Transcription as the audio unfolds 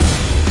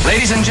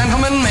Ladies and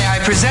gentlemen, may I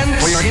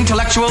present for your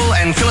intellectual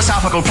and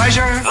philosophical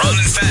pleasure, Ron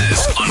and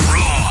Fez on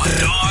Raw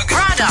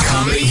Dog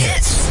Comedy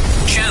Hits,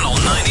 Channel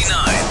 99.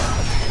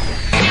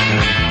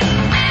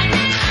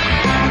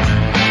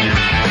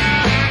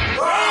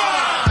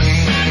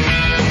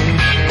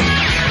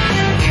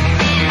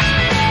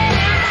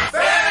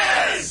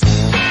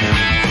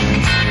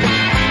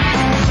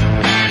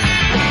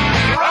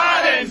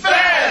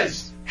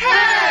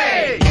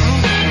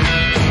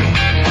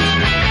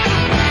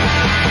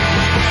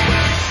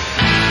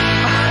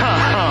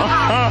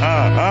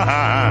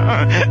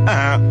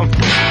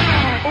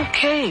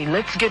 Okay,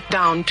 let's get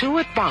down to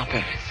it,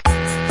 boppers.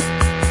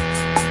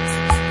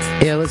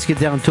 Yeah, let's get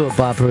down to it,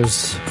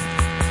 boppers.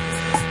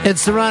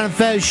 It's the Ron and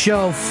Fez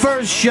show,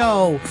 first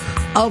show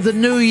of the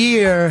new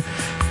year.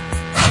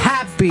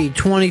 Happy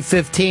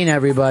 2015,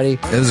 everybody.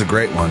 It was a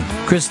great one.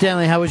 Chris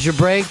Stanley, how was your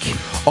break?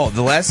 Oh,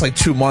 the last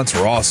 2 months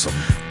were awesome.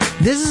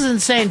 This is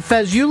insane.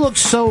 Fez, you look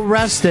so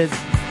rested.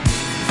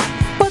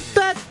 But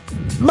that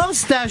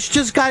mustache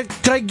just got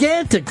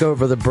gigantic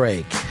over the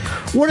break.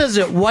 What is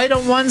it, white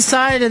on one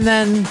side and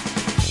then,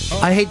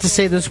 I hate to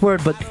say this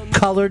word, but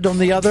colored on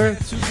the other?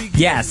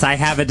 Yes, I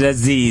have a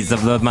disease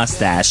of the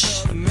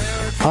mustache.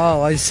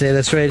 Oh, I see.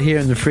 That's right here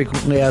in the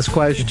frequently asked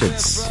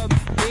questions.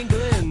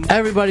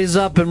 Everybody's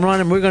up and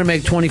running. We're going to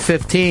make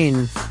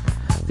 2015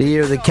 the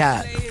year of the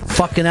cat.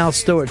 Fucking Al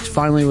Stewart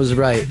finally was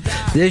right.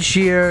 This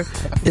year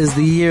is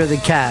the year of the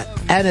cat,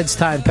 and its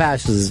time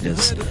passes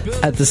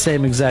at the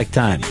same exact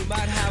time.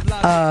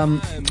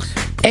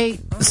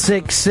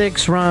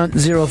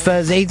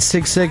 866-RON-0-FEZ,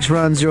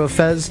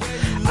 866-RON-0-FEZ.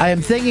 I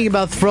am thinking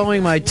about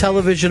throwing my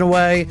television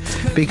away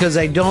because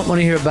I don't want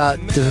to hear about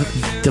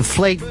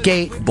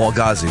Deflategate.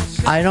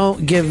 Ballghazi. I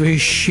don't give a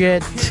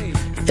shit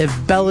if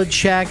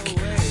Belichick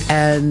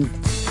and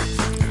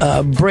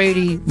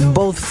Brady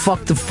both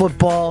fuck the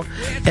football.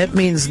 It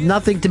means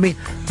nothing to me.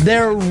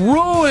 They're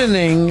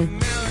ruining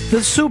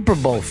the Super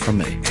Bowl for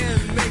me.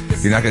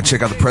 You're not going to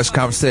check out the press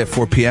conference today at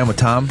 4 p.m. with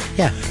Tom?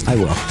 Yeah, I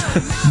will.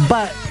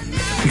 But,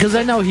 because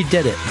I know he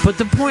did it. But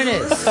the point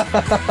is,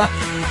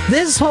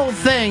 this whole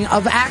thing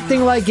of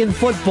acting like in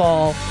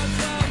football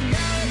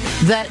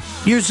that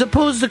you're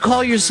supposed to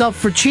call yourself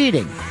for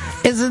cheating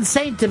is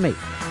insane to me.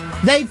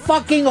 They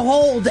fucking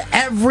hold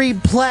every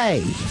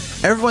play.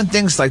 Everyone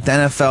thinks the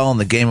NFL and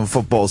the game of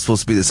football is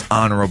supposed to be this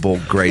honorable,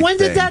 great When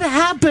thing. did that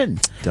happen?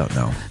 Don't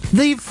know.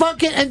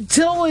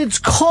 Until it's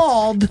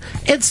called,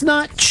 it's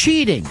not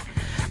cheating.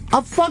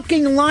 A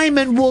fucking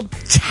lineman will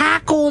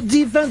tackle a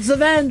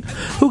defensive end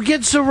who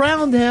gets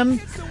around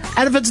him,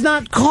 and if it's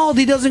not called,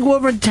 he doesn't go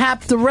over and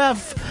tap the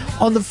ref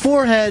on the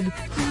forehead.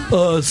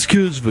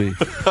 Excuse me.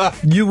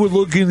 You were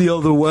looking the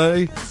other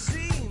way,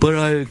 but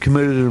I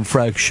committed an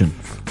infraction.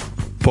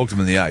 Poked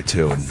him in the eye,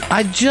 too.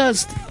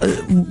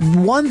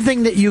 One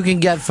thing that you can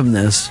get from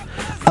this,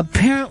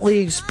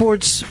 apparently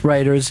sports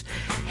writers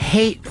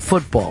hate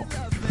football.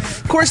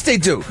 Of course they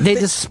do. They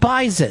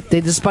despise it.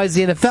 They despise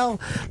the NFL.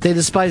 They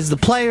despise the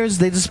players.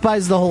 They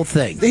despise the whole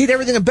thing. They hate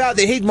everything about it.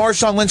 They hate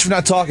Marshawn Lynch for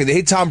not talking. They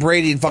hate Tom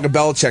Brady and fucking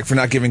Belichick for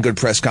not giving good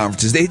press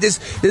conferences. It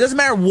doesn't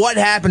matter what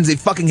happens, they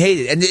fucking hate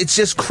it. And it's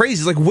just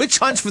crazy. It's like witch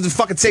hunts for the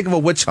fucking sake of a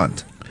witch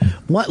hunt.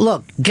 What?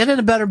 Look, get in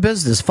a better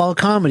business. Follow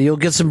comedy. You'll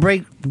get some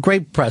great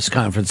press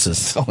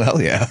conferences. Oh, hell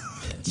yeah.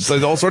 It's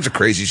like all sorts of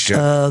crazy shit.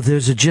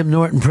 There's a Jim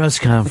Norton press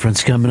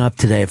conference coming up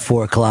today at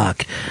 4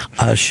 o'clock.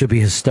 Should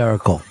be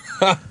hysterical.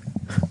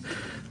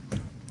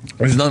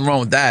 There's nothing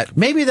wrong with that.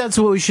 Maybe that's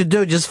what we should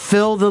do. Just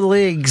fill the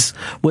leagues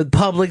with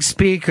public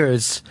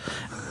speakers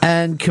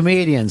and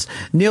comedians.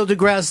 Neil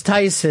deGrasse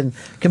Tyson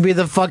can be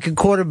the fucking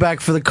quarterback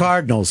for the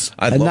Cardinals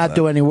and not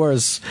do any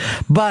worse.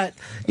 But,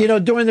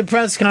 during the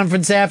press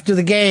conference after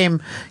the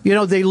game,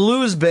 they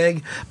lose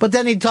big, but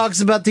then he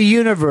talks about the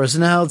universe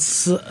and how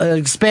it's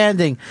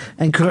expanding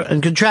and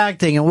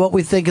contracting and what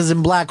we think is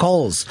in black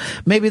holes.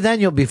 Maybe then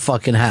you'll be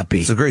fucking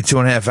happy. It's a great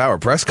 2.5-hour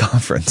press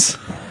conference.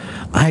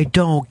 I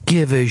don't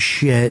give a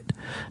shit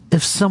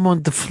if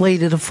someone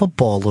deflated a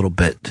football a little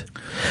bit.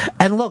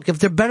 And look, if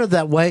they're better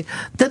that way,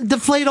 then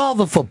deflate all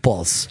the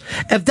footballs.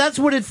 If that's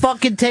what it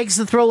fucking takes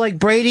to throw like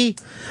Brady,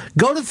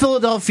 go to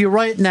Philadelphia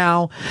right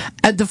now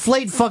and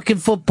deflate fucking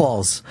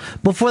footballs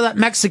before that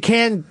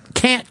Mexican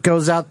can't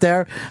goes out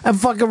there and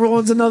fucking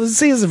ruins another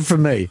season for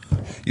me.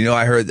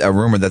 I heard a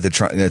rumor that they're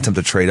trying to attempt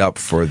to trade up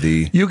for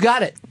the... You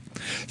got it.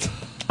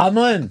 I'm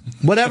in.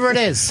 Whatever it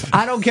is.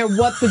 I don't care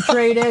what the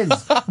trade is.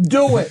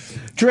 Do it.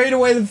 Trade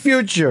away the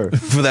future.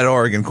 For that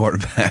Oregon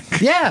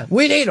quarterback. Yeah,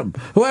 we need him.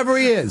 Whoever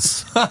he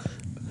is.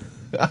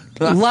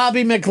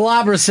 Lobby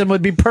McLoberson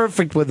would be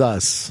perfect with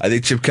us. I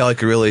think Chip Kelly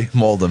could really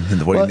mold him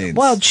into what he needs.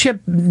 Well,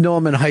 Chip knew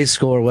him in high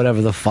school or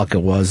whatever the fuck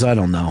it was. I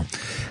don't know.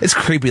 It's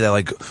creepy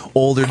that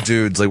older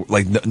dudes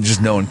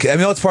just knowing. I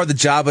mean, it's part of the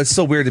job, but it's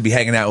still weird to be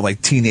hanging out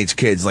with teenage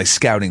kids,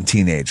 scouting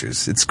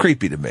teenagers. It's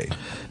creepy to me.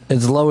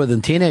 It's lower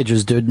than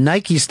teenagers, dude.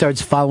 Nike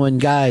starts following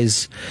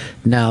guys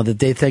now that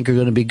they think are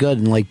going to be good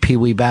in like Pee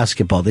Wee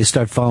basketball. They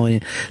start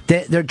following.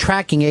 They're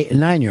tracking 8 and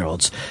 9 year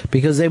olds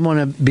because they want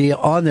to be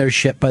on their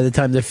shit by the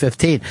time they're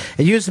 15.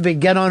 It used to be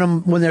get on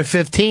them when they're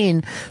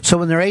 15, so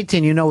when they're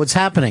 18, you know what's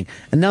happening.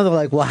 And now they're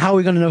like, well, how are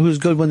we going to know who's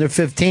good when they're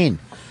 15?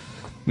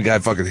 We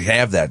gotta fucking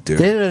have that, dude.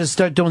 They're going to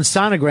start doing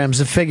sonograms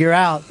to figure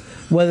out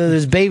whether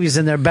there's babies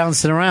in there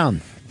bouncing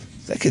around.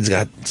 That kid's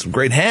got some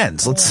great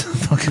hands. Let's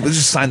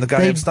just sign the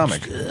goddamn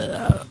stomach.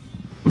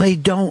 They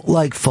don't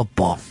like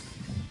football.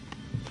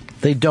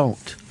 They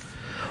don't.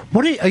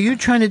 What are you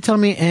trying to tell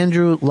me?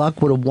 Andrew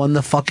Luck would have won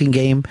the fucking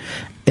game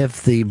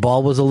if the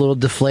ball was a little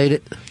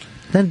deflated?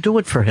 Then do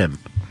it for him.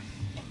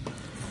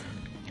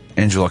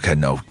 Andrew Luck had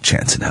no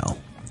chance in hell.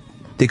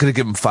 They could have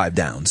given him 5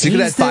 downs. He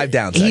could have had 5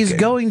 downs. He's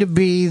going to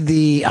be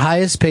the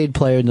highest paid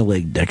player in the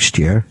league next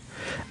year,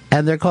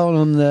 and they're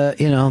calling him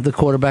the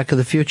quarterback of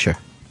the future.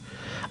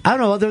 I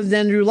don't know, other than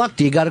Andrew Luck,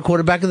 do you got a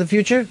quarterback of the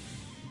future?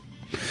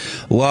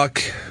 Luck,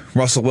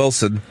 Russell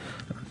Wilson.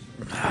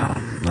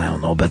 I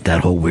don't know about that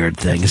whole weird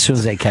thing. As soon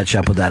as they catch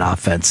up with that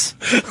offense.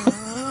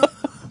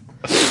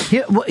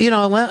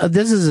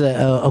 This is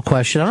a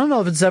question. I don't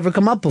know if it's ever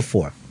come up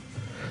before.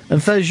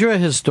 And Fez, you're a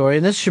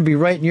historian. This should be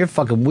right in your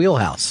fucking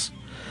wheelhouse.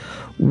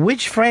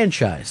 Which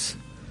franchise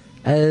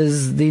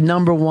has the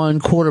number 1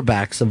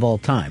 quarterbacks of all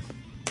time?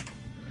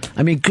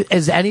 I mean,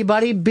 has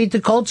anybody beat the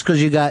Colts? Because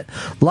you got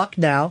Luck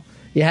now.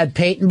 You had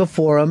Peyton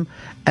before him,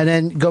 and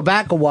then go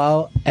back a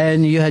while,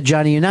 and you had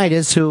Johnny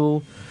Unitas,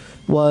 who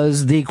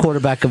was the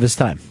quarterback of his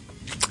time.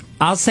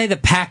 I'll say the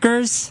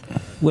Packers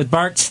with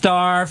Bart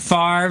Starr,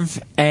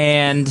 Favre,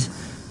 and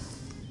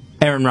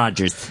Aaron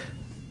Rodgers.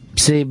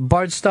 See,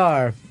 Bart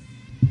Starr,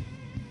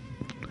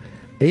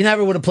 he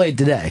never would have played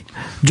today.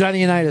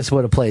 Johnny Unitas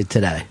would have played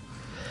today.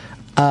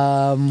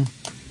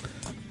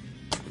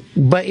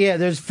 But yeah,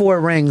 there's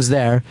 4 rings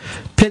there.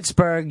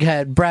 Pittsburgh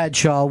had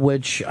Bradshaw,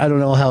 which I don't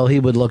know how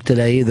he would look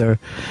today either.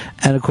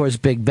 And of course,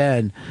 Big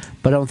Ben.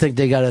 But I don't think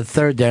they got a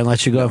third there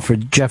unless you're going for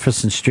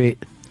Jefferson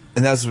Street.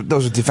 And those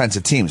are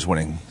defensive teams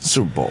winning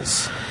Super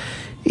Bowls.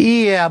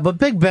 Yeah, but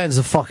Big Ben's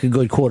a fucking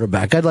good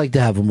quarterback. I'd like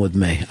to have him with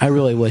me. I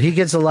really would. He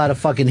gets a lot of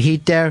fucking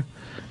heat there,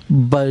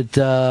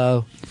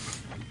 but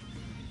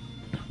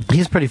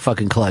he's pretty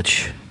fucking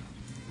clutch.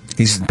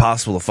 He's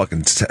impossible to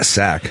fucking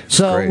sack.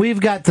 So Great. We've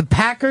got the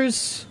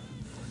Packers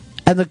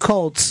and the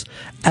Colts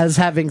as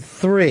having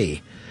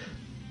 3.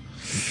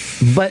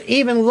 But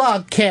even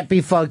Luck can't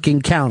be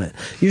fucking counted.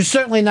 You're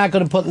certainly not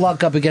going to put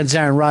Luck up against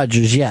Aaron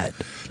Rodgers yet.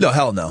 No,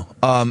 hell no.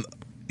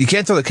 You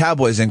can't throw the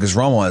Cowboys in because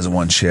Romo hasn't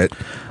won shit.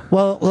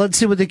 Well, let's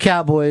see with the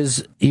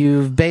Cowboys.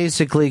 You've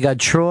basically got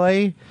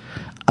Troy.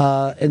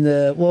 In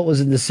the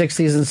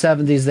 60s and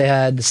 70s, they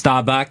had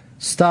Staubach,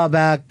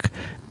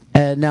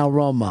 and now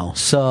Romo.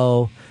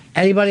 So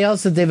anybody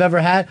else that they've ever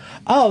had?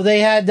 Oh,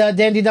 they had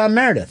Dandy Don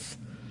Meredith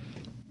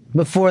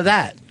before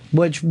that,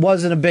 which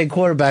wasn't a big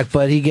quarterback,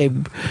 but he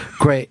gave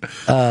great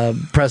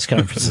press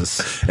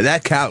conferences. And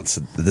that counts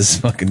this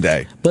fucking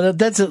day. But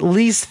that's at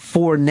least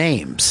 4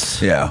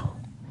 names. Yeah.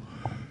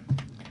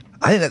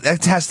 I think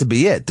that has to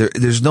be it.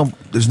 There's no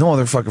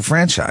other fucking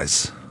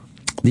franchise.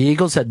 The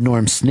Eagles had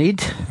Norm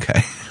Snead. Okay.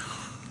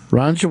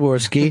 Ron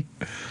Jaworski.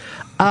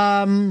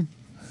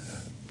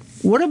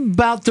 What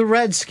about the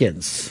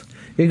Redskins?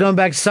 You're going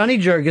back Sonny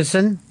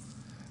Jurgensen.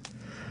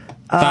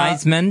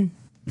 Theismann.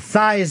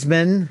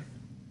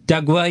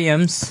 Doug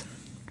Williams.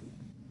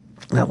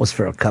 That was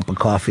for a cup of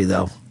coffee,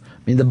 though. I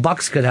mean, the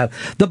Bucks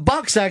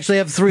actually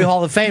have 3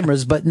 Hall of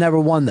Famers, but never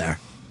won there.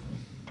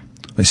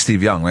 Like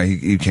Steve Young, right?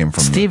 He came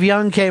from... Steve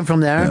Young came from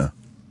there. Yeah.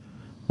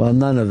 Well,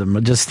 none of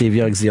them. Just Steve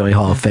Young's the only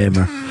Hall of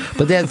Famer.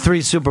 But they had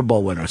 3 Super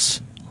Bowl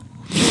winners.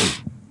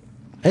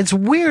 It's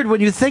weird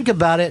when you think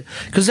about it,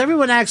 because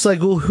everyone acts like,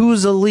 well,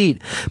 who's elite?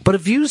 But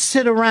if you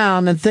sit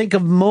around and think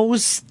of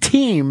most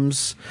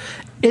teams,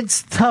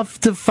 it's tough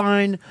to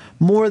find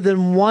more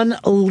than 1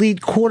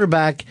 elite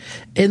quarterback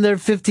in their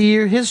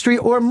 50-year history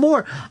or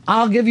more.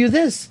 I'll give you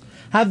this.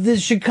 Have the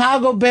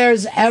Chicago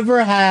Bears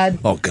ever had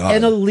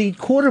an elite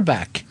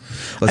quarterback?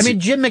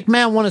 Jim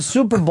McMahon won a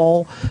Super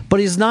Bowl, but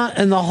he's not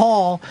in the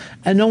Hall,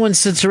 and no one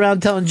sits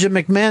around telling Jim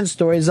McMahon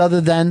stories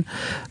other than,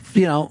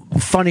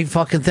 funny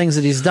fucking things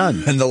that he's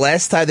done. And the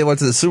last time they went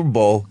to the Super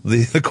Bowl,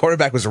 the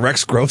quarterback was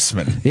Rex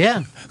Grossman.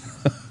 Yeah.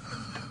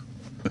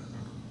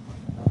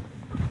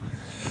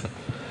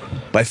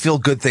 But I feel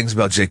good things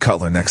about Jay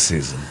Cutler next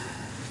season.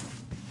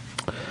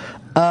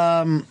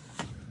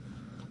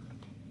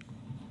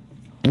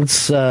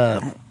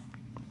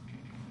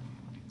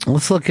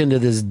 Let's look into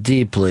this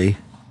deeply.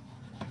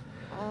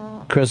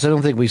 Chris, I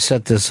don't think we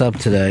set this up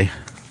today.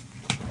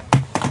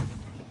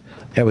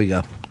 There we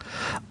go.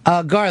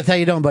 Garth, how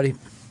you doing, buddy?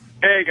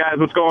 Hey, guys,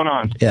 what's going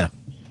on? Yeah.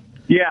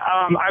 Yeah,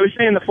 I was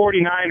saying the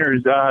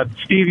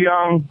 49ers, Steve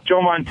Young,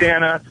 Joe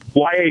Montana,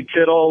 Y.A.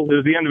 Tittle. It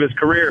was the end of his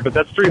career, but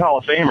that's 3 Hall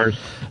of Famers.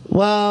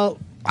 Well,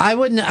 I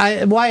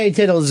wouldn't. Y.A.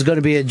 Tittle is going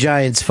to be a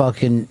Giants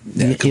fucking,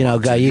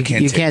 guy. You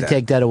can't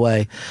take that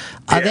away.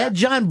 They had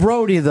John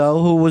Brody,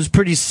 though, who was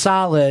pretty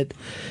solid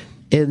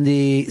in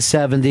the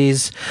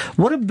 70s.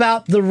 What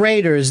about the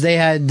Raiders? They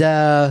had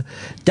Darryl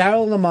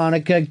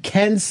LaMonica,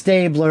 Ken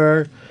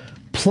Stabler,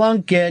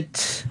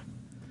 Plunkett,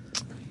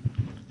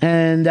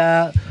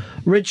 and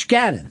Rich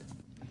Gannon.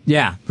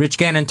 Yeah, Rich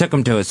Gannon took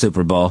him to a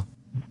Super Bowl.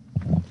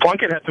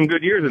 Plunkett had some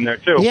good years in there,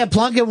 too. Yeah,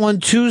 Plunkett won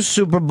 2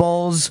 Super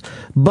Bowls,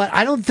 but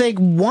I don't think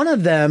one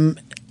of them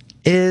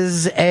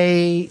is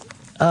a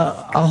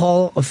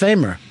Hall of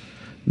Famer.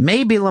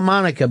 Maybe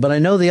LaMonica, but I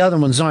know the other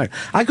ones aren't.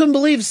 I couldn't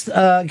believe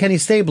Kenny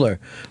Stabler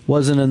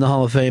wasn't in the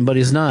Hall of Fame, but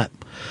he's not.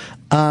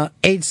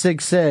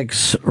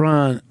 866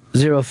 Ron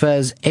Zero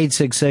Fez.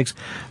 866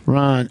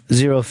 Ron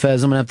Zero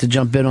Fez. I'm gonna have to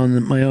jump in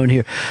on my own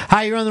here.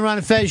 Hi, you're on the Ron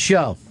and Fez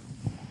show.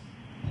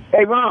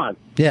 Hey, Ron.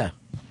 Yeah.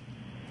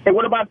 Hey,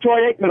 what about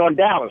Troy Aikman on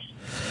Dallas?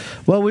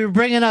 Well, we were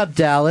bringing up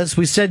Dallas.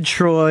 We said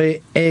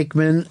Troy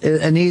Aikman,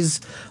 and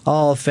he's a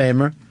Hall of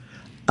Famer.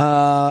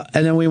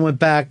 And then we went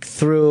back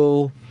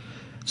through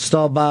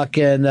Staubach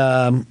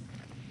and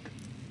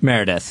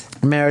Meredith.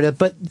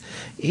 But,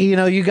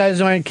 you guys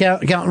aren't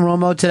counting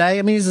Romo today.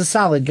 I mean, he's a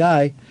solid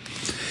guy.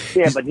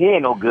 Yeah, but he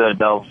ain't no good,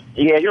 though.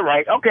 Yeah, you're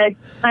right. Okay.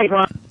 Thanks,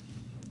 Ron.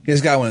 This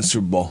guy won a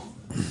Super Bowl.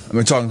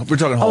 We're talking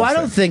Hall of I Fame.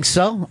 don't think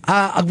so.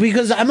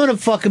 Because I'm going to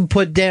fucking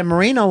put Dan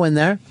Marino in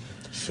there.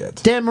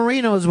 Shit. Dan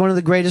Marino is one of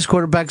the greatest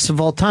quarterbacks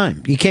of all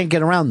time. You can't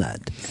get around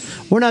that.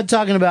 We're not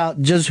talking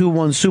about just who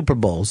won Super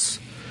Bowls.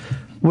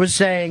 We're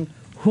saying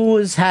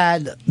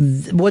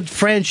what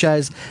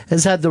franchise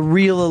has had the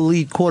real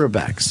elite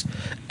quarterbacks.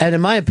 And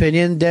in my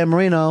opinion, Dan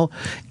Marino,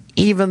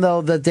 even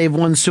though that they've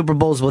won Super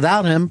Bowls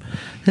without him,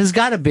 has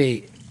got to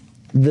be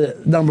the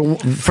number one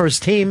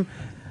first team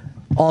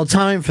all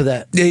time for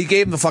that. Yeah, he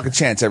gave him the fucking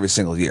chance every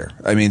single year.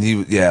 I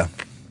mean,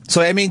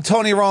 So, I mean,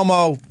 Tony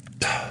Romo,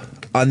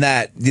 on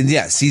that,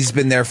 yes, he's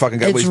been there fucking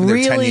guy. He's been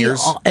there 10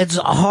 years. It's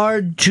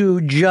hard to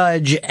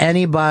judge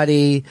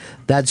anybody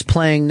that's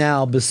playing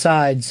now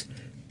besides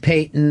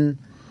Peyton,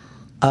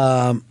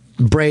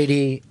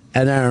 Brady,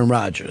 and Aaron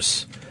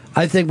Rodgers.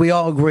 I think we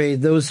all agree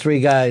those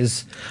 3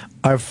 guys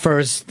are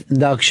first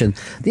induction.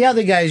 The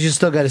other guys, you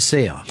still got to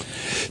see them.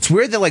 It's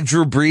weird that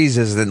Drew Brees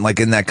isn't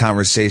in that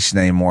conversation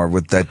anymore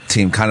with that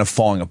team kind of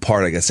falling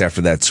apart, I guess,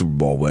 after that Super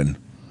Bowl win.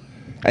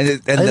 And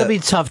it'll be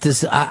tough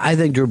to. I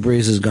think Drew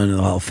Brees is going to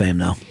the Hall of Fame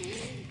now.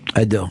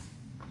 I do.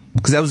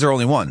 Because that was their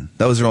only one.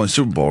 That was their only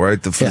Super Bowl,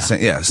 right?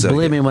 So,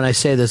 believe me when I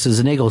say this as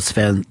an Eagles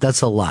fan,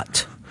 that's a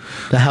lot.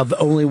 To have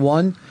only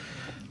one,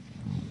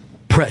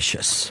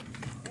 precious.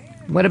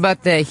 What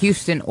about the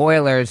Houston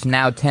Oilers,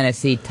 now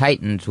Tennessee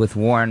Titans with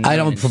Warren? I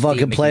don't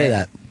fucking play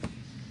that.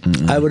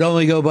 I would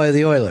only go by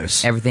the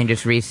Oilers. Everything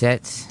just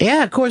resets?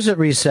 Yeah, of course it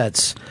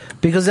resets.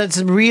 Because that's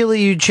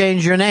really, you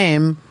change your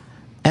name,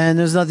 and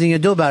there's nothing you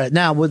do about it.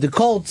 Now, with the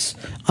Colts,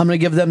 I'm going to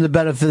give them the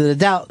benefit of the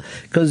doubt,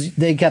 because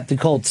they kept the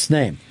Colts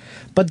name.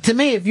 But to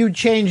me, if you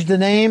change the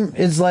name,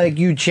 it's like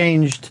you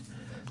changed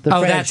the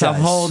franchise. That's a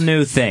whole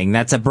new thing.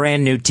 That's a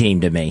brand new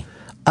team to me.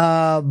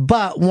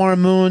 But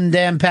Warren Moon,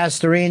 Dan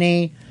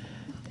Pastorini,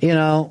 they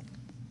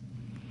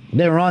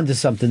were on to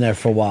something there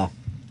for a while.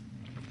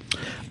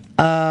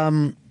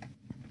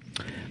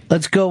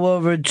 Let's go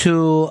over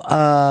to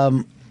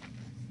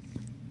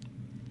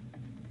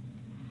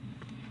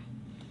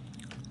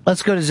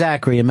let's go to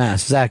Zachary in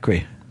Mass.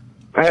 Zachary.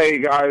 Hey,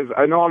 guys,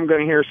 I know I'm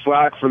going to hear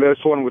slack for this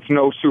one with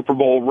no Super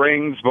Bowl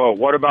rings, but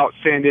what about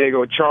San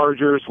Diego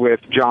Chargers with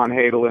John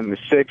Hadle in the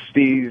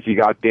 60s? You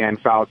got Dan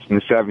Fouts in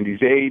the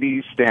 70s,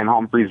 80s, Stan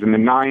Humphries in the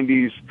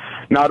 90s.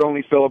 Not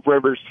only Phillip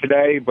Rivers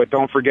today, but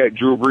don't forget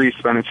Drew Brees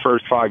spent his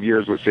first 5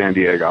 years with San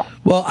Diego.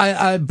 Well,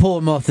 I pull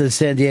him off the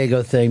San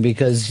Diego thing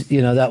because,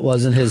 that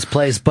wasn't his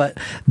place, but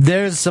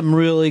there's some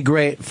really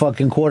great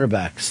fucking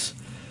quarterbacks.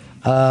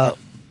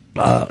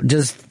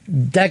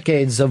 Just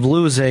decades of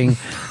losing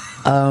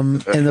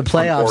in the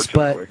playoffs,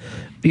 but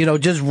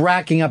just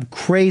racking up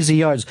crazy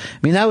yards. I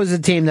mean, that was a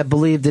team that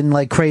believed in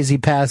crazy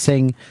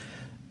passing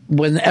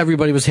when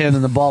everybody was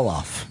handing the ball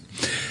off.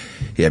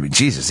 Yeah, I mean,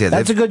 Jesus, yeah,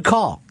 that's a good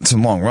call.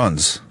 Some long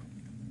runs.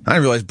 I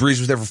didn't realize Brees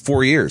was there for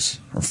 4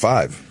 years or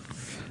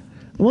 5.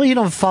 Well, you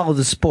don't follow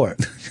the sport.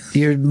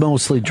 You're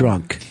mostly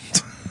drunk.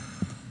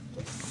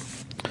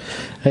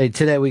 Hey,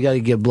 today we got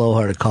to give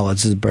Blowhard a call.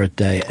 It's his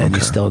birthday, and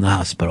he's still in the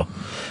hospital.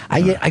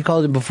 I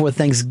called him before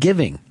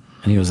Thanksgiving.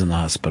 And he was in the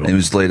hospital. He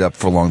was laid up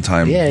for a long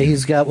time. Yeah,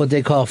 he's got what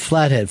they call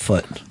flathead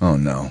foot. Oh,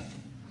 no.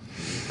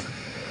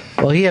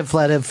 Well, he had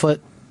flathead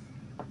foot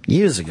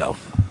years ago.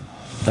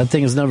 That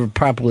thing is never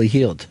properly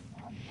healed.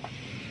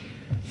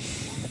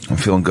 I'm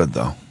feeling good,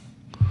 though.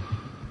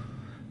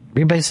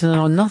 You're basing it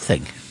on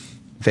nothing.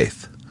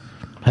 Faith.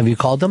 Have you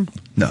called them?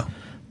 No.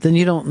 Then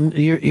you don't.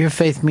 Your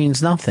faith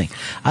means nothing.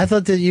 I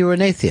thought that you were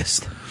an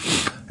atheist.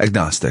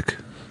 Agnostic.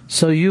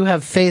 So you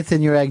have faith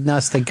in your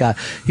agnostic God.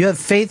 You have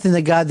faith in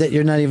the God that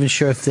you're not even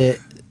sure if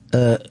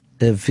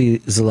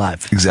he's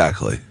alive.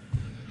 Exactly.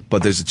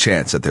 But there's a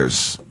chance that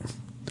there's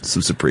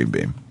some supreme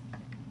being.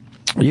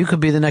 You could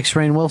be the next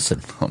Rainn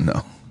Wilson. Oh,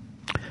 no.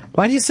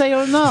 Why do you say,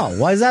 oh, no?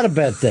 Why is that a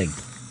bad thing?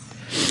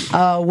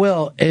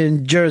 Will,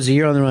 in Jersey,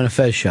 you're on the Ron and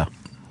Fez show.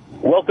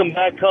 Well, welcome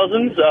back,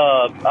 cousins.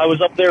 I was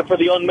up there for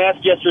the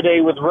Unmasked yesterday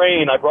with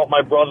Rain. I brought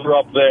my brother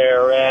up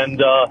there, and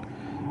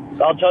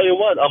I'll tell you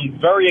what, I'm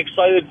very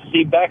excited to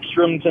see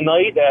Backstrom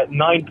tonight at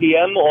 9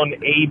 p.m. on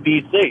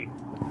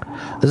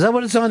ABC. Is that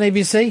what it's on,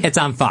 ABC? It's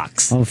on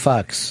Fox. On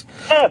Fox.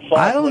 Yeah, Fox.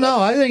 I don't know.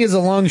 I think it's a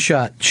long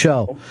shot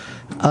show.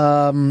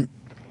 I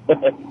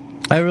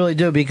really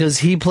do, because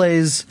he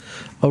plays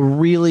a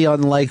really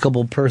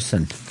unlikable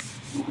person.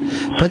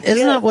 But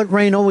isn't that what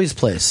Rain always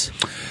plays?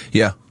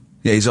 Yeah.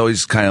 Yeah, he's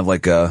always kind of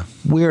like a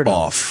weird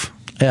off.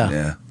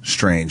 Yeah.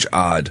 Strange,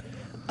 odd.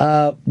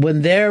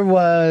 When there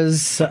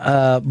was,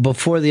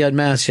 before the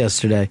Unmasked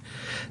yesterday,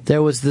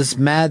 there was this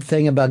mad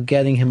thing about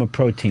getting him a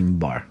protein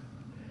bar.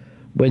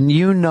 When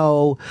you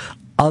know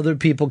other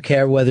people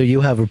care whether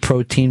you have a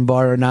protein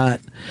bar or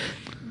not,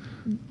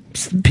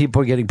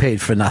 people are getting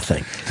paid for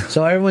nothing.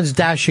 So everyone's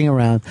dashing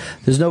around.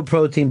 There's no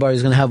protein bar.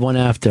 He's going to have one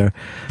after.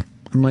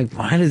 I'm like,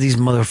 why do these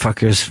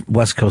motherfuckers,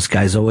 West Coast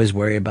guys, always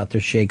worry about their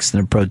shakes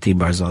and their protein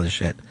bars and all this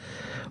shit?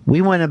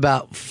 We went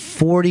about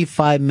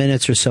 45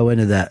 minutes or so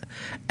into that,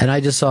 and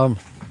I just saw him.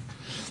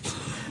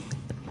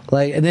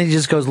 And then he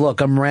just goes, look,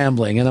 I'm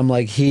rambling. And I'm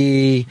like,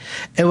 it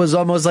was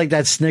almost like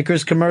that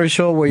Snickers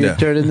commercial where you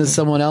turn into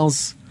someone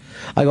else.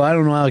 I go, I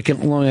don't know how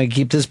long I can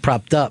keep this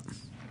propped up.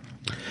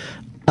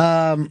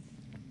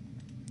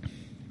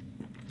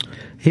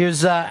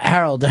 Here's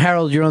Harold.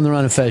 Harold, you're on the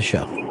Ron and Fez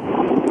show.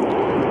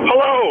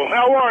 Hello,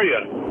 how are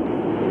you?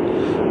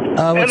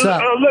 What's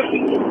up?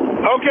 Listen,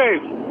 okay,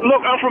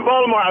 look, I'm from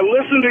Baltimore. I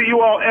listen to you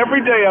all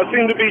every day. I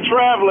seem to be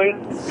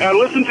traveling, and I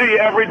listen to you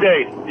every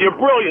day. You're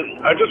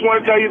brilliant. I just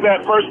want to tell you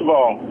that, first of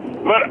all.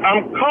 But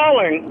I'm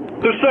calling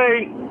to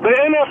say the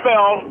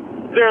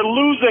NFL, they're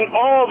losing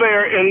all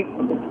their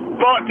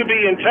thought to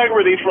be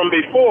integrity from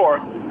before,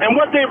 and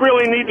what they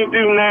really need to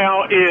do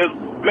now is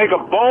make a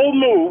bold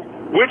move,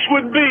 which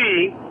would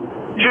be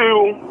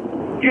to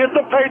get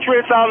the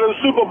Patriots out of the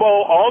Super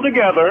Bowl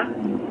altogether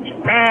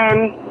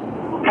and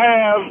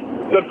have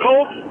the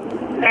Colts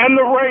and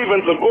the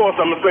Ravens, of course,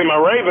 I'm going to say my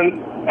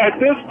Ravens, at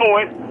this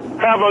point,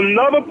 have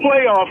another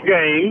playoff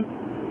game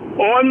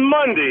on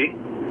Monday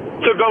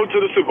to go to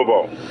the Super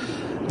Bowl.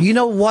 You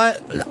know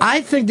what? I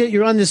think that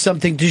you're onto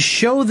something. To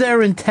show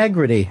their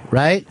integrity,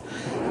 right?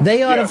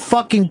 They ought to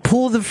fucking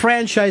pull the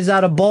franchise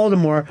out of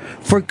Baltimore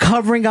for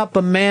covering up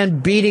a man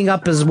beating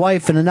up his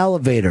wife in an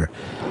elevator.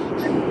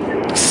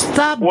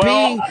 Stop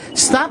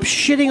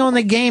shitting on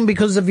the game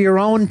because of your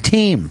own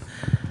team.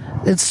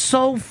 It's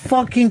so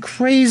fucking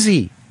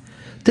crazy.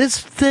 This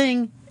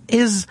thing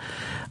is,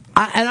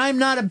 and I'm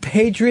not a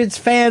Patriots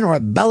fan or a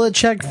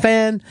Belichick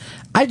fan.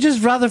 I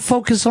just rather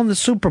focus on the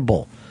Super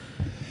Bowl.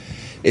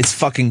 It's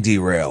fucking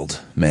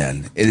derailed,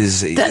 man. It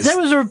is. There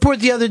was a report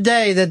the other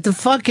day that the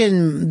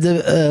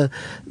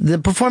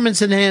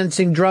performance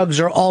enhancing drugs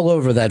are all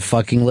over that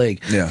fucking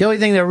league. Yeah. The only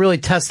thing they're really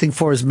testing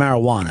for is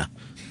marijuana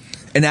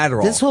and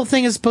Adderall. This whole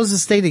thing is supposed to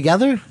stay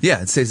together.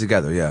 Yeah, it stays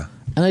together. Yeah.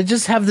 And I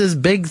just have this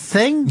big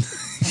thing.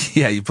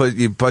 Yeah, you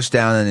push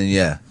down and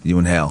then you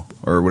inhale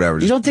or whatever.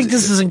 You don't think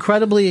this is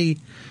incredibly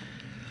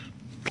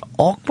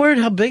awkward?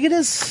 How big it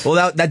is?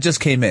 Well, that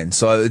just came in,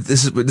 so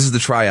this is the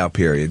tryout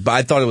period. But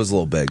I thought it was a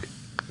little big.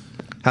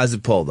 How's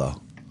it pull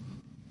though?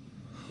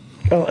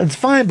 Oh, it's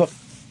fine, but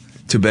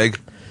too big.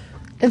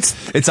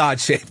 It's odd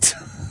shaped.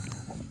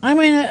 I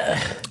mean,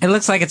 it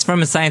looks like it's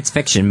from a science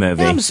fiction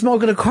movie. I'm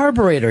smoking a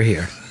carburetor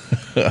here.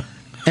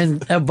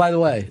 And by the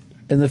way,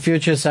 in the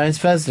future Science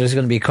Fest, there's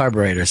going to be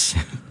carburetors.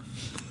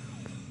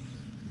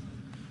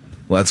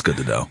 Well, that's good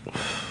to know.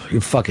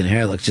 Your fucking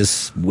hair looks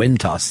just wind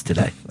tossed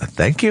today.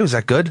 Thank you. Is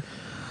that good?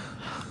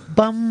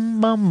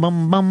 Bum bum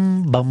bum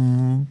bum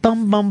bum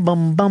bum bum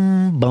bum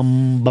bum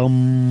bum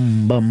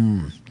bum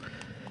bum.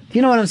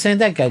 You know what I'm saying?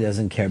 That guy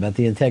doesn't care about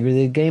the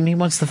integrity of the game. He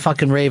wants the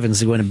fucking Ravens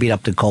to go in and beat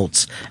up the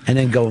Colts and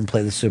then go and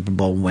play the Super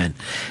Bowl and win.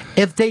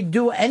 If they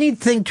do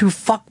anything to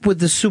fuck with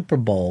the Super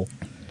Bowl,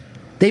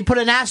 they put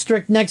an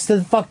asterisk next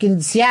to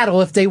fucking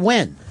Seattle if they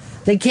win.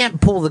 They can't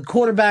pull the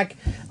quarterback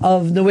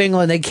of New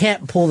England. They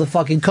can't pull the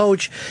fucking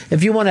coach.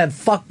 If you want to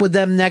fuck with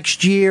them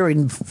next year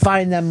and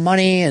find them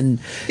money and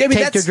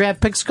take their draft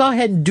picks, go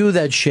ahead and do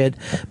that shit.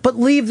 But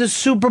leave the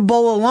Super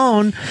Bowl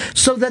alone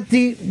so that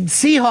the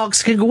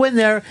Seahawks can go in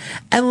there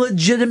and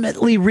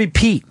legitimately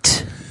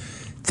repeat.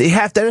 The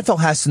NFL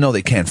has to know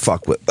they can't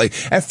fuck with. Like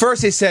at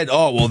first they said,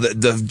 "Oh well,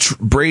 the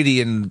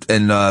Brady and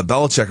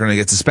Belichick are going to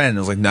get suspended." I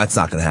was like, "No, that's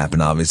not going to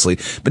happen, obviously."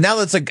 But now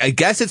it's like, I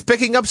guess it's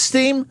picking up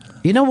steam.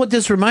 You know what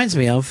this reminds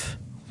me of?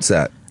 What's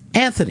that?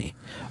 Anthony,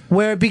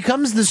 where it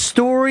becomes the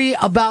story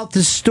about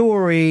the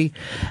story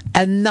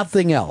and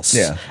nothing else.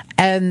 Yeah.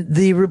 And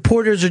the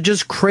reporters are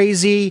just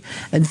crazy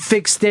and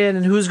fixed in,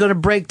 and who's going to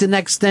break the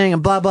next thing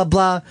and blah blah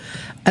blah,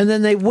 and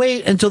then they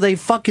wait until they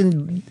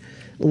fucking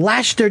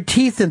lash their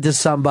teeth into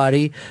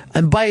somebody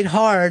and bite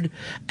hard,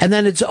 and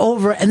then it's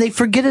over, and they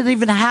forget it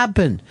even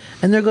happened.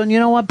 And they're going, you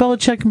know what,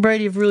 Belichick and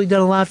Brady have really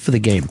done a lot for the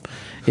game.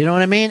 You know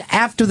what I mean?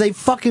 After they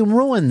fucking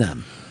ruin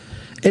them.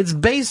 It's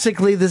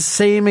basically the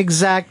same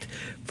exact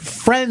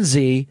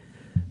frenzy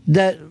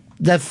that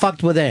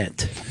fucked with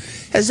Ant.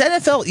 Has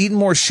NFL eaten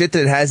more shit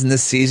than it has in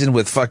this season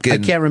with fucking... I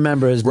can't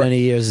remember as many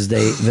years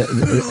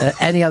as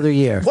any other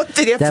year. What did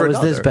they get that for was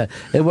another? This bad.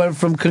 It went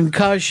from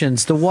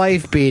concussions to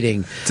wife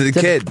beating to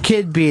the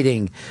kid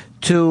beating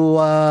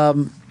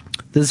to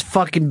this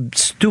fucking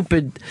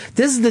stupid.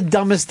 This is the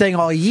dumbest thing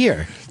all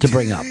year to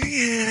bring up.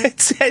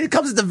 It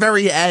comes at the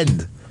very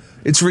end.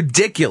 It's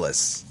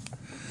ridiculous.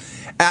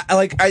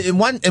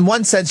 In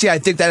one sense, yeah, I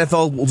think the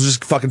NFL will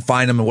just fucking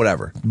fine them and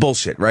whatever.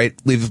 Bullshit, right?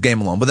 Leave the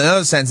game alone. But in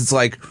another sense, it's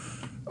like,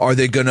 are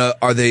they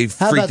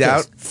freaked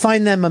out?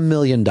 Fine them $1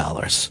 million.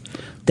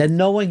 Then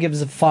no one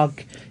gives a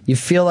fuck. You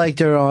feel like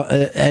they're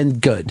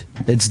and good.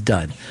 It's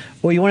done.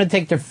 Or you want to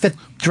take their 5th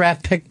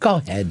draft pick? Go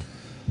ahead.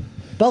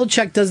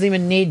 Belichick doesn't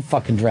even need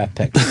fucking draft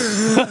picks.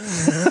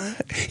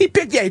 He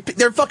picked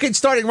their fucking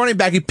starting running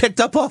back. He picked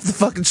up off the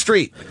fucking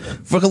street.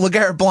 Fucking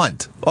LeGarrette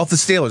Blount off the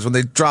Steelers when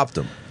they dropped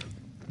him.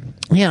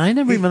 Yeah, I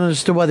never even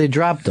understood why they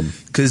dropped him.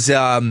 Because,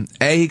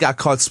 he got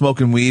caught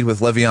smoking weed with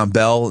Le'Veon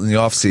Bell in the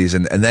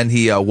offseason, and then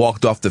he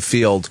walked off the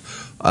field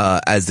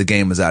as the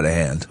game was out of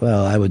hand.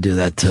 Well, I would do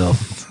that, too.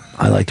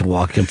 I like to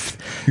walk him.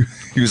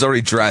 He was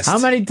already dressed. How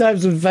many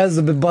times would Fez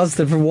have been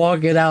busted for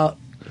walking out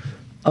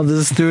of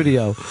the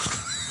studio?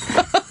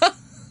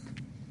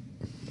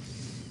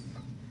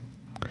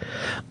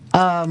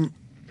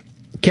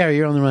 Kerry,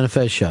 you're on the Run of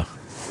Fez show.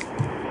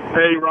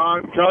 Hey,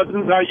 Ron,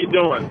 cousins, how you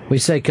doing? We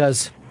say,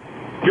 cuz.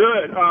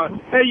 Good.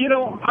 Hey,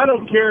 I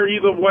don't care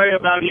either way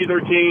about either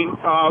team.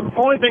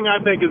 Only thing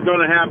I think is going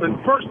to happen,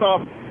 first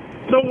off,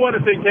 so what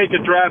if they take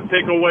a draft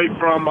pick away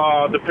from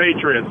the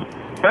Patriots?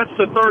 That's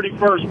the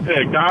 31st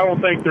pick. I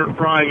don't think they're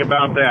crying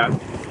about that.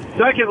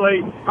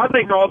 Secondly, I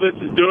think all this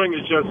is doing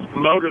is just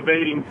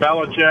motivating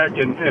Belichick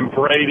and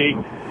Brady.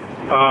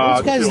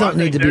 Those guys don't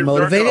need to be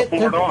motivated.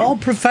 They're all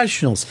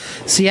professionals.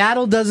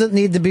 Seattle doesn't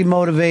need to be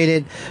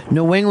motivated.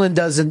 New England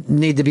doesn't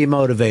need to be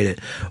motivated.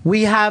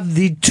 We have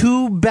the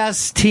 2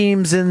 best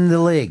teams in the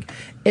league.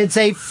 It's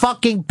a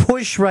fucking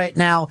push right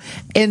now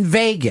in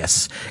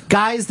Vegas.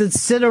 Guys that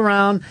sit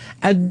around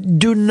and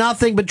do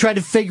nothing but try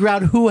to figure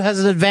out who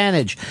has an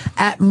advantage.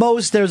 At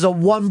most, there's a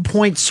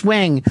 1-point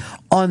swing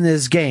on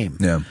this game.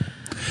 Yeah.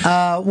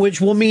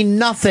 Which will mean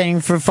nothing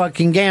for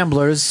fucking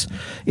gamblers.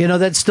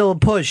 That's still a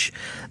push.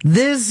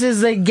 This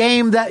is a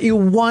game that you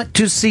want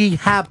to see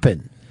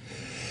happen.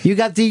 You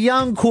got the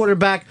young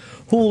quarterback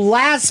who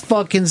last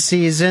fucking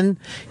season,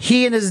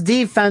 he and his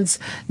defense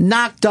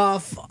knocked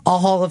off a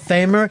Hall of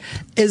Famer.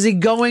 Is he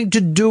going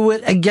to do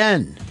it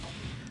again?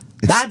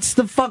 That's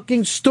the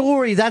fucking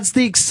story. That's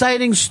the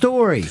exciting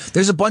story.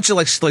 There's a bunch of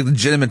like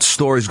legitimate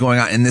stories going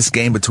on in this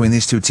game between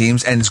these 2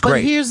 teams, and it's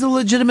great. But here's the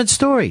legitimate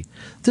story.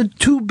 The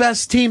 2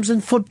 best teams in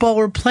football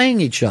are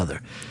playing each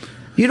other.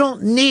 You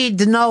don't need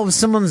to know if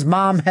someone's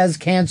mom has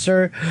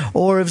cancer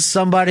or if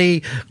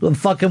somebody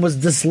fucking was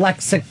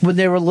dyslexic when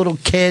they were a little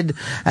kid.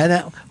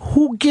 And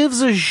who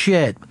gives a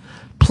shit?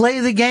 Play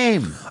the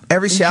game.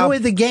 Enjoy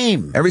the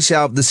game.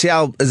 The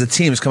Seattle as a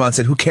team has come out and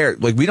said, "Who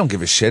cares? Like, we don't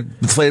give a shit.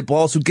 Inflated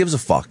balls. Who gives a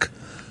fuck?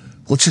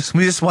 We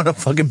just want to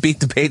fucking beat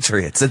the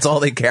Patriots. That's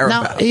all they care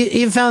about." Now,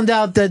 you found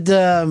out that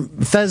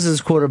Fez's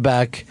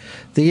quarterback,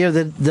 the year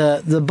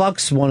that the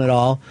Bucks won it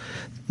all,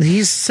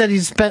 he said he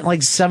spent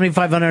like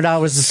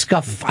 $7,500 to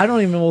scuff. I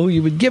don't even know who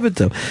you would give it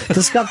to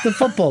scuff the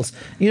footballs.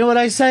 You know what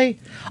I say?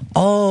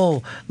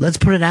 Oh, let's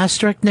put an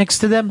asterisk next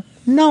to them?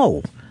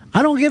 No,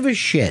 I don't give a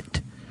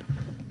shit.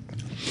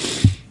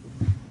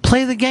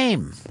 Play the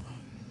game.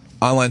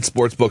 Online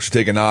sports books are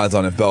taking odds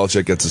on if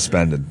Belichick gets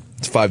suspended.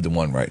 It's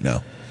 5-1 right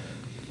now.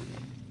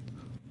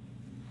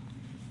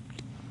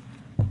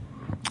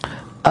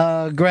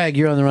 Greg,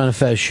 you're on the Run of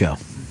Fez show.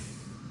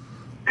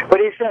 What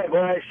do you say?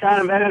 Well, it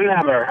sounded better than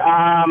ever.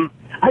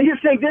 I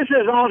just think this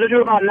is all to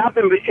do about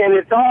nothing, and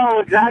it's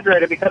all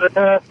exaggerated because of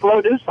the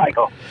slow news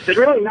cycle. There's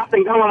really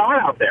nothing going on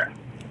out there.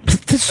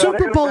 The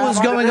Super Bowl is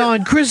going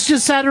on. Chris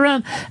just sat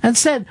around and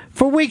said,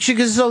 for weeks you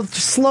can show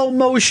slow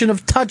motion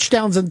of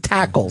touchdowns and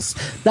tackles.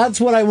 That's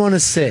what I want to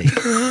see.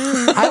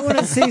 I want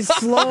to see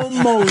slow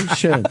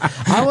motion.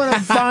 I want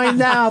to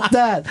find out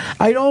that.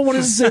 I don't want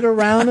to sit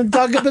around and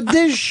talk about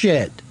this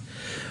shit.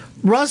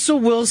 Russell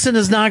Wilson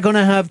is not going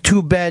to have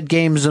 2 bad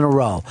games in a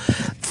row.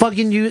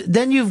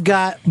 Then you've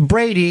got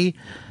Brady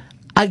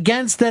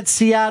against that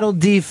Seattle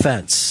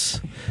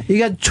defense. You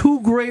got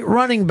 2 great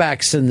running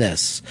backs in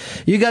this.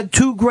 You got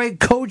 2 great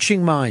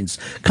coaching minds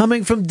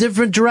coming from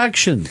different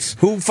directions.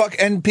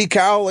 And Pete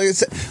Carroll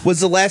was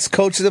the last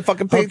coach of the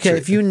fucking Patriots. Okay,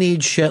 if you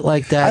need shit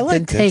like that,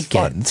 then take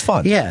it. It's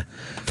fun. Yeah.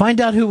 Find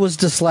out who was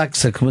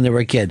dyslexic when they were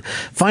a kid.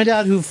 Find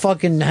out who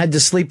fucking had to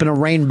sleep in a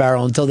rain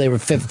barrel until they were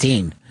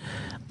 15.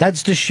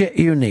 That's the shit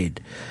you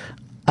need.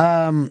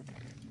 Hey,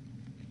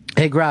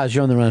 Graz,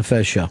 you're on the Run of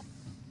Fez show.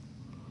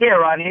 Yeah,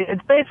 Ronnie,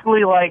 it's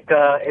basically like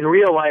in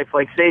real life,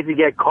 like say if you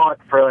get caught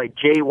for like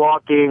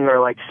jaywalking or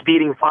like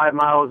speeding 5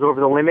 miles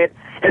over the limit,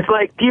 it's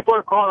like people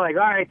are calling like,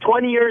 all right,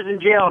 20 years in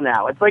jail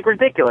now. It's like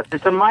ridiculous.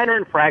 It's a minor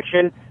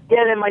infraction.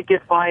 Yeah, they might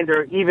get fined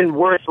or even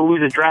worse,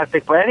 lose a draft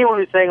pick. But anyone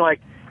who's saying like,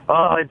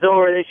 oh, it's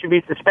over, they should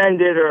be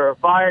suspended or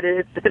fired,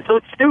 it's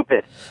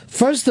stupid.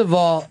 First of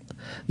all,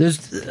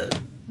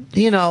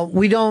 you know,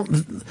 we don't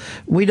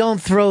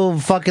throw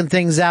fucking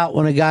things out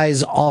when a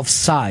guy's off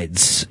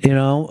sides. You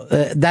know,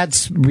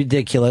 that's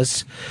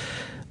ridiculous.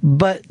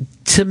 But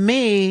to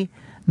me,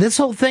 this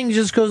whole thing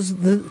just goes.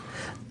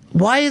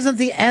 Why isn't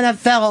the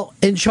NFL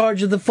in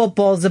charge of the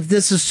footballs if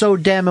this is so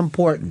damn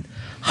important?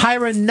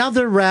 Hire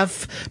another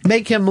ref,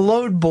 make him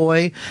load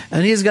boy,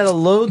 and he's got to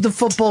load the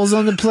footballs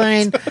on the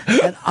plane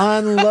and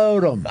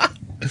unload them.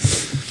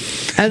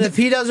 And if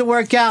he doesn't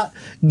work out,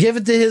 give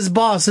it to his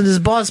boss, and his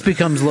boss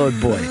becomes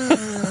load boy.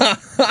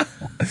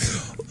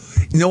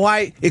 You know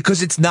why?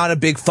 Because it's not a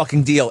big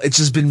fucking deal. It's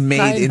just been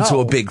made into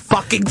a big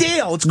fucking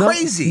deal. It's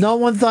crazy. No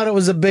one thought it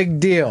was a big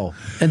deal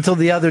until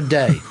the other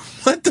day.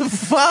 What the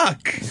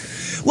fuck?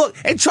 Look,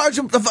 and charge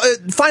him,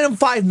 fine him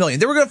 $5 million.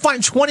 They were going to fine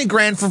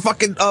 $20,000 for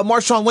fucking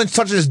Marshawn Lynch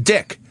touching his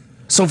dick.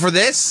 So for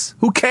this,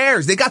 who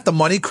cares? They got the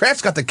money.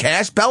 Kraft's got the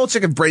cash.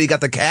 Belichick and Brady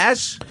got the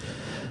cash.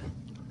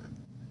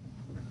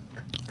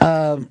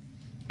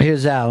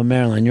 Here's Al in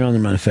Maryland. You're on the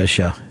Run of Fez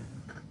show.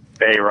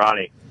 Hey,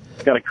 Ronnie.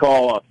 Got to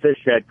call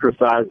Fishhead Chris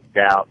Isaac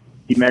out.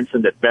 He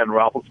mentioned that Ben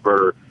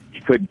Roethlisberger,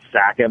 you couldn't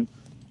sack him.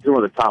 He's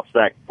one of the top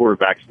sack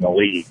quarterbacks in the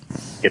league.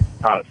 Gets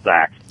a ton of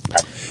sacks.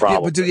 That's the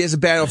problem. Yeah, but dude, he has a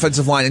bad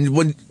offensive line, and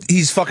when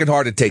he's fucking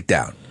hard to take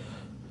down.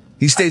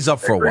 He stays up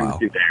for a while.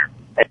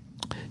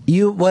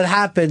 What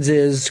happens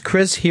is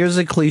Chris hears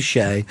a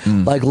cliche,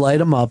 like light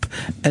him up,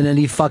 and then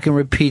he fucking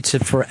repeats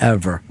it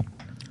forever.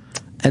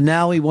 And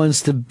now he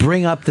wants to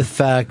bring up the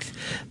fact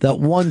that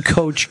one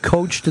coach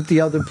coached at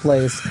the other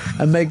place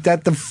and make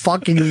that the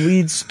fucking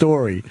lead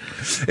story.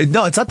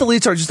 No, it's not the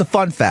lead story, just a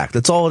fun fact.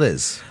 That's all it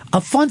is.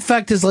 A fun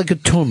fact is like a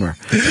tumor.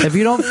 If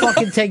you don't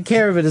fucking take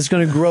care of it, it's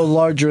going to grow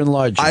larger and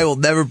larger. I will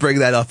never bring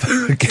that up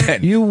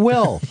again. You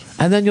will.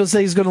 And then you'll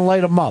say he's going to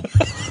light him up.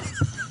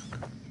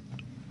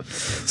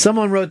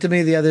 Someone wrote to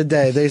me the other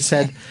day. They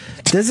said,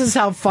 this is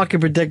how fucking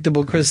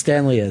predictable Chris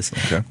Stanley is.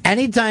 Okay.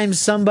 Anytime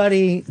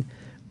somebody,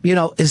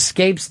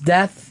 escapes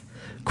death,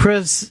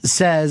 Chris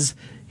says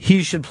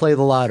he should play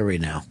the lottery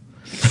now.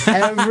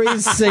 Every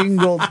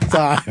single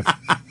time.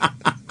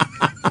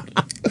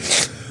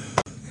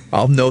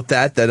 I'll note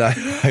that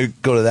I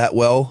go to that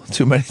well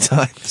too many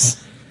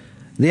times.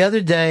 The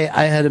other day,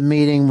 I had a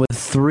meeting with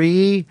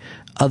 3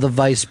 of the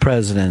vice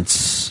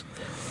presidents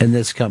in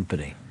this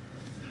company.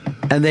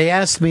 And they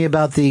asked me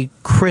about the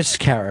Chris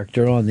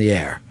character on the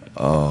air.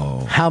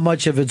 Oh. How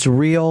much of it's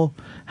real,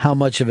 how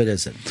much of it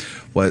isn't.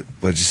 What'd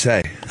you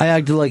say? I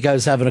acted like I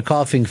was having a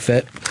coughing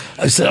fit.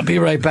 I said, I'll be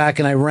right back,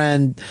 and I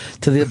ran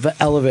to the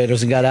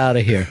elevators and got out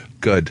of here.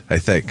 Good, I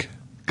think.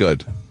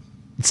 Good.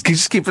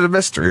 Just keep it a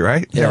mystery,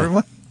 right? Yeah.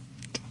 Everyone?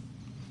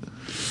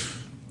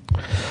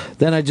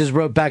 Then I just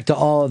wrote back to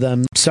all of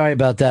them, sorry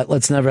about that,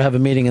 let's never have a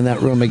meeting in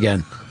that room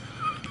again.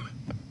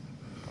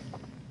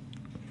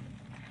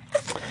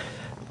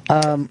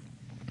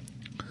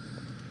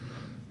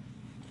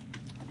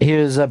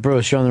 Here's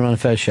Bruce, you're on the Ron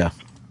Fez show.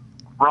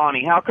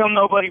 Ronnie, how come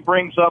nobody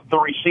brings up the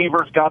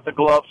receivers got the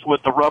gloves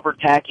with the rubber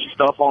tacky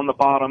stuff on the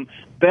bottom?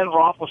 Ben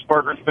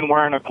Roethlisberger's been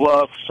wearing a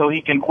glove so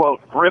he can,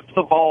 quote, grip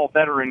the ball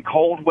better in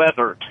cold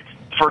weather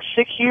for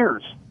 6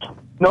 years.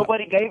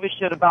 Nobody gave a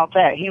shit about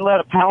that. He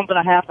let 1.5 pounds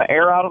of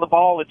air out of the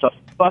ball. It's a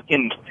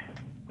fucking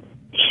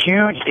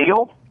huge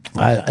deal.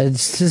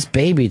 It's just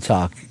baby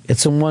talk.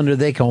 It's a wonder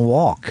they can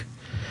walk.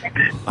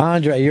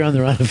 Andre, you're on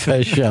the Ron and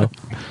Fez show.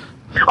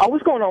 Oh,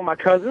 what's going on, my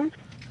cousins?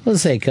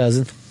 Let's say,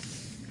 cousin.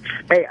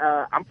 Hey,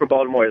 I'm from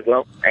Baltimore as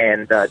well,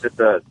 and I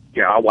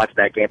watched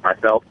that game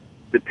myself.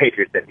 The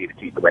Patriots didn't need to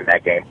cheat to win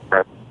that game.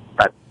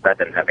 That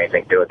didn't have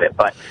anything to do with it.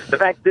 But the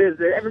fact is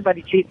that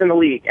everybody cheats in the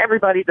league.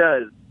 Everybody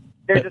does.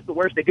 They're just the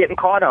worst at getting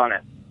caught on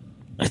it.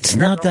 It's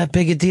not that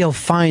big a deal.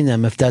 Fine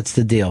them if that's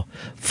the deal.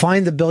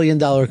 Fine the $1 billion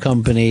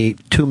company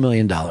 $2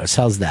 million.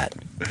 How's that?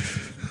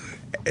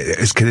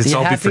 Can it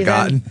all be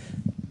forgotten?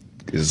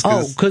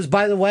 Because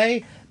by the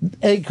way,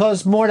 it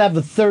costs more to have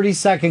a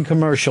 30-second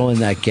commercial in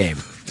that game.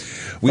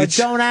 But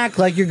don't act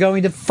like you're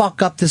going to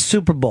fuck up the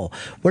Super Bowl.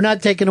 We're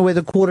not taking away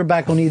the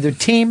quarterback on either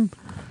team.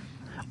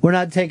 We're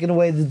not taking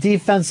away the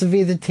defense of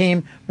either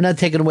team. We're not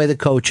taking away the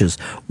coaches.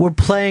 We're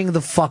playing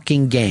the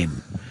fucking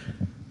game.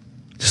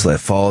 Just let it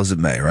fall as it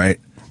may, right?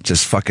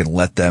 Just fucking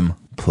let them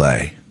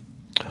play.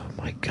 Oh,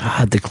 my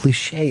God. The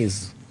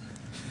cliches.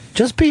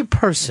 Just be a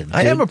person.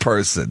 I am a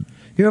person.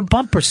 You're a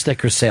bumper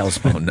sticker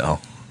salesman. Oh, no.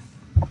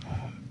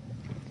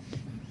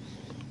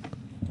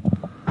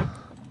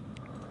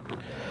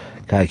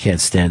 God, I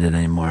can't stand it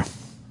anymore.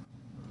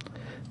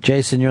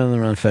 Jason, you're on the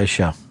Ron Fez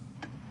show.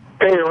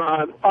 Hey,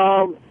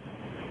 Ron.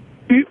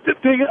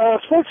 The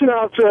sports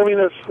announcer,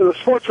 the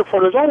sports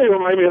reporters only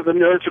remind me of the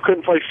nerds who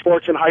couldn't play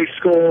sports in high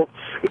school.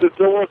 The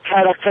little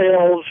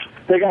tattletales,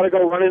 they got to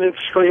go running and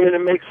screaming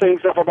and make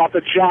things up about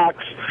the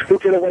jocks who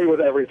get away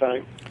with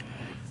everything.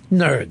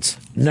 Nerds.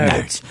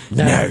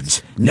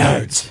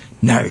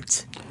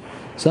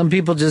 Some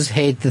people just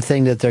hate the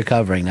thing that they're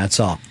covering, that's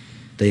all.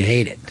 They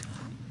hate it.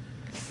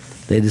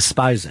 They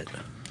despise it.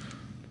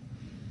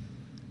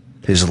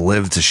 They just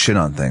live to shit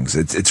on things.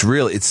 It's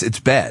really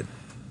bad.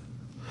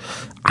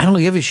 I don't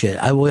give a shit.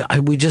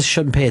 We just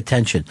shouldn't pay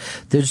attention.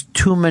 There's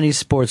too many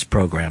sports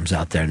programs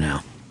out there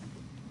now.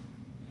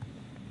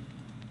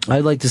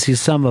 I'd like to see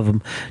some of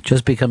them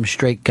just become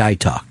straight guy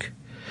talk.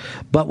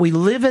 But we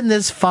live in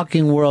this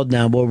fucking world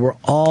now where we're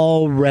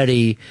all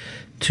ready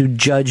to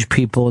judge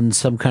people in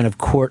some kind of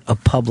court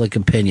of public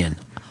opinion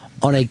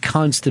on a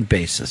constant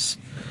basis.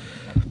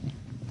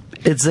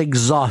 It's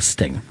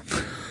exhausting.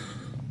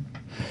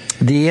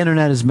 The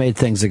internet has made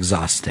things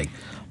exhausting.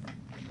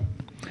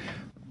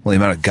 Well, the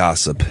amount of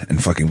gossip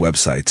and fucking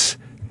websites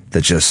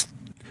that just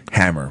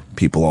hammer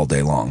people all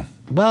day long.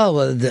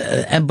 Well,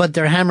 but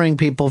they're hammering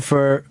people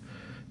for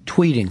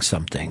tweeting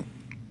something.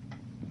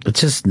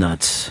 It's just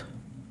nuts.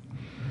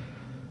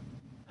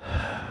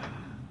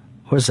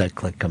 Where's that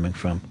click coming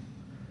from?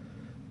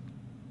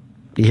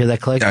 You hear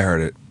that click? I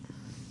heard it.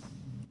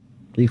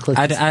 You clicked.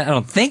 I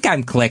don't think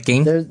I'm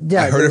clicking.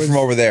 I heard it from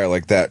over there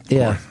like that.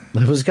 Yeah,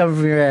 it was coming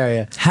from your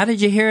area. How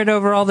did you hear it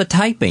over all the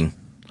typing?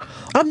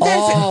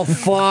 Oh,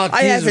 fuck.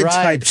 I he's haven't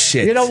right. typed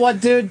shit. You know what,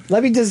 dude?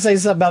 Let me just say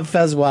something about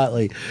Fez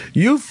Watley.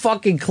 You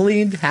fucking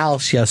cleaned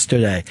house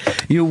yesterday.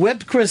 You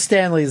whipped Chris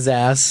Stanley's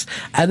ass,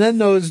 and then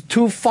those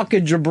two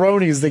fucking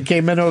jabronis that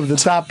came in over the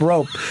top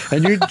rope,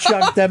 and you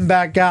chucked them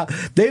back out.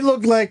 They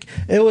looked like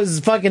it was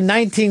fucking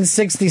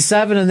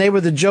 1967, and they were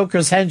the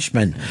Joker's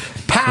henchmen.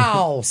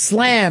 Pow!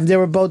 Slam! They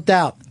were both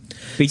out.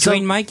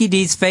 Between Mikey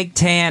D's fake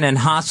tan and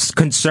Haas's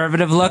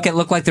conservative look, it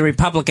looked like the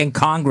Republican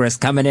Congress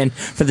coming in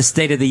for the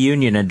State of the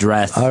Union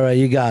address. All right,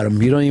 you got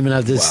him. You don't even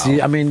have to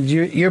see. I mean,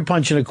 you're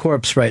punching a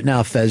corpse right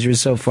now, Fez. You're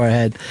so far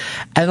ahead.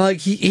 And, like,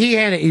 he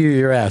handed you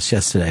your ass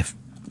yesterday,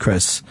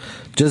 Chris.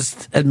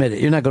 Just admit it.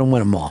 You're not going to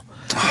win them all.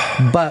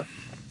 But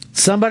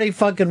somebody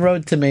fucking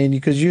wrote to me,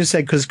 because you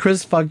said, because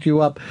Chris fucked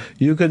you up,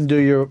 you couldn't do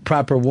your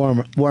proper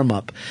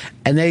warm-up.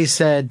 And they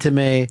said to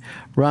me,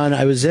 Ron,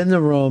 I was in the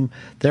room.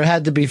 There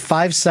had to be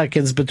 5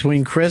 seconds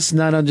between Chris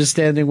not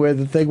understanding where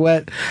the thing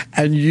went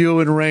and you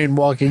and Rain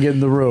walking in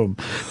the room.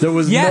 There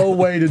was no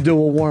way to do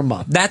a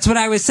warm-up. That's what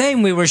I was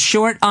saying. We were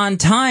short on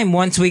time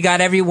once we got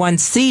everyone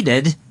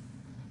seated.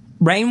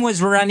 Rain was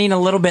running a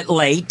little bit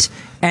late,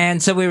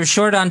 and so we were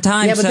short on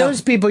time. Yeah, but those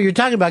people you're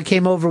talking about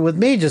came over with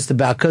me just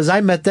about, because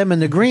I met them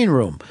in the green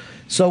room.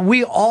 So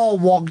we all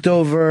walked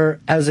over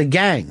as a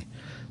gang.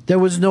 There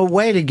was no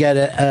way to get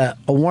a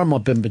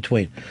warm-up in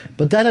between.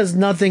 But that has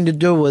nothing to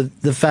do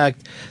with the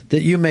fact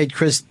that you made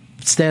Chris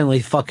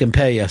Stanley fucking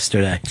pay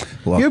yesterday.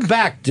 Look. You're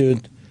back,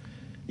 dude.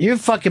 You're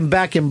fucking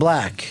back in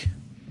black.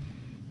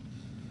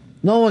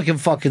 No one can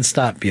fucking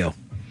stop you.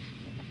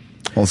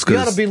 Well, it's you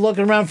ought to be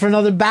looking around for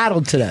another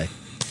battle today.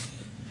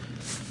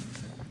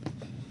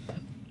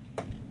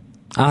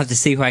 I'll have to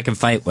see who I can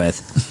fight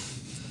with.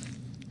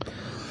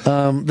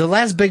 The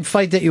last big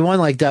fight that you won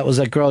like that was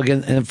that girl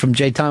again from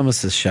Jay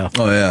Thomas's show.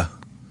 Oh, yeah.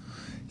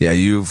 Yeah,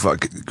 you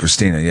fuck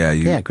Christina.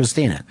 Yeah,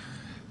 Christina.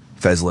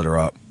 Fez lit her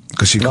up.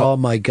 She oh,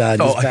 my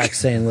God. He's back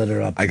saying lit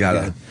her up. I got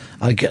it.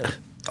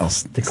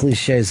 The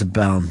cliches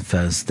abound,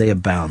 Fez. They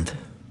abound.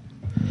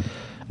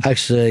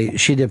 Actually,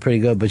 she did pretty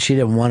good, but she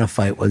didn't want to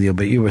fight with you,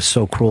 but you were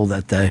so cruel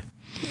that day.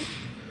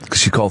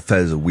 She called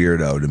Fez a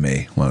weirdo to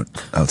me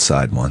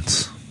outside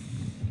once.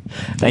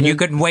 And you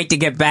couldn't wait to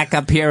get back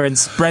up here and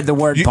spread the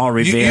word, Paul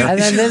Revere. And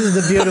then this is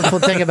the beautiful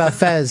thing about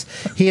Fez.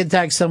 He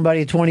attacked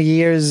somebody 20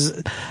 years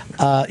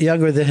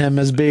younger than him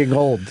as being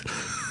old.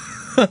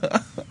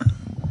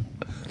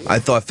 I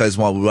thought Fez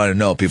wanted to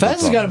know. Fez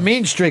has got a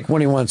mean streak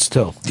when he wants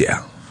to.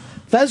 Yeah.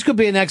 Fez could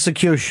be an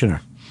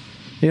executioner.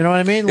 You know what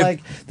I mean?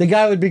 Like, the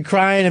guy would be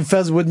crying and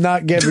Fez would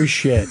not give a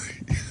shit.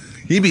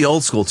 He'd be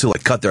old school, too,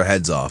 like cut their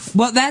heads off.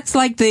 Well, that's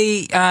like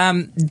the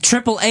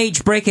Triple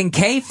H breaking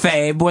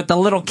kayfabe with the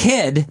little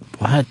kid.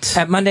 What?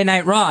 At Monday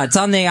Night Raw. It's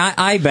on the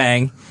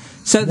iBang.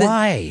 So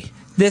Why?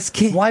 This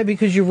kid. Why?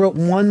 Because you wrote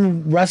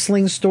one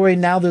wrestling story,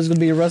 now there's going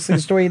to be a wrestling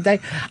story today?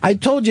 I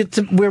told you,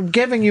 we're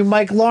giving you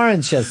Mike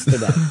Lawrence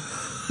yesterday.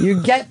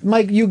 You get,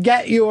 Mike, you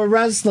get your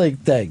wrestling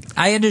thing.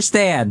 I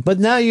understand. But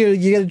now you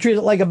got to treat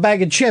it like a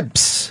bag of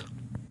chips.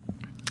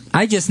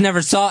 I just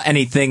never saw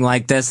anything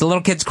like this. The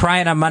little kid's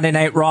crying on Monday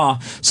Night Raw.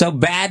 So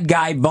bad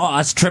guy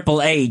boss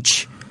Triple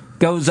H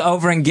goes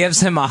over and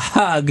gives him a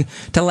hug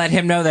to let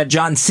him know that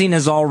John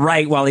Cena's all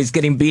right while he's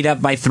getting beat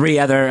up by 3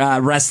 other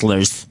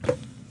wrestlers.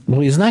 Well,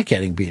 he's not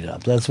getting beat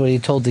up. That's what he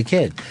told the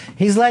kid.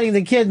 He's letting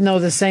the kid know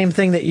the same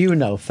thing that you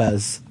know,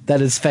 Fez,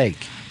 that is fake.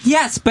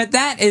 Yes, but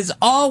that is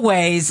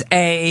always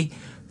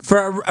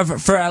for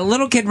a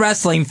little kid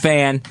wrestling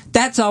fan,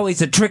 that's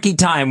always a tricky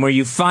time where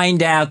you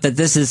find out that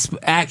this is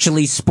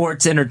actually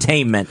sports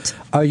entertainment.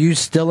 Are you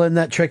still in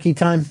that tricky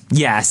time?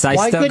 Yes, I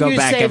still go back and forth. Why couldn't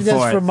you save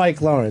this for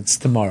Mike Lawrence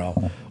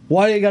tomorrow?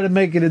 Why do you got to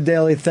make it a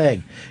daily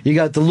thing? You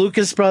got the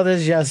Lucas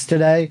brothers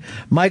yesterday,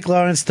 Mike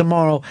Lawrence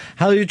tomorrow.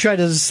 How do you try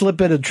to slip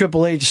in a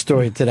Triple H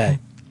story today?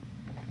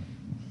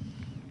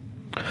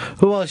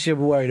 Who else you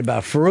worried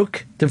about?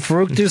 Farouk? Did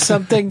Farouk do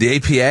something? The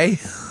APA?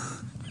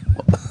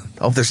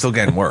 I hope they're still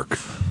getting work.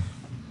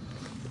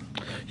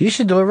 You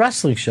should do a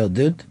wrestling show,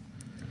 dude.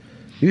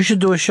 You should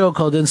do a show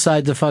called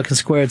Inside the Fucking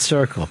Squared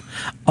Circle.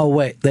 Oh,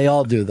 wait. They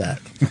all do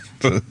that.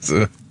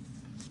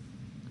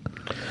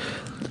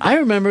 I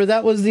remember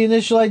that was the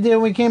initial idea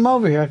when we came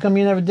over here. How come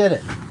you never did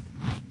it?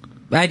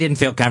 I didn't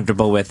feel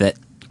comfortable with it.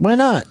 Why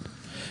not?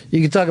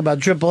 You can talk about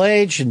Triple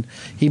H, and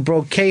he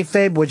broke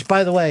kayfabe, which,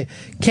 by the way,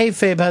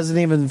 kayfabe hasn't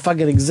even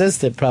fucking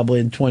existed probably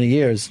in 20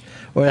 years.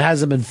 Or it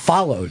hasn't been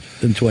followed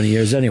in 20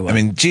 years anyway. I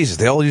mean, Jesus,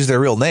 they all use their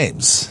real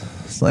names.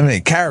 There's not any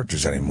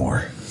characters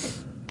anymore.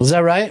 Was that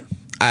right?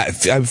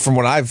 From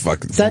what I've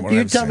fucking...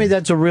 You tell me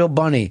that's a real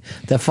bunny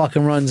that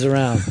fucking runs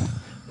around.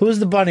 Who's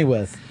the bunny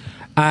with?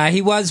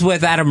 He was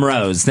with Adam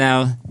Rose.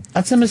 Now...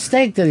 That's a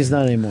mistake that he's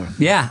not anymore.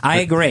 Yeah, I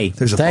agree.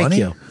 There's a Thank bunny?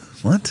 you.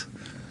 What?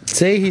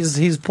 See,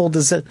 he's pulled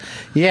this head.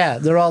 Yeah,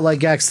 they're all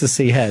like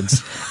ecstasy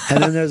heads.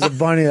 And then there's a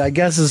bunny that I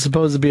guess is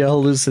supposed to be a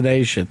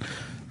hallucination.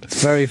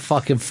 It's very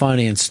fucking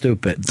funny and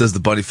stupid. Does the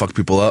bunny fuck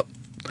people up?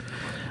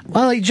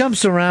 Well, he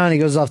jumps around. He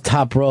goes off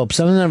top ropes.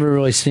 I've never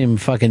really seen him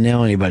fucking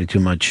nail anybody too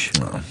much.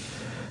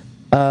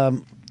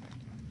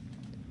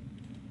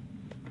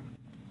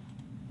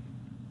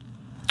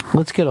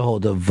 Let's get a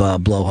hold of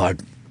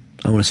Blowhard.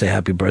 I want to say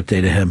happy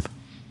birthday to him.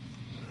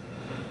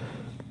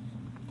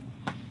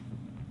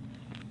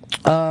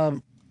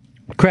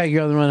 Craig,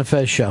 you're on the Ron and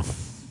Fez show.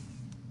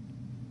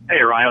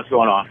 Hey, Ryan, what's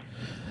going on?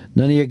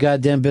 None of your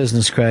goddamn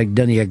business, Craig.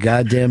 None of your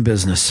goddamn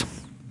business.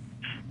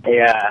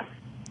 Hey,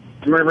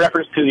 in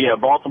reference to the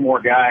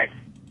Baltimore guy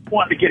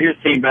wanting to get his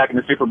team back in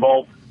the Super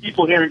Bowl,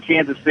 people here in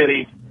Kansas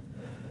City,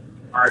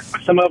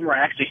 some of them are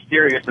actually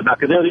serious about,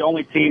 because they're the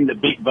only team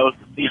that beat both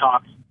the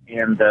Seahawks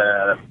and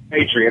the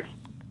Patriots.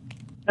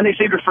 And they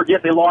seem to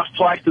forget they lost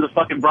twice to the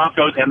fucking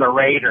Broncos and the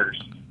Raiders.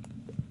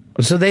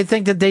 So they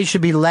think that they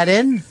should be let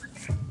in?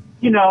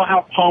 You know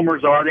how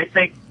homers are. They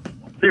think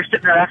they're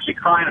sitting there actually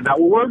crying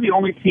about, well, we're the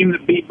only team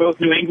that beat both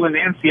New England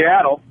and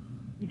Seattle.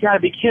 You got to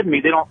be kidding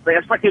me.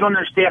 It's like they don't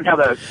understand how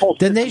the whole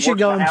Then they should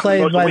go and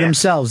play by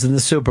themselves in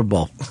the Super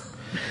Bowl.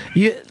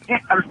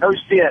 Oh,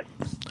 shit.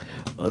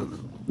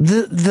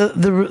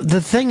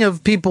 The thing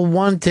of people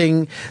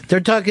wanting,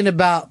 they're talking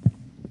about,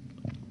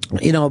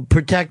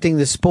 protecting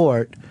the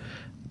sport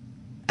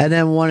and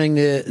then wanting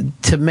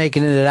to make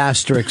it an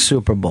asterisk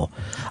Super Bowl.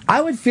 I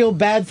would feel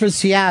bad for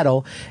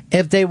Seattle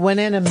if they went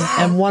in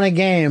and won a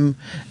game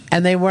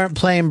and they weren't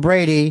playing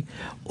Brady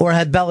or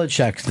had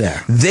Belichick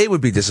there. They would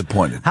be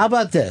disappointed. How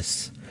about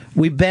this?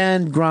 We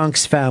banned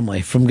Gronk's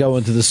family from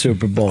going to the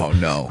Super Bowl. Oh,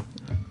 no.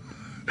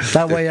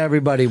 That way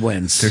everybody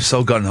wins. They're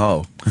so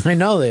gung-ho. I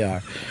know they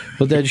are.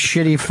 With that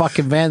shitty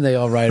fucking van they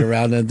all ride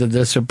around and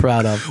they're so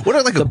proud of. What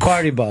are like the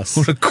party bus?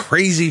 What a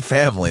crazy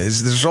family.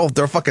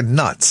 They're fucking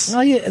nuts.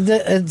 Oh, yeah,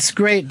 it's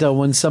great, though,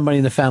 when somebody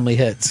in the family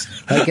hits.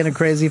 Like in a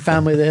crazy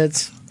family that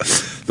hits.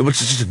 Which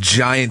is just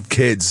giant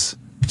kids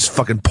just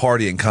fucking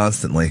partying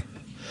constantly.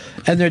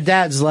 And their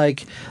dad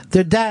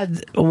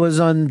was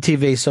on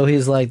TV, so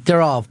he's like,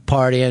 they're all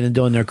partying and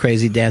doing their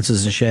crazy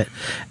dances and shit.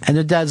 And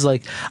their dad's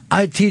like,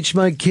 I teach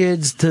my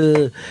kids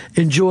to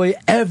enjoy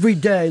every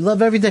day,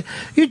 love every day.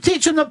 You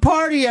teach them to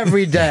party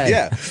every day.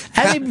 Yeah.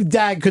 Any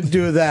dad could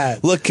do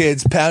that. Look,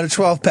 kids, pound a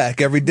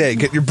 12-pack every day.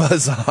 Get your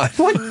buzz on.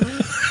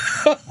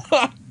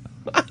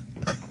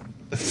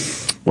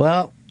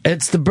 Well,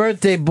 it's the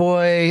birthday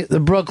boy, the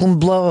Brooklyn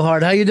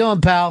Blowhard. How you doing,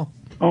 pal?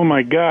 Oh,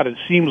 my God, it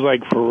seems like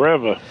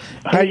forever.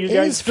 How you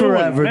guys doing?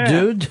 Forever, Man.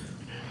 dude.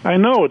 I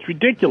know, it's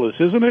ridiculous,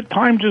 isn't it?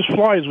 Time just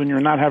flies when you're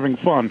not having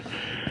fun.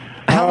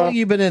 How long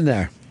you been in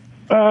there?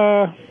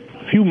 A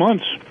few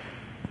months.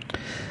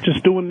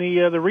 Just doing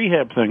the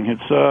rehab thing.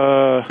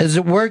 It's Is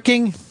it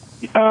working?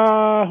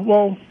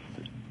 Well,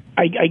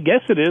 I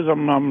guess it is.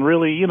 I'm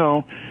really,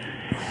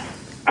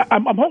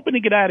 I'm hoping to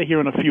get out of here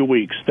in a few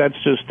weeks. That's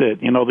just it.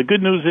 The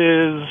good news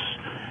is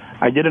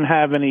I didn't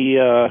have any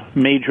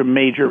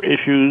major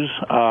issues,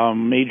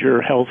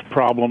 major health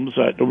problems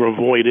that were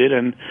avoided,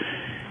 and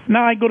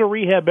now I go to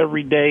rehab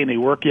every day, and they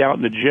work you out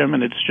in the gym,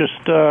 and it's just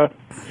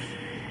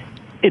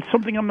it's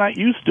something I'm not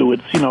used to.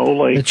 It's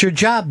like it's your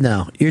job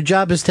now. Your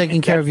job is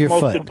taking care of your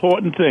foot. That's the most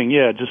important thing.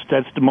 Yeah,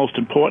 that's the most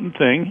important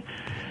thing.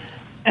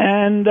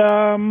 And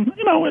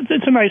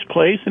it's a nice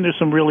place, and there's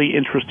some really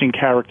interesting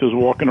characters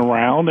walking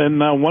around. And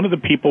one of the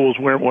people was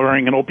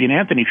wearing an Opie and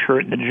Anthony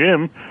shirt in the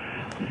gym.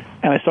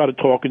 And I started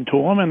talking to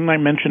him, and I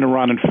mentioned the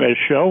Ron and Fez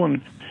show,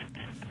 and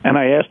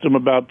I asked him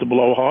about the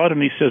Blowhard,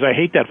 and he says, I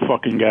hate that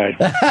fucking guy.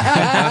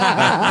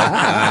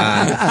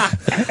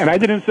 And I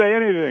didn't say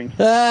anything.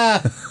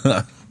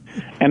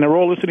 And they're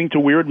all listening to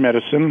Weird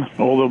Medicine.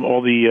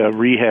 All the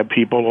rehab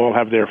people all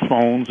have their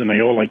phones, and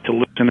they all like to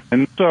listen.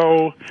 And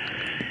so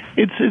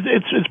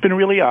it's been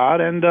really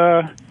odd, and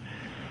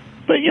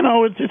but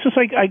it's just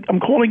like I'm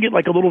calling it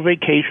like a little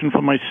vacation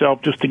for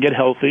myself, just to get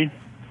healthy.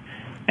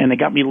 And they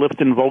got me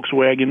lifting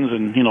Volkswagens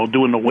and,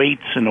 doing the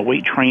weights and the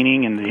weight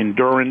training and the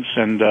endurance.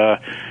 And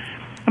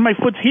my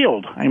foot's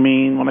healed. I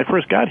mean, when I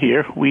first got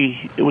here,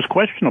 it was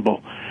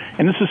questionable.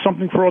 And this is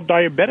something for all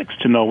diabetics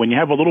to know. When you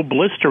have a little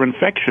blister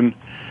infection,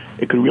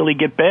 it could really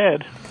get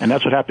bad. And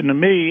that's what happened to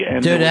me.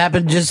 And dude,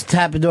 it just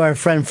happened to our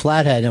friend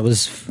Flathead. It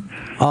was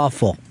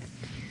awful.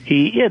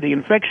 The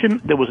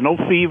infection, there was no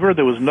fever.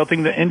 There was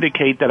nothing to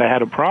indicate that I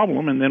had a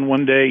problem. And then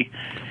one day,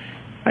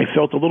 I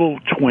felt a little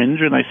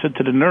twinge, and I said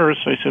to the nurse,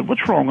 I said,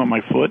 "What's wrong on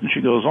my foot?" And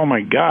she goes, "Oh,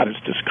 my God, it's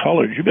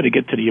discolored. You better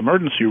get to the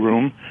emergency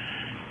room."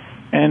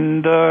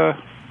 And,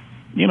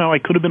 I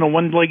could have been a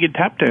one-legged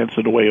tap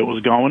dancer the way it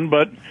was going,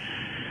 but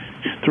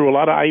through a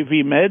lot of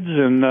IV meds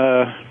and,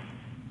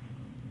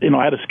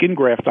 I had a skin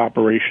graft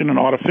operation, an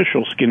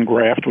artificial skin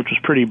graft, which was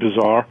pretty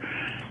bizarre.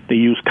 They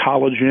used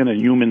collagen and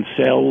human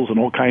cells and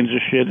all kinds of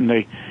shit, and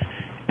it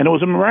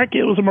was a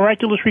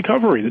miraculous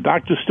recovery. The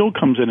doctor still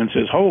comes in and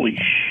says, "Holy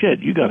shit,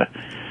 you got a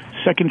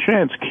second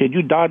chance, kid.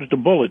 You dodged a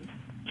bullet."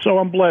 So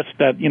I'm blessed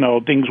that,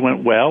 things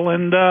went well,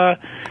 and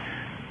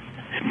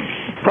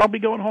probably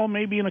going home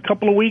maybe in a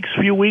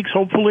few weeks,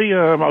 hopefully.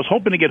 I was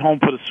hoping to get home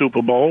for the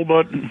Super Bowl,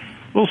 but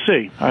we'll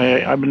see.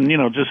 I've been,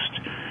 just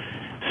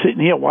sitting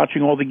here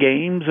watching all the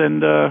games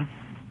and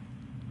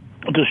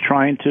just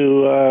trying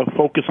to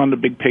focus on the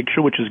big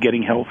picture, which is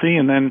getting healthy,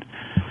 and then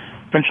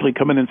eventually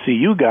come in and see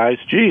you guys.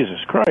 Jesus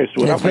Christ.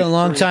 It's been a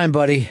long time,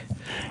 buddy.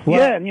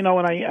 Yeah, and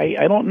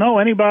I don't know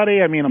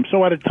anybody. I mean, I'm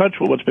so out of touch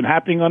with what's been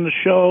happening on the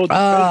show.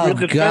 God,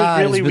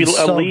 really it's been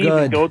so leave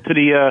good. and go to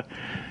the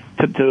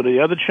to the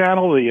other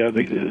channel,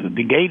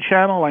 the gay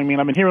channel. I mean,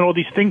 I've been hearing all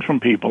these things from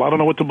people. I don't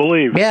know what to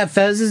believe. Yeah,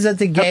 Fez is at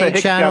the gay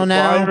channel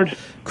now.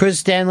 Chris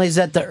Stanley's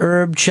at the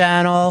herb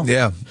channel.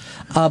 Yeah.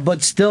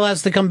 But still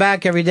has to come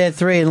back every day at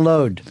 3 and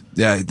load.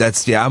 Yeah,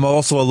 I'm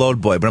also a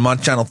load boy, but I'm on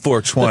channel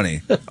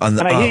 420.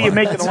 And I hear you're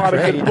making a lot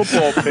of good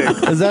football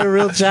picks. Is that a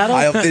real channel?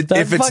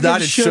 If it's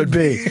not, it should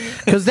be.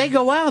 Because they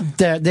go out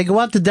there. They go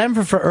out to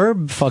Denver for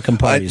herb fucking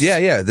parties.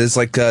 Yeah. There's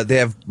they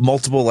have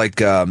multiple,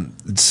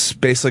 it's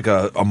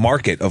basically a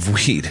market of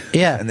weed.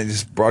 Yeah. And they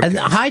just broadcast. And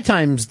High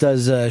Times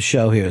does a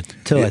show here,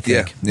 too, I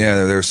think.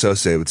 Yeah, they're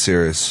associated with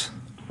Sirius.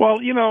 Well,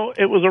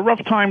 it was a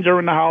rough time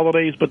during the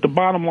holidays, but the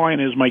bottom line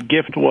is my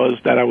gift was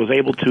that I was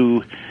able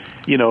to,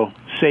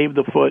 save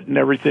the foot and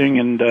everything.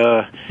 And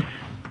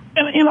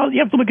you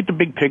have to look at the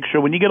big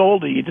picture. When you get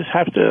older, you just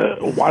have to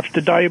watch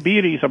the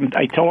diabetes.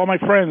 I tell all my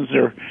friends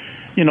they're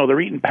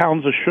eating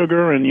pounds of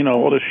sugar and,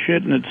 all this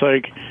shit. And it's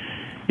like,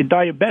 you're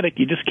diabetic.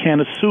 You just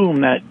can't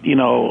assume that, you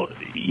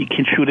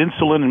can shoot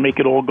insulin and make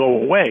it all go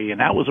away. And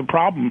that was a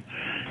problem.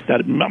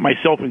 That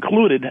myself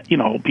included,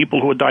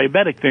 people who are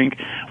diabetic think,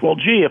 well,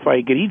 gee, if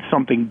I could eat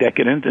something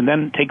decadent and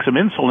then take some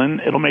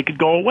insulin, it'll make it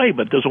go away.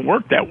 But it doesn't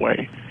work that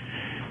way.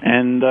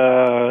 And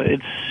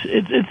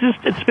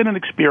it's been an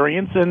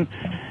experience, and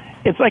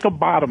it's like a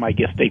bottom, I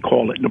guess they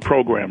call it in the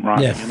program,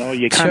 Ron. Yeah.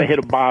 You kind of hit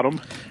a bottom.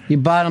 You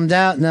bottomed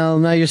out.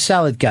 Now you're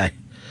salad guy.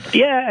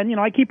 Yeah, and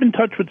I keep in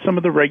touch with some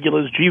of the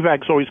regulars.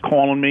 GVAC's always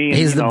calling me. And,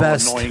 he's the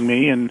best. Annoying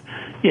me, and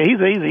yeah,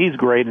 he's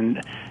great.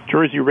 And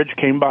Jersey Rich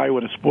came by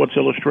with a Sports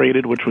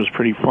Illustrated, which was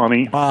pretty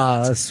funny.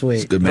 Ah, that's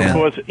sweet. Good man. Of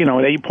course, at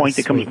any point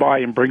he comes by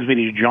and brings me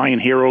these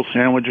giant hero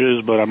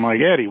sandwiches, but I'm like,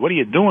 Eddie, what are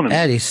you doing?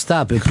 Eddie,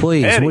 stop it,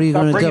 please. Eddie, what are you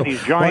going to do?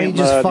 These Why don't you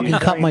just fucking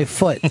cut giant... my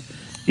foot?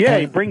 Yeah,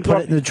 he brings put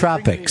up it in the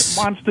tropics.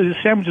 Monster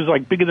sandwiches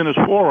like bigger than his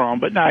forearm,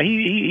 but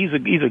he's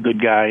a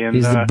good guy. And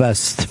he's the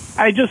best.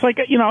 I just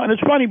and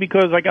it's funny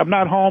because I'm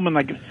not home and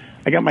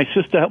I got my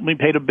sister helping me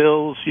pay the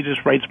bills. She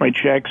just writes my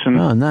checks. And,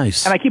 oh,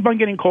 nice. And I keep on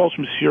getting calls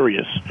from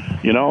Sirius.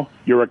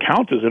 Your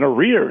account is in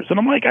arrears. And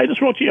I'm like, I just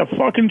wrote you a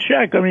fucking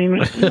check. I mean,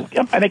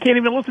 and I can't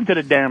even listen to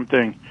the damn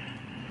thing.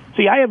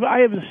 See, I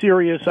have a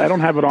Sirius. I don't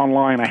have it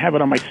online. I have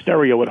it on my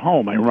stereo at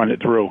home. I run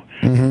it through.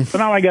 Mm-hmm. So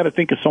now I got to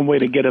think of some way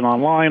to get it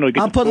online. Or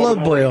I'll put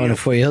Load Boy on it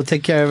for you. He'll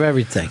take care of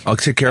everything. I'll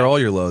take care of all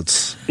your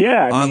loads.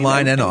 Yeah.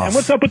 Online and off. And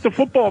what's up with the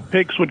football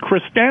picks with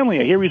Chris Stanley?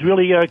 I hear he's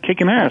really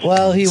kicking ass.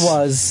 Well, he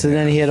was, and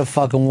then he hit a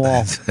fucking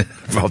wall.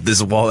 Well,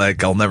 this wall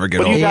that I'll never get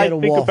over. What do you guys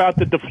think about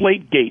the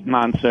Deflategate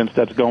nonsense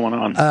that's going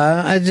on?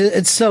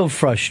 It's so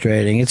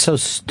frustrating. It's so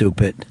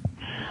stupid.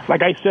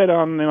 Like I said,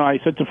 I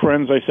said to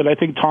friends, I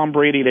think Tom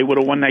Brady, they would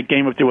have won that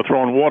game if they were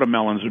throwing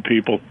watermelons at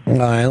people. All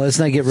right, let's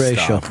not get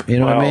racial. You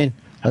know what I mean?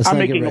 I'm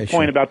making a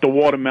point about the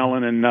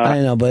watermelon, and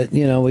I know, but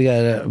we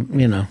gotta,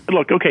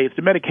 Look, okay, it's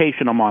the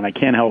medication I'm on. I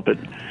can't help it.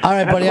 All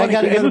right, buddy, I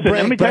gotta go to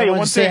break. But I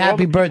want to say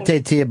happy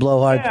birthday to you,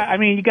 Blowhard. Yeah, I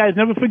mean, you guys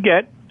never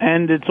forget,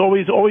 and it's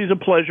always a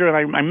pleasure,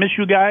 and I miss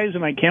you guys,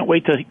 and I can't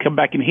wait to come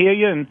back and hear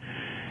you. And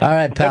all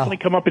right, pal. Definitely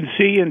come up and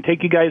see you and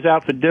take you guys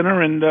out for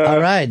dinner. And all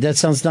right, that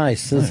sounds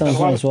nice. That sounds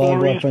nice.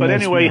 Stories, but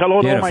anyway,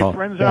 hello to all my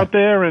friends out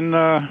there, and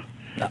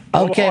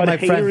okay, all my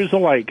friend. Haters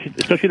alike,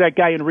 especially that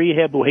guy in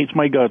rehab who hates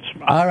my guts.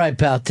 All right,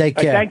 pal. Take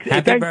care.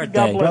 Happy birthday,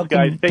 God bless,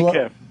 guys. Take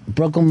care.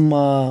 Brooklyn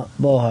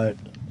Blowhard,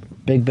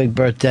 big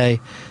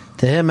birthday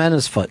to him and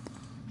his foot.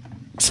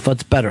 His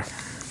foot's better.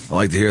 I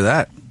like to hear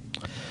that.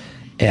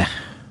 Yeah,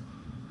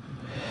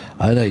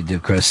 I know you do,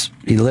 Chris.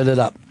 He lit it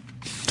up.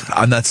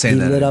 I'm not saying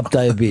that. He lit up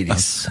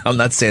diabetes. I'm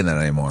not saying that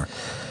anymore.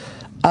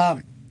 Are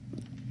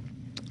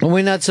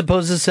we not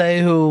supposed to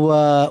say who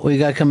we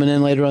got coming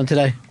in later on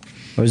today?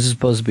 Or is this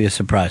supposed to be a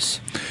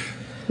surprise?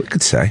 We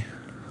could say.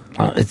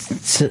 I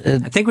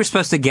think we're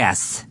supposed to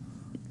guess.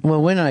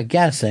 Well, we're not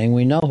guessing.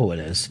 We know who it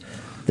is.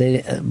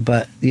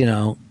 But,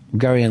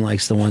 Gurian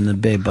likes the one, the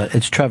big, but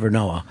it's Trevor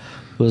Noah,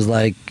 who's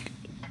like,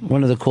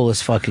 One of the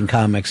coolest fucking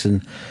comics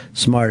and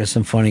smartest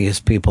and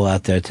funniest people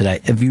out there today.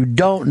 If you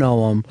don't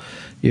know him,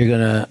 you're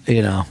gonna,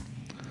 you got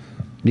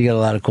a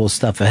lot of cool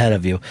stuff ahead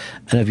of you.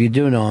 And if you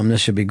do know him,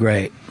 this should be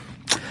great.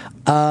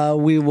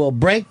 We will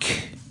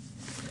break.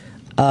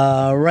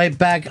 Right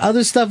back.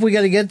 Other stuff we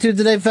got to get to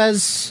today,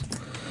 Fez.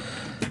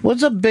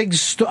 What's a big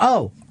story?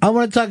 Oh, I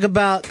want to talk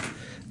about.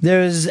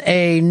 There's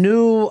a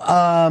new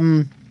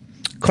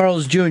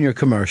Carl's Jr.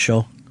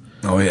 commercial.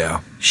 Oh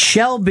yeah.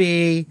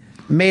 Shelby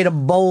made a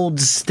bold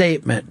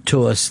statement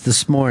to us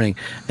this morning.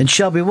 And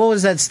Shelby, what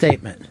was that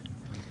statement?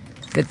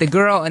 That the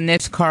girl in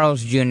this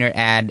Carl's Jr.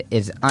 ad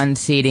is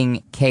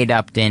unseating Kate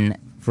Upton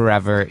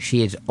forever.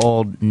 She is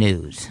old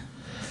news.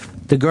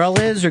 The girl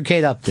is, or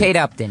Kate Upton? Kate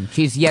Upton.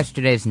 She's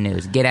yesterday's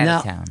news. Get out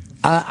of town.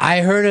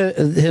 I heard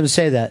him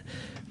say that.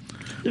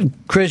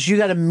 Chris, you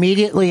got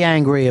immediately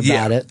angry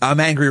about it. I'm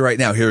angry right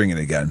now hearing it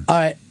again. All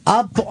right.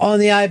 Up on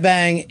the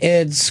iBang,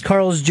 it's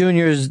Carl's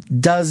Jr.'s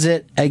Does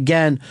It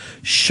Again.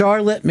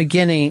 Charlotte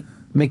McKinney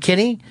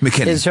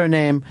is her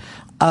name.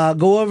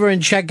 Go over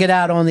and check it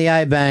out on the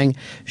iBang.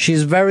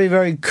 She's very,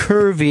 very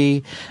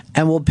curvy,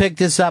 and we'll pick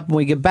this up when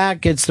we get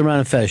back. It's the Ron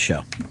and Fez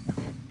Show.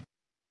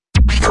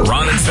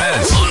 Ron and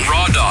Fez on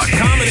Raw Dog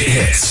Comedy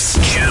Hits,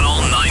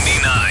 Channel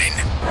 99.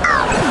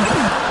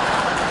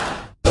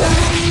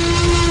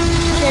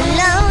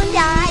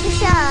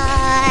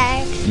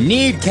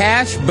 Need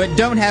cash but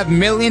don't have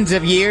millions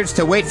of years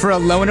to wait for a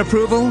loan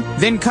approval?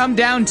 Then come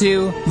down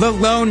to the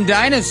Loan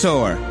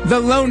Dinosaur. The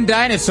Loan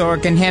Dinosaur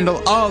can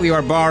handle all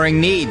your borrowing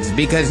needs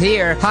because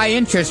here, high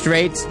interest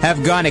rates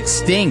have gone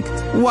extinct.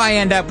 Why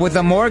end up with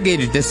a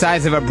mortgage the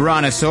size of a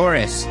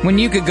brontosaurus when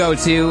you could go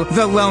to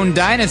the Loan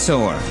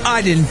Dinosaur?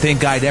 I didn't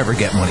think I'd ever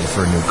get money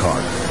for a new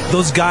car.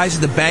 Those guys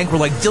at the bank were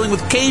like dealing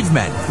with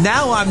cavemen.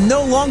 Now I'm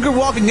no longer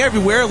walking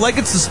everywhere like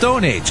it's the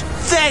Stone Age.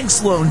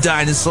 Thanks, Lone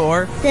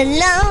Dinosaur. The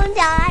Lone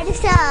Dinosaur.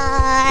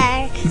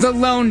 The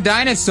Lone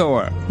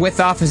Dinosaur, with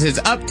offices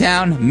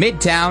uptown,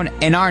 midtown,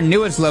 and our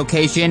newest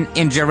location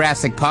in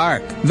Jurassic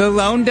Park. The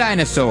Lone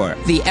Dinosaur,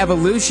 the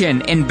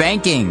evolution in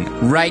banking.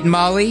 Right,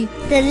 Molly?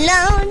 The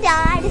Lone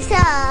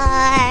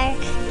Dinosaur.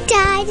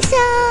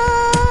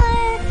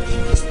 Dinosaur.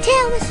 His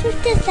tail was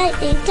swift as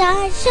lightning.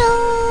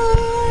 Dinosaur.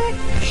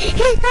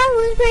 His heart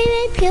was brave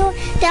and pure.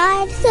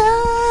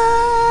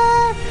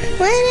 Dinosaur.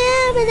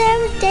 Whenever there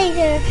was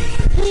danger,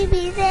 he'd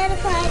be there to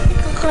fight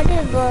the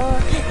carnivore.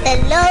 The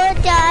Lone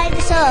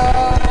Dinosaur.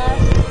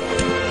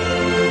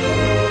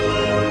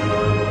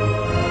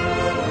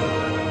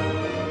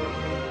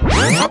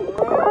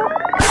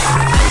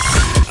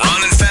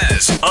 Ron and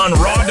Fez on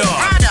Raw Dog.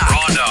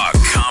 Raw Dog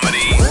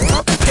Comedy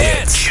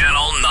Hits,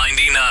 Channel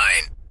 99.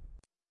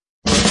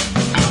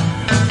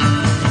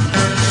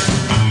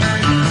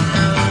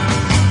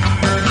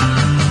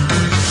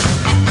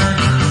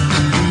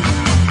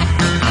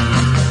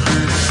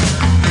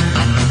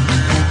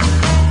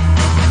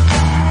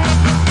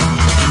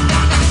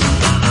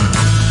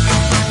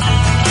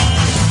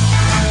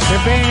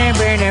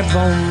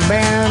 Boom,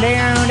 down,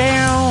 down,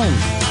 down.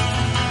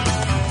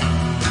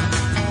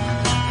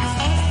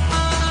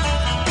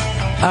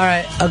 All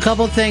right, a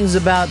couple things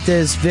about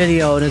this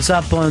video, and it's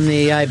up on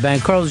the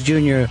iBank. Carl's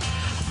Jr.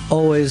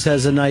 always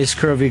has a nice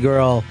curvy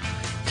girl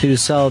to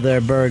sell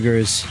their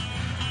burgers.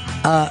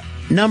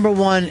 Number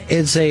one,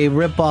 it's a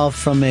ripoff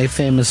from a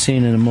famous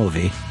scene in a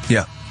movie.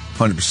 Yeah,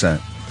 100%.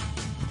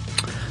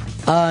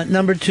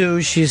 Number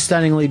two, she's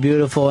stunningly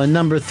beautiful. And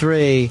number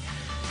three,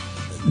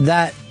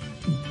 that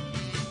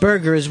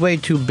burger is way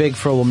too big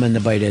for a woman to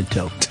bite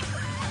into.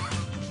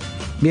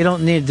 You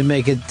don't need to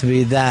make it to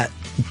be that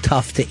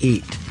tough to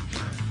eat.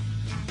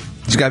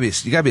 You gotta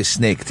be a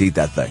snake to eat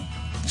that thing.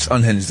 Just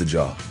unhinge the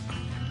jaw.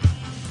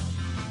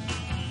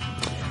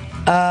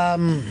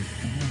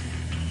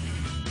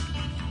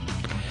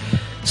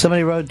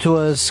 Somebody wrote to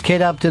us,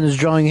 Kate Upton is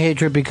drawing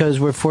hatred because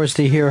we're forced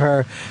to hear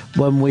her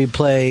when we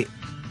play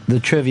the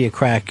Trivia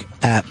Crack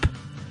app.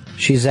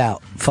 She's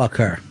out. Fuck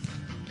her.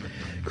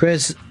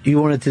 Chris,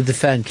 you wanted to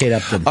defend Kate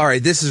Upton. All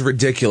right, this is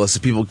ridiculous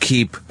that people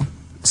keep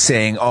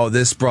saying, oh,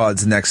 this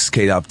broad's the next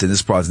Kate Upton,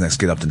 this broad's the next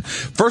Kate Upton.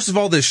 First of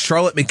all, this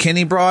Charlotte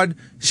McKinney broad,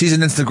 she's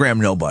an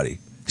Instagram nobody.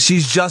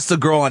 She's just a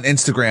girl on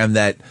Instagram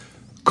that,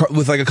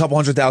 with like a couple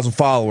 100,000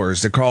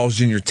 followers, that Carl's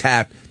Jr.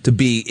 tapped to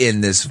be in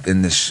this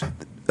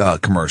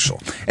commercial.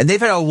 And they've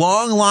had a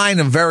long line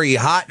of very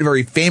hot,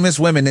 very famous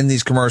women in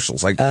these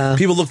commercials. Like,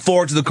 people look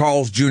forward to the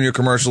Carl's Jr.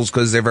 commercials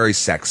because they're very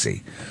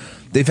sexy.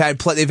 They've had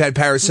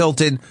Paris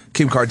Hilton,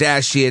 Kim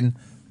Kardashian,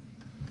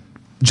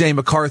 Jay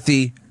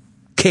McCarthy,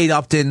 Kate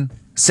Upton,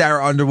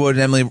 Sarah Underwood,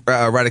 and Emily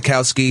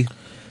Ratajkowski.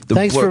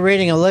 Thanks for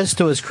reading a list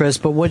to us, Chris,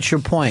 but what's your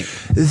point?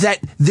 That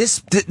this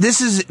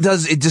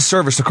does a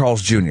disservice to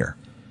Carl's Jr.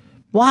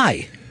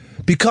 Why?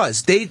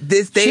 Because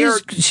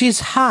she's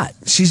hot.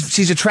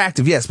 She's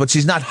attractive, yes, but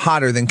she's not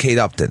hotter than Kate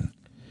Upton.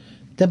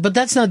 But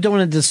that's not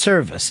doing a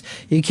disservice.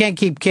 You can't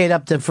keep Kate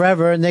Upton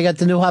forever, and they got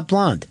the new hot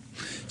blonde.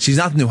 She's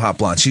not the new hot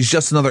blonde. She's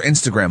just another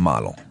Instagram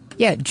model.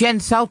 Yeah, Jen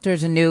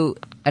Selter's a new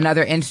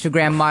another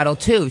Instagram model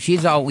too.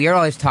 We're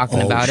always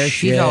talking about her.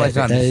 She's always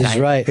on the site.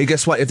 Right. Hey,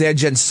 guess what? If they had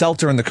Jen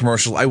Selter in the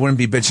commercial, I wouldn't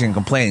be bitching and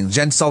complaining.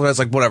 Jen Selter has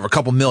like whatever, a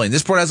couple million.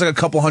 This broad has like a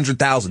couple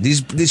 100,000.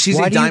 She's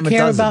Why a dime do you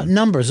care a dozen. about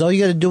numbers? All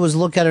you got to do is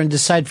look at her and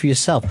decide for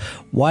yourself.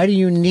 Why do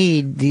you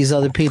need these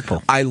other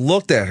people? I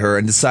looked at her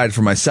and decided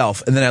for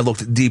myself, and then I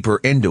looked deeper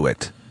into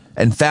it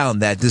and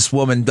found that this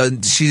woman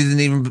she didn't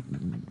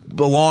even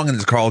belong in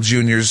Carl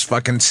Jr.'s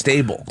fucking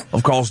stable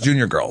of Carl's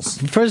Jr. girls.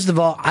 First of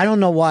all, I don't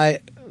know why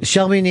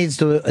Shelby needs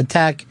to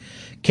attack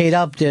Kate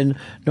Upton,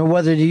 nor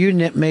whether you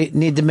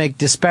need to make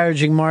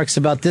disparaging marks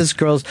about this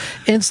girl's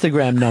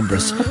Instagram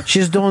numbers.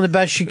 She's doing the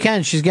best she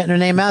can. She's getting her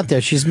name out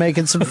there. She's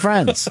making some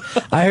friends.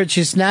 I heard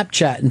she's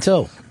Snapchatting,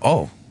 too.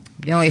 Oh.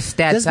 The only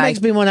stats This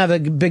makes me want to have a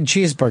big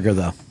cheeseburger,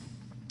 though.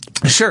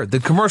 Sure, the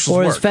commercials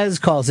Or work. as Fez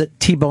calls it,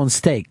 T-bone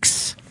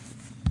steaks.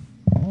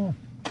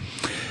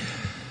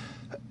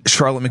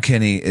 Charlotte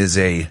McKinney is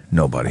a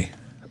nobody.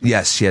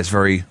 Yes, she has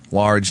very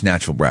large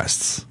natural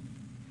breasts.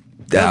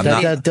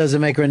 That doesn't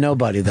make her a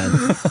nobody, then.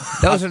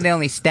 Those are the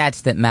only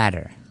stats that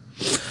matter.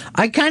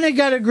 I kind of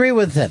got to agree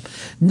with him.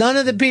 None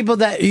of the people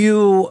that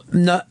you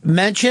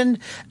mentioned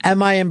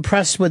am I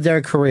impressed with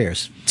their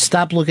careers.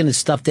 Stop looking at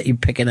stuff that you're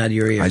picking out of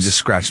your ears. I just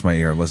scratched my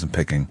ear. I wasn't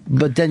picking.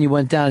 But then you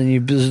went down and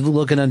you was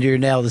looking under your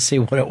nail to see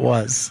what it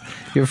was.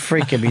 You're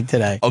freaking me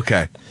today.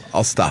 Okay,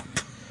 I'll stop.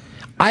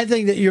 I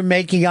think that you're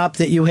making up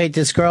that you hate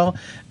this girl,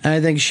 and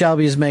I think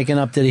Shelby is making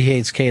up that he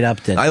hates Kate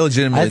Upton. I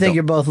think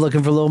you're both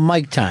looking for a little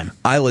mic time.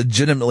 I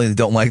legitimately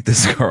don't like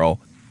this girl,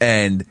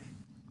 and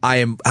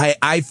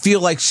I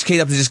feel like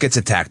Kate Upton just gets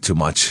attacked too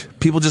much.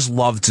 People just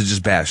love to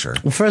just bash her.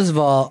 Well, first of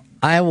all,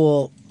 I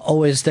will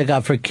always stick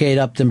up for Kate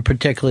Upton,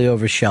 particularly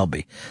over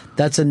Shelby.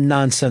 That's a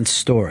nonsense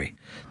story.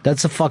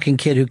 That's a fucking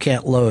kid who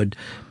can't load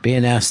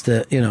being asked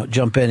to,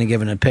 jump in and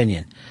give an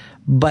opinion.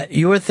 But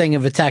your thing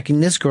of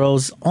attacking this girl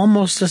is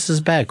almost just as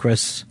bad,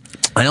 Chris.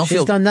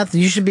 She's done nothing.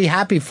 You should be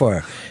happy for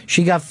her.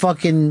 She got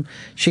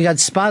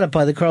spotted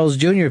by the Carl's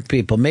Jr.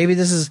 people. Maybe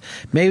this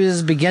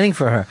is beginning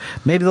for her.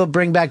 Maybe they'll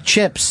bring back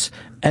Chips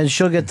and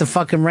she'll get the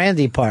fucking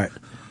Randy part.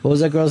 What was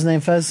that girl's name,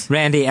 Fez?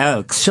 Randy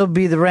Oaks. She'll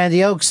be the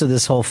Randy Oaks of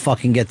this whole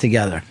fucking get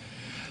together.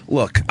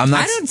 Look, I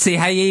don't see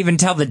how you even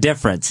tell the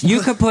difference.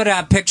 You could put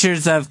out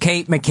pictures of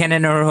Kate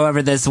McKinnon or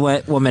whoever this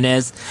woman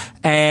is,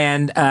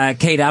 and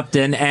Kate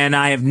Upton, and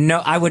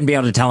I wouldn't be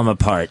able to tell them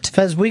apart.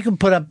 Fez, we could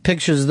put up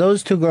pictures of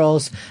those two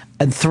girls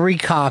and 3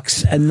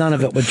 cocks, and none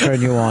of it would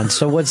turn you on.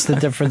 So what's the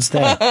difference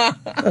there?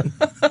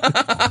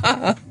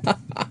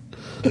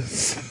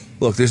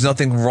 Look, there's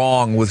nothing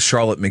wrong with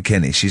Charlotte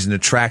McKinney. She's an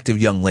attractive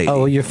young lady. Oh,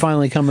 well, you're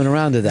finally coming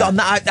around to that.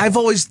 No, I've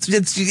always.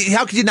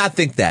 How could you not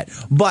think that?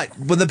 But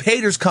when the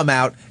haters come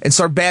out and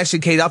start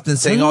bashing Kate Upton,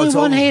 saying, Only it's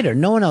one over. hater.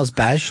 No one else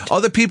bashed.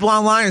 Other people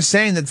online are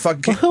saying that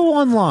fucking. Well, who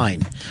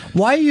online?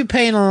 Why are you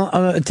paying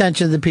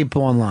attention to the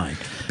people online?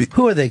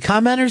 Who are they?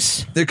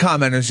 Commenters? They're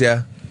commenters,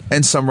 yeah,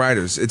 and some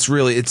writers.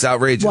 It's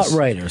outrageous. What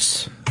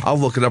writers? I'll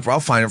look it up.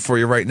 I'll find it for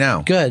you right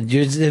now. Good.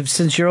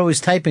 Since you're always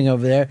typing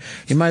over there,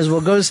 you might as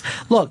well go.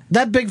 Look,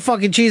 that big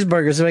fucking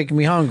cheeseburger is making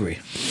me hungry.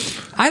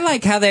 I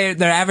like how they're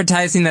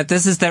advertising that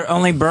this is their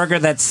only burger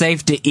that's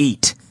safe to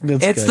eat.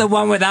 It's the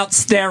one without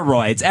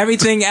steroids.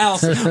 Everything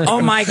else, oh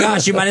my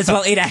gosh, you might as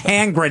well eat a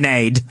hand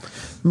grenade.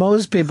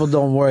 Most people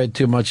don't worry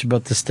too much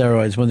about the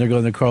steroids when they're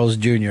going to Carl's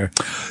Jr.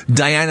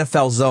 Diana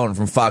Falzone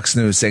from Fox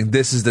News saying,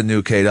 this is the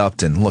new Kate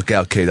Upton. Look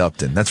out, Kate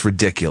Upton. That's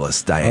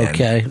ridiculous, Diane.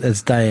 Okay,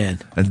 that's Diane.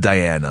 And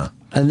Diana.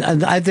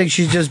 And I think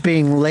she's just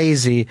being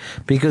lazy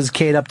because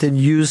Kate Upton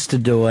used to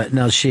do it.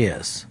 Now she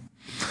is.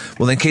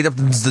 Well, then Kate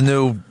Upton's the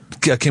new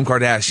Kim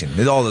Kardashian.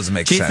 It all doesn't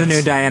make sense. She's the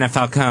new Diana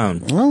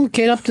Falcone. Well,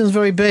 Kate Upton's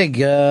very big.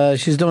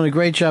 She's doing a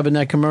great job in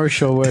that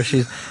commercial where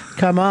she's,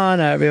 come on,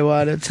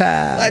 everyone,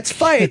 attack. Let's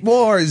fight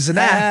wars and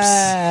apps.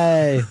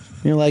 Hey.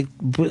 You're like,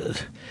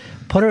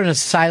 put her in a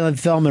silent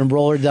film and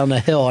roll her down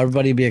the hill.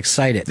 Everybody be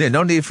excited. Yeah,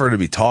 no need for her to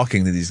be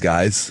talking to these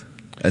guys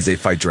as they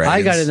fight dragons.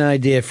 I got an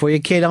idea for you.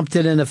 Kate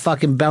Upton in a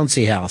fucking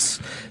bouncy house.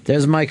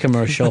 There's my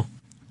commercial.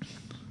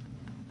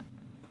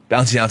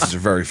 Bouncy houses are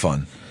very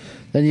fun.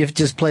 Then you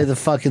just play the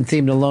fucking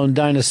theme to Lone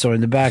Dinosaur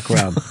in the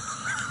background.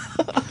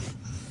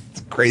 It's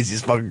the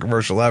craziest fucking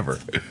commercial ever.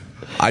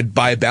 I'd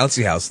buy a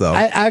bouncy house, though.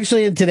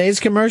 Actually, in today's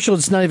commercial,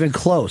 it's not even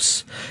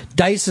close.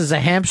 Dice is a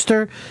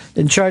hamster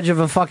in charge of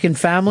a fucking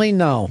family?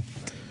 No.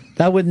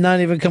 That would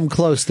not even come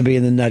close to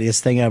being the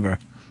nuttiest thing ever.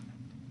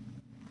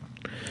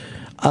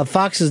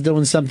 Fox is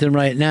doing something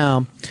right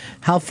now.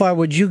 How far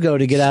would you go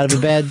to get out of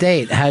a bad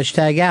date?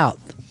 Hashtag out.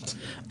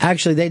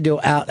 Actually, they do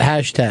out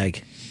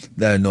hashtag.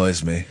 That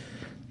annoys me.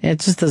 Yeah, it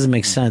just doesn't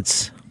make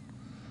sense.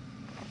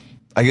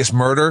 I guess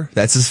murder?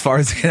 That's as far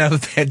as I can have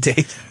a bad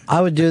date? I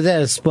would do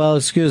this. Well,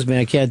 excuse me,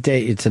 I can't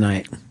date you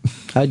tonight.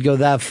 I'd go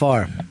that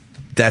far.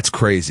 That's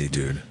crazy,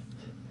 dude.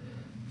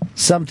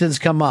 Something's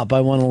come up. I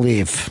want to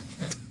leave.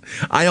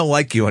 I don't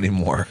like you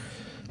anymore.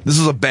 This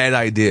was a bad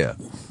idea.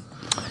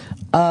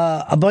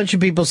 A bunch of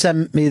people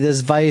sent me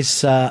this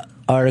Vice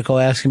article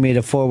asking me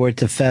to forward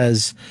to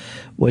Fez,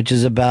 which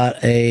is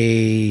about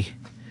a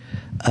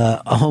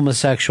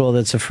homosexual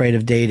that's afraid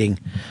of dating.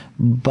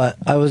 But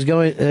I was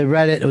I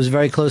read it. It was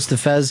very close to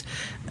Fez,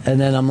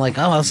 and then I'm like,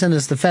 oh, I'll send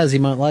this to Fez. He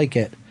might like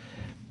it.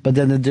 But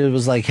then the dude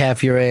was like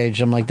half your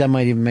age. I'm like, that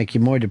might even make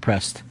you more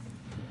depressed.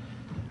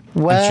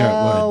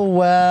 Well,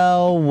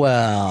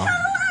 well.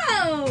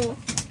 Hello.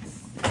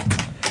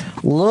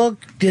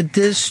 Look at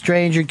this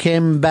stranger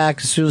came back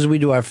as soon as we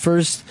do our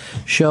first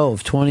show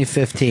of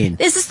 2015.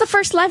 Is this the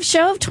first live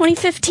show of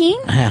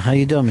 2015? How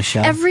you doing,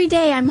 Michelle? Every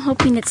day I'm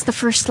hoping it's the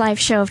first live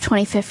show of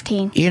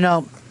 2015. You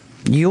know,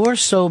 you're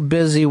so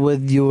busy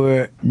with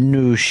your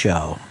new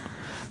show,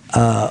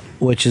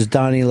 which is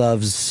Donnie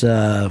Loves...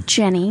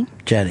 Jenny.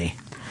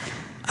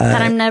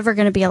 That I'm never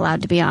going to be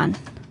allowed to be on.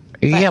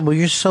 Yeah, well,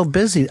 you're so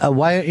busy.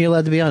 Why aren't you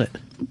allowed to be on it?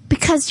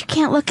 Because you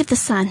can't look at the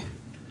sun.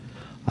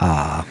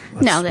 No,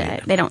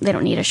 sweet. they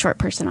don't need a short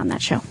person on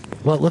that show.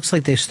 Well, it looks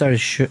like they started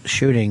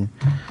shooting,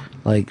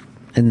 like,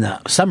 in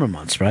the summer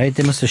months, right?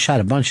 They must have shot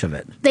a bunch of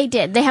it. They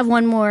did. They have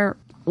one more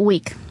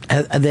week.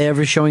 Are they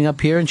ever showing up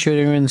here and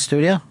shooting in the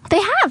studio?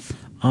 They have.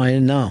 Oh, I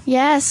didn't know.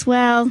 Yes,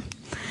 well,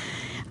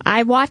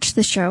 I watched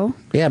the show.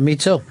 Yeah, me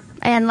too.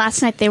 And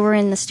last night they were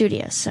in the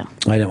studio, so.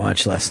 I didn't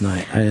watch last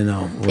night. I didn't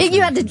know.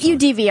 You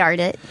DVR'd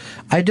it.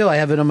 I do. I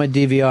have it on my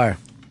DVR.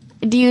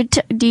 Do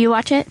you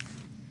watch it,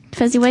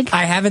 Fezziwig?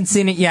 I haven't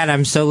seen it yet.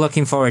 I'm so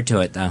looking forward to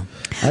it, though.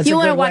 That's You a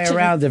wanna good way watch it-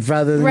 around it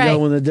rather than Right.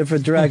 go in a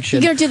different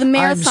direction. You're gonna do the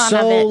marathon I'm so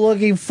of it.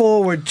 looking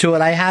forward to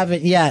it. I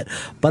haven't yet,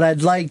 but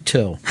I'd like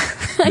to.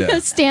 I know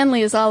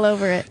Stanley is all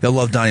over it. I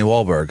love Donnie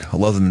Wahlberg. I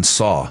love him in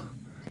Saw.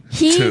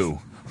 He 2.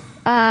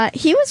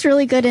 He was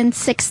really good in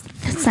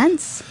Sixth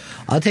Sense.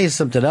 I'll tell you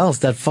something else.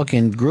 That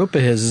fucking group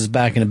of his is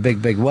back in a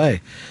big, big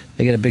way.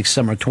 They got a big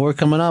summer tour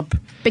coming up.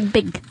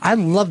 Big. I'd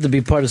love to be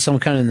part of some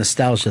kind of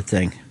nostalgia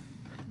thing.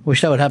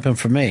 Wish that would happen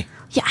for me.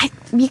 Yeah,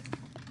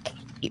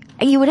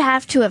 you would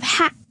have to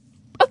have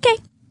Okay.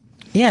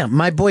 Yeah,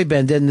 my boy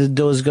band didn't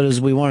do as good as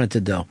we wanted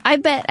to do. I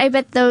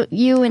bet though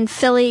you and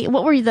Philly.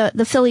 What were you,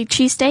 the Philly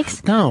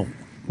cheesesteaks? No,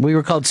 we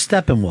were called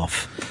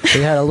Steppenwolf.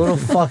 We had a little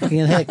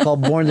fucking hit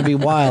called Born to Be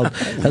Wild,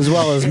 as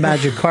well as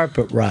Magic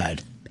Carpet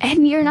Ride.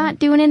 And you're not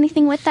doing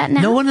anything with that now?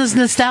 No one is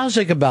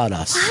nostalgic about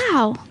us.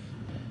 Wow.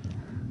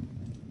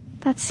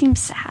 That seems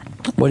sad.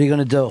 What are you going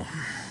to do?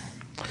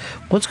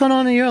 What's going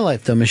on in your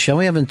life, though, Michelle?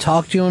 We haven't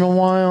talked to you in a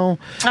while.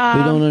 We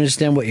don't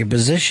understand what your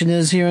position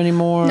is here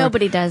anymore.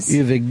 Nobody does.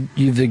 You've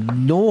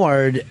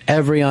ignored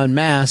every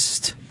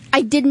Unmasked.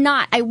 I did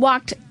not.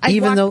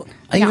 Even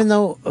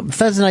though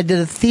Fez and I did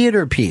a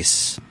theater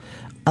piece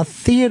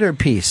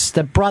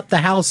that brought the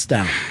house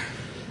down.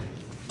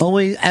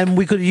 And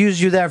we could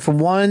use you there for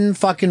one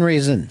fucking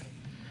reason.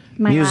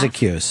 Music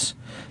cues.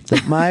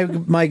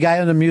 My guy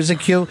on the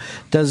music cue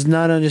does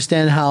not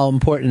understand how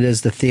important it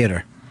is to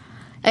theater.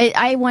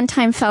 I one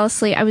time fell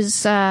asleep. I was.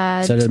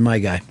 So did my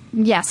guy.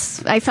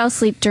 Yes, I fell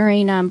asleep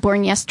during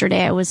Born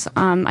Yesterday.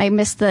 I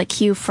missed the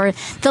cue for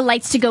the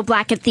lights to go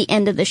black at the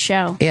end of the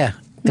show. Yeah,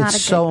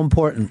 it's so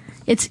important.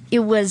 It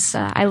was.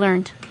 I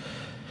learned,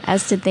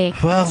 as did they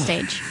on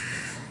stage.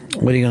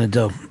 What are you going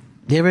to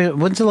do?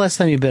 When's the last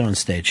time you've been on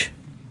stage?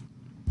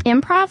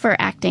 Improv or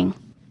acting?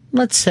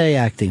 Let's say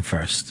acting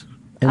first.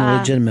 In a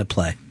legitimate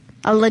play.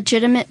 A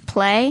legitimate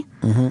play?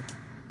 Mm-hmm.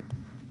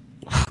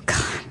 Oh,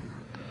 God.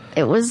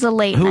 It was the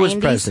late 90s. Who was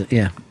president?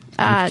 Yeah.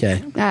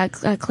 Okay.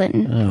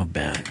 Clinton. Oh,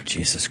 man.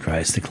 Jesus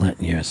Christ. The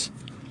Clinton years.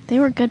 They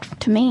were good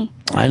to me.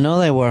 I know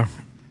they were.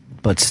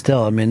 But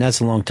still, I mean, that's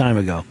a long time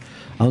ago.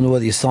 I don't know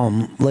whether you saw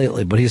him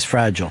lately, but he's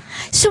fragile.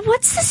 So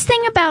what's this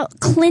thing about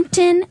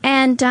Clinton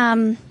and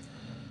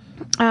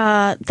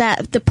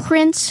that the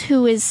prince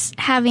who is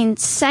having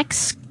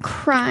sex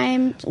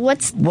crime?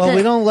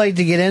 We don't like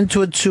to get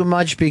into it too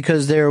much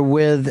because they're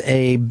with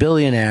a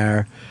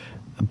billionaire,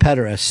 a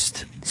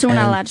pederast. So we're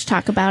not allowed to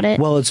talk about it?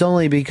 Well, it's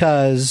only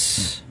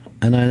because,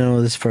 and I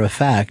know this for a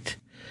fact,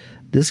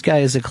 this guy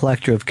is a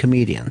collector of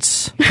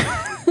comedians.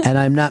 And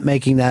I'm not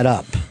making that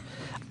up.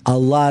 A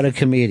lot of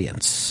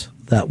comedians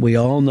that we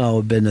all know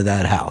have been to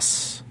that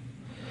house.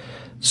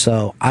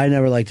 So I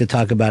never like to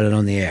talk about it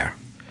on the air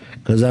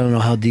because I don't know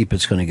how deep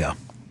it's going to go.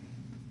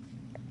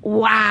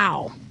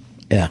 Wow.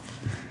 Yeah.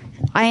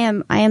 I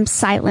am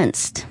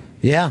silenced.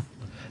 Yeah.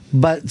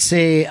 But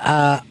see,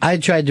 I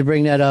tried to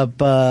bring that up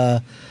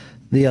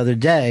the other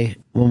day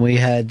when we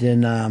had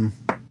in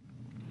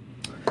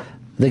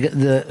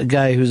the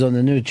guy who's on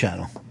the news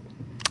channel.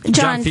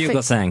 John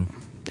Fugelsang.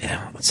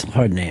 Yeah, it's a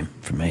hard name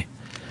for me.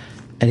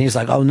 And he's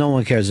like, oh, no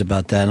one cares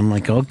about that. I'm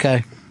like,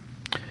 okay.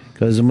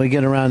 Because when we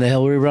get around to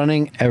Hillary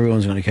running,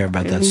 everyone's going to care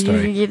about that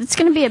story. It's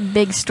going to be a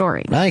big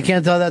story. I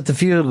can't tell that to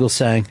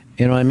Fugelsang.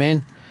 You know what I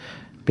mean?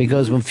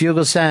 Because when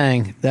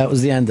Fugelsang, that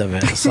was the end of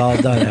it. It's all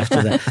done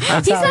after that.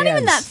 That's He's how not it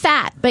even ends. that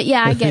fat, but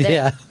yeah, I get it.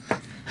 Yeah.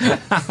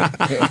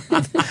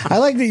 I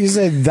like that you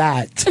said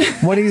that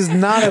when he's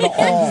not at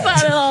all.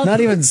 Not at all.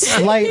 Not even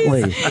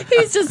slightly.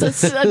 He's just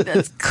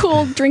a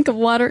cool drink of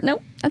water.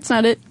 Nope, that's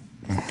not it.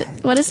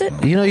 What is it?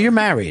 You know, you're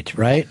married,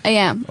 right? I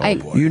am.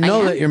 You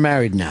know that you're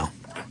married now.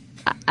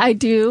 I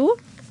do.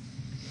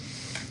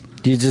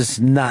 You're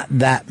just not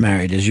that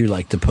married, as you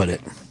like to put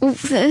it.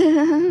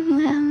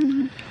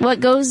 What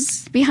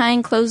goes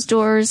behind closed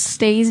doors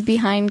stays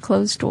behind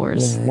closed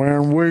doors.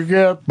 When we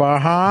get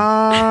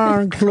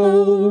behind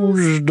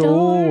closed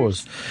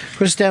doors.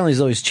 Chris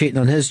Stanley's always cheating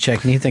on his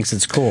check, and he thinks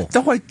it's cool.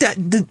 No, I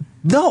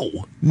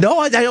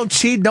don't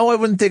cheat. No, I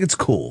wouldn't think it's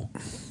cool.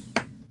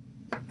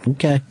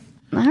 Okay.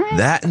 All right.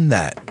 That and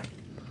that.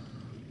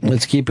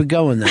 Let's keep it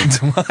going then.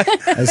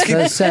 As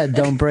Chris said,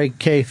 don't break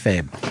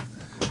kayfabe.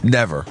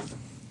 Never.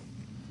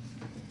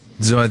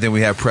 It's the only thing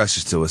we have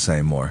precious to us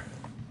anymore.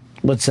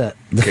 What's that?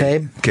 The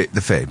fabe?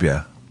 The fabe,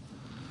 yeah.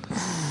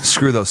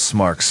 Screw those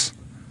smarks.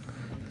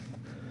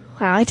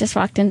 Wow, I just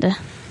walked into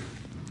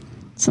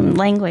some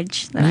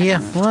language.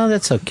 That Well,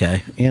 that's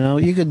okay.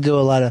 You could do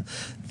a lot of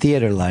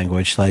theater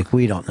language like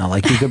we don't know.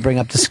 Like you could bring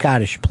up the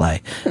Scottish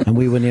play, and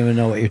we wouldn't even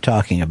know what you're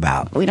talking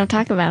about. We don't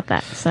talk about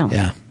that, so.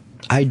 Yeah.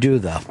 I do,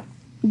 though.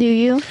 Do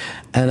you?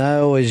 And I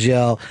always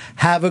yell,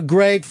 "Have a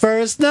great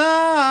first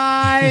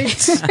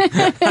night!"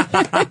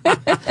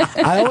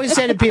 I always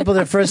say to people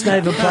their first night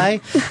of a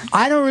play,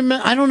 I don't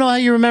know how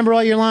you remember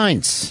all your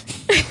lines.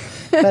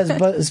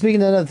 But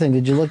speaking of another thing,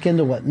 did you look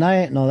into what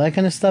night and all that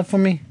kind of stuff for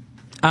me?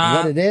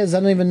 What it is? I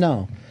don't even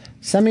know.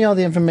 Send me all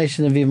the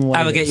information of even what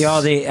I will get you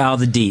all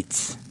the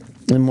deets.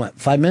 In what,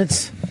 5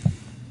 minutes?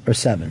 Or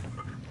 7?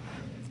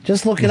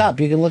 Just look it up.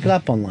 You can look it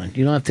up online.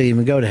 You don't have to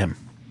even go to him.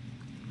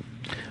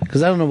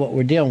 Because I don't know what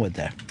we're dealing with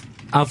there.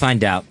 I'll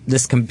find out.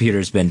 This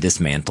computer's been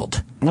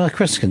dismantled. Well,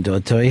 Chris can do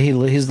it too.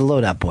 He's the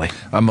loadout boy.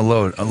 I'm a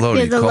loadie.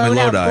 You're the Call me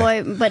loadout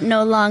Lodi. boy, but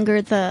no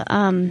longer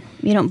the,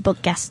 you don't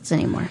book guests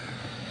anymore.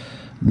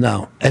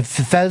 No. If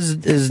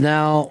Fez is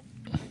now...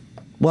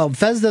 Well,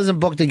 Fez doesn't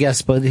book the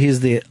guests, but he's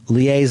the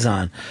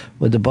liaison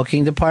with the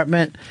booking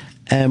department.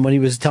 And when he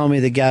was telling me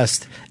the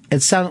guest,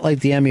 it sounded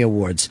like the Emmy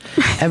Awards.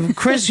 And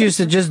Chris used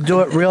to just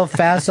do it real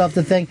fast off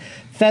the thing.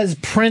 Fez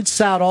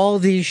prints out all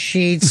these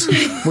sheets.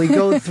 We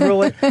go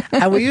through it.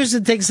 And we used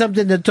to take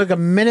something that took a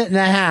minute and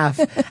a half.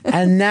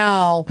 And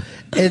now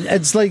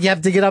it's like you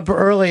have to get up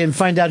early and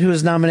find out who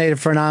is nominated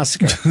for an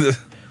Oscar.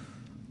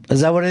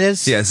 Is that what it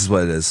is? Yeah, this is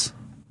what it is.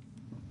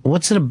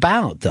 What's it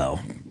about, though?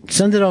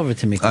 Send it over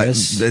to me,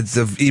 Chris.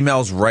 The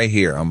email's right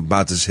here. I'm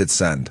about to hit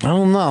send. I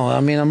don't know. I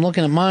mean, I'm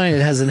looking at mine.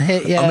 It hasn't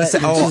hit yet. I'm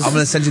going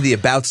to send you the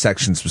about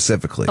section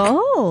specifically.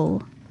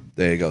 Oh.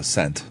 There you go.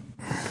 Sent.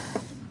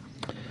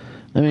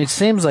 I mean, it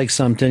seems like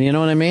something. You know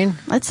what I mean?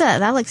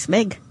 That looks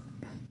big.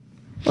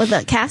 Well,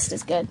 the cast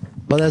is good.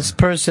 Well, this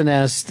person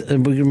asked,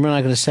 and we're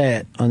not going to say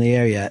it on the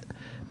air yet,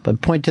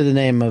 but point to the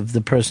name of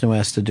the person who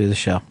asked to do the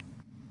show.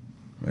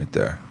 Right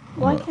there.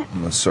 What?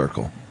 In a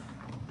circle.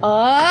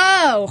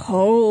 Oh,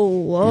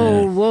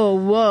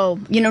 whoa.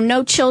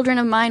 No children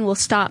of mine will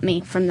stop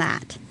me from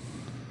that.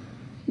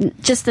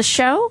 Just the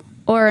show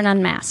or an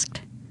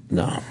unmasked?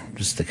 No,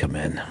 just to come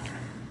in.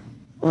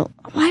 Well,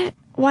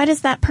 why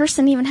does that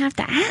person even have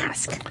to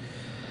ask?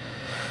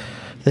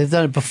 They've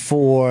done it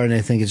before, and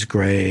they think it's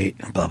great,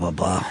 blah, blah,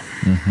 blah.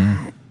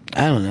 Mm-hmm.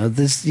 I don't know.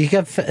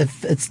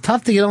 It's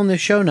tough to get on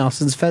this show now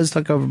since Fez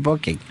took over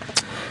booking.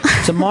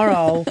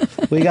 Tomorrow,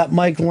 we got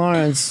Mike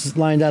Lawrence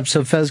lined up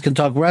so Fez can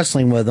talk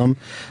wrestling with him.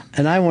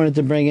 And I wanted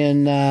to bring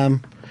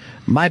in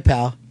my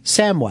pal,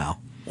 Samwow,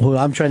 who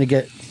I'm trying to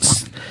get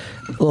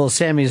little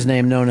Sammy's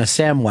name known as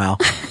Samwow.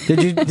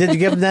 Did you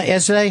give him that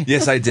yesterday?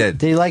 Yes, I did.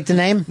 Did you like the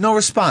name? No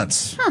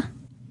response. Huh.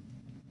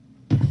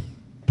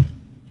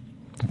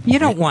 You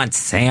don't want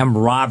Sam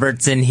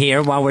Roberts in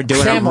here while we're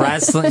doing a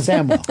wrestling.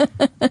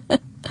 Samwell.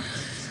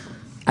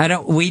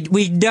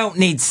 We don't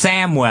need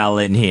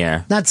Samwell in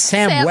here. Not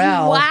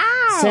Samwell.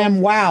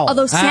 Samwow.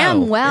 Although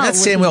Samwell. That's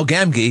Samuel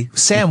Gamgee.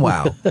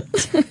 Samwow.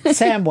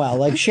 Samwow,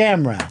 like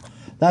Shamrow.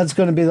 That's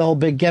going to be the whole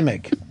big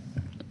gimmick.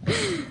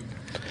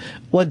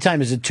 What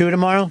time is it? 2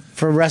 tomorrow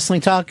for wrestling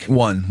talk?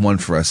 1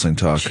 for wrestling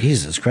talk.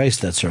 Jesus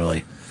Christ, that's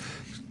early.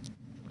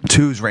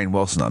 2's Rainn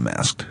Wilson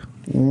unmasked.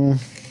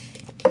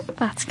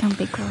 That's going to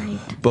be great.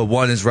 But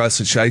 1 is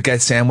wrestling. Should I get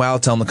Samwow?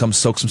 Tell him to come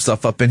soak some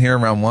stuff up in here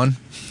around 1?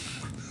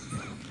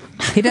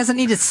 He doesn't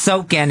need to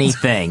soak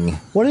anything.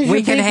 What is your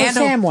we can thing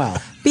handle with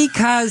Samwow?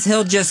 Because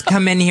he'll just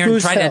come in here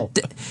and try to...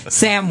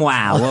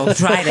 Samwow will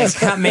try to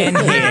come in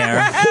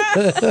here,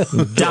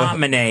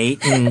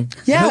 dominate, and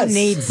who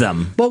needs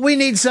them? But we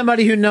need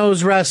somebody who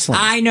knows wrestling.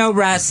 I know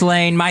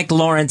wrestling. Mike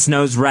Lawrence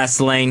knows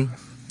wrestling.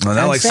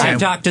 I've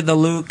talked to the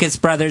Lucas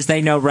brothers.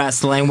 They know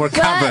wrestling. We're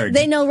covered.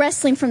 They know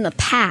wrestling from the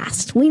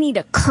past. We need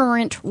a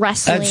current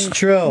wrestling That's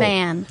true.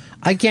 man.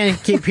 I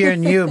can't keep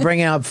hearing you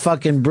bring out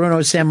fucking Bruno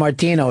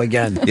Sammartino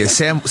again. Yeah,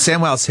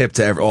 Samwell's hip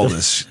to all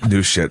this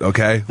new shit,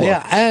 okay? Look.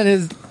 Yeah,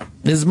 and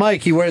his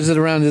mic, he wears it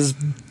around his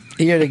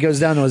ear that goes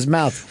down to his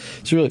mouth.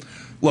 It's really...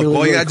 Look, really,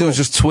 all you really gotta do is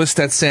just twist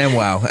that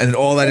SamWow, and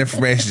all that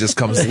information just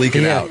comes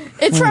leaking out.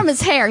 It's from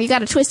his hair. You got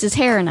to twist his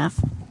hair enough.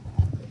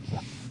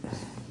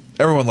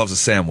 Everyone loves a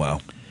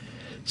SamWow.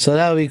 So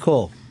that would be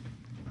cool.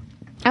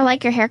 I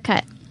like your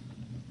haircut.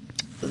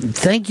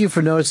 Thank you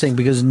for noticing,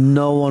 because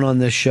no one on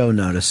this show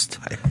noticed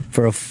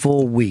for a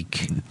full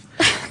week.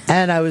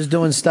 And I was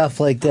doing stuff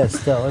like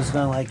this, though. It's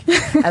not like,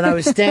 and I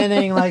was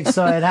standing like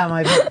so. I'd have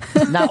my.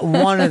 Not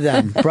one of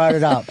them brought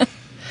it up.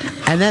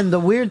 And then the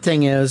weird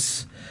thing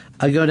is,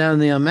 I go down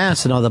to the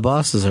unmasked, and all the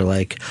bosses are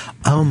like,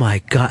 "Oh my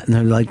god!" And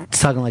they're like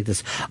talking like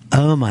this,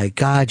 "Oh my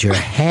god, your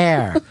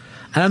hair!"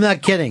 And I'm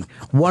not kidding.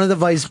 One of the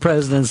vice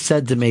presidents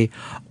said to me,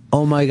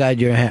 "Oh my god,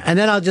 your hair!" And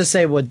then I'll just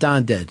say what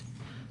Don did.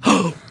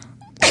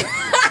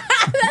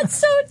 That's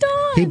so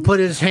Don. He put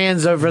his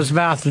hands over his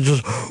mouth and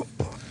just.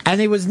 And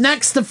he was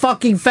next to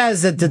fucking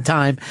Fez at the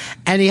time,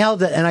 and he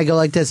held it, and I go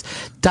like this,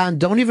 Don,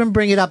 don't even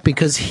bring it up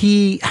because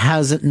he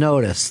hasn't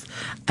noticed.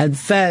 And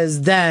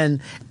Fez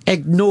then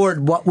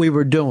ignored what we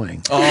were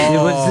doing. Oh. It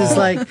was just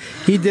like,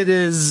 he did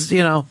his,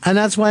 and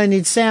that's why I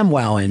need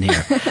SamWow in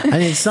here. I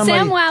need somebody.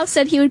 SamWow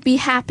said he would be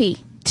happy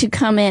to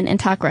come in and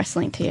talk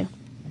wrestling to you.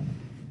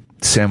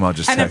 SamWow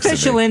just texted An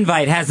official me.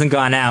 invite hasn't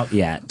gone out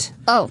yet.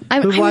 Oh,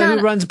 I'm Who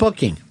not. runs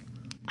booking?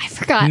 I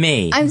forgot.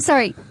 Me. I'm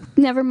sorry.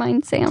 Never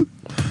mind, Sam.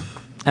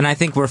 And I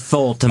think we're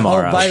full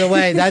tomorrow. Oh, by the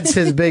way, that's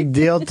his big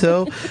deal,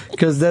 too,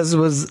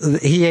 because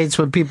he hates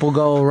when people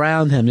go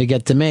around him to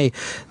get to me.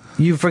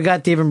 You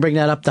forgot to even bring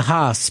that up to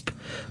Hosp,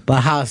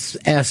 but Hosp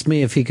asked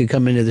me if he could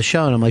come into the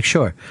show, and I'm like,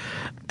 sure.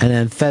 And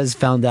then Fez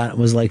found out and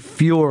was, like,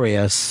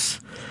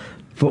 furious.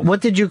 But what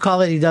did you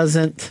call it? He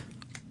doesn't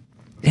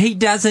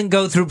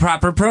go through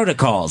proper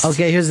protocols.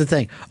 Okay, here's the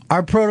thing.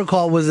 Our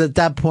protocol was at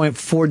that point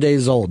 4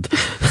 days old.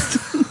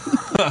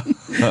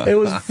 It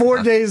was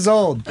 4 days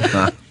old.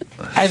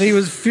 And he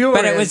was furious.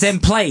 But it was in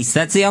place.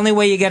 That's the only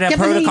way you get a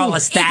protocol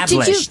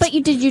established.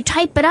 Did you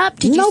type it up?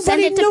 Did you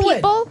send it to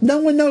people? No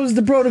one knows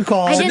the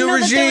protocol. I didn't know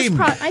that there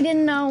was I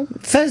didn't know.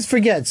 Fez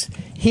forgets.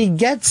 He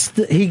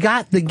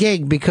got the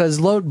gig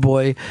because Load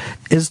Boy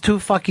is too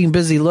fucking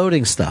busy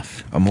loading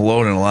stuff. I'm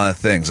loading a lot of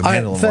things. I'm All right,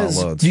 handling a Fez,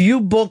 lot of loads. do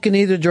you book in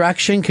either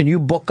direction? Can you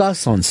book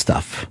us on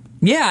stuff?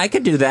 Yeah, I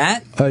could do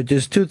that. All right,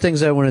 there's two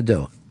things I want to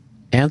do.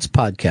 Ant's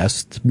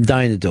podcast. I'm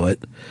dying to do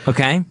it.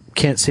 Okay.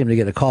 Can't seem to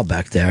get a call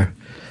back there.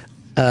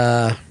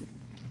 And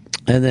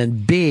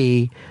then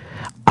B,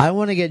 I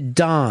want to get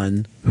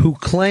Don, who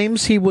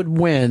claims he would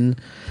win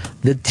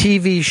the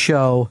TV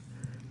show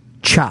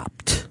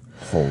Chopped.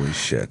 Holy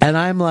shit. And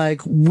I'm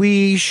like,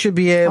 we should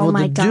be able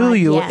to do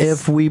you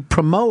if we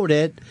promote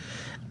it.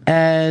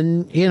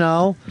 And,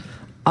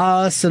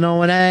 us and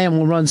O&A, and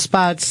we'll run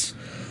spots.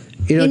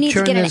 You need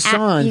turn to get this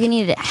on. You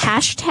need a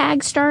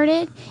hashtag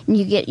started, and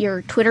you get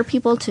your Twitter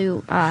people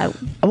to.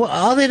 Well,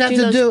 all they'd have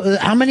to do.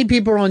 How many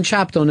people are on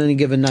Chopped on any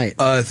given night?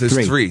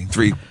 There's three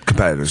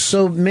competitors.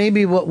 So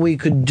maybe what we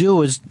could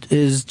do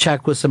is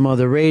check with some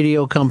other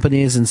radio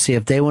companies and see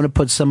if they want to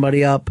put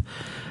somebody up.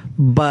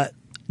 But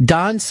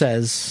Don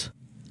says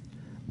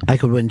I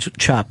could win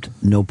Chopped,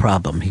 no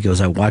problem. He goes,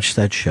 I watched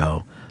that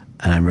show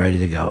and I'm ready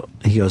to go.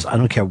 He goes, I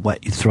don't care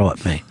what you throw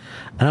at me.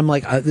 And I'm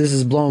like, this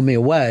is blowing me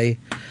away.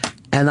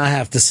 And I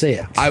have to see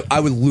it. I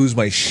would lose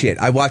my shit.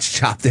 I watch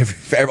Chopped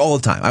all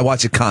the time. I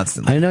watch it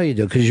constantly. I know you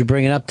do because you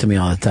bring it up to me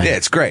all the time. Yeah,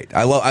 it's great.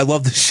 I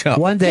love the show.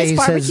 One day His he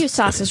barbecue says,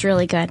 sauce is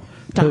really good.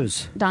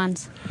 Whose?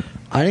 Don's.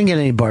 I didn't get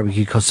any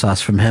barbecue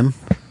sauce from him.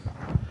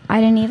 I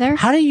didn't either.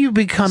 How do you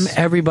become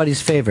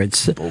everybody's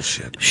favorites?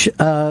 Bullshit.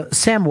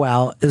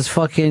 SamWow is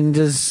fucking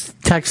just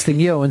texting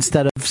you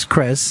instead of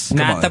Chris.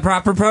 Not the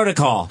proper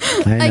protocol.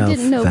 I know,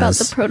 didn't know about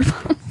Fez. the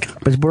protocol.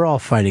 But we're all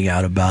finding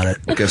out about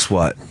it. Guess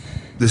what?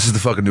 This is the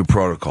fucking new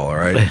protocol, all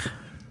right?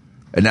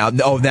 And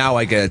now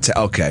I get it.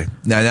 Okay.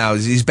 Now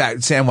he's back.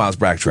 SamWow's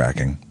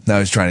backtracking. Now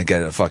he's trying to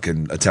get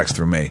a text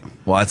through me.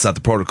 Well, that's not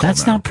the protocol.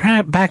 That's not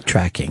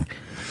backtracking.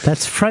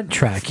 That's front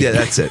tracking. Yeah,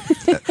 that's it.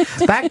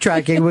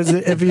 Backtracking was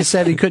if he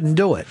said he couldn't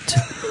do it.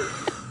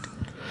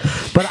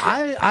 But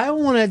I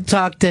want to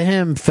talk to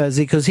him, Fezzy,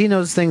 because he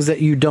knows things that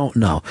you don't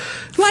know.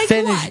 Like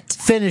what?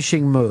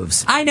 Finishing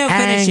moves. I know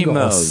finishing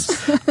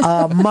angles.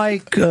 moves.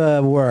 Mic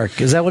work.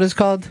 Is that what it's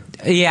called?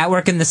 Yeah,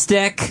 working the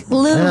stick.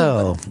 Lube.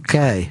 Oh,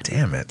 okay.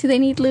 Damn it. Do they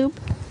need lube?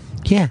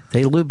 Yeah,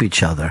 they lube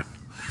each other.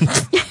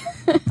 I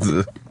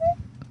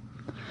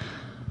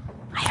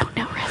don't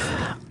know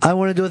wrestling. I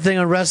want to do a thing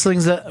on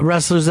wrestlers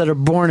that are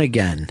born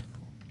again.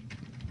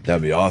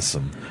 That'd be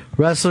awesome.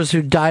 Wrestlers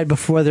who died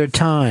before their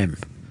time.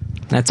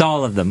 That's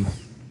all of them.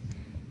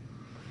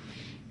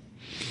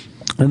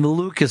 And the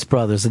Lucas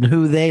brothers and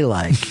who they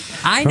like.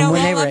 I know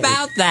all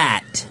about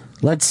that.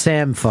 Let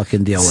Sam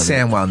fucking deal with it.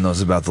 SamWow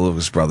knows about the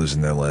Lucas brothers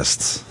in their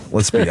lists.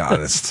 Let's be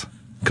honest.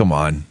 Come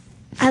on.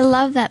 I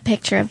love that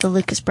picture of the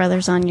Lucas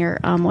brothers on your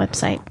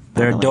website.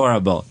 They're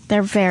adorable.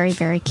 They're very,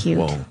 very cute.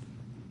 Whoa.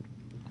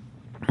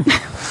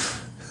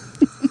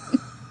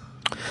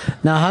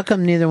 Now, how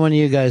come neither one of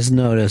you guys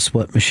noticed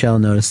what Michelle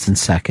noticed in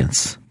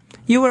seconds?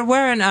 You were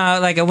wearing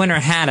like a winter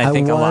hat, I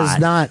think, a lot. I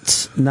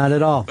was not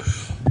at all.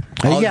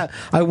 Yeah,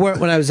 I wore it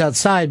when I was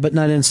outside, but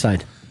not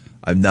inside.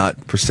 I'm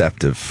not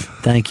perceptive.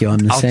 Thank you. I'm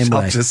the same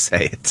way. I'll just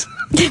say it.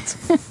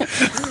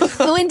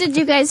 When did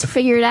you guys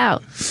figure it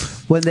out?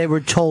 When they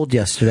were told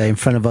yesterday in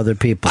front of other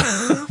people.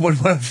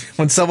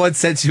 when someone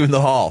said to you in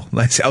the hall,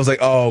 I was like,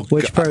 oh.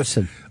 Which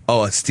person?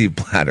 Oh, it's Steve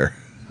Blatter.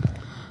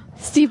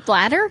 Steve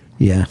Blatter?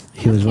 Yeah,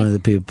 he was one of the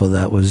people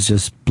that was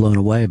just blown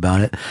away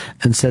about it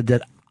and said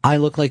that I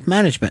look like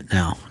management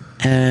now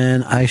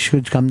and I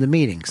should come to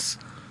meetings.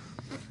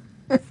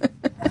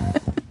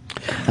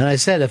 And And I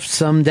said, if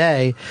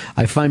someday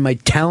I find my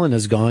talent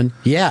is gone,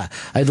 yeah,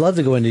 I'd love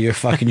to go into your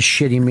fucking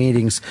shitty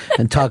meetings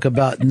and talk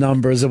about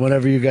numbers and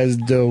whatever you guys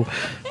do.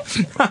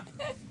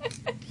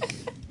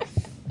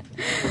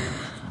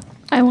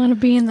 I want to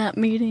be in that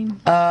meeting.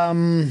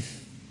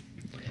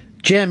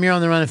 Jim, you're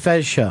on the Ron and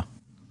Fez show.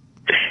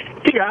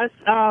 Hey guys,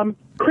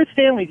 Chris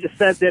Stanley just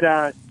said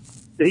that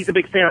he's a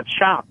big fan of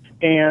Chopped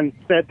and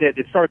said that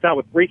it starts out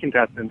with 3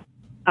 contestants.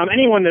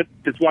 Anyone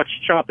that's watched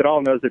Chopped at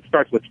all knows it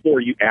starts with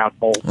 4, you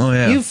asshole. Oh,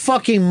 yeah. You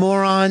fucking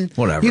moron.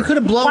 Whatever. You could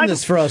have blown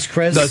this for us,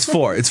 Chris. No, it's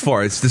 4. It's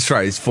 4. That's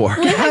right. It's 4.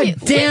 God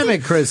damn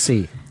it,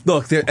 Chrissy.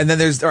 Look, and then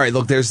there's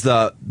there's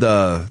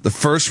the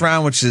first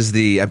round, which is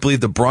I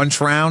believe the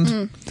brunch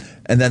round,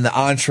 and then the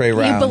entree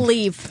round. You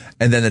believe.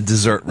 And then the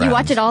dessert round. You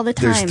watch it all the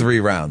time. There's 3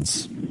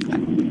 rounds.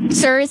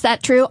 Sir, is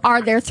that true?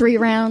 Are there 3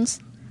 rounds?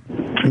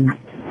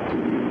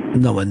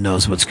 No one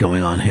knows what's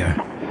going on here.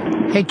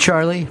 Hey,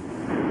 Charlie.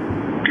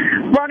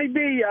 Ronnie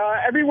B,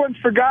 everyone's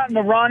forgotten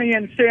the Ronnie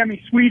and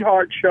Sammy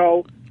Sweetheart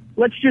show.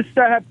 Let's just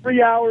have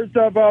 3 hours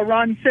of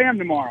Ron and Sam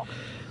tomorrow.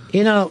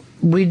 You know,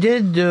 we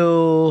did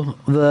do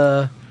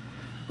the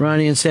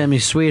Ronnie and Sammy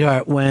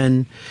Sweetheart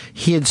when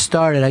he had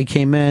started. I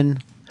came in,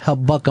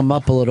 helped buck him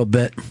up a little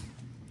bit.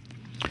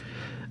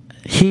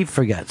 He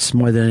forgets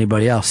more than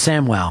anybody else.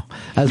 Samwow.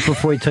 That was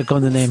before he took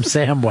on the name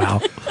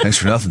Samwow. Thanks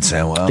for nothing,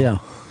 Samwow. Yeah.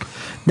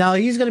 Now,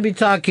 he's going to be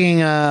talking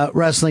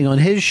wrestling on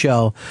his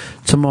show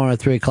tomorrow at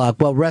 3 o'clock.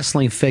 Well,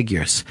 wrestling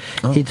figures.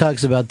 Oh. He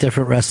talks about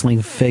different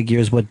wrestling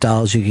figures, what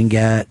dolls you can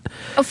get.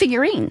 Oh,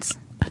 figurines.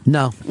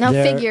 No,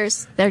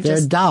 figures. They're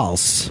just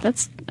dolls.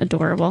 That's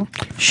adorable.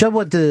 Show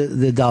what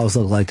the dolls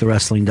look like, the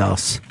wrestling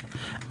dolls.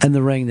 And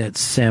the ring that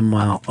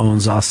Samwow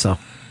owns also.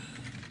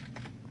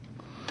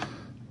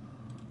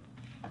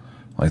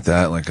 Like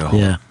that? Like a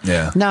Yeah.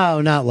 Yeah. No,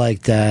 not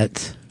like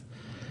that.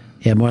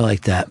 Yeah, more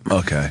like that.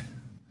 Okay.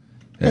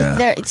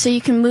 Yeah. So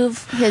you can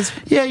move his...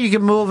 Yeah, you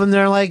can move them.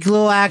 They're like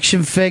little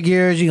action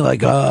figures. You're like,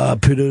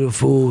 pity the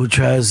fool who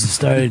tries to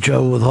start in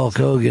trouble with Hulk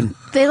Hogan.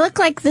 They look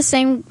like the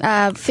same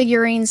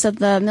figurines of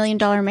the $1 Million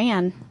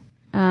Man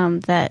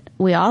that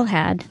we all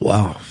had.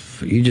 Wow.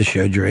 You just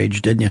showed your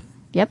age, didn't you?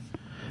 Yep.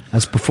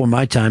 That's before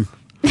my time.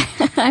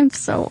 I'm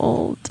so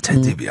old. Ted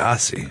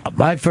DiBiase.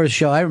 My first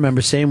show I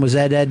remember seeing was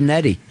Ed, and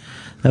Eddie.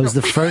 That was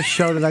the first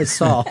show that I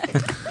saw.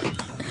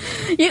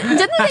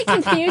 Didn't they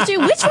confuse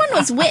you? Which one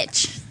was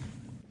which?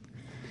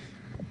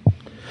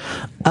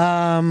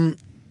 Haas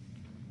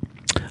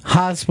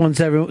wants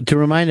to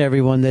remind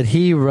everyone that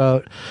he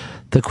wrote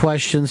the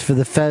questions for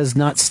the Fez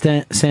Not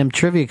Sam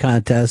Trivia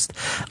Contest.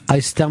 I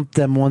stumped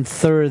them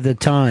 1/3 of the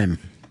time.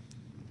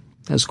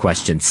 Those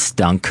questions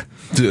stunk.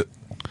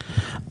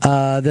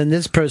 Then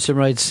this person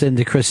writes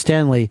into Chris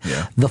Stanley,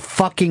 the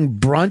fucking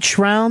brunch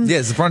round? Yeah,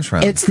 it's the brunch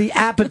round. It's the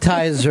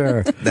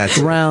appetizer That's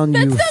round,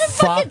 you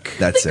fuck.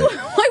 That's it.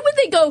 Why would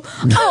they go,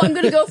 I'm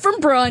going to go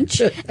from brunch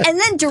and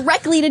then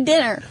directly to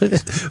dinner?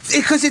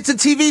 Because it's a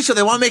TV show.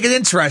 They want to make it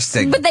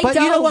interesting. But they don't.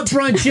 You know what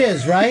brunch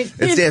is, right?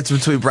 It's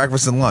between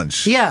breakfast and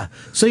lunch. Yeah.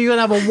 So you're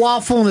going to have a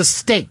waffle and a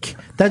steak.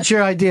 That's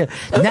your idea.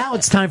 Now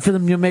it's time for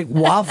them to make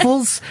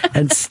waffles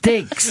and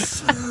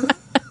steaks.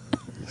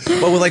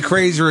 But with like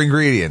crazier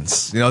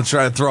ingredients,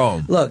 try to throw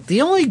them. Look,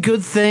 the only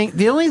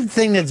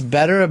thing that's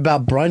better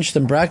about brunch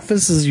than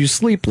breakfast is you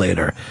sleep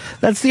later.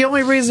 That's the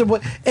only reason.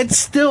 It's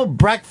still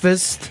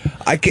breakfast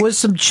with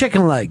some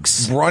chicken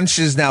legs. Brunch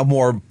is now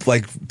more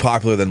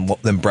popular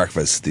than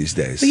breakfast these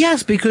days. But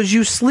yes, because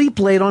you sleep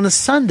late on a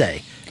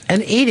Sunday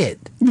and eat it.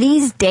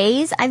 These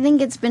days, I think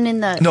it's been in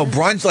the... No,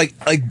 brunch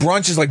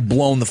brunch is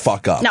blown the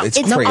fuck up. No, it's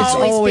it's crazy.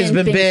 always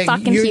been big,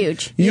 fucking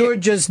huge. You're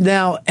just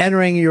now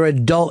entering your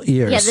adult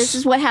years. Yeah, this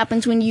is what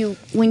happens when you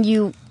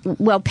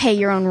pay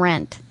your own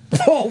rent.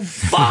 Oh,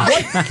 fuck.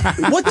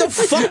 What the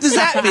fuck does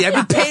that mean? I've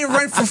been paying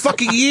rent for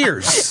fucking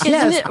years. Yes,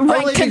 Isn't it rent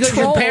only because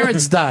control? your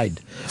parents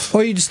died.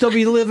 Or you'd still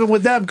be living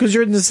with them because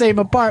you're in the same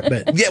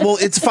apartment. Yeah, well,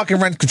 it's fucking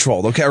rent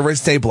controlled, okay? Rent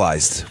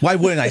stabilized. Why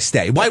wouldn't I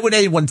stay? Why would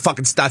anyone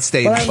fucking not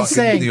stay in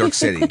fucking New York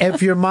City?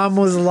 If your mom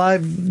was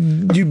alive,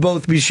 you'd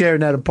both be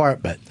sharing that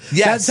apartment.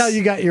 Yes. That's how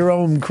you got your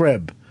own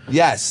crib.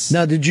 Yes.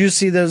 Now, did you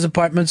see those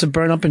apartments that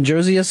burned up in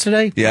Jersey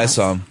yesterday? Yeah, I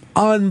saw them.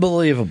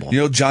 Unbelievable.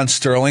 John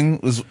Sterling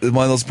was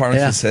one of those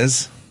apartments that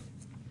says?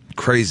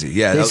 Crazy,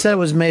 yeah. They said it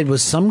was made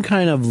with some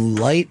kind of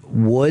light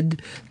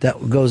wood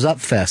that goes up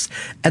fast.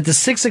 At the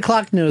 6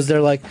 o'clock news, they're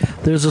like,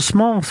 there's a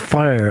small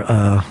fire,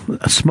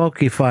 a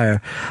smoky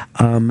fire,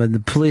 and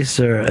the police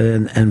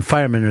and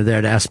firemen are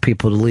there to ask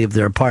people to leave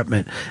their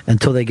apartment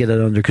until they get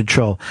it under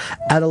control.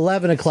 At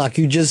 11 o'clock,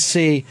 you just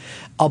see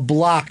a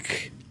block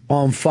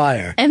on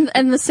fire.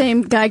 And the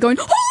same guy going,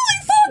 holy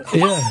fuck,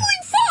 holy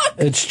fuck!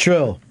 It's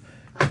true.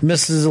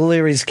 Mrs.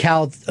 O'Leary's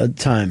cow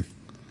time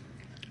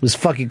was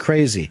fucking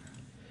crazy.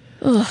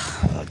 Ugh.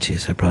 Oh,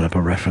 jeez, I brought up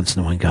a reference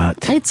no one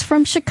got. It's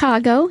from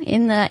Chicago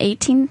in the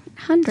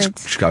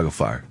 1800s. Chicago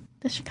Fire.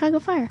 The Chicago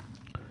Fire.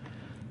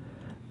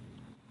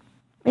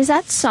 Is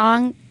that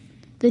song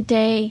The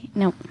day.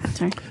 No,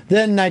 sorry.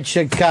 The night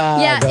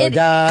Chicago Yeah,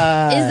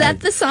 is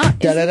that the song?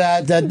 Da da da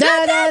da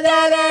da da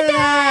da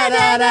da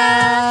da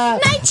da.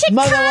 Night Chicago.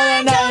 Mother, what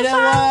a night it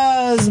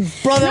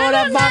was. Brother, what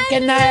a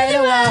fucking night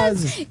it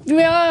was.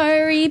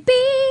 Glory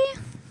be.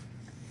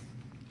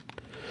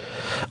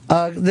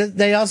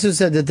 They also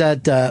said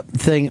that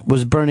thing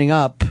was burning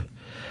up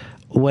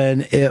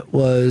when it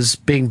was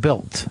being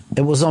built.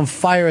 It was on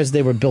fire as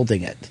they were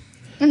building it.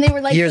 And they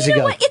were like, Years you know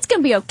ago. what? It's going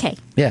to be okay.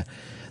 Yeah.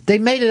 They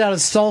made it out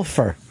of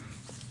sulfur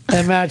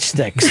and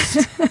matchsticks.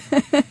 And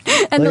the Look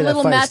at that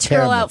little fire, it's match girl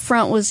terrible. out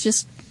front was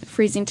just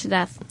freezing to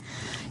death.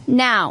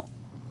 Now,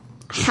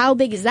 how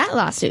big is that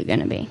lawsuit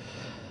going to be?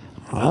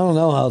 I don't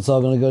know how it's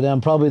all going to go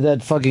down. Probably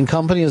that fucking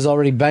company is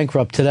already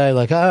bankrupt today.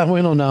 Like,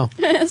 we don't know.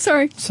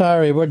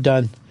 Sorry, we're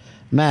done.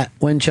 Matt,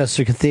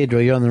 Winchester Cathedral,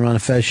 you're on the Ron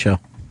and Fez show.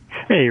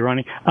 Hey,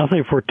 Ronnie. I'll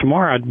say for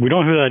tomorrow, we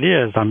don't know who that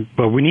is,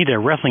 but we need a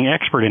wrestling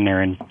expert in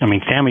there. And I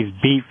mean, Sammy's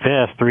beat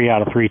Fez 3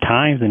 out of 3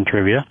 times in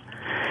trivia.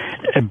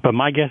 But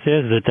my guess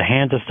is that the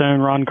Hands of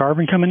Stone Ron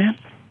Garvin coming in.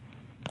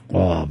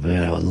 Oh,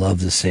 man, I would love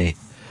to see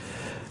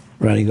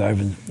Ronnie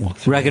Garvin walk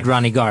through. Rugged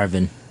Ronnie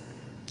Garvin.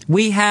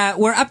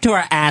 We're up to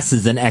our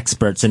asses in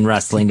experts in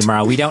wrestling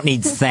tomorrow. We don't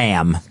need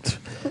Sam.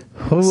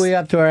 Who are we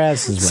up to our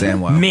asses with?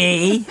 Sam Wow.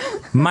 Me,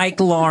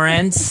 Mike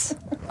Lawrence.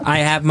 I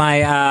have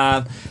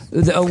my,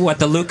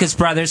 the Lucas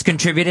brothers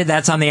contributed.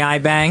 That's on the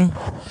iBang.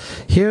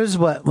 Here's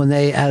what, when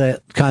they had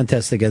a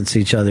contest against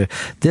each other,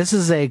 this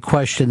is a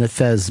question that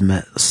Fez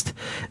missed.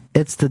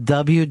 It's the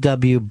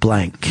WW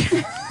blank.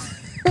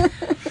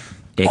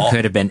 It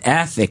could have been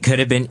F. It could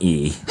have been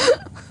E.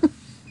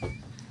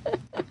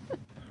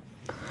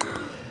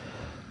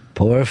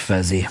 Poor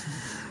Fezzy.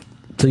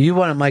 So you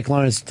wanted Mike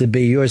Lawrence to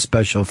be your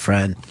special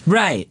friend.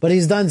 Right. But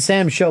he's done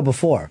Sam's show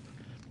before.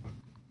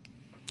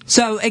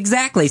 So,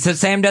 exactly. So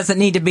Sam doesn't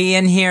need to be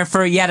in here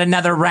for yet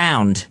another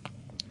round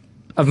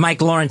of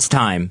Mike Lawrence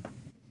time.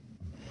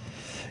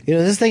 You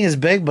know, this thing is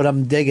big, but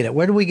I'm digging it.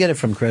 Where do we get it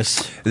from,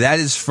 Chris? That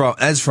is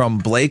from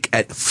Blake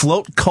at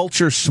Float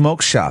Culture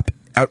Smoke Shop,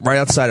 right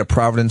outside of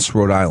Providence,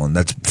 Rhode Island.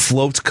 That's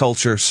Float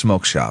Culture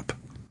Smoke Shop.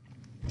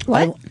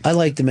 What? I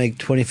like to make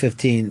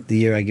 2015 the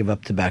year I give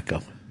up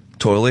tobacco.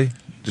 Totally?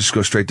 Just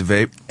go straight to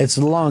vape? It's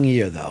a long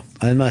year, though.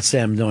 I'm not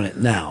saying I'm doing it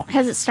now.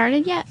 Has it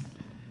started yet?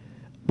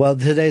 Well,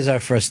 today's our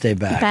first day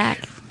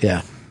back.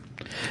 Yeah.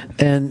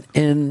 And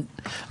in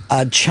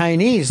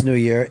Chinese New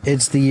Year,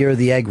 it's the year of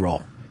the egg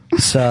roll.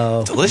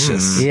 So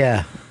delicious.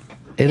 Yeah.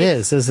 It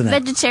is, isn't it?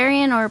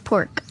 Vegetarian or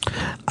pork?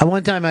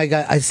 One time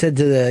I said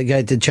to the guy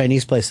at the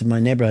Chinese place in my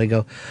neighborhood, I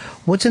go,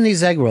 "What's in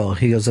these egg roll?"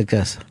 He goes like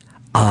this,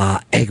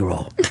 egg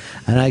roll.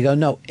 And I go,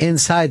 "No,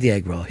 inside the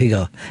egg roll." He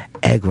go,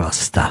 "Egg roll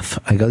stuff."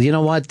 I go, "You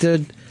know what,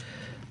 dude?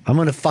 I'm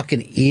going to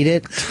fucking eat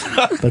it.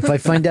 But if I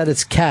find out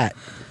it's cat,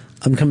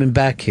 I'm coming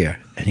back here."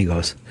 And he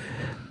goes,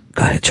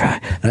 "Go ahead, try."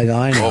 And I go,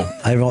 "I know.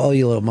 I know all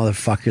you little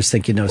motherfuckers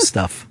think you know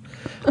stuff."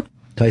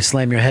 So I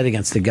slam your head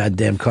against the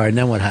goddamn car, and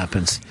then what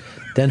happens?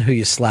 Then who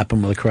you slap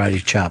him with a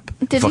karate chop?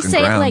 Did he say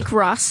it like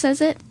Ross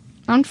says it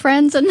on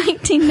Friends in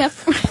 19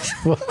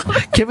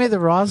 Netflix? Give me the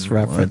Ross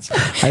reference.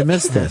 I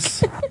missed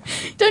this.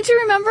 Don't you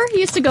remember? He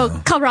used to go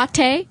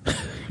karate.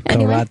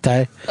 Anyway.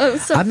 Karate. Oh,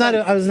 so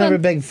I was never a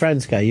big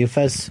Friends guy. You,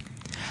 Fez?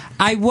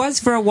 I was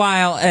for a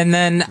while, and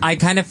then I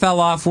kind of fell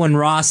off when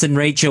Ross and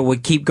Rachel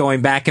would keep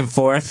going back and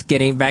forth,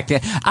 getting back to...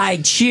 I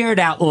cheered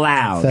out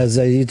loud. Fez,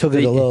 you took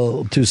it a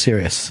little too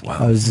serious. Wow.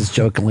 I was just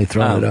jokingly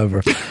throwing it over.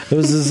 It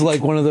was just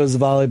like one of those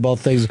volleyball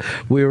things.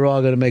 We were all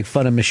going to make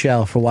fun of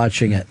Michelle for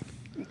watching it.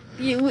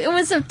 It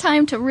was a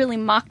time to really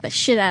mock the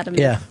shit out of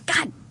me. Yeah.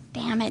 God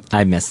damn it.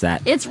 I missed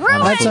that. It's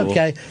ruined. That's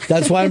okay.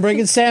 That's why I'm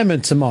bringing Sam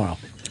in tomorrow.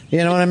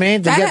 You know what I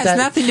mean? That has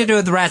nothing to do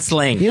with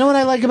wrestling. You know what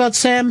I like about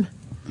Sam?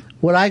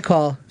 What I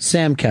call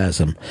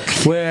Samcasm,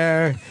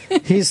 where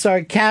he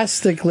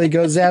sarcastically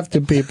goes after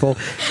people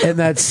in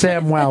that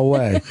Sam Wow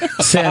way.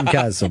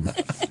 Samcasm.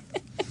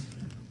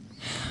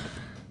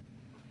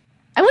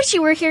 I wish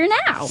you were here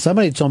now.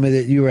 Somebody told me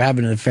that you were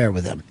having an affair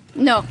with him.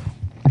 No.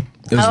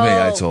 It was me,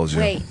 I told you.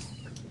 Wait.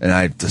 And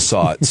I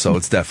saw it, so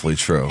it's definitely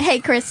true. Hey,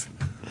 Chris.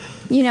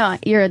 You know,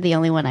 you're the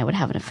only one I would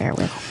have an affair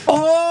with.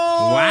 Oh!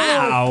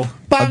 Wow.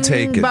 I'm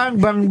taking. Bang,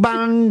 bang,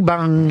 bang,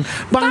 bang.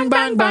 Bang,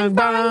 bang, bang,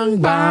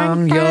 bang,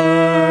 bang.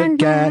 You're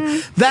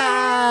got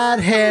that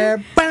hair.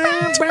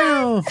 Bang,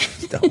 bang.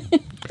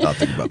 I'll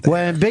think about that.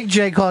 When Big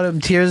J called him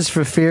Tears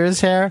for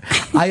Fears hair,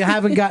 I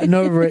haven't gotten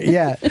over it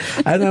yet.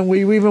 And then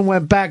we even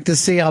went back to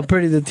see how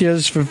pretty the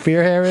Tears for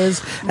Fear hair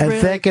is, and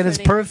Really thick, and it's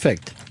pretty.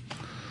 perfect.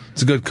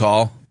 It's a good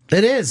call.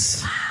 It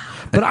is.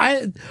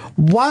 But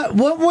what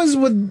was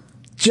with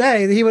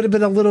Jay? He would have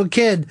been a little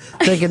kid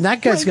thinking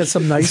that guy's got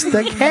some nice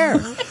thick hair.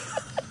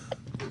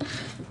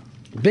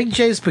 Big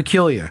J's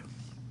peculiar.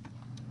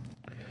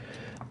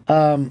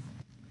 Tom,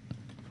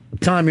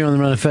 you're on the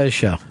Ron and Fez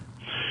show.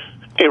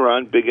 Hey,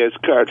 Ron, Big S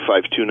Card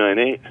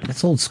 5298.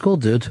 That's old school,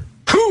 dude.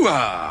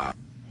 Hooah!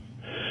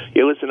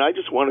 Yeah, listen, I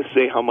just want to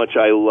say how much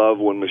I love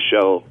when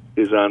Michelle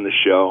is on the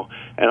show,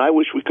 and I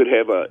wish we could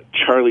have a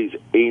Charlie's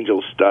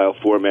Angels style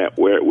format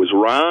where it was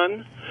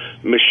Ron,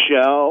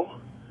 Michelle,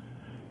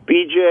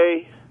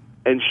 BJ,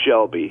 and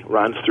Shelby.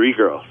 Ron's 3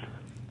 girls.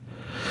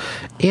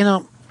 You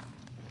know,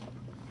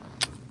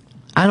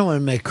 I don't want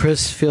to make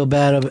Chris feel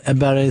bad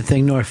about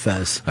anything, nor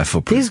Fez. I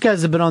feel These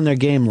guys have been on their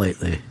game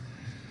lately.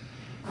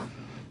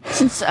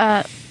 Since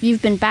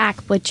you've been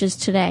back, which is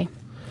today.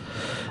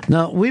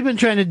 No, we've been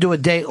trying to do a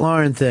Date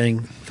Lauren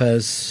thing,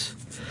 Fez.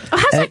 Oh,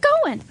 how's that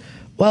going?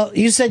 Well,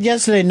 you said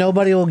yesterday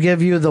nobody will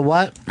give you the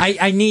what?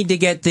 I need to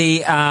get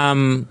the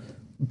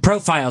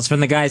profiles from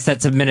the guys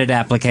that submitted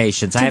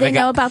applications. Do they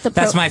know about the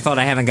That's my fault.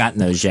 I haven't gotten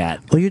those yet.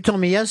 Well, you told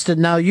me yesterday.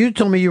 Now, you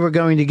told me you were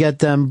going to get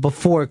them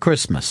before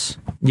Christmas.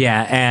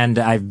 Yeah, and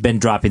I've been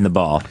dropping the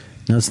ball.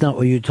 No, that's not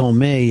what you told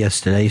me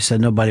yesterday. You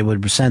said nobody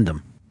would send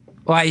them.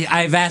 Well,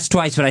 I've asked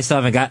twice, but I still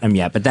haven't gotten them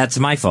yet, but that's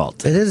my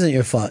fault. It isn't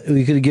your fault.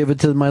 You could give it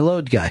to my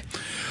load guy.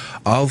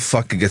 I'll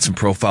fucking get some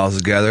profiles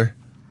together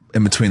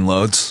in between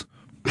loads.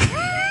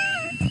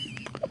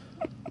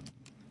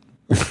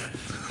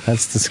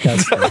 That's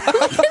disgusting.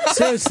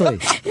 Seriously.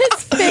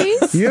 His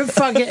face. You're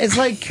fucking, it's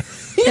like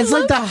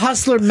the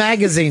Hustler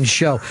magazine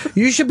show.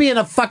 You should be in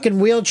a fucking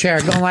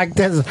wheelchair going like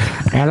this.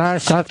 And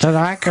there's something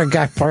I could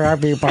get for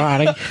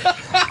everybody.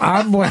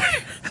 I'm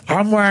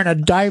wearing a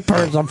diaper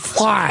as a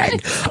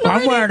flag.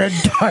 I'm wearing a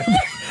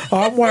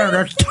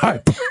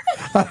diaper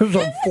as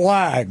a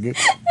flag.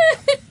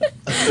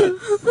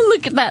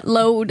 Look at that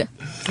load.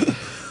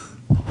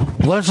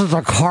 This is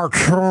a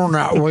cartoon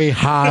that we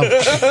have.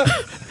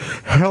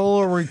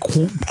 Hillary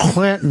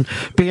Clinton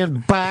being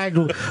bagged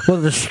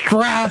with a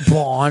strap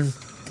on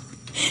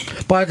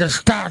by the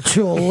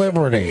Statue of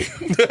Liberty.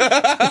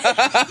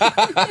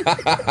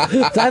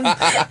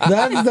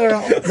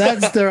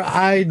 That's their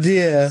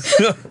idea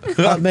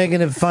of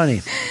making it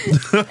funny.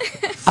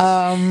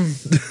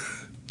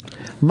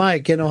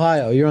 Mike in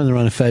Ohio, you're on the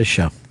Ron and Fez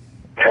show.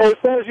 Hey,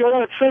 Fez, you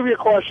got a trivia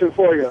question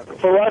for you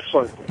for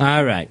wrestling.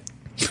 All right.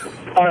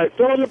 All right,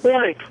 fill in the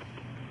blank.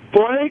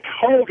 Blank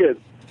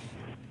Hogan.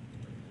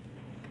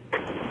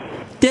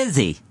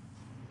 Dizzy.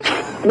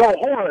 No,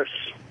 Horace.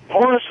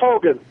 Horace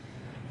Hogan.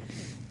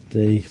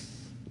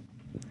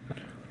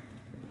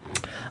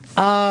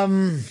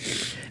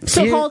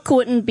 So Hulk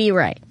wouldn't be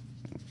right.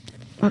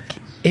 Okay.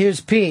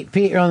 Here's Pete.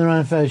 Pete, you're on the Ron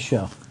and Fez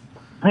show.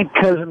 Hey,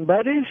 cousin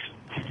buddies.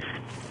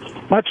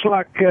 Much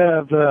like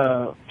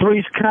the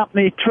Three's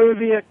Company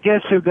trivia,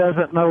 guess who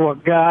doesn't know a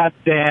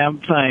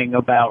goddamn thing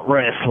about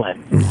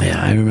wrestling? Yeah,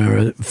 I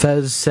remember.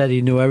 Fez said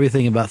he knew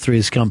everything about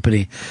Three's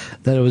Company,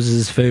 that it was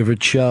his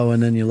favorite show,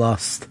 and then you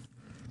lost.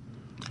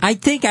 I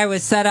think I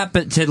was set up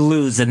to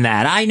lose in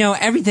that. I know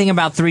everything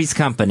about Three's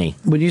Company.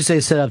 When you say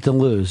set up to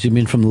lose, you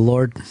mean from the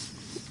Lord?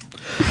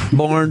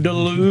 Born to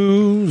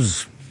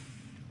lose.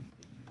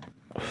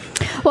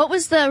 What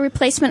was the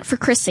replacement for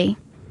Chrissy?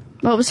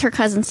 What was her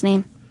cousin's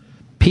name?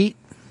 Pete?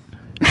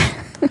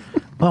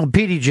 Well,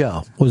 Petey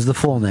Joe was the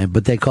full name,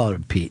 but they called her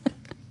Pete.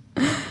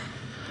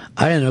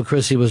 I didn't know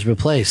Chrissy was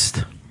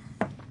replaced.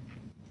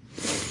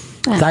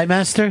 Thigh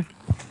Master?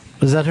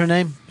 Was that her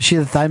name? Is she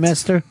the Thigh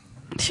Master?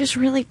 She was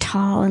really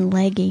tall and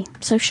leggy,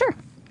 so sure.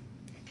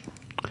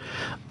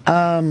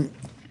 Dan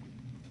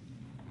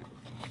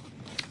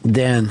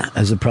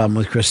has a problem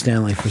with Chris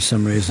Stanley for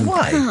some reason.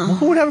 Why? Well,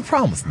 who would have a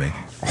problem with me?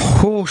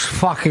 Who's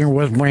fucking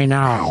with me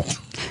now?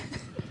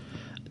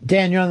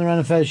 Dan, you're on the Ron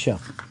and Fez show.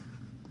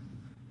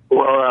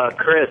 Well,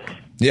 Chris,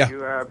 yeah.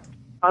 You are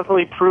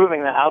constantly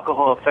proving that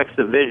alcohol affects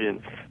the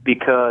vision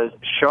because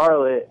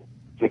Charlotte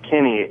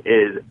McKinney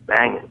is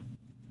banging.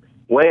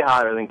 Way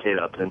hotter than Kate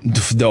Upton.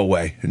 No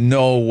way.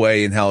 No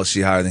way in hell is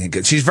she higher than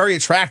Kate. She's very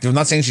attractive. I'm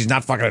not saying she's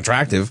not fucking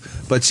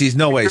attractive, but she's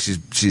no way she's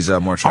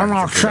more attractive. I'm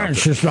not saying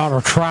she's not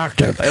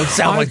attractive. It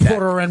sound like I put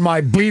her in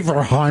my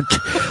beaver hunt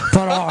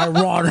that I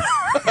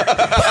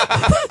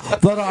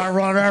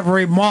run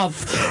every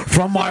month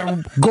from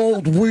my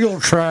gold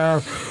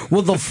wheelchair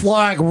with the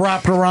flag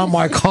wrapped around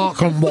my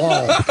cock and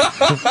ball.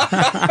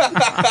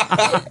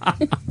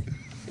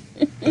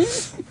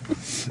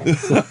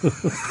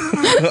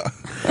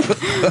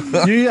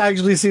 You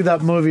actually see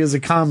that movie as a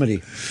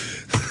comedy.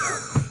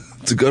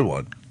 It's a good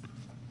one.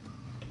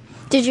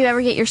 Did you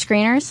ever get your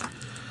screeners?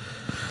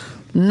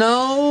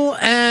 No,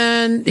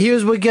 and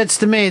here's what gets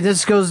to me.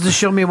 This goes to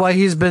show me why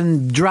he's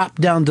been dropped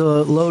down to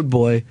load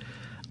boy.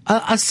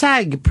 A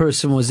SAG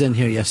person was in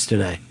here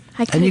yesterday,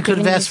 and you could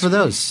have asked for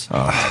those.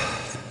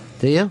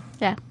 Do you?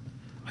 Yeah.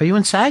 Are you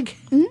in SAG?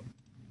 Mm-hmm.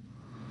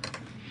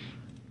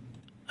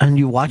 And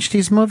you watch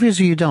these movies,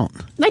 or you don't?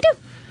 I do.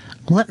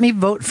 Let me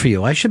vote for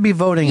you. I should be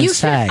voting in You should,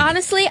 SAG.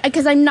 honestly,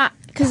 because I'm not,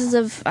 because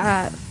of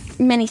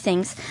many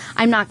things,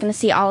 I'm not going to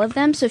see all of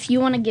them. So if you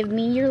want to give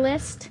me your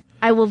list,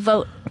 I will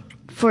vote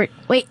for it.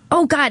 Wait,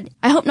 oh God,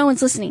 I hope no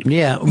one's listening.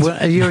 Yeah,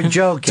 well, you're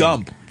joking.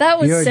 Dump. That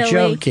was You're silly.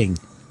 joking.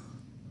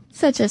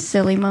 Such a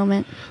silly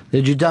moment.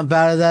 Did you dump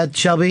out of that,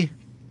 Shelby?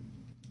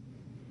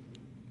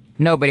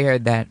 Nobody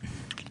heard that.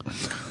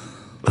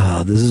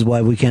 Oh, this is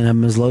why we can't have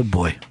him as load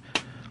boy.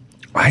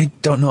 I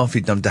don't know if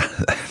he dumped out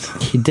of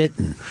that. He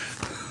didn't.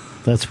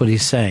 That's what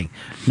he's saying.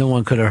 No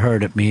one could have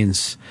heard it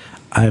means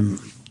I'm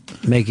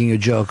making a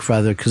joke,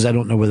 rather, because I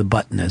don't know where the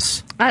button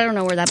is. I don't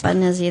know where that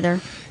button is either.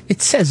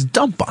 It says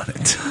dump on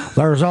it.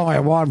 There's only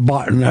one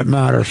button that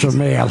matters to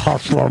me at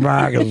Hustler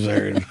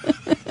Magazine.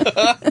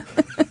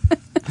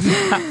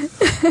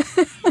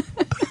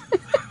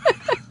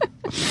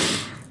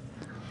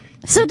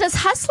 So does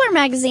Hustler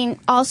Magazine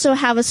also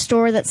have a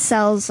store that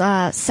sells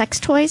sex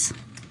toys?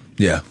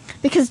 Yeah.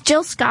 Because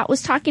Jill Scott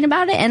was talking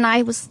about it, and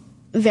I was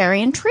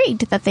very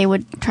intrigued that they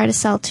would try to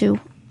sell to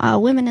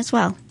women as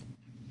well.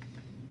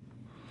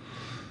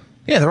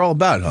 Yeah, they're all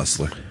about it,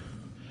 Hustler.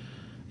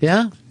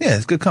 Yeah? Yeah,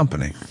 it's good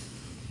company.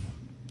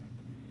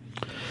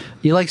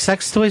 You like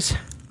sex toys?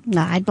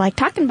 No, I'd like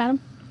talking about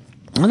them.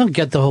 I don't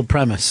get the whole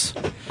premise.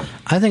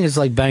 I think it's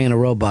like banging a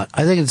robot.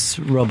 I think it's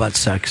robot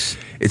sex.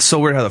 It's so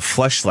weird how the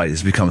Fleshlight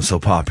has become so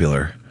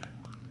popular.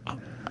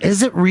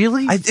 Is it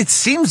really? It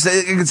seems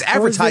that it's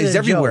advertised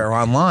everywhere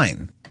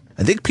online.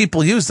 I think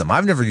people use them.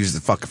 I've never used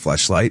the fucking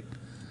Fleshlight.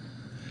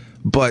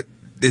 But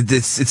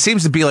it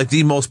seems to be like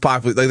the most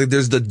popular. Like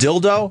there's the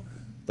dildo.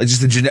 Like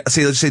just let's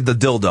say the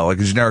dildo, like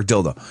a generic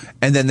dildo.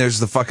 And then there's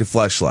the fucking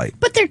Fleshlight.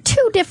 But they're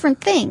two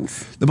different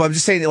things. But I'm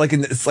just saying, like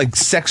it's like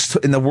sex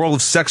in the world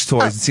of sex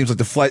toys. It seems like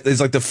the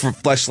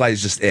Fleshlight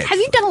is just it. Have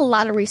you done a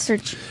lot of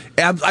research?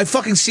 I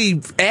fucking see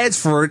ads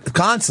for it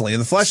constantly in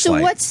the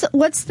Fleshlight. So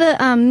what's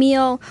the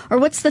meal or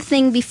what's the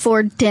thing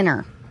before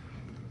dinner?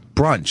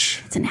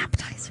 Brunch. It's an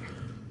appetizer.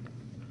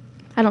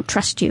 I don't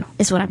trust you,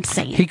 is what I'm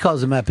saying. He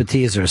calls them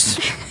appetizers.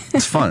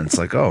 It's fun. It's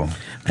like, oh.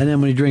 And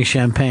then when he drinks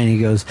champagne, he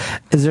goes,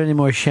 "Is there any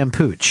more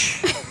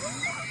shampooch?"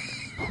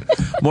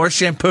 More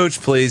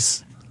shampooch,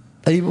 please.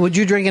 Would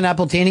you drink an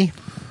appletini?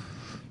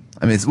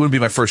 I mean, it wouldn't be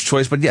my first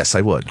choice, but yes,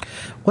 I would.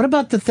 What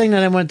about the thing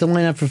that I went to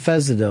line up for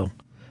Fez to do?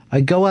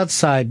 I go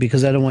outside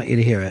because I don't want you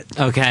to hear it.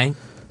 Okay.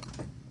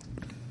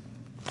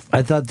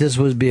 I thought this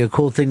would be a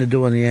cool thing to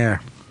do on the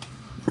air.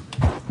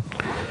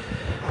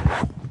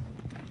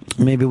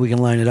 Maybe we can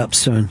line it up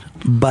soon.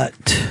 But,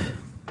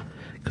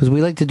 because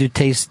we like to do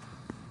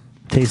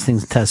tasting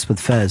tests with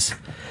Fez.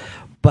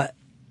 But,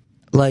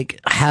 like,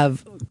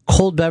 have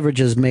cold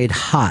beverages made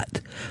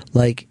hot.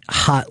 Like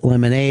hot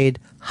lemonade,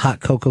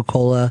 hot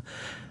Coca-Cola,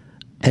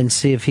 and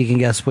see if he can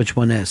guess which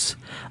one is.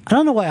 I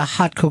don't know why a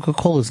hot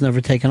Coca-Cola is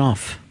never taken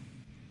off.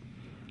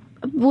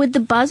 Would the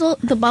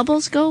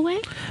bubbles go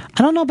away?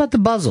 I don't know about the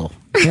buzzle.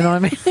 You know what I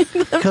mean?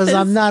 Because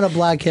I'm not a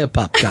black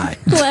hip-hop guy.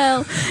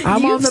 Well,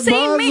 I'm you've on the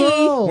seen me.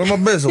 buzzle. Where's my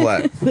bizzle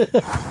at?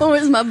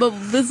 Where's my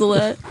bizzle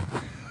at?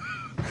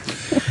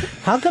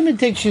 How come it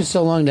takes you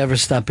so long to ever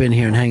stop in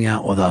here and hang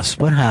out with us?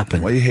 What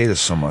happened? Why do you hate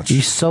us so much?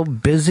 You so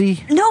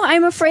busy? No,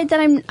 I'm afraid that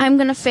I'm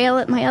going to fail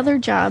at my other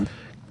job.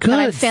 Good. That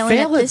I'm failing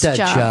Fail at this that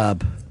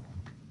job.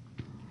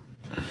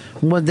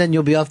 Well, then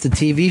you'll be off the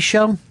TV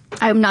show?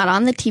 I'm not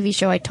on the TV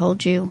show, I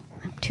told you.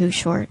 I'm too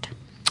short.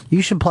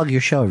 You should plug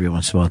your show every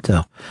once in a while,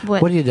 too.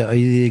 What? What do you do? Are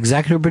you the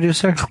executive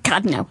producer? Oh,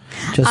 God, no.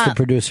 Just the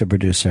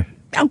producer.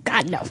 Oh,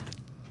 God, no.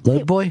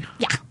 Load boy?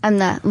 Yeah, I'm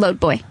the load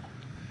boy.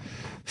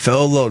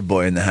 Fellow load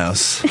boy in the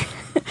house.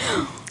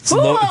 It's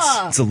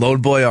a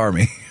load boy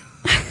army.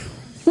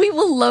 We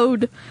will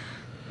load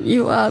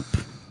you up.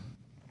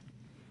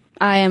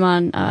 I am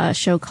on a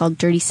show called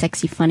Dirty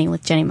Sexy Funny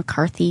with Jenny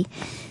McCarthy.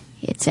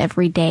 It's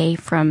every day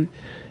from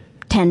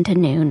 10 to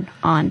noon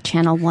on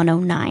Channel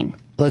 109.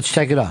 Let's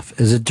check it off.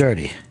 Is it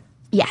dirty?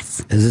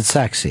 Yes. Is it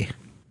sexy?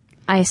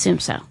 I assume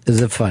so.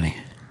 Is it funny?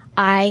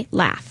 I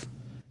laugh.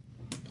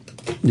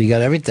 You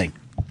got everything.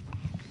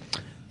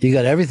 You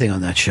got everything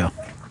on that show.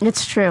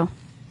 It's true.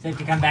 So if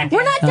you come back,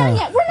 We're not done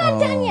yet. We're not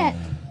done yet.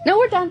 No,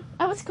 we're done.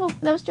 That was cool.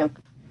 That was a joke.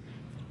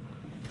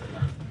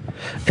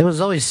 It was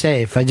always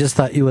safe. I just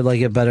thought you would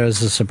like it better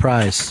as a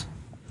surprise.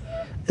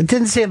 It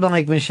didn't seem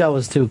like Michelle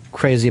was too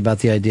crazy about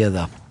the idea,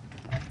 though.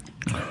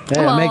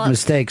 Yeah, I make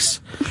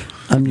mistakes.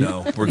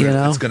 No, we're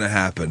gonna, it's going to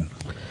happen.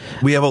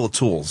 We have all the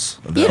tools.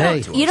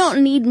 You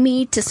don't need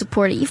me to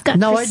support it. You've got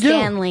No, Chris I do.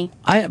 Stanley.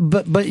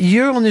 But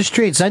you're on the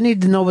streets. I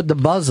need to know what the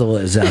buzzle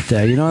is out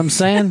there. You know what I'm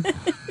saying?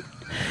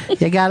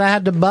 You gotta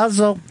have the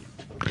buzzle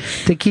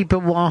to keep it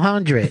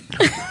 100.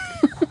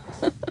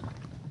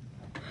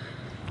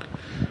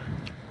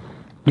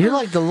 You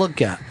like to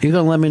look at. You're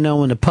gonna let me know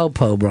when the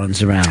po-po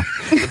runs around.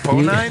 The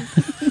po-nine?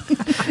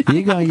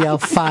 You're gonna yell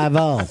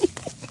 5-0.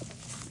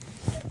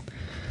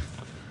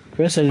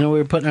 Chris, I didn't know we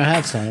were putting our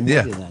hats on. I'm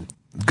with you then.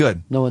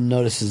 Good. No one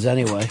notices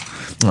anyway.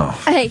 Oh.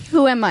 Hey,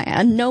 who am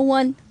I? No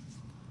one?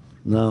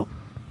 No.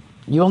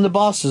 You and the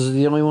bosses are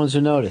the only ones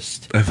who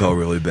noticed. I felt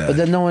really bad. But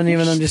then no one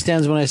even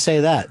understands when I say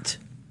that.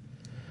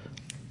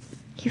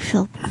 You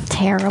feel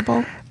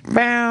terrible.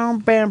 Bow,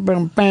 bow,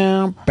 bow,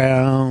 bow,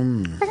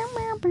 bow.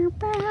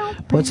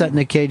 What's that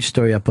Nick Cage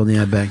story up on the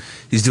iBang?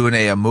 He's doing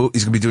he's going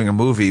to be doing a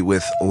movie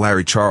with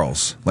Larry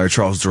Charles. Larry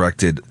Charles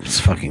directed. It's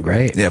fucking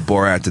great. Yeah,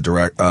 Borat,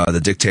 the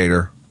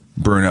Dictator,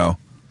 Bruno.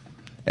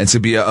 And it's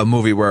going to be a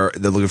movie where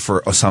they're looking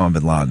for Osama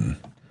bin Laden.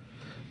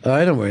 Oh,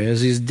 I don't worry.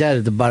 He's dead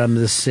at the bottom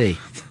of the sea.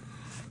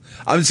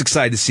 I'm just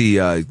excited to see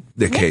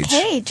Nick Cage.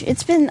 Nick Cage.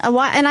 It's been a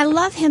while, and I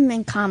love him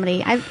in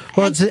comedy.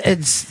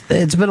 It's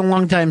been a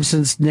long time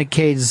since Nick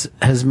Cage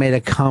has made a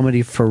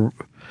comedy for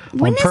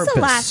When on is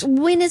purpose.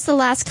 When is the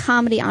last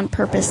comedy on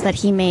purpose that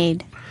he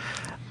made?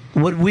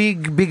 Would we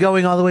be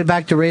going all the way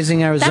back to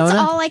Raising Arizona? That's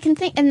all I can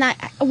think. And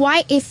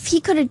why, if he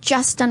could have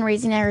just done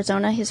Raising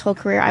Arizona his whole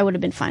career, I would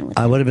have been fine with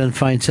it. I would have been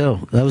fine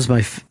too. That was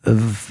my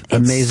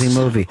amazing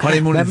movie.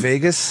 Honeymoon in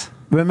Vegas?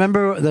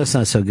 Remember, that's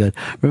not so good.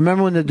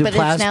 Remember when the But it's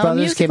Duplass now a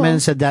brothers came in musical.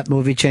 and said that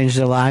movie changed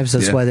their lives?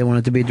 That's Yeah. why they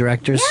wanted to be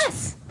directors?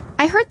 Yes.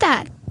 I heard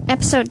that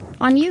episode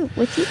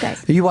with you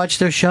guys. You watched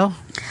their show?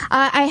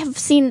 I have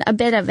seen a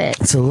bit of it.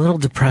 It's a little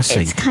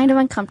depressing. It's kind of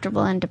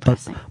uncomfortable and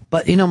depressing.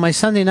 But you know, my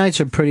Sunday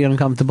nights are pretty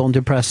uncomfortable and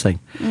depressing.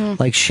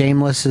 Like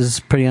Shameless is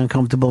pretty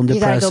uncomfortable and You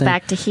gotta depressing. go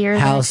back to here the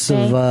House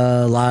next of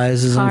day.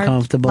 Lies is Hard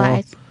uncomfortable.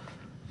 Lies.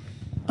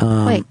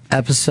 Wait.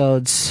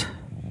 Episodes.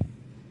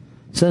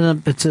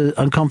 It's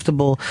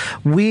uncomfortable.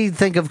 We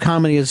think of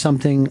comedy as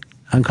something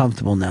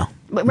uncomfortable now.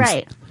 But,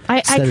 right. I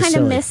Instead of kind of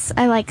silly. miss.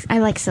 I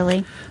like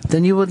silly.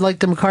 Then you would like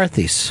the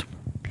McCarthys.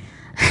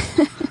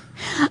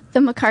 The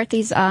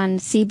McCarthys on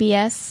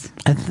CBS.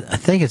 I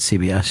think it's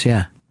CBS.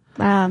 Yeah.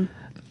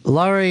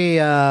 Laurie,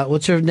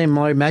 what's her name?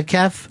 Laurie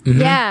Metcalf.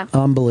 Yeah.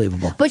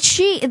 Unbelievable. But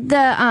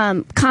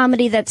the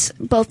comedy that's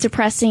both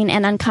depressing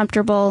and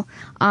uncomfortable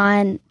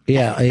on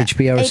Yeah,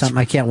 HBO or something.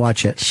 I can't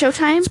watch it.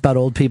 Showtime. It's about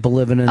old people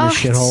living in a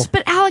shithole.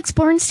 But Alex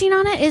Bornstein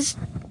on it is,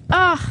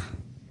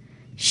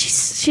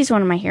 she's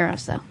one of my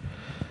heroes though.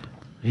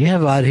 You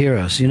have odd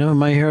heroes. You know who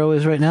my hero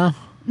is right now?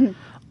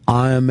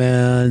 Iron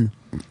Man,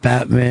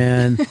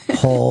 Batman,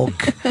 Hulk,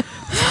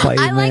 Spider-Man.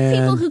 I like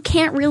people who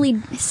can't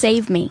really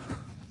save me.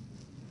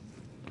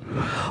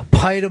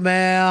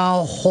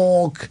 Spider-Man,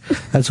 Hulk.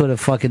 That's what a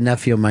fucking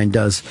nephew of mine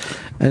does.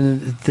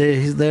 And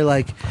they're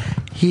like,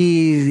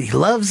 he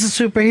loves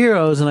the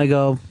superheroes. And I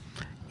go,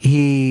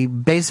 he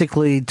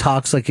basically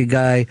talks like a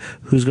guy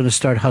who's going to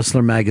start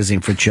Hustler magazine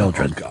for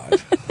children. Oh,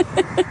 God.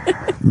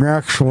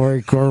 Next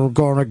week, we're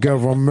going to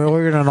give $1.5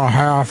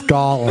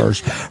 million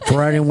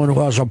for anyone who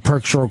has a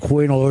picture of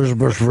Queen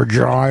Elizabeth's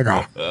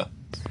vagina.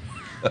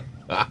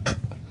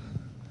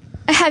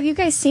 Have you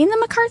guys seen the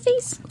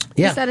McCarthys?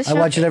 Yeah, Is that a I show?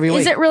 watch it every week.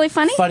 Is it really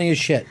funny? Funny as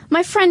shit.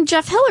 My friend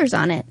Jeff Hiller's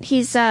on it.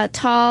 He's a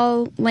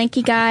tall,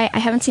 lanky guy. I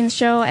haven't seen the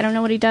show. I don't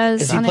know what he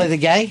does. Does he on play it. the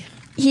gay?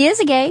 He is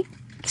a gay,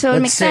 so it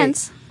Let's makes see.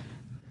 sense.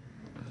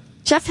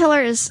 Jeff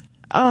Hiller is.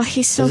 Oh,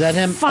 he's so. Is that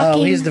him?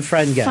 Fucking Oh, he's the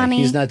friend guy. funny.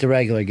 He's not the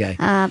regular guy.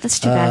 That's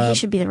too bad. He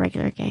should be the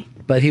regular gay.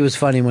 But he was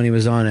funny when he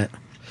was on it.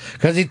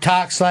 Because he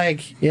talks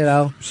like, you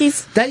know.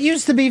 That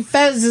used to be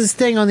Fez's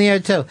thing on the air,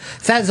 too.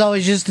 Fez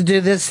always used to do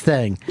this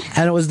thing.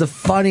 And it was the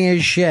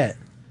funniest shit.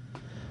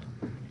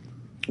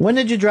 When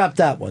did you drop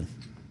that one?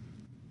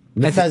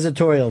 The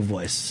Fezatorial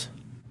voice.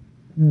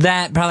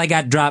 That probably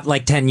got dropped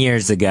like 10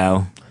 years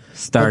ago.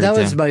 But that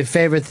was my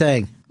favorite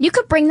thing. You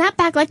could bring that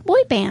back like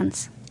boy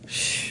bands.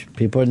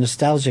 People are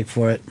nostalgic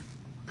for it.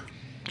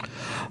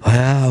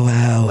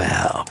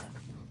 Wow.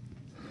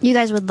 You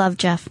guys would love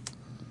Jeff.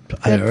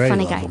 I Good, already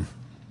funny love guy. him.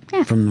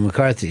 Yeah. From the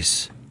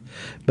McCarthys.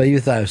 But you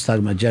thought I was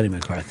talking about Jenny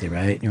McCarthy,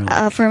 right? You're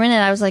like, For a minute,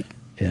 I was like,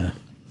 yeah.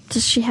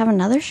 does she have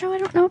another show I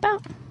don't know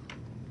about?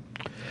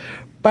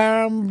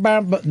 But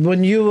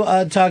when you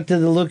talked to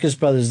the Lucas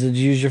brothers, did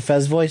you use your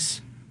Fez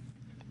voice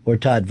or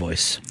Todd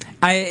voice?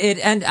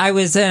 I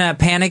was in a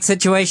panic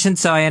situation,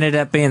 so I ended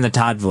up being the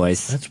Todd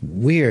voice. That's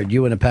weird.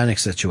 You in a panic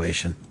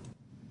situation.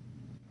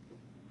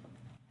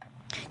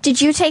 Did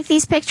you take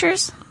these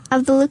pictures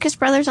of the Lucas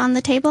brothers on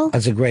the table?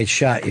 That's a great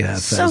shot you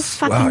have, Fez. So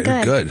fucking Wow, you're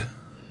good. good.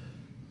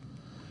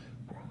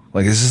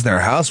 Like, is this their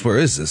house? Where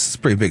is this? It's a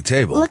pretty big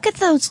table. Look at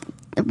those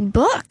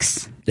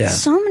books. Yeah.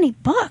 So many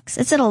books.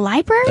 Is it a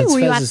library? That's Were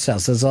you Fez's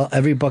house. That's all,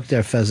 every book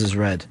there Fez has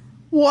read.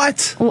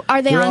 What?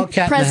 Are they They're all on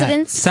Cat in the Hat.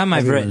 presidents? Some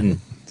I've written.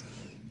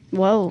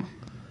 Whoa.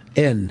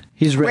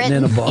 He's written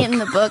in a book. In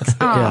the books.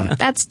 Oh, Yeah.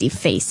 that's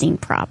defacing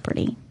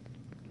property.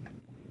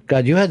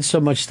 God, you had so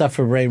much stuff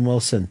for Rainn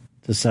Wilson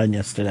to sign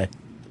yesterday.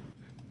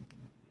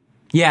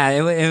 Yeah,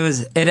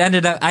 it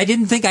ended up, I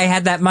didn't think I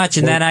had that much,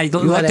 and then I You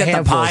had looked a at the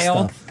handful of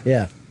pile. stuff.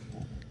 Yeah.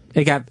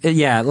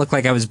 It looked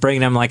like I was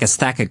bringing him like a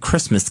stack of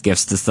Christmas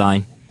gifts to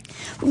sign.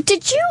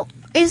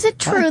 Is it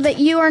true that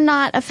you are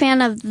not a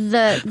fan of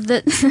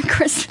the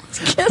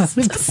Christmas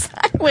gifts?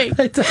 Wait.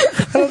 I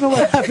don't know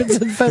what happens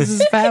in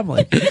Fez's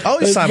family. I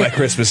always sign my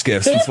Christmas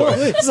gifts. Before.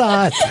 It's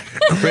odd.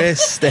 Chris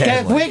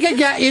Stanley. We could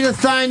get you to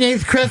sign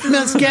these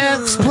Christmas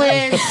gifts,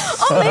 please.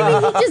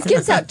 Oh, maybe he just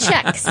gives out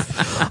checks.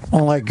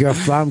 Only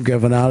gift I'm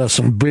giving out is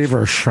some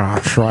beaver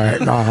shots right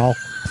now.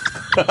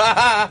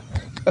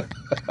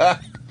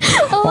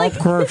 I'm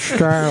Chris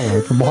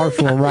Stanley from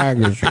Hustler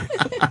Magazine.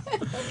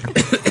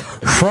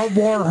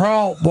 Someone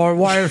help my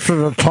wife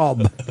in the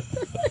tub.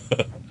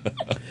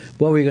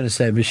 What were you going to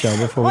say, Michelle,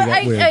 before we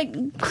got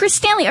weird? Chris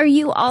Stanley, are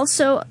you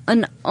also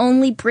an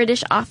only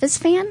British Office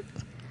fan?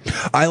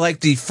 I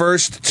like the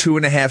first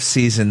 2.5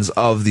 seasons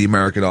of The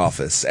American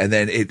Office, and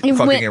then it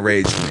fucking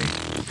enraged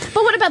me.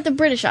 But what about the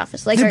British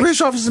Office? Like The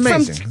British Office is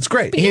amazing. It's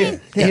great.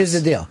 Here's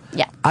the deal.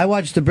 Yeah. I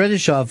watched the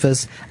British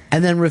Office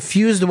and then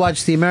refused to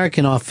watch the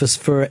American Office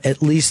for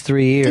at least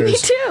 3 years. Me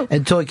too.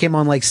 Until it came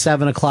on like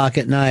 7 o'clock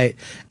at night.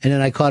 And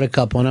then I caught a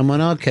couple and I'm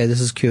like, okay, this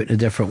is cute in a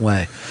different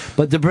way.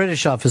 But the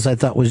British Office I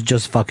thought was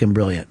just fucking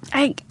brilliant.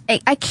 I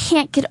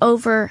can't get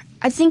over.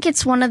 I think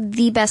it's one of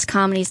the best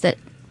comedies that.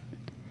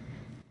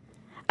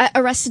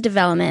 Arrested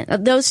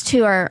Development. Those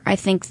two are, I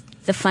think,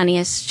 the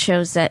funniest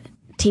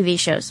TV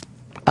shows.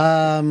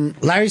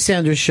 Larry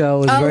Sanders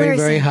Show is very,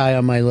 very high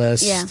on my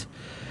list. Yeah.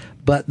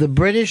 But the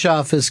British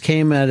Office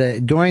came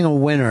during a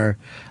winter.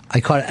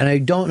 I caught it, and I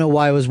don't know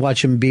why I was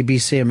watching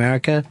BBC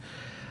America,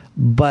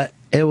 but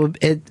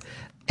it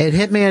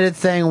hit me at a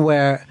thing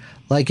where,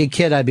 like a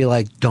kid, I'd be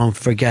like, "Don't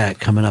forget,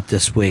 coming up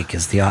this week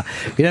is the," you know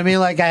what I mean?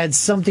 Like I had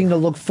something to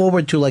look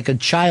forward to, like a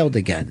child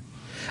again.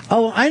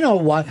 Oh, I know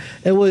why.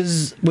 It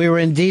was, we were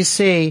in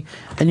D.C.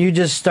 and you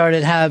just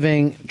started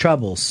having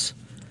troubles.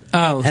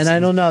 Oh. And I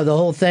don't know. The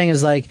whole thing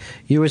is like,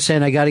 you were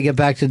saying, I got to get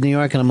back to New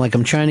York. And I'm like,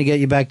 I'm trying to get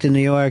you back to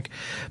New York.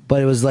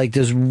 But it was like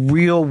this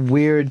real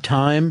weird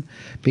time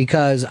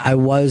because I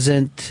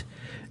wasn't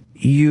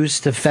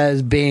used to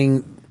Fez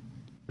being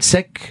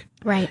sick.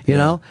 Right. You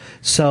know?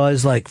 So I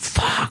was like,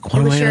 fuck,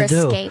 what am I going to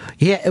do? Escape.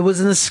 Yeah, it was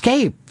an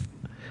escape.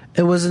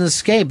 It was an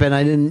escape, and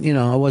I didn't,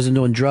 I wasn't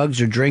doing drugs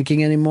or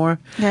drinking anymore.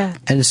 Yeah.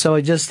 And so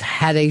I just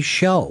had a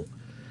show.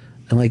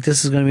 And like,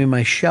 this is going to be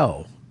my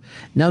show.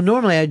 Now,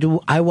 normally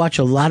I watch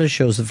a lot of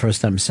shows the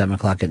first time, 7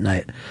 o'clock at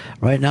night.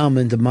 Right now I'm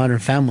into Modern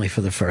Family for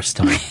the first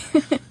time.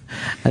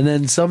 And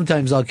then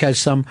sometimes I'll catch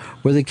some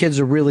where the kids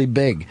are really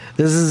big.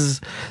 This is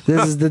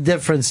the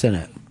difference in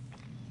it.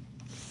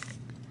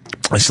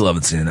 I still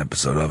haven't seen an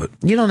episode of it.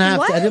 You don't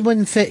have to. It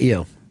wouldn't fit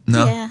you.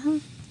 No. Yeah.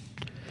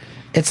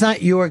 It's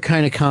not your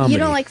kind of comedy. You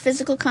don't like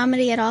physical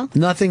comedy at all?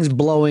 Nothing's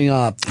blowing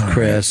up,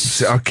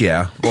 Chris. Okay,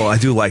 yeah. Well, I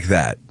do like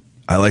that.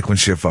 I like when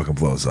shit fucking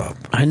blows up.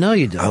 I know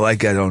you do. I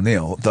like Ed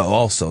O'Neill, though,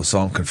 also, so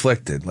I'm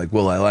conflicted. Like,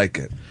 will I like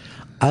it?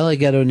 I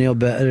like Ed O'Neill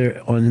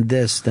better on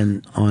this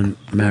than on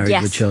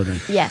Married with Children.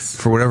 Yes.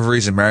 For whatever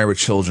reason, Married with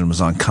Children was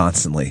on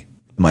constantly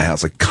in my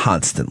house, like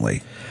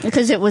constantly.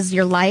 Because it was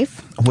your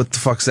life? What the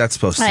fuck's that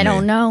supposed to mean? I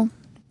don't know.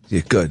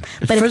 Yeah, good.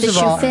 But First if the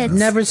of all, shoe fits.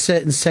 never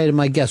sit and say to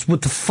my guests,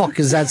 what the fuck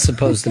is that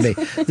supposed to be?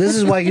 This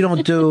is why you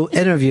don't do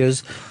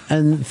interviews.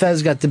 And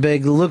Fez got the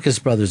big Lucas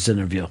Brothers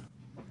interview.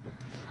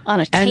 On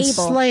a And table.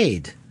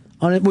 Slade.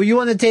 Were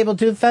you on the table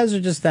too, Fez, or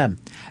just them?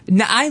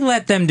 No, I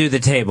let them do the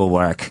table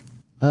work.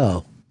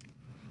 Oh.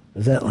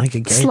 Is that like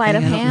a gay Sleight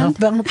thing of I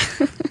don't know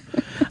about?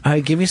 All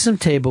right, give me some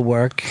table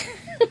work.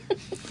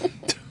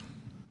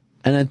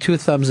 And then 2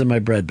 thumbs in my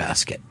bread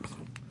basket.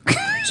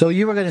 So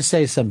you were going to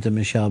say something,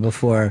 Michelle,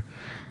 before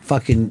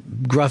fucking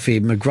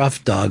Gruffy,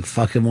 McGruff dog,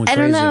 fucking went I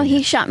crazy. don't know. on you.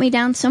 He shot me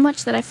down so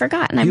much that I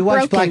forgot. And I'm You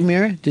watched broken. Black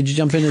Mirror? Did you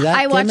jump into that?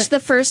 I Damn watched it. the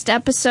first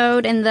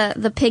episode and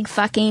the pig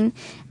fucking.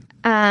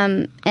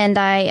 And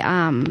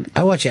I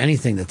watch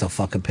anything that they'll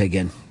fuck a pig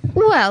in.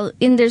 well,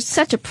 and there's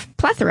such a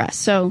plethora.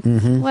 So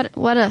Mhm.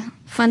 what a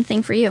fun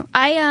thing for you.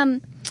 I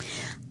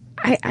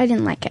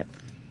didn't like it.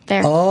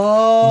 There.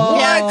 Oh,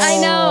 yeah,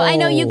 I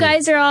know. You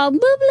guys are all blah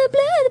blah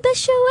blah, the best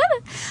show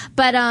ever.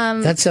 But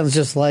That sounds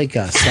just like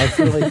us. I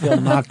really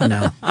feel mocked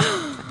now.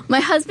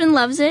 my husband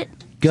loves it.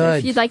 So Good.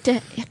 if you'd like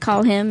to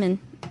call him, and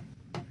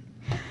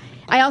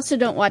I also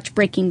don't watch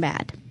Breaking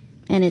Bad,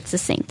 and it's the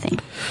same thing.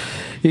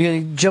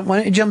 You're gonna jump? Why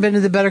don't you jump into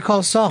the Better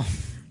Call Saul?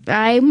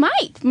 I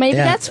might. Maybe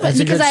Yeah, that's what that's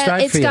a because good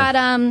start it's for you. got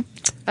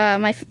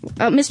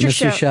Mr.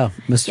 Show.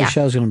 Mr. Yeah.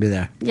 Show's gonna be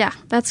there. Yeah,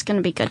 that's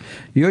gonna be good.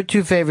 Your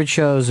 2 favorite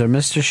shows are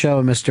Mr. Show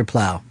and Mr.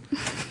 Plow.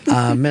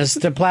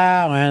 Mr.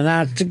 Plow, and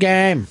that's the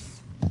game.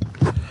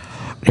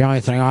 The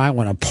only thing I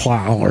want to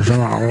plow is an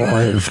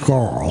always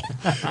girl.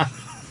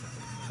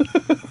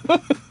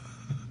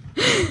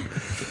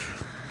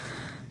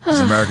 It's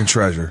American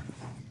Treasure.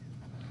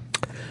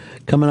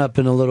 Coming up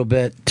in a little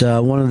bit,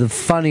 one of the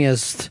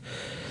funniest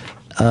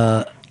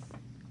and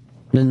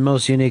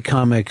most unique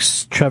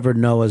comics, Trevor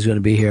Noah, is going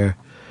to be here.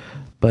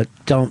 But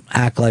don't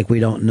act like we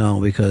don't know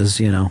because,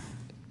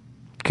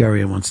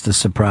 Gary wants to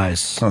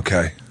surprise.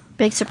 Okay.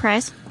 Big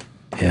surprise.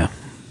 Yeah.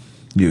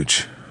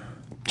 Huge.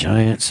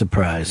 Giant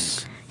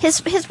surprise. His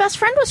best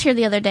friend was here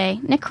the other day,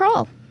 Nick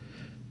Kroll.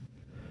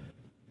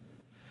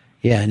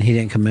 Yeah, and he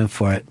didn't come in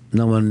for it.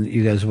 No one,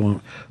 you guys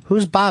won't.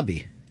 Who's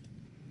Bobby?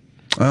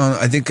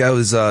 I think I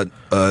was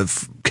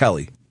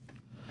Kelly.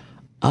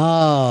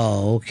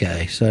 Oh,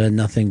 okay. So it had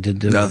nothing to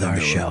do with our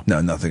show. No,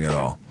 nothing at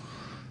all.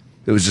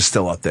 It was just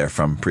still up there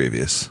from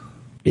previous.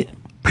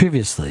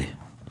 Previously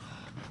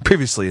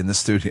in the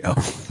studio.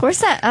 Where's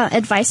that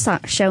advice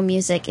show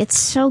music? It's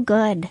so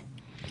good.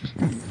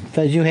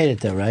 Fez, you hate it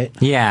though, right?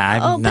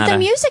 Yeah. But the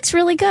music's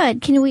really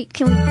good. Can we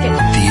get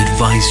The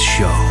Advice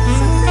Show.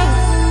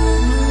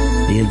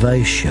 The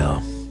Advice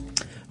Show.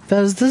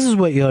 Fez, this is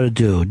what you ought to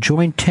do.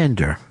 Join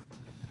Tinder.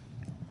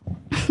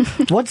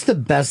 What's the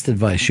best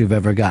advice you've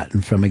ever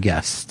gotten from a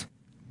guest?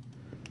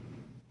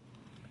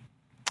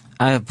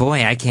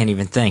 Boy, I can't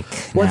even think.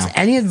 What's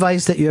any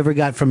advice that you ever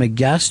got from a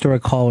guest or a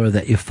caller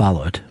that you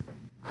followed?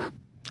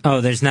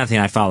 Oh, there's nothing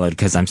I followed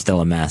because I'm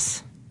still a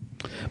mess.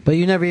 But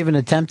you never even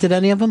attempted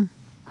any of them?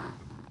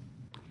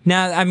 No,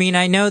 I mean,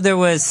 I know there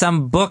was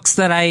some books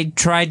that I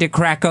tried to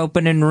crack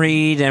open and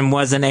read and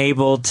wasn't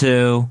able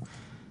to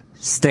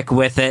stick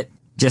with it,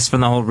 just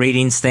from the whole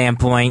reading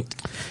standpoint.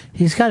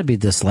 He's got to be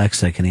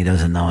dyslexic and he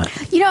doesn't know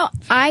it. You know,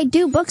 I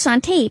do books on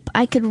tape.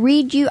 I could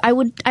read you. I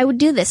would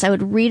do this. I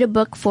would read a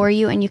book for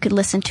you, and you could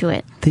listen to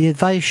it. The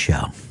Advice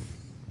Show.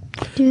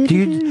 Do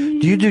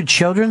you do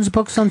children's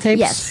books on tapes?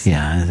 Yes.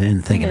 Yeah, I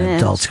didn't think an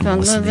adult's going to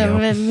listen to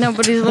you.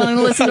 Nobody's willing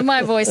to listen to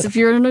my voice if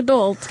you're an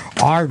adult.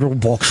 I do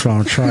books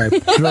on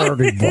tape.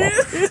 Dirty book.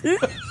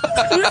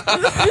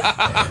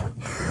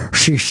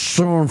 She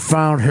soon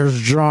found his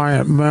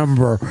giant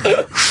member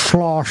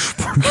sloshed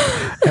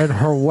in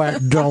her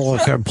wet,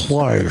 delicate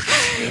place.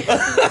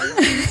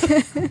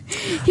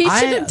 He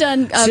should have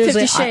done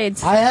 50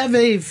 Shades. I have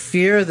a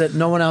fear that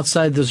no one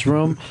outside this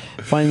room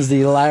finds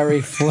the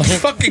Larry Flint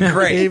fucking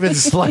great, even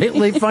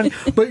slightly funny.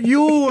 But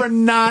you are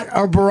not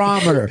a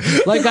barometer.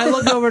 Like, I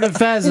look over to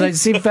Fez and I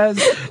see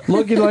Fez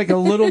looking like a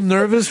little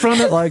nervous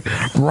from it. Like,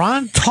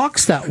 Ron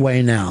talks that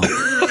way now.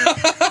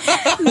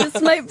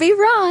 This might be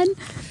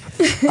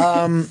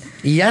Ron.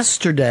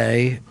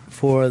 Yesterday,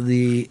 for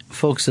the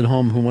folks at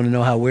home who want to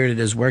know how weird it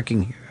is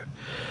working here,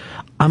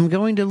 I'm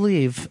going to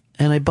leave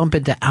and I bump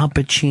into Al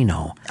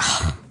Pacino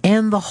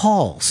and the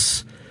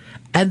halls.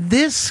 And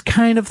this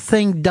kind of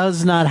thing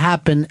does not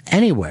happen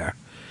anywhere.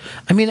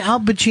 I mean, Al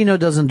Pacino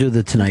doesn't do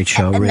the Tonight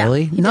Show,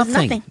 really. He does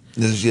nothing.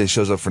 Yeah,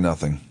 shows up for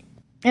nothing.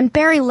 And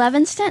Barry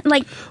Levinson,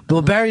 like...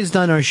 Well, Barry's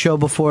done our show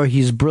before.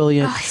 He's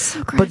brilliant. Oh, he's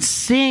so great. But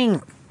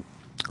seeing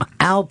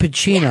Al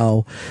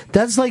Pacino,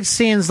 that's like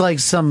seeing like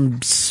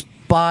some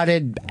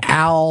spotted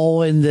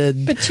owl in the...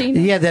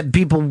 Pacino. Yeah, that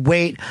people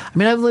wait. I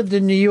mean, I've lived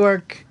in New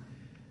York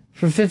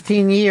for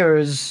 15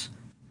 years,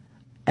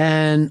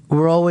 and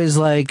we're always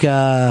like,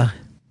 did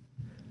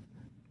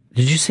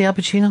you see Al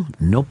Pacino?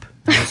 Nope.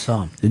 I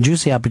saw him. Did you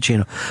see Al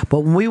Pacino? But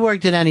when we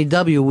worked at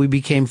NEW, we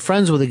became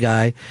friends with a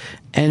guy,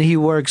 and he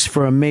works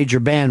for a major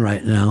band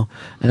right now,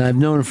 and I've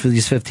known him for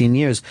these 15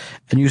 years,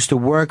 and used to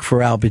work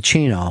for Al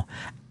Pacino,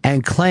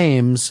 and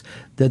claims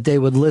that they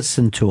would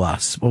listen to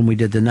us when we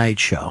did the night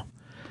show.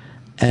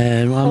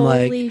 And I'm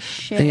Holy like,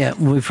 shit. yeah,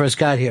 when we first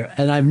got here,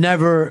 and I've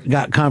never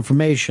got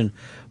confirmation,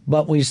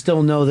 but we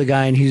still know the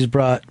guy, and he's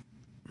brought,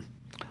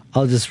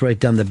 I'll just write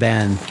down the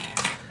band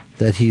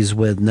that he's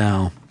with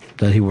now,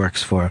 that he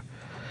works for.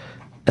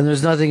 And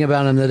there's nothing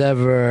about him that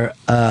ever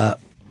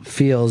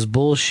feels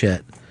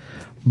bullshit.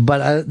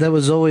 But that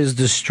was always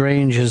the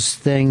strangest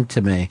thing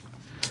to me.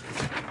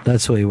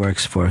 That's who he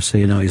works for, so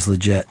you know he's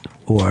legit.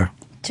 Or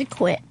to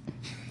quit.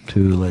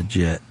 Too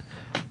legit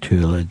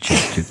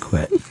to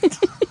quit.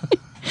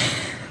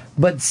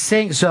 But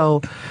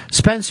so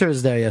Spencer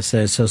is there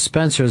yesterday. So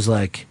Spencer's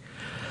like,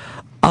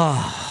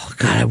 oh,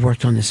 God, I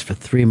worked on this for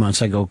 3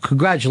 months. I go,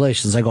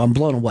 congratulations. I go, I'm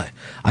blown away.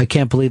 I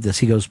can't believe this.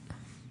 He goes,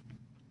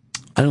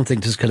 I don't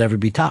think this could ever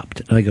be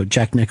topped. And I go,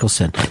 Jack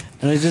Nicholson.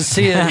 And I just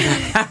see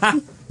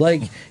it.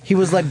 Like, he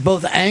was like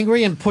both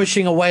angry and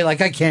pushing away,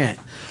 like, I can't.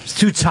 I'm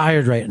too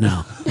tired right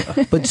now.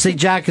 But see,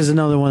 Jack is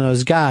another one of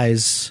those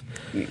guys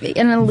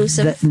an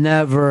elusive that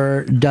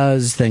never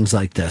does things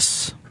like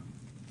this.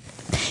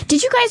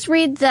 Did you guys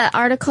read the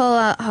article?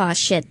 Oh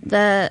shit!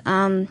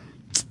 Oh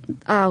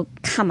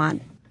come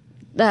on!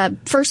 The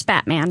first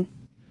Batman.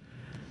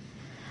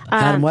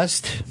 Adam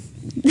West.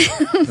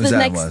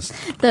 Adam West.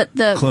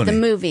 The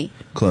movie.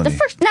 Clooney. The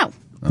first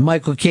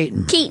Michael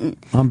Keaton. Keaton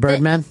On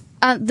Birdman.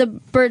 The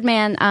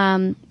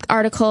Birdman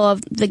article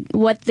of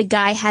what the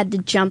guy had to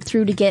jump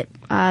through to get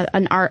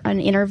an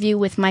interview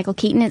with Michael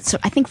Keaton. It's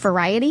I think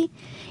Variety.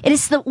 It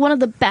is one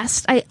of the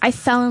best. I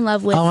fell in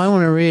love with. Oh, I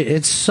want to read.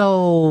 It's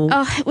so.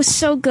 Oh, it was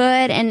so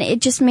good, and it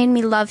just made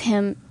me love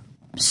him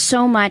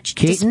so much.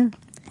 Keaton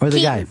or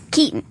the guy?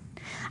 Keaton.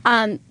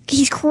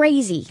 He's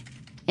crazy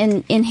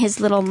in his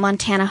little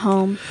Montana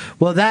home.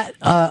 Well, that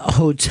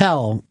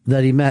hotel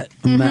that he met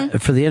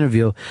for the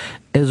interview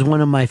is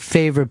one of my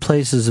favorite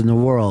places in the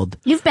world.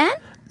 You've been?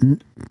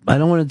 I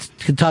don't want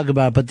to talk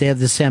about it, but they have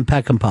the Sam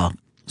Peckinpah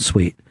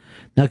suite.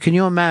 Now, can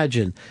you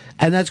imagine?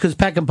 And that's because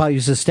Peckinpah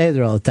used to stay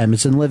there all the time.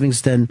 It's in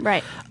Livingston,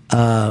 right?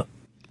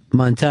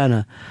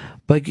 Montana.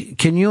 But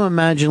can you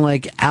imagine,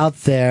 like, out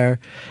there,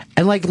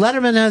 and like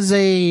Letterman has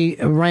a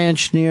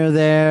ranch near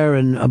there,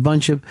 and a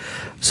bunch of,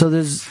 so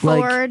there's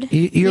Ford like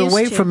you're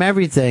away to. from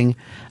everything,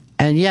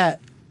 and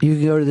yet you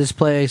can go to this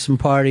place and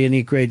party and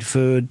eat great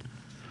food.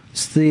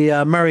 It's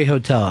the Murray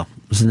Hotel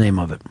is the name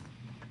of it.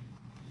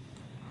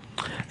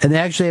 And they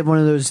actually have one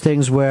of those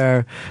things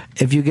where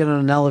if you get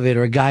on an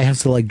elevator, a guy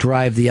has to like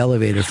drive the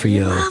elevator for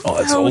you. Oh,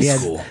 it's old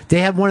school.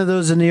 They had one of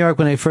those in New York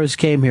when I first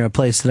came here, a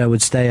place that I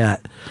would stay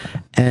at.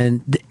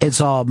 And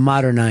it's all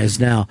modernized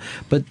now.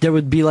 But there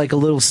would be like a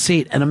little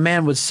seat, and a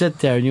man would sit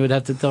there, and you would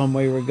have to tell him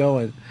where you were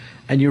going.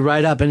 And you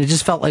ride up, and it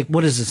just felt like,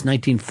 what is this,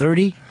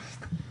 1930?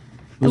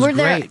 Were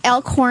there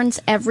elk horns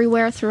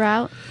everywhere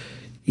throughout?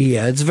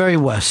 Yeah, it's very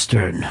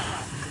Western.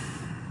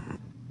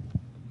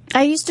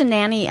 I used to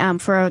nanny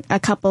for a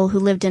couple who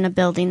lived in a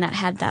building that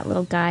had that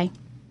little guy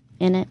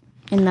in it.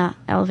 in the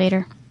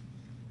elevator.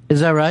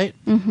 Is that right?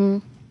 Mm-hmm.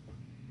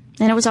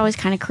 And it was always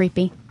kind of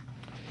creepy.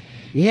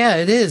 Yeah,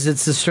 it is.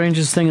 It's the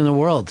strangest thing in the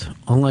world.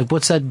 I'm like,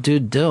 what's that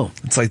dude do?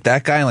 It's like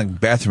that guy and like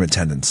bathroom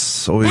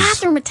attendants. Always.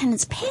 Bathroom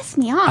attendants piss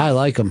me off. I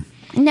like him.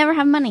 I never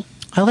have money.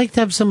 I like to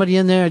have somebody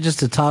in there just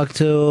to talk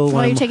to.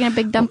 While you're taking a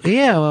big dump?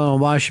 Yeah, when I'm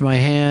washing my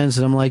hands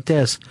and I'm like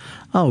this.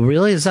 Oh,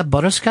 really? Is that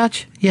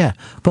butterscotch? Yeah,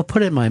 but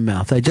put it in my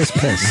mouth. I just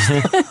pissed.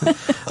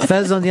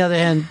 Fez, on the other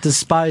hand,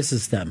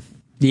 despises them.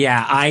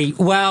 Yeah,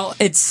 well,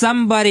 it's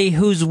somebody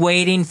who's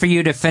waiting for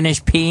you to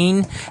finish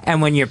peeing,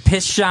 and when you're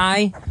piss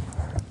shy,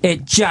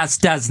 it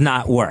just does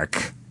not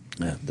work.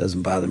 Yeah, it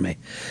doesn't bother me.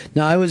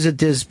 Now, I was at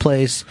this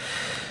place.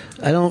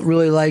 I don't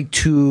really like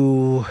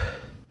to...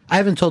 I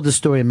haven't told this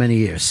story in many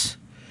years,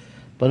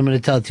 but I'm going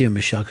to tell it to you,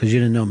 Michelle, because you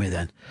didn't know me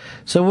then.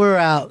 So we're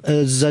out.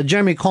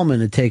 Jeremy Coleman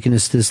had taken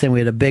us to this thing. We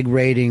had a big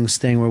ratings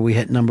thing where we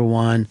hit number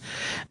 1,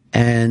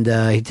 and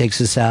he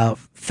takes us out.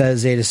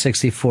 Fez ate a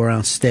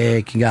 64-ounce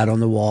steak. He got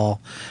on the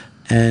wall.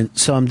 And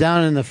so I'm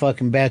down in the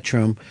fucking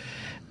bathroom,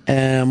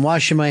 and I'm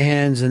washing my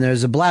hands, and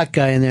there's a black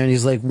guy in there, and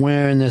he's like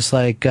wearing this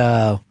like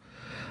red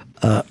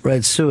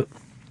suit.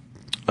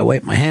 I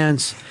wipe my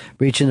hands,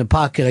 reach in the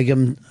pocket, I give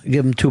him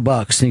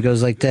 $2, and he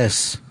goes like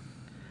this.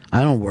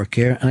 I don't work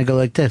here. And I go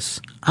like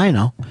this. I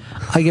know.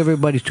 I give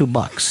everybody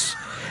 $2.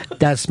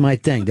 That's my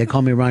thing. They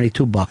call me Ronnie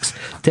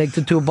 $2. Take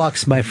the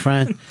 $2, my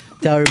friend.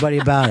 Tell everybody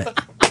about it.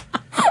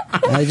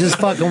 And I just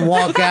fucking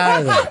walk out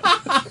of there.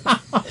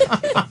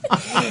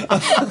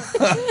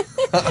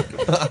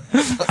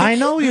 I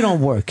know you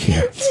don't work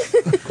here.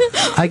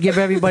 I give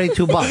everybody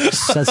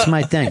 $2. That's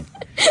my thing.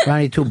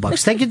 Ronnie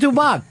 $2. Take your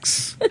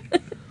 $2.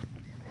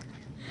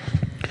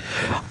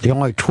 The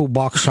only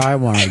 $2 I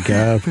want to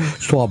give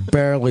is to a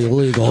barely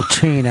legal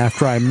teen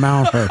after I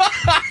mount her.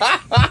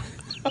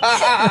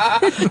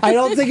 I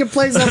don't think it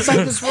plays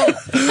outside this room.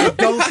 I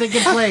don't think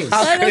it plays.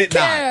 I don't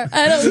care.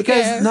 I don't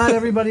because care. not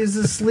everybody is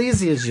as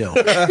sleazy as you.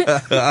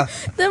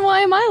 Then why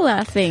am I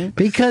laughing?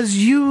 Because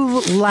you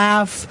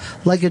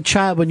laugh like a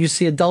child when you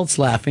see adults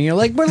laughing. You're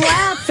like, we're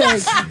laughing.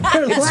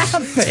 We're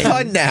laughing. It's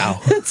fun now.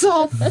 It's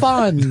all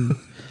fun.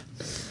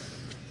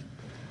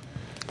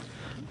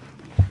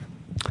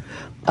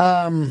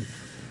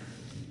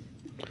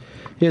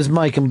 Here's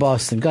Mike in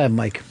Boston. Go ahead,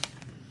 Mike.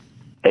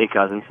 Hey,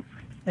 cousins.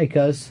 Hey,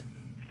 cuz.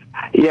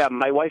 Yeah,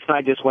 my wife and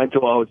I just went to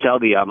a hotel,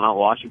 the Mount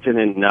Washington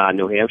in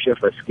New Hampshire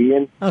for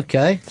skiing.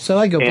 Okay, so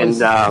I go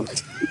And,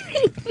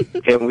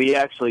 and we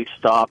actually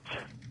stopped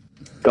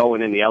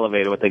going in the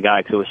elevator with the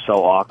guy because it was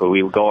so awkward.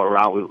 We would go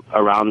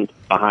around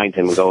behind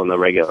him and go in the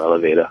regular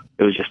elevator.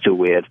 It was just too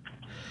weird.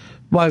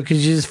 Why?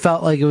 Because you just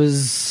felt like it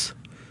was...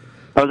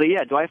 I was like,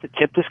 yeah, do I have to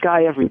tip this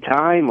guy every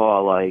time?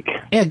 Or like,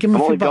 yeah, give him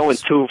I'm a only few going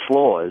bucks. 2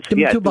 floors. Give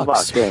him yeah,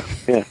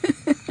 $2. Yeah.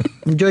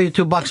 Enjoy your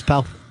 $2,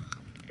 pal.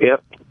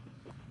 Yep.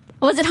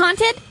 Was it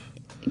haunted?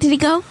 Did he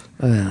go?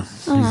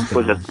 Was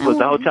the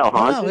hotel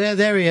haunted? Oh, yeah,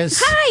 there he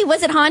is. Hi,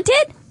 was it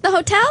haunted? The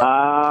hotel?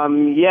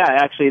 Yeah,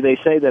 actually, they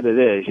say that it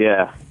is,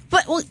 yeah.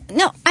 But, well,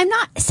 no, I'm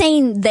not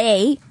saying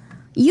they.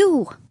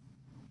 You.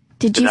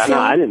 Did you No, feel...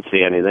 I didn't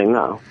see anything,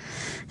 no.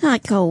 Oh,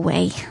 go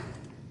away.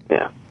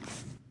 Yeah.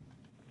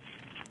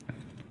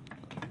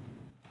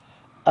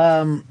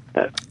 All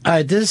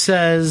right, this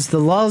says the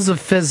laws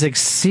of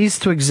physics cease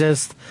to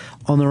exist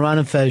on the Ron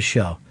and Fez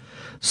show.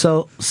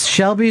 So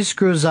Shelby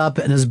screws up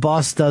and his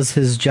boss does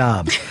his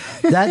job.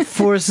 That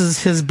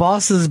forces his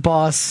boss's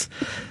boss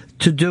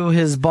to do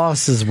his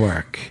boss's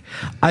work.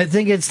 I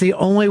think it's the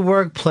only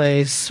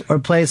workplace or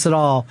place at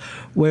all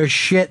where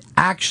shit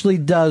actually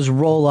does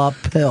roll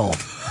uphill.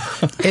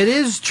 It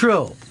is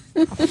true.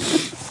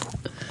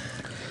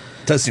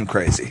 Does seem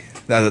crazy.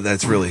 Now that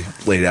that's really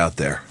laid out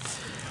there.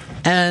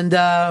 And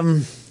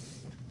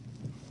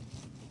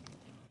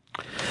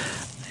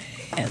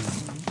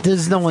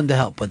there's no one to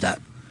help with that.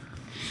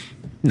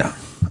 No.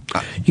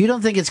 You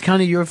don't think it's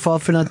kind of your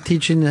fault for not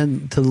teaching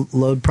them to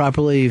load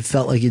properly? You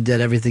felt like you did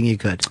everything you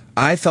could.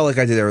 I felt like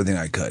I did everything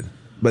I could.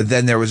 But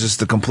then there was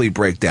just a complete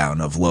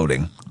breakdown of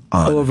loading.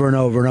 Over and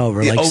over and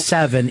over. Yeah, like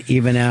 7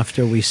 even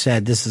after we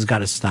said this has got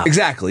to stop.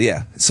 Exactly,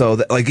 yeah. So,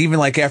 even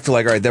after,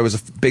 all right, there was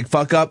a big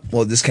fuck up,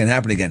 well, this can't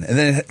happen again.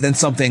 And then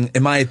something,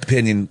 in my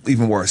opinion,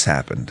 even worse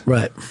happened.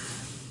 Right.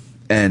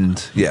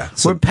 And, yeah.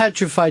 So, we're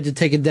petrified to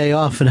take a day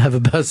off and have a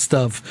best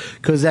stuff,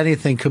 because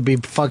anything could be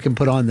fucking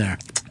put on there.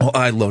 well,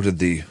 I loaded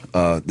the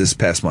this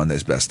past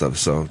Monday's best of,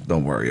 so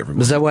don't worry,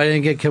 everyone. Is that why I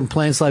didn't get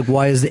complaints like,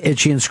 why is the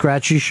Itchy and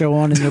Scratchy show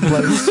on in your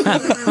place?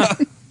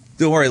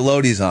 Don't worry,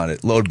 Lodi's on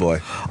it. Load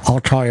boy. I'll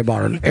tell you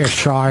about an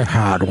itch I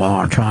had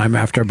one time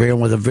after being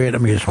with a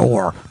Vietnamese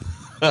whore.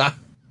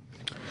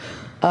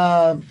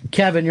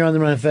 Kevin, you're on the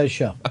Ron and Fez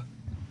show.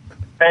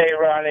 Hey,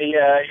 Ronnie,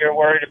 you're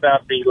worried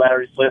about the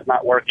Larry Slit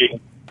not working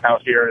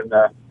out here in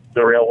the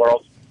real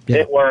world. Yeah.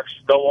 It works.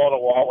 Go wall to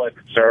wall with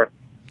it, sir.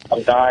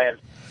 I'm dying.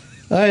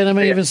 All right, I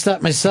might even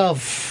stop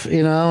myself.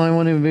 You know, I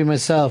won't even be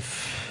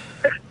myself.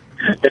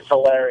 It's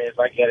hilarious.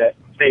 I get it.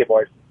 See you,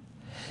 boys.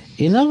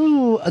 You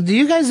know, do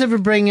you guys ever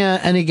bring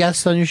any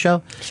guests on your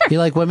show? Sure. You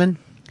like women?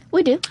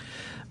 We do.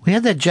 We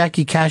had that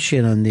Jackie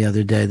Cashian on the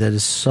other day. That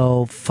is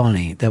so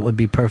funny. That would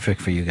be perfect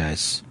for you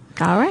guys.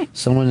 All right.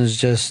 Someone is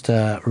just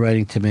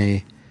writing to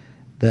me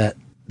that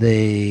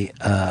they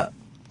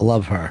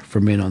love her for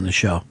being on the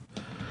show.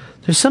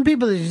 There's some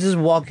people that just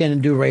walk in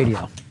and do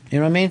radio. You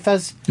know what I mean,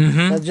 Fez?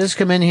 Mm-hmm. They just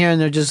come in here and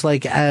they're just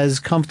like as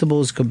comfortable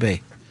as could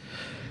be.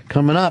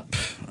 Coming up,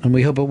 and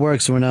we hope it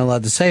works, and we're not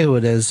allowed to say who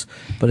it is,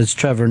 but it's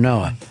Trevor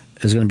Noah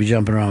is going to be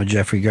jumping around with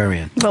Jeffrey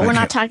Gurian. But we're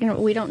not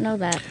talking, we don't know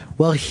that.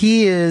 Well,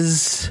 he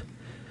is,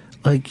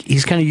 like,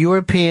 he's kind of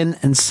European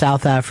and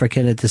South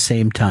African at the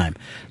same time.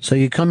 So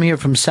you come here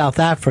from South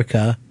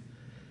Africa,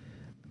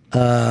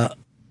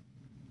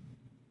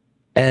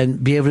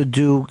 and be able to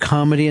do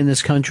comedy in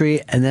this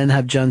country, and then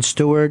have Jon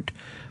Stewart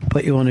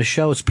put you on a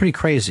show. It's pretty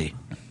crazy.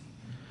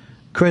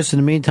 Chris, in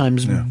the meantime,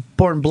 is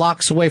born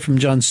blocks away from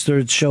Jon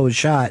Stewart's show is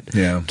shot.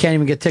 Yeah. Can't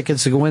even get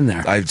tickets to go in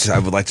there. I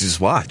would like to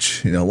just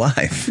watch,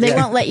 live. They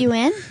won't let you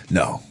in?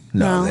 No.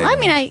 I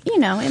mean,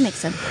 it makes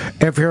sense.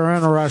 If you're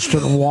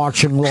interested in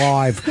watching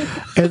live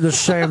in the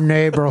same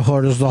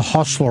neighborhood as the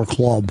Hustler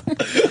Club.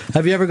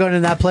 Have you ever gone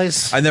in that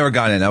place? I've never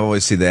gone in. I've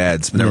always seen the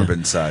ads, but never been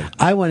inside.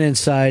 I went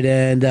inside,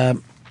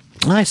 and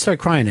I started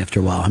crying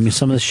after a while. I mean,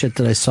 some of the shit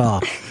that I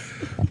saw.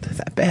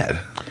 That bad?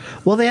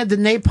 Well, they had the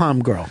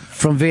napalm girl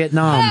from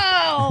Vietnam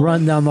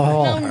run down the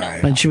hall.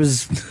 And she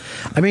was,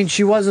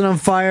 she wasn't on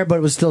fire, but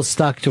it was still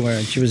stuck to her,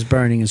 and she was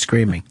burning and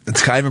screaming.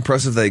 It's kind of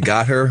impressive they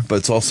got her, but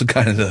it's also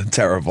kind of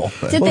terrible.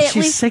 Well,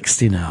 she's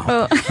 60 now.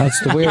 Oh. That's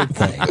the weird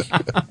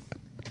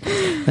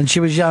thing. And she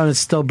was young, and it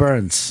still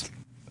burns.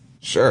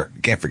 Sure.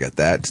 You can't forget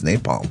that. It's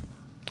napalm.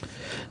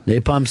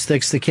 Napalm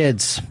sticks to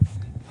kids.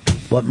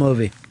 What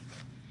movie?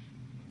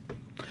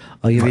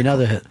 I'll give you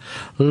another hit.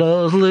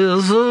 Love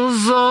lives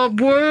up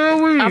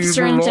where we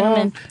Officer and belong.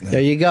 Gentleman. There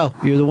you go.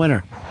 You're the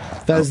winner.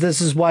 Fez,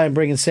 this is why I'm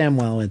bringing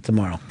Samwell in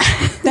tomorrow.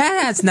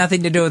 That has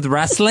nothing to do with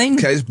wrestling.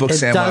 Can I just book It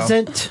Samwell?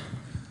 doesn't.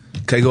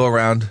 Can I go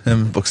around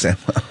and book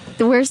Samwell?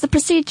 Where's the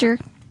procedure?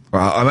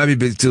 Well, I might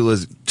be too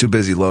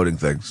busy loading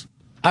things.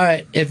 All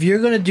right. If you're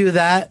going to do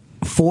that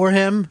for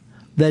him,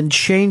 then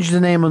change the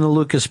name on the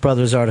Lucas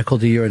Brothers article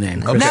to your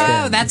name. Okay.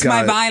 No, that's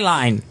my Got it.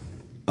 byline.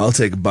 I'll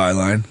take a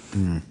byline.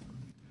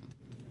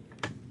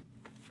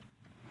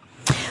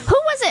 Who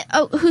was it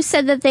who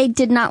said that they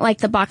did not like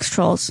the box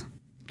trolls?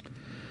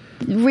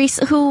 I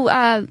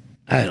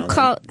don't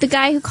know. The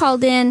guy who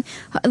called in,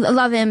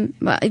 love him,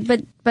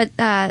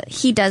 but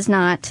he does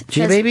not.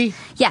 G-Baby?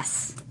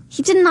 Yes.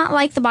 He did not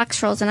like the box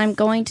trolls, and I'm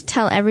going to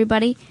tell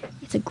everybody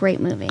it's a great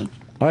movie.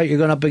 All right, you're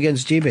going up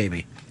against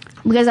G-Baby.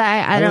 Because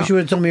I don't... wish you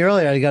would have told me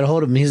earlier. I got a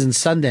hold of him. He's in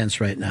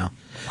Sundance right now.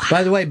 Wow.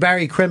 By the way,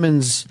 Barry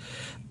Crimmins'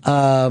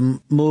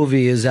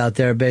 movie is out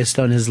there based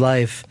on his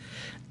life,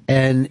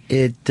 and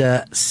it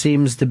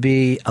seems to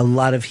be a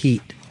lot of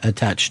heat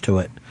attached to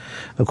it.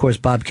 Of course,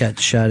 Bobcat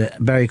shot it.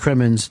 Barry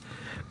Crimmins,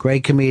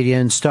 great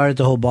comedian, started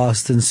the whole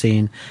Boston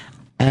scene,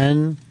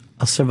 and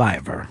a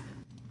survivor.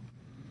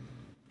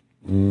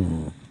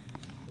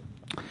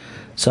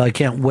 So I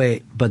can't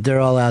wait, but they're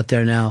all out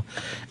there now.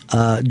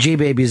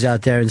 G-Baby's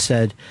out there and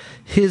said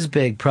his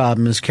big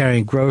problem is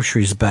carrying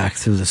groceries back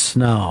through the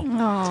snow.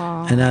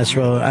 Aww. And that's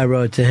what I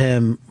wrote to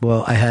him.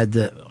 Well, I had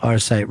our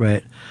site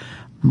right.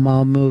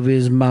 More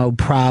movies, more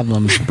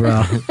problems,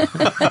 bro.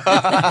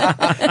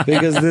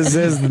 Because this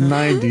is the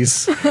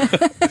 90s.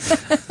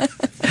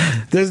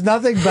 There's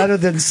nothing better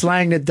than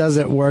slang that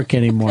doesn't work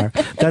anymore.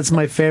 That's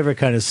my favorite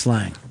kind of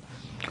slang.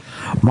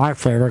 My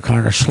favorite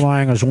kind of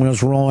slang is when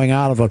it's rolling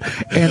out of an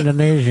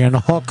Indonesian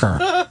hooker.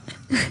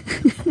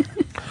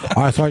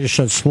 I thought you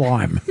said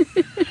slime.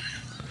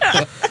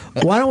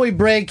 Why don't we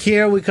break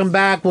here? We come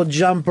back. We'll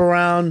jump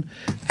around.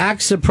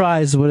 Act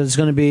surprised when it's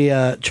going to be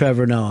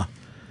Trevor Noah.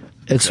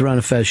 It's the Ron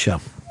and Fez show.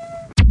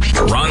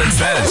 Ron and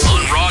Fez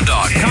on Raw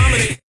Dog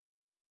Comedy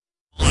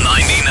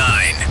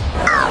 99.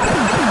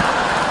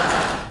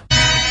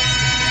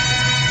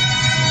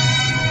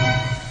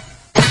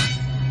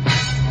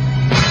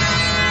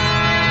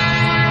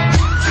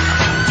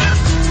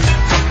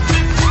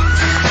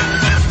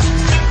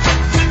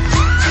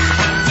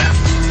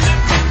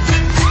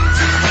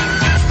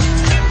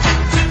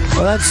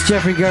 Well, that's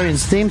Jeffrey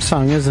Gurian's theme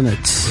song, isn't it?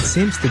 It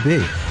seems to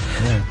be.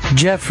 Yeah.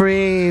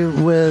 Jeffrey,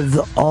 with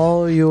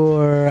all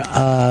your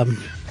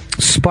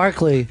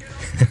sparkly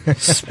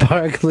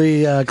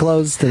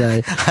clothes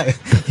today.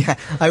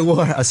 I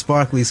wore a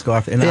sparkly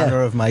scarf in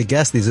honor of my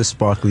guest. He's a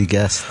sparkly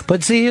guest.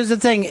 But see, here's the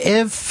thing.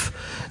 If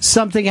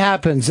something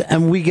happens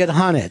and we get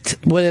hunted,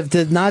 what if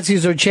the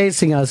Nazis are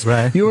chasing us,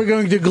 you are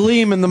going to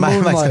gleam in the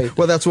moonlight.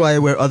 Well, that's why I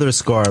wear other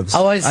scarves.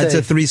 Oh, I see. It's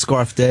a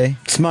 3-scarf day.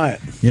 Smart.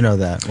 You know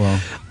that. Well,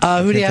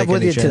 who do you have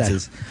with you today?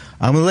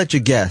 I'm going to let you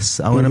guess.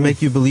 I'm going to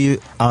make you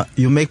believe,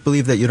 you make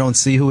believe that you don't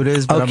see who it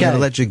is, but I'm going to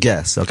let you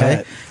guess, okay?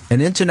 Right.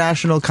 An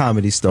international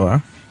comedy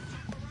star,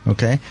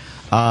 okay?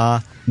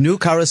 New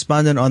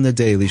correspondent on The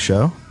Daily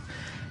Show,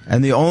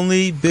 And the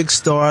only big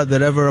star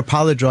that ever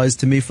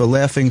apologized to me for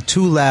laughing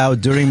too loud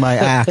during my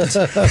act,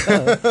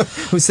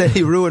 who said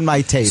he ruined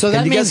my tape. So that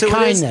and you means guess who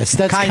it is? kindness.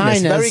 That's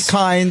kindness. Very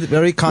kind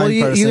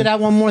Well, person. you could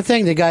have one more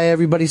thing. The guy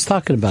everybody's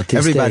talking about these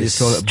Everybody's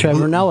days. talking-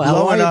 Trevor Noah. How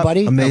blowing are you, up,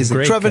 buddy? amazing.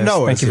 Great, Trevor guys.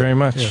 Noah. Thank you very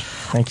much.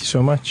 Thank you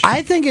so much.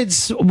 I think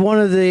it's one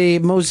of the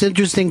most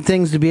interesting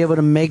things to be able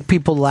to make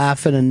people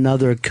laugh in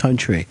another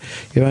country.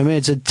 You know what I mean?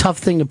 It's a tough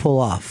thing to pull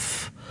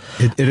off.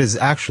 It is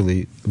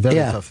actually a very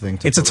tough thing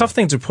to It's a tough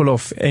thing to pull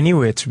off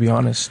anywhere, to be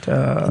honest.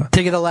 To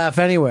get a laugh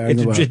anywhere in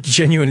the world. It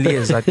genuinely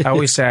is. I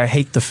always say I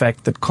hate the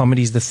fact that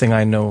comedy is the thing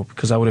I know,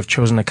 because I would have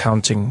chosen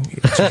accounting,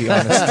 to be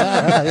honest.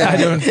 I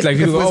don't like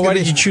people go, why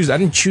did you choose? I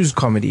didn't choose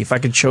comedy. If I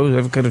could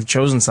have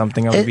chosen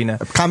something, I would have been a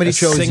comedy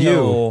chose singer you.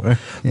 or-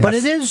 But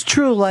it is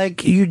true,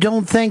 like, you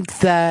don't think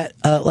that,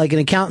 like, an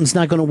accountant's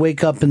not going to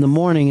wake up in the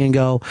morning and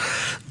go,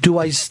 do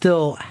I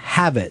still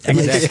have it? Am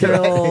I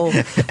still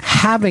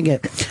having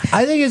it?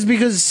 I think it's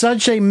because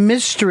such a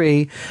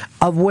mystery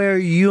of where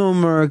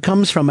humor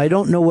comes from. I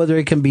don't know whether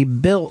it can be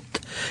built.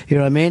 You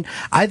know what I mean?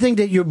 I think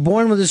that you're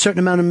born with a certain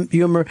amount of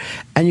humor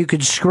and you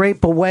could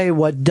scrape away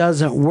what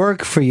doesn't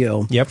work for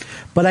you. Yep.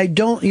 But I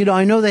don't,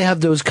 I know they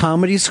have those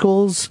comedy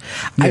schools.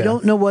 I Yeah.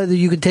 don't know whether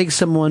you could take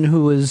someone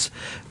who is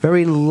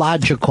very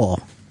logical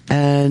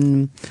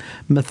and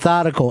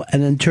methodical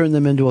and then turn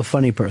them into a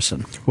funny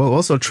person. Well,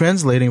 also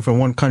translating from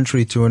one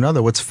country to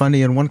another, what's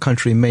funny in one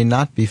country may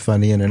not be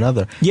funny in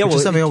another. Yeah, which well,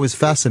 is something that always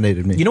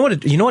fascinated me. You know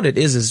what it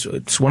is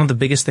it's one of the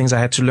biggest things I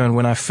had to learn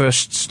when I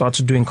first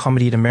started doing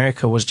comedy in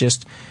America was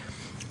just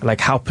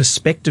like how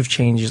perspective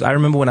changes. I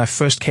remember when I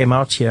first came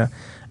out here,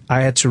 I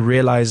had to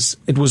realize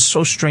it was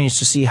so strange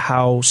to see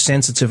how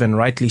sensitive, and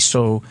rightly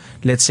so,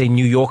 let's say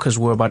New Yorkers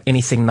were about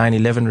anything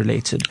 9/11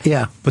 related.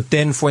 Yeah. But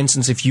then, for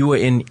instance, if you were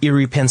in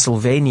Erie,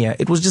 Pennsylvania,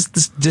 it was just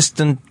this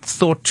distant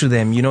thought to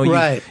them. You know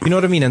Right. You know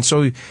what I mean? And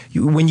so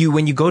when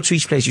you go to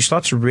each place, you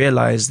start to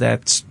realize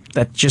that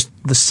just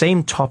the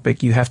same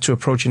topic you have to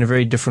approach in a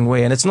very different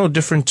way. And it's no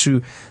different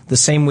to the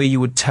same way you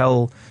would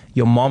tell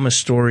your mom a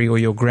story or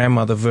your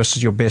grandmother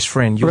versus your best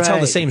friend. You'll tell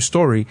the Right. same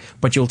story,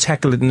 but you'll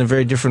tackle it in a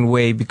very different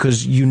way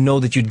because you know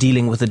that you're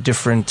dealing with a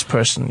different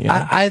person. You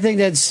know? I think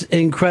that's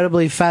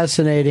incredibly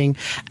fascinating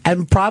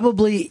and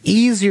probably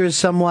easier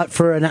somewhat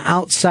for an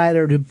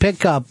outsider to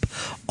pick up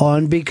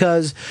on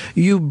because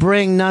you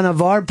bring none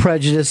of our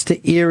prejudice to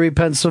Erie,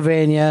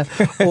 Pennsylvania,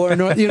 or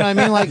North, you know what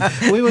I mean? Like,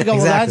 we would go,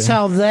 well, that's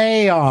how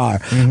they are.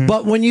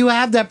 But when you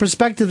have that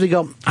perspective to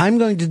go, I'm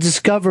going to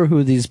discover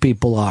who these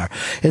people are.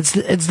 It's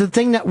the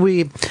thing that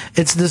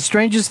it's the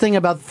strangest thing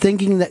about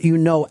thinking that you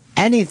know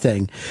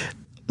anything.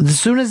 As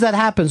soon as that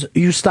happens,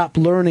 you stop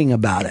learning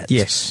about it.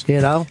 Yes. You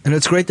know? And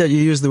it's great that you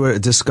use the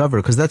word discover,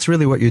 because that's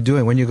really what you're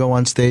doing. When you go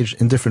on stage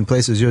in different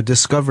places, you're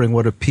discovering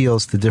what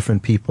appeals to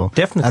different people.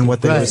 Definitely. And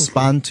what they Right.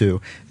 respond to.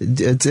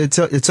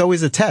 It's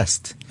always a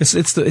test. It's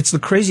the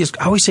craziest.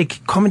 I always say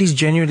comedy is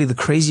genuinely the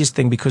craziest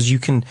thing because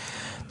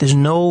there's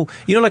no,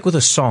 like with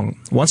a song.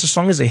 Once a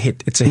song is a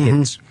hit, it's a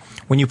hit.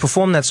 When you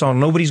perform that song,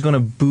 nobody's going to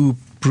boo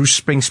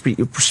Bruce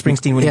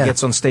Springsteen when he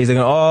gets on stage. They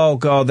go, oh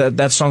God,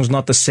 that song's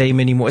not the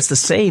same anymore. It's the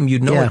same, you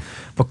know it.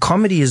 But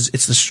comedy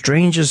it's the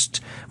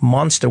strangest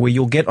monster where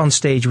you'll get on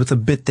stage with a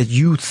bit that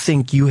you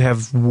think you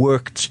have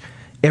worked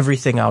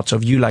everything out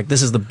of. You like,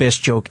 this is the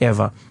best joke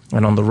ever.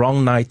 And on the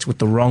wrong night with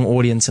the wrong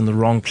audience in the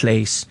wrong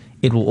place,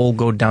 it will all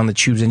go down the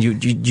tubes, and you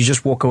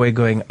just walk away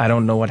going, I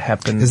don't know what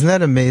happened. Isn't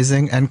that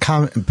amazing? And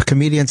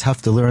comedians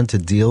have to learn to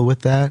deal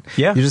with that.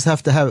 Yeah. You just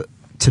have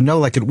to know,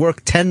 like, it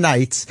worked 10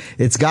 nights.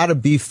 It's got to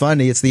be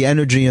funny. It's the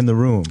energy in the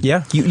room.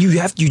 Yeah. You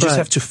just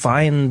have to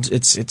find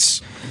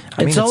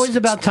it's always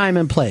about time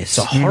and place. It's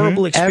a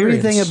horrible experience.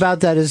 Everything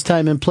about that is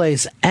time and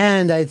place.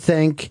 And I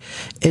think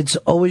it's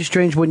always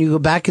strange when you go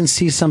back and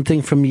see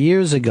something from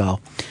years ago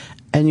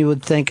and you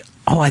would think,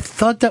 oh, I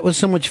thought that was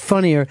so much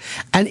funnier.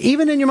 And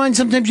even in your mind,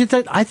 sometimes you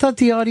thought, I thought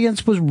the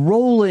audience was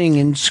rolling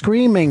and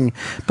screaming,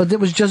 but it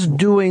was just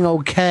doing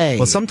okay.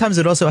 Well, sometimes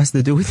it also has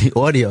to do with the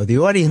audio. The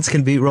audience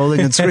can be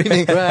rolling and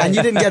screaming, and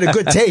you didn't get a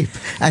good tape.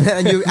 And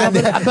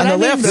the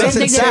laugh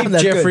doesn't sound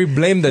that Jeffrey, good.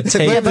 blame the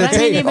tape. Yeah, but I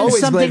mean, even Always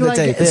something blame the like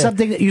tape. Yeah.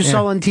 something that you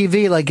saw on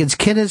TV, like it's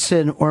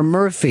Kinnison or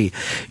Murphy,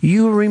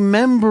 you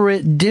remember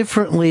it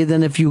differently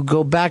than if you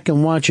go back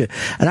and watch it.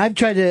 And I've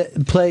tried to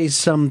play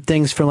some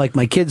things for like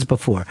my kids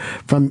before,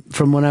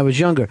 from when I was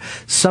younger.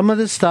 Some of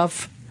the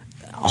stuff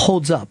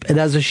holds up. It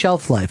has a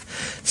shelf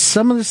life.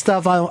 Some of the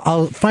stuff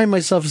I'll find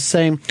myself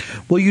saying,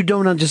 well, you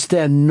don't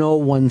understand. No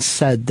one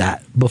said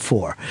that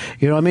before.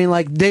 You know what I mean?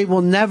 Like, they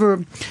will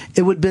never,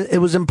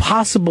 it was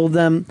impossible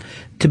them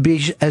to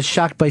be as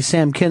shocked by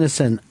Sam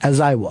Kinison as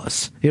I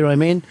was. You know what I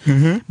mean?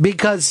 Mm-hmm.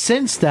 Because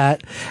since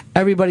that,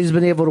 everybody's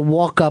been able to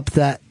walk up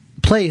that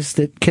place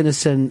that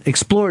Kinison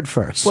explored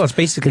first. Well, it's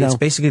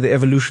basically the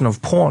evolution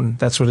of porn.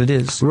 That's what it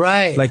is.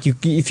 Right. Like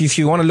if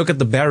you want to look at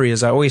the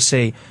barriers, I always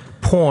say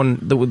porn,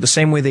 the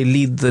same way they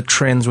lead the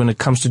trends when it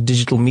comes to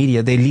digital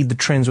media, they lead the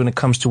trends when it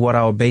comes to what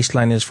our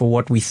baseline is for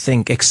what we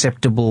think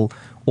acceptable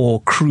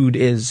or crude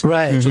is.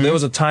 Right. So there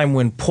was a time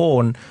when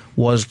porn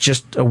was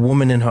just a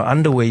woman in her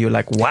underwear. You're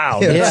like, wow,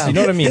 Yeah. you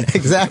know what I mean?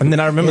 Exactly. And then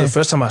I remember the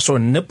first time I saw a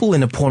nipple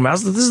in a porn, I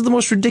was like, this is the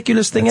most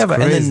ridiculous thing ever.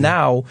 And crazy. then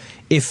now,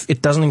 if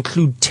it doesn't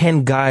include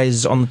 10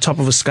 guys on the top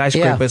of a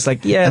skyscraper, it's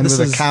like, And this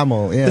with is a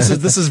camel. Yeah.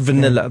 This is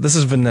vanilla. This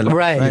is vanilla.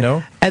 Right. You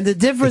know? And the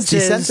difference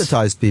It's is,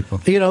 desensitized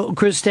people. you know,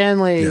 Chris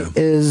Stanley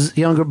is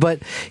younger,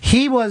 but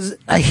he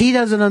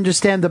doesn't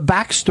understand the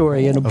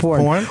backstory in a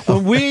porn.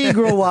 When we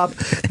grew up,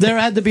 there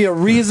had to be a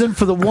reason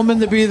for the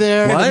woman to be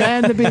there, What? the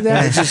man to be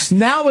there.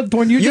 Now with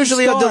porn, you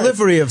Usually just a start.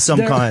 delivery of some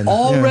They're kind.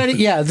 Already,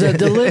 the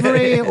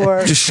delivery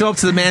or Just show up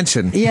to the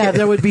mansion. yeah,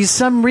 there would be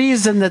some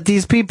reason that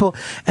these people,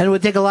 and it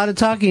would take a lot of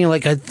talking. You're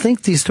like, I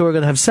think these two are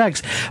going to have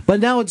sex,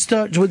 but now it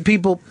starts with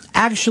people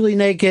actually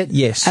naked,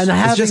 Yes. and It's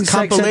having just sex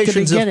at the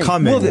compilations beginning. of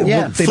coming. they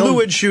don't-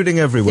 Fluid shooting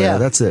everywhere. Yeah.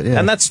 That's it. Yeah.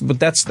 And that's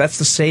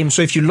the same.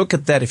 So if you look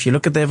at that, if you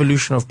look at the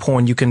evolution of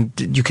porn, you can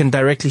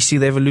directly see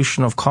the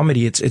evolution of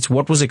comedy. It's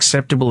what was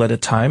acceptable at a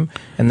time,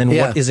 and then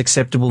what is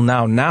acceptable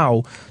now.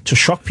 Now, to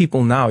shock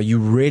people now, you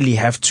really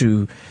have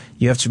to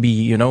be,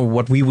 you know,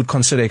 what we would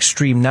consider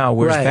extreme now.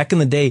 Whereas Right. back in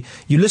the day,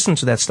 you listen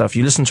to that stuff,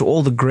 you listen to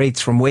all the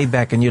greats from way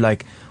back, and you're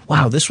like,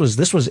 wow, this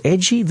was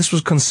edgy. This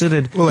was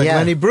considered. Well, like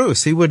Lenny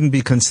Bruce, he would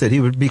be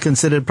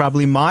considered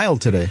probably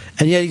mild today.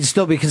 And yet he'd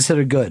still be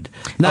considered good.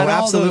 Not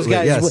all those absolutely,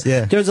 guys. yes,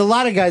 yeah. There's a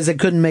lot of guys that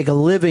couldn't make a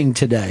living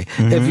today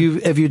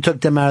if you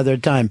took them out of their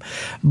time.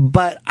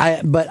 But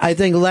I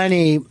think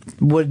Lenny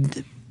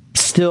would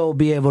still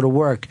be able to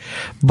work.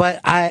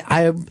 But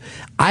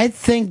I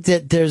think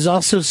that there's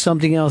also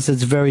something else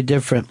that's very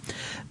different.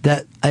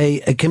 That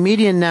a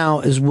comedian now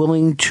is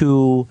willing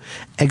to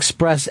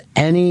express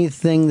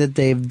anything that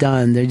they've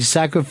done. They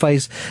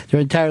sacrifice their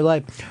entire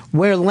life.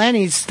 Where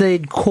Lenny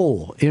stayed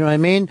cool. You know what I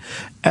mean?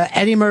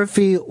 Eddie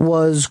Murphy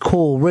was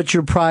cool.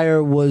 Richard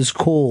Pryor was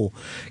cool.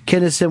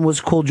 Kinnison was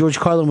cool. George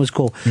Carlin was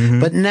cool.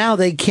 But now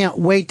they can't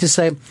wait to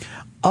say,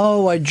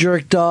 oh, I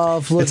jerked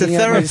off looking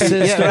at my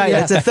sister.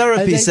 Yeah, it's a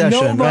therapy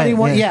session. Nobody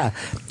Right,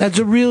 that's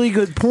a really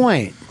good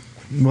point.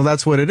 Well,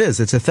 that's what it is.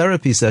 It's a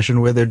therapy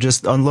session where they're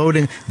just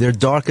unloading their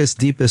darkest,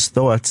 deepest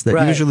thoughts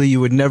that usually you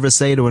would never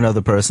say to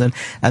another person,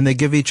 and they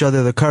give each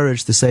other the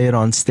courage to say it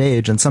on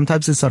stage, and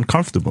sometimes it's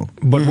uncomfortable.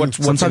 But what's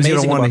sometimes you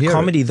don't amazing want to about hear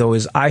comedy, though,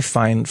 is I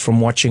find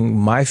from watching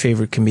my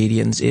favorite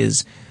comedians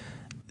is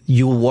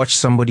you'll watch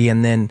somebody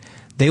and then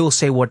they will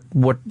say what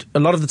a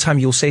lot of the time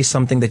you'll say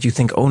something that you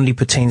think only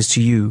pertains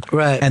to you,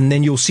 right? And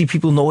then you'll see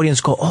people in the audience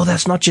go, "Oh,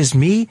 that's not just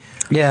me."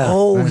 Yeah.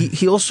 Oh, right.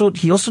 he also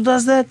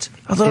does that.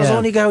 I thought I was the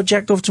only guy who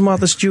jacked off to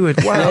Martha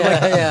Stewart.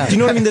 Wow. Do you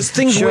know what I mean? There's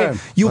things where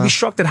you'll be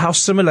shocked at how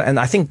similar, and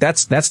I think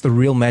that's the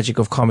real magic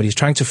of comedy, is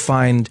trying to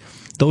find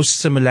those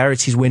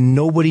similarities where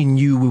nobody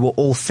knew we were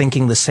all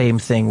thinking the same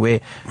thing,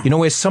 where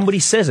somebody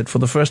says it for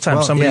the first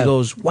time, somebody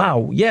goes,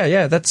 wow,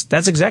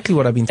 that's exactly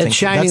what I've been thinking. It's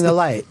shining the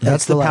light.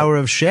 That's the power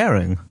of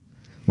sharing.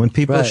 When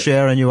people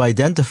share and you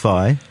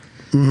identify,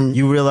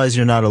 you realize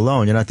you're not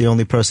alone. You're not the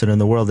only person in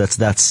the world that's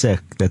that sick,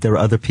 that there are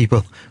other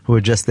people who are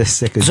just as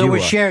sick as you are. So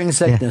we're sharing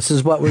sickness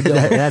is what we're doing.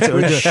 That's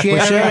what we're doing.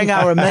 We're sharing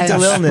our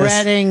mental illness.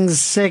 Spreading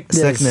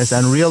sickness.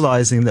 And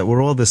realizing that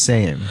we're all the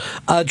same.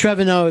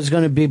 Trevor Noah is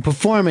going to be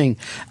performing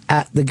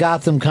at the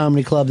Gotham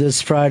Comedy Club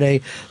this Friday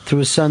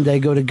through Sunday.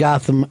 Go to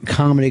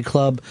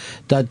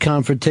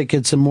GothamComedyClub.com for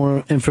tickets and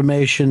more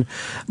information.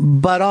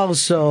 But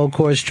also, of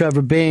course,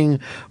 Trevor being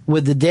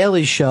with The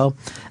Daily Show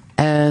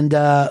and,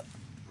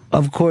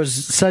 of course,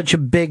 such a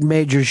big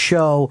major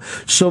show.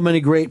 So many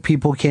great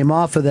people came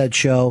off of that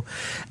show.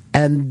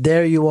 And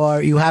there you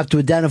are. You have to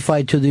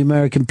identify to the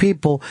American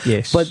people.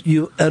 Yes. But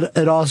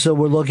it also,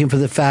 we're looking for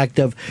the fact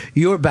of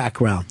your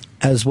background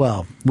as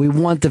well. We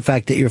want the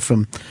fact that you're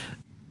from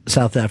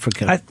South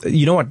Africa.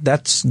 You know what?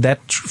 That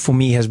for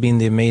me has been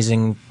the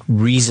amazing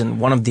reason.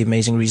 One of the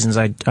amazing reasons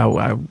I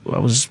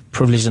was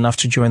privileged enough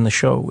to join the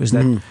show is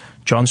that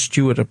Jon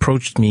Stewart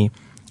approached me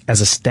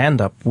as a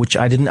stand-up, which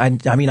I didn't.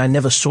 I mean, I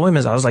never saw him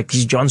as. I was like,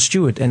 he's Jon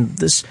Stewart, and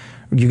this.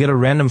 You get a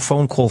random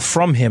phone call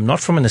from him,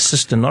 not from an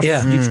assistant, not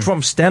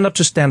from stand-up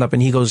to stand-up,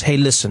 and he goes, "Hey,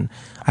 listen,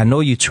 I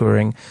know you're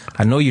touring,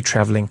 I know you're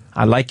traveling,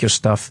 I like your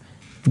stuff.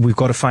 We've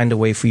got to find a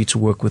way for you to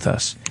work with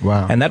us."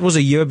 Wow! And that was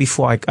a year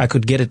before I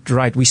could get it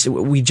right.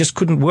 We just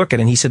couldn't work it,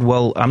 and he said,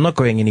 "Well, I'm not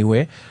going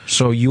anywhere,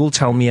 so you'll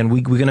tell me, and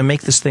we're going to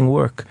make this thing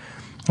work."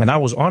 And I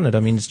was honored. I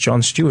mean, it's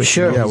Jon Stewart.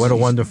 Sure. Yeah, what a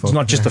wonderful. It's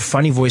not just a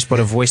funny voice, but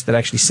a voice that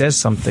actually says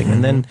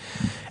something.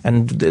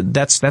 And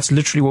that's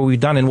literally what we've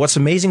done. And what's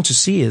amazing to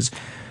see is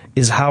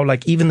how,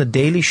 like, even The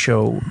Daily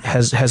Show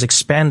has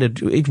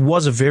expanded. It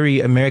was a very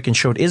American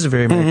show. It is a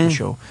very American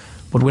show.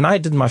 But when I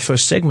did my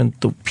first segment,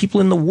 the people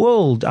in the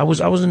world, I was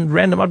in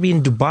random, I'd be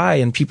in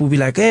Dubai and people would be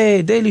like,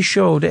 "Hey, Daily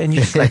Show." And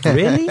you're just like,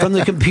 really? From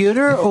the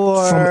computer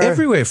or? From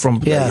everywhere.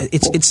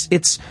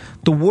 It's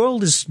the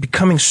world is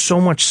becoming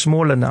so much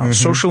smaller now.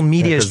 Social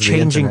media is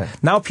changing.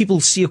 Now people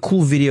see a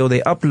cool video,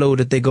 they upload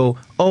it, they go,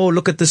 "Oh,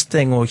 look at this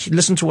thing," or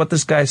 "Listen to what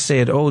this guy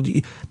said." Oh,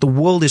 the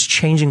world is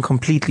changing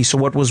completely. So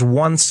what was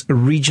once a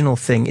regional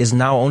thing is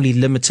now only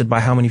limited by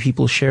how many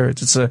people share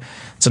it. It's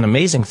an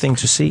amazing thing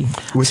to see.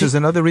 Which is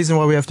another reason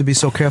why we have to be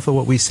so careful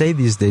what we say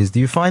these days. Do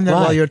you find that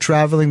Why? while you're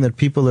traveling that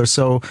people are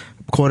so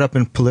caught up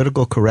in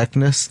political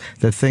correctness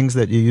that things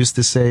that you used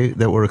to say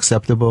that were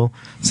acceptable,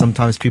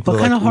 sometimes people What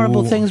are kind like, of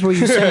horrible "Ooh." things were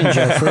you saying,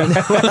 Jeffrey?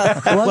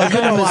 What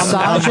kind of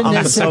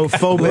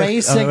misogynistic,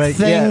 racist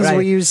things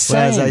were you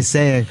saying? What was I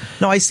saying?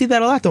 No, I see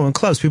that a lot though in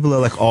clubs. People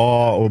are like,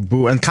 "Oh," or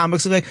 "boo," and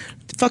comics are like,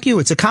 "Fuck you!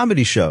 It's a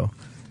comedy show."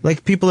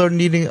 Like people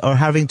are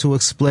having to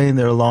explain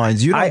their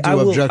lines. You don't do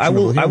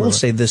objectionable humor. I will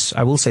say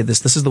this.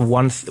 This is the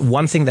one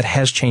thing that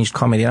has changed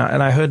comedy.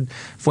 And I heard,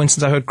 for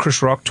instance,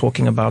 Chris Rock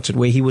talking about it,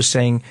 where he was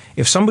saying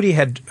if somebody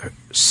had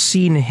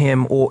seen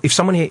him or if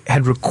somebody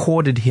had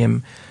recorded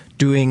him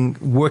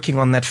working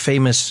on that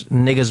famous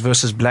niggers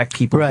versus black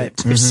people. Right.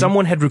 If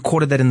someone had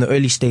recorded that in the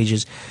early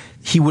stages,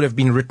 he would have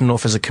been written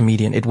off as a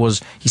comedian.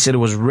 He said it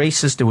was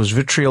racist, it was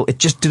vitriol, it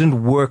just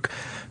didn't work.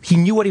 He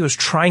knew what he was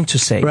trying to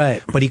say,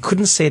 right, but he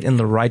couldn't say it in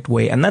the right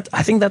way. And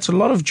I think that's a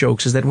lot of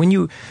jokes, is that when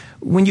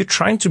you're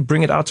trying to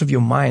bring it out of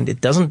your mind,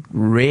 it doesn't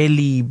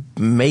really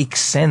make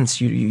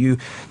sense. You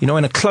know,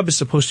 and a club is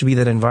supposed to be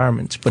that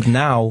environment, but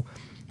now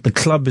the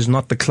club is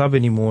not the club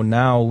anymore.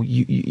 Now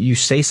you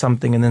say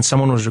something and then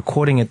someone was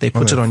recording it, they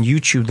put it on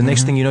YouTube. The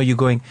next thing you know,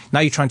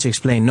 now you're trying to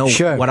explain,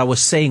 what I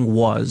was saying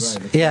was,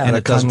 and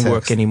it doesn't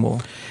work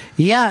anymore.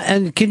 Yeah,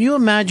 and can you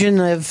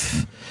imagine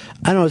if,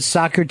 I don't know,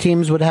 soccer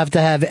teams would have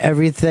to have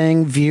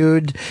everything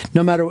viewed,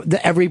 no matter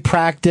every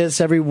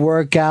practice, every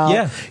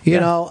workout. You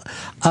know,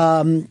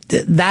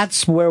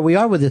 that's where we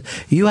are with it.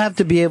 You have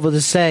to be able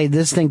to say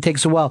this thing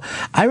takes a while.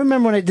 I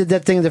remember when I did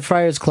that thing at the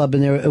Friars Club,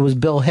 and it was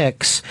Bill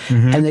Hicks,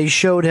 and they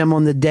showed him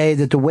on the day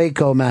that the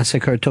Waco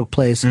massacre took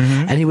place,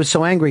 and he was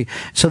so angry.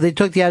 So they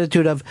took the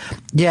attitude of,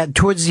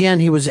 towards the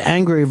end he was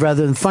angry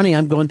rather than funny.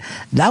 I'm going,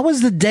 that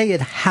was the day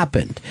it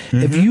happened.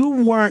 If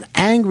you weren't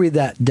angry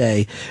that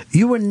day,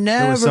 you were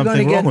never going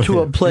to get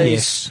to a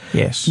place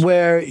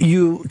where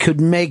you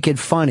could make it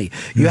funny.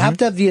 You have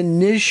to have the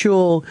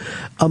initial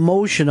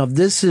emotion of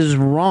this is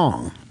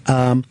wrong.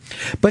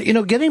 But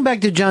getting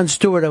back to Jon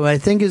Stewart, I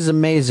think is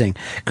amazing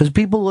because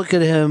people look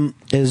at him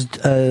as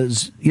a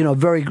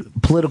very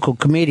political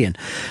comedian.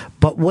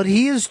 But what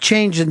he has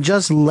changed in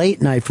just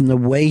late night from the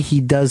way he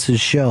does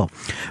his show,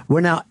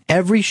 where now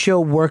every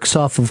show works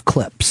off of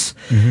clips.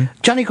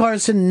 Johnny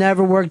Carson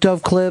never worked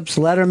off clips,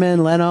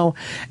 Letterman, Leno,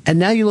 and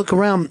now you look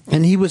around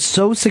and he was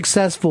so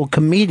successful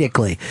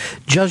comedically,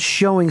 just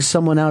showing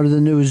someone out of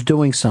the news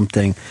doing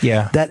something,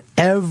 that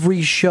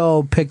every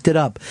show picked it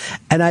up.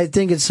 And I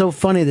think it's so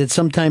funny that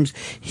sometimes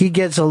he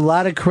gets a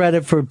lot of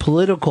credit for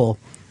political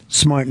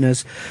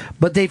smartness,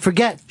 but they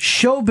forget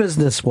show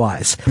business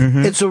wise.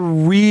 It's a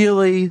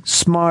really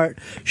smart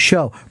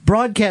show.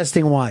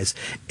 Broadcasting wise,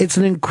 it's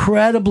an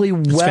incredibly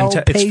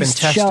well-paced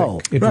show.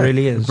 It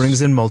really is. It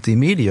brings in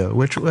multimedia,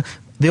 which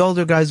the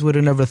older guys would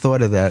have never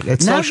thought of that.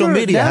 Social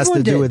media has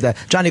to do with that.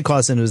 Johnny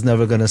Carson was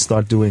never going to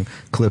start doing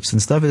clips and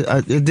stuff.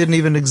 It didn't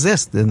even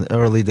exist in the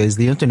early days.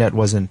 The internet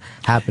wasn't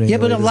happening. Yeah,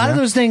 but a lot of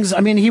those things,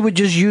 he would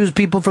just use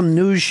people from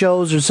news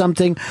shows or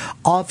something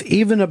off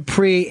even a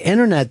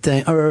pre-internet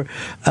thing, or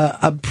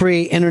a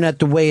pre-internet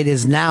the way it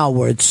is now,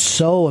 where it's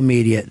so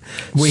immediate.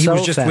 Where he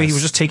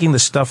was just taking the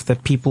stuff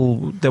that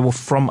that were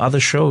from other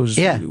shows,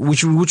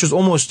 which was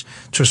almost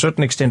to a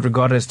certain extent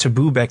regarded as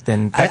taboo back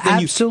then. Back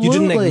then, you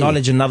didn't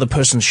acknowledge another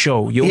person's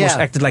show. You almost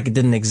acted like it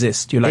didn't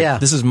exist. You're like,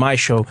 this is my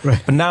show. Right.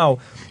 But now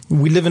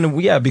we live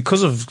in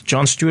because of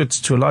Jon Stewart,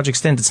 to a large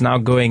extent, it's now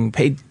going,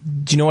 hey, do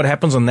you know what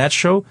happens on that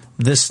show?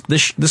 This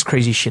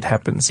crazy shit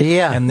happens.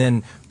 Yeah. And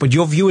then, but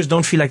your viewers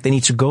don't feel like they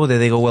need to go there.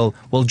 They go,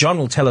 well, John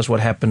will tell us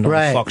what happened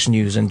on Fox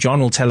News, and John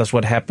will tell us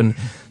what happened.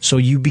 So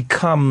you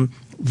become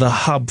the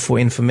hub for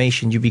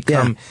information. You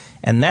become,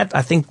 and that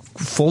I think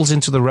falls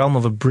into the realm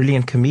of a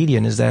brilliant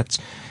comedian, is that,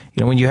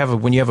 when you have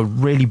a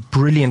really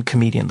brilliant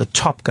comedian, the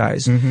top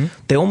guys,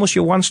 they're almost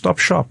your one-stop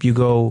shop. You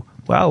go,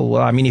 well,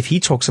 if he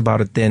talks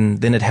about it, then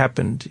it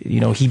happened.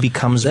 He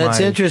becomes. That's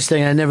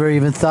interesting. I never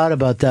even thought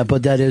about that,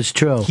 but that is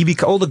true.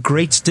 All the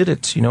greats did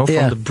it. From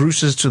the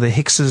Bruces to the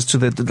Hickses to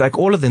the like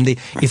all of them.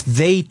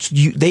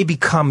 They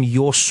become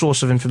your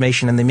source of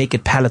information, and they make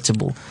it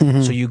palatable.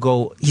 So you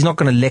go, he's not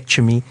going to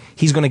lecture me.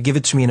 He's going to give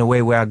it to me in a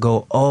way where I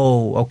go,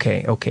 oh,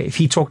 okay. If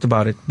he talked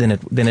about it, then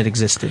it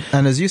existed.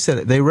 And as you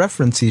said, they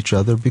reference each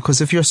other,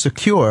 because if you're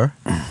secure,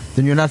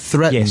 then you're not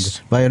threatened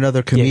by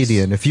another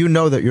comedian. If you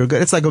know that you're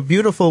good, it's like a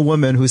beautiful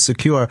woman who's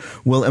secure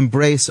will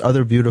embrace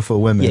other beautiful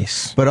women.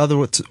 But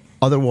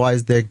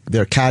otherwise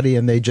they're catty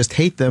and they just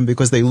hate them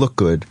because they look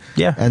good.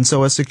 And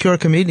so a secure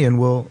comedian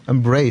will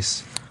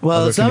embrace.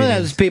 Well, some of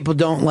those people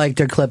don't like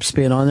their clips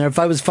being on there. If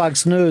I was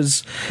Fox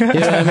News, you know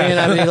what I mean?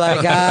 I'd be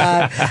like,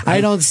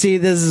 I don't see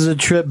this as a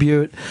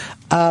tribute.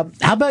 How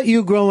about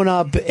you growing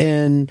up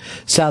in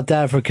South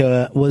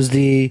Africa? Was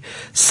the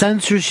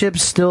censorship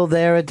still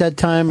there at that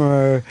time,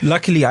 or?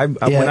 Luckily,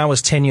 when I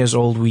was 10 years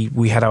old,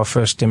 we had our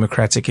first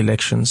democratic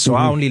elections. So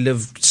I only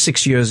lived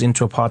 6 years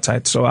into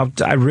apartheid. So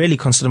I really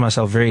consider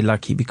myself very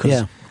lucky,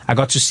 because I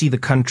got to see the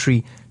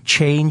country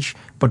change,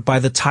 but by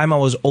the time I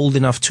was old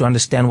enough to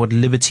understand what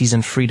liberties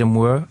and freedom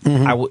were,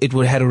 it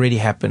had already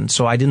happened.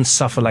 So I didn't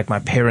suffer like my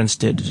parents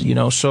did, you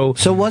know. So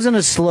wasn't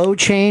a slow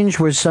change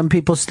where some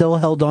people still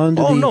held on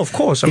to no, of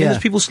course. I mean, there's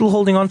people still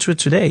holding on to it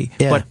today.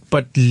 Yeah.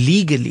 But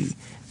legally,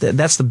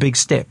 that's the big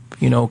step.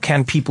 You know,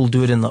 can people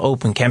do it in the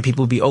open? Can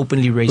people be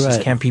openly racist?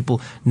 Right. Can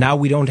people... Now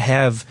we don't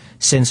have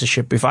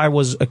censorship. If I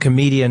was a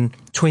comedian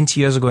 20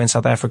 years ago in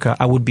South Africa,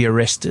 I would be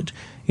arrested.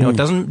 You know,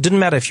 it didn't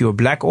matter if you were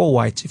black or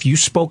white. If you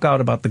spoke out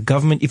about the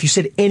government, if you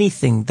said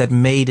anything that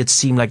made it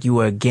seem like you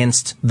were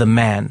against the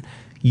man,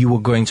 you were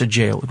going to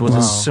jail. It was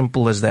as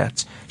simple as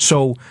that.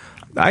 So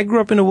I grew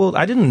up in a world...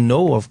 I didn't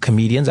know of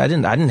comedians. I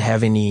didn't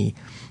have any...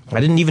 I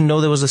didn't even know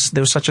there was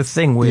such a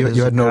thing. Where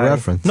you had no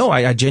reference. No,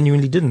 I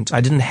genuinely didn't. I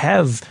didn't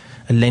have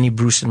a Lenny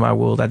Bruce in my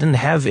world. I didn't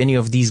have any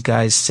of these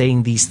guys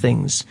saying these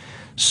things.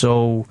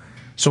 So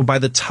by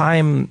the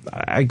time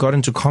I got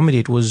into comedy,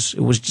 it was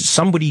just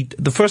somebody.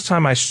 The first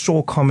time I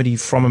saw comedy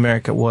from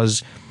America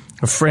was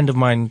a friend of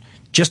mine.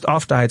 Just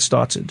after I had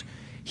started,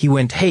 he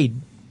went, "Hey,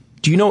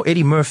 do you know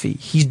Eddie Murphy?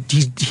 He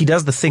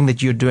does the thing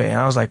that you're doing." And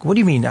I was like, "What do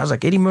you mean?" I was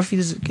like, Eddie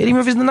Murphy's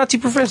the Nutty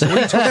Professor. What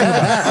are you talking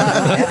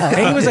about?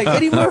 And he was like,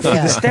 "Eddie Murphy,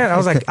 the stand." I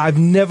was like,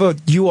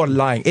 you are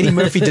lying. Eddie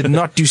Murphy did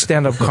not do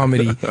stand-up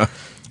comedy.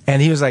 And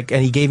he was like,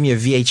 and he gave me a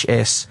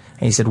VHS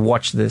and he said,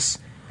 "Watch this."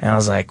 And I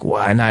was like,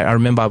 wow. And I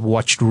remember I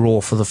watched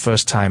Raw for the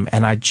first time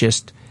and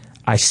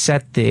I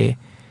sat there,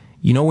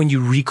 you know, when you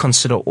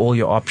reconsider all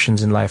your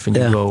options in life and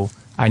you go,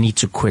 I need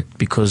to quit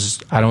because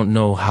I don't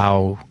know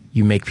how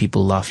you make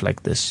people laugh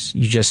like this.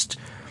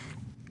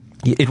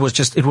 It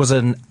was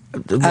an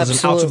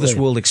out of this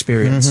world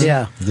experience.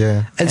 Yeah.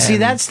 And see,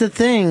 that's the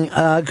thing,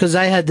 because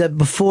I had that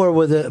before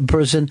with a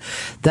person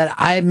that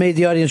I made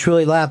the audience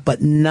really laugh,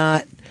 but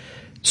not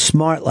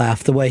smart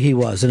laugh the way he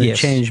was, and it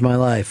changed my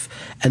life.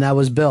 And that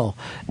was Bill.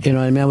 You know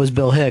what I mean? I was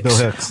Bill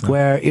Hicks.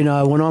 Where, you know,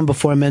 I went on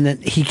before him and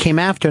then he came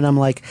after and I'm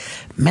like,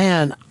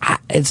 man,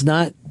 it's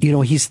not, you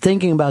know, he's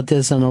thinking about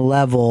this on a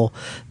level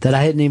that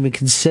I hadn't even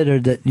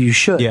considered that you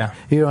should. Yeah.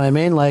 You know what I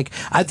mean? Like,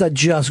 I thought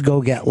just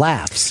go get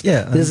laughs.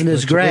 Yeah. Isn't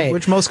this great?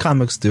 Which most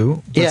comics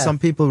do, but some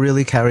people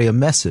really carry a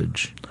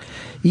message.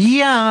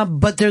 Yeah,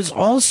 but there's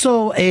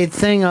also a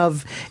thing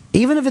of,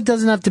 even if it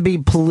doesn't have to be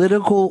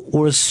political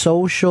or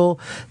social,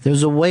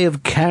 there's a way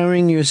of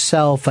carrying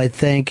yourself, I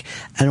think,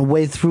 and a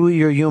way through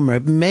your humor.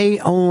 It may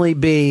only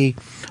be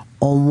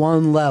on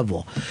one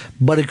level,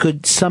 but it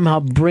could somehow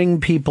bring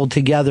people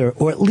together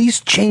or at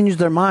least change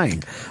their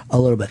mind a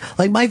little bit.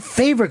 Like my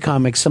favorite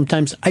comics,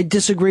 sometimes I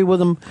disagree with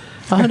them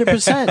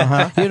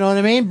 100%. You know what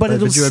I mean? But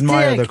it'll you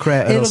admire stick.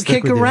 the It'll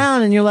kick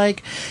around and you're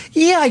like,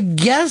 yeah, I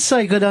guess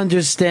I could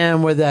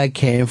understand where that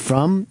came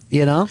from,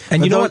 you know?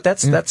 And you know what?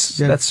 That's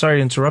sorry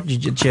to interrupt you,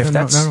 Jeff.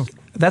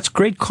 That's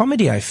great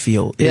comedy, I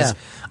feel.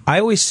 I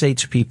always say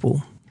to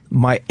people,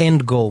 my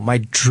end goal, my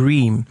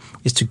dream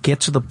is to get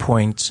to the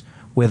point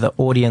where the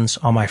audience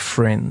are my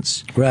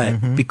friends. Right.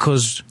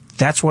 Because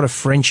that's what a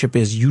friendship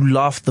is. You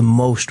laugh the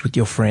most with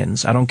your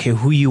friends. I don't care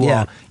who you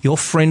are. Your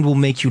friend will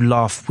make you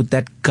laugh with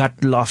that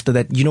gut laughter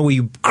that, you know, where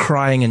you're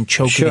crying and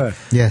choking. Sure.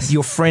 Yes.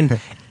 Your friend.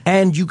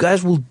 And you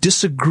guys will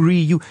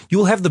disagree.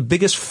 You'll have the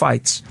biggest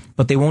fights,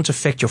 but they won't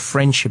affect your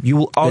friendship. You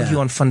will argue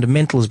on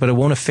fundamentals, but it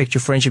won't affect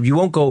your friendship. You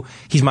won't go,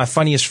 he's my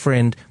funniest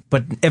friend,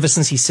 but ever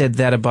since he said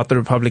that about the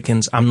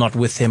Republicans, I'm not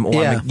with him.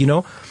 Or you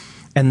know?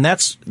 And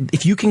that's,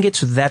 if you can get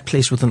to that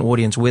place with an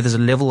audience where there's a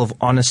level of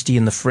honesty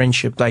in the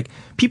friendship, like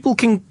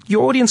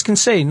your audience can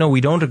say, no, we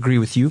don't agree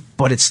with you,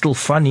 but it's still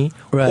funny.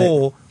 Right.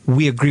 Or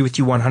we agree with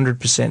you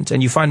 100%.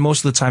 And you find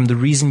most of the time the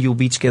reason you'll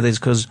be together is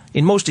because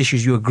in most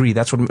issues you agree.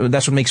 That's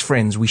what makes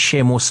friends. We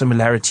share more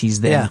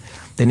similarities than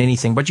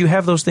anything. But you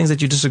have those things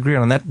that you disagree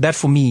on. And that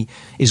for me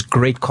is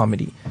great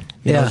comedy.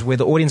 You know, where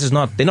the audience is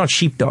they're not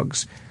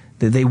sheepdogs.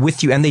 They're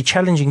with you and they're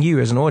challenging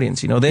you as an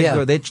audience. You know,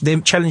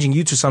 they're challenging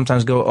you to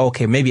sometimes go,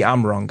 okay, maybe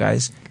I'm wrong,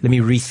 guys. Let me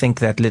rethink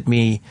that. Let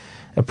me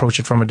approach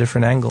it from a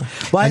different angle.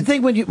 Well, I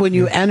think when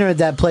you enter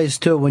that place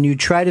too, when you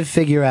try to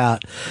figure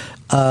out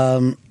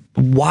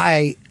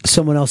why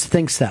someone else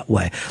thinks that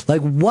way, like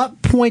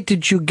what point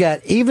did you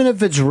get, even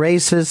if it's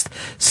racist,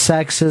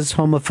 sexist,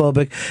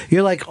 homophobic,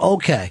 you're like,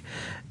 okay,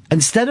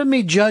 instead of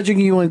me judging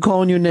you and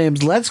calling you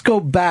names, let's go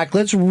back.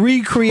 Let's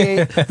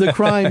recreate the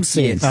crime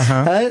scene.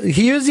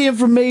 Here's the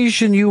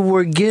information you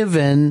were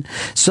given.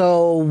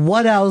 So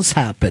what else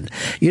happened?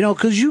 You know,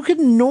 because you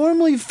can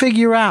normally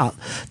figure out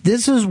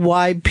this is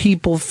why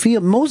people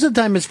feel. Most of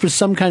the time it's for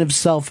some kind of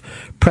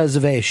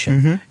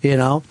self-preservation, you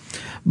know.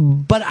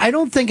 But I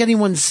don't think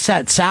anyone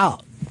sets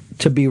out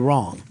to be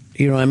wrong.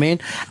 You know what I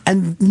mean?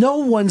 And no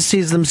one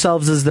sees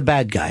themselves as the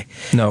bad guy.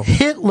 No.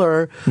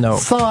 Hitler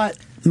thought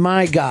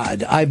my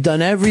God, I've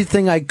done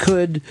everything I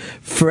could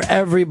for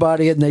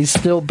everybody, and they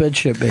still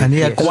bitch at me. And he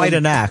had quite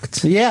an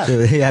act. Yeah.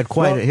 He had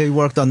he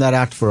worked on that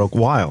act for a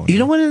while. You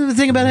know what the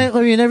thing about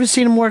Hitler? You never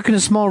seen him work in a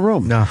small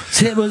room. No.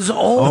 It was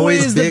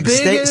always the big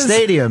biggest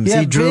stadiums.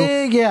 Yeah, he drew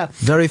big,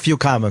 very few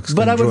comics.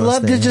 But I would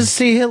love to just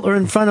see Hitler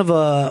in front of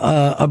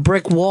a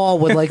brick wall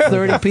with like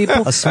 30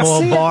 people. A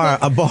small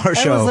bar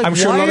show. I'm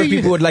sure a lot of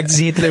people would like to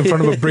see Hitler in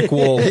front of a brick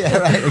wall. Yeah,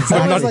 right, exactly.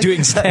 I'm not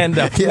doing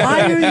stand-up.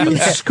 Why are you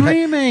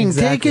screaming?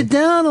 Exactly. Take it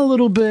down a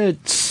little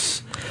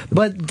bit.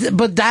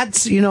 But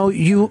that's,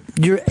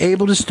 you're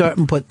able to start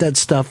and put that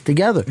stuff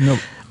together. No.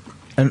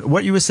 And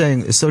what you were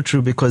saying is so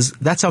true, because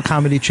that's how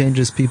comedy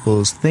changes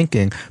people's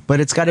thinking. But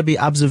it's got to be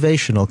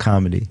observational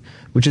comedy,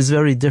 which is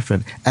very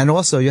different. And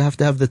also, you have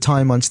to have the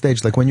time on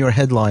stage, like when you're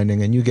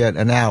headlining and you get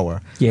an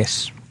hour.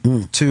 Yes.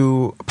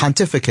 To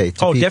pontificate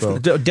to people.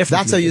 Definitely.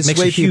 That's how you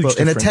sway people.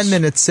 In a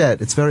 10-minute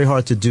set, it's very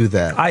hard to do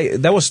that.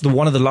 That was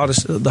one of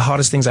the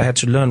hardest things I had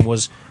to learn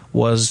was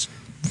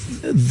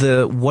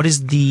what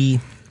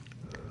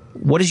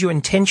is your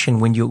intention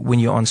when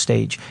you're on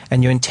stage?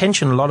 And your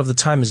intention a lot of the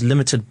time is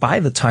limited by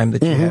the time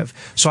that you have.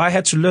 So I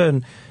had to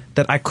learn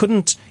that I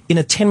couldn't, in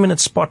a 10-minute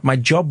spot, my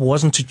job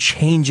wasn't to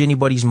change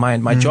anybody's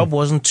mind. My job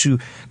wasn't to,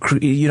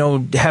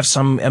 have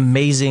some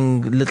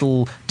amazing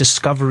little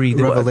discovery.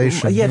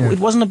 Revelation. It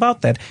wasn't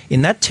about that.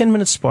 In that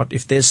 10-minute spot,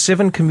 if there's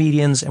 7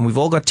 comedians and we've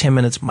all got 10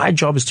 minutes, my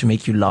job is to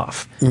make you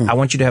laugh. I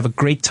want you to have a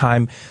great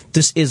time.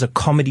 This is a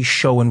comedy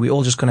show and we're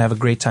all just going to have a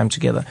great time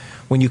together.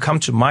 When you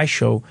come to my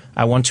show,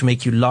 I want to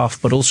make you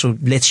laugh, but also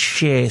let's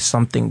share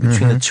something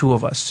between the two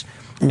of us.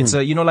 It's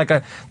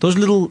those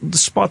little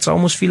spots. I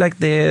almost feel like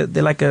they're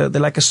like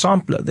a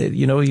sampler.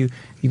 You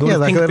go to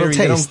like a little Pinkberry,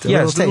 taste.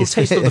 It's a little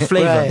taste of the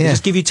flavor. Right, They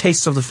just give you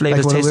tastes of the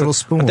flavors. Like with a little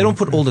spoon. But they don't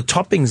put all the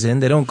toppings in.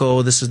 They don't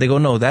go. They go.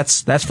 No,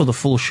 that's for the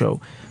full show.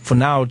 For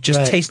now,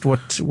 just taste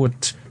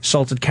what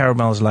salted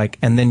caramel is like,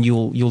 and then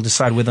you'll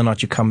decide whether or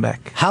not you come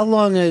back. How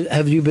long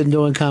have you been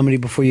doing comedy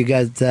before you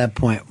got to that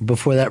point?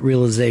 Before that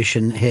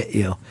realization hit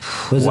you?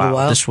 Was it a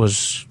while? This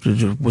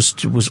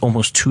was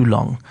almost too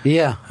long.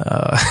 Yeah.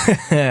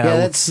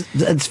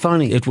 That's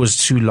funny. It was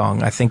too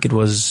long. I think it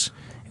was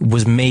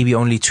maybe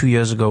only 2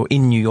 years ago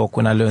in New York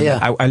when I learned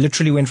that. I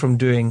literally went from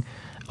doing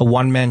a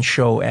one-man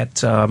show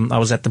at I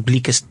was at the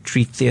Bleecker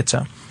Street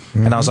Theater,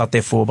 and I was out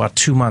there for about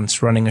 2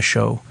 months running a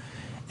show,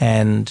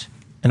 and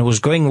it was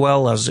going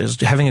well. I was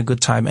having a good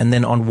time, and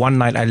then on one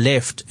night I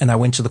left and I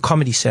went to the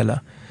Comedy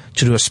Cellar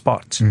to do a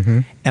spot,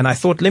 and I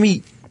thought, let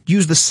me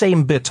use the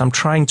same bit. I'm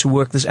trying to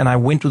work this, and I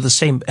went with the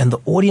same, and the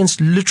audience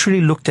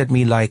literally looked at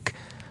me like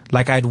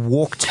I'd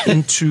walked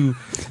into,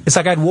 it's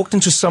like I'd walked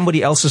into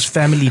somebody else's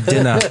family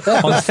dinner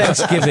on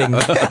Thanksgiving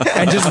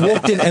and just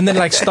walked in and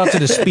then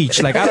started a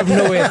speech. Like out of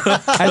nowhere,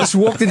 I just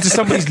walked into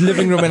somebody's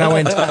living room and I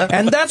went,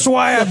 and that's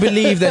why I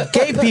believe that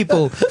gay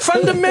people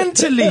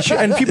fundamentally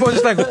and people are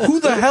just like, who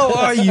the hell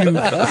are you?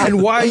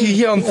 And why are you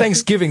here on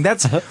Thanksgiving?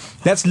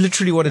 That's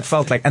literally what it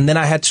felt like. And then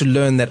I had to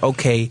learn that,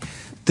 okay,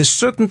 there's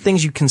certain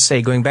things you can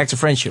say, going back to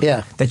friendship,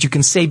 that you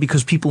can say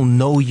because people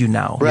know you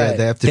now. Right.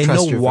 Yeah, they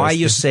know why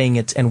you're saying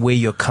it and where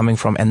you're coming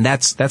from, and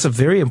that's a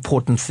very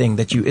important thing.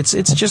 That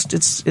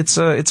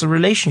it's a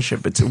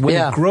relationship. When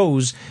it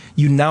grows,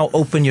 you now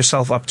open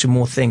yourself up to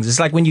more things. It's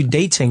like when you're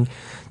dating.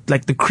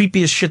 Like the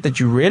creepiest shit that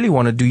you really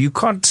want to do, you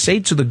can't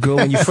say to the girl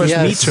when you first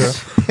meet her.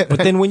 But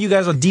then when you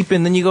guys are deep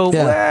in, then you go,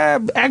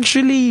 well,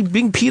 actually,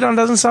 being peed on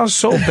doesn't sound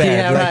so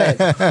bad.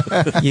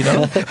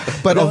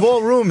 But of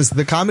all rooms,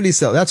 the Comedy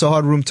Cellar, that's a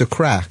hard room to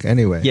crack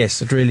anyway.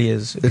 Yes, it really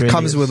is. It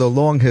comes with a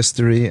long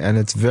history, and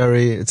it's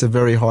a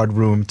very hard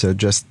room to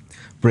just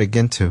break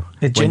into.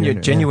 It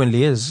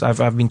genuinely is.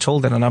 I've been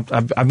told that, and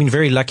I've been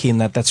very lucky in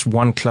that. That's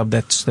one club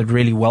that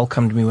really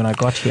welcomed me when I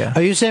got here.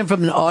 Are you saying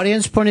from an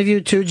audience point of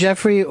view too,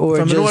 Jeffrey, or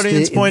from just an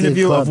audience point of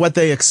view club? of what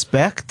they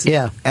expect?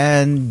 Yeah,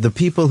 and the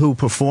people who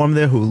perform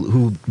there,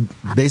 who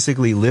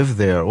basically live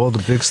there, all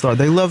the big stars,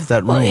 they love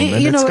that room,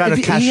 and it's got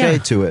a cachet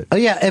to it. Oh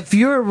yeah, if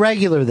you're a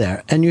regular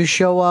there and you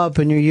show up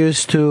and you're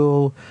used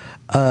to.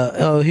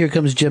 Here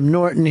comes Jim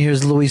Norton,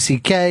 here's Louis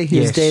C.K.,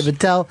 here's David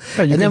Tell.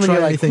 And then when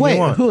you're like,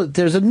 wait,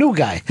 there's a new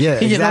guy. Yeah,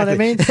 exactly. You know what I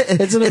mean?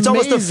 It's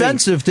almost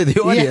offensive to the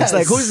audience. Yes.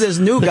 Like, who's this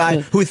new guy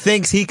who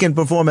thinks he can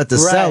perform at the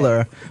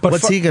Cellar?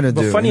 What's he going to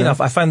do? But funny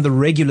enough, I find the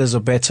regulars are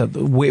better.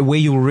 Where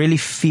you really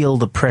feel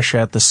the pressure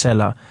at the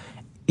Cellar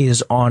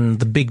is on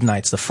the big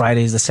nights, the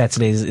Fridays, the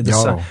Saturdays,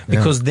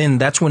 because then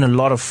that's when a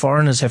lot of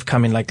foreigners have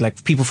come in,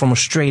 like people from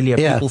Australia,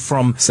 people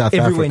from South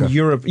everywhere Africa. in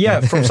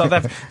Europe, from South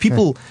Africa.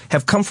 People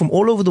have come from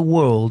all over the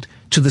world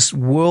to this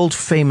world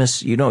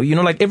famous,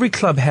 like every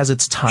club has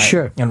its time.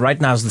 Sure. And right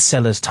now is the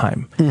Cellar's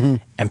time.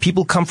 And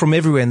people come from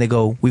everywhere and they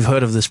go, we've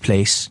heard of this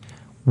place.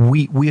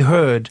 We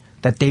heard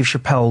that Dave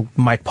Chappelle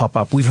might pop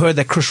up. We've heard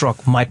that Chris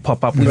Rock might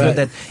pop up. We've heard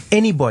that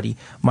anybody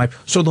might.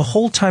 So the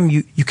whole time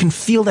you can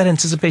feel that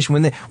anticipation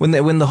when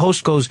the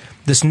host goes,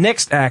 this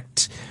next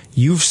act,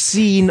 you've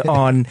seen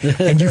on,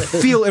 and you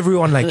feel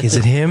everyone like, is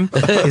it him?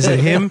 Is it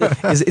him?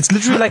 It's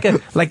literally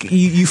like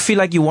you feel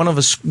like you're one of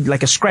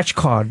like a scratch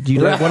card.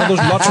 You like one of those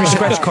lottery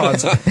scratch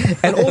cards,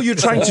 and all you're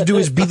trying to do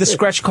is be the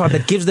scratch card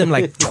that gives them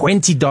like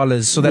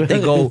 $20 so that they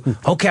go,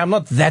 okay, I'm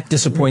not that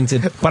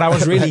disappointed, but I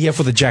was really here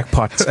for the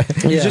jackpot.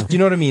 You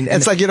know what I mean? And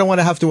it's like you don't want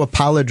to have to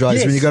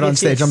apologize when you get on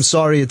stage. I'm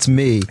sorry, it's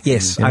me.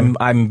 Yes,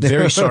 I'm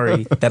very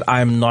sorry that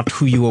I'm not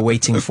who you were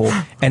waiting for.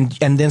 And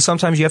then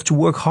sometimes you have to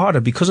work harder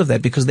because of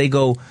that, because they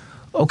go,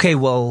 okay,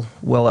 well,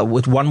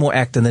 with one more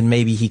act and then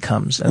maybe he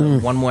comes,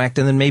 and one more act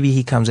and then maybe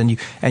he comes, and you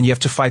have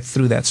to fight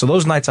through that. So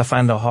those nights I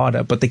find are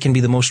harder, but they can be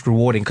the most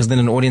rewarding, because then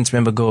an audience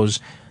member goes,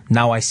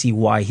 now I see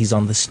why he's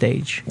on the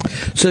stage.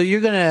 So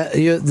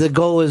the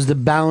goal is to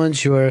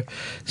balance your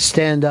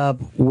stand-up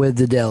with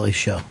the Daily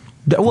Show.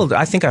 Well,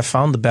 I think I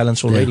found the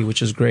balance already,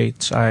 which is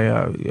great.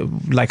 I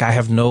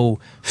have no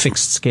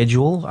fixed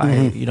schedule.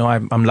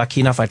 I'm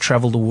lucky enough. I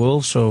travel the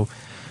world, so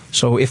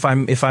if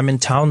I'm in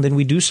town, then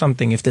we do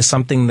something. If there's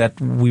something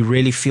that we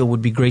really feel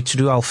would be great to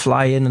do, I'll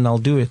fly in and I'll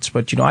do it.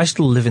 But I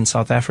still live in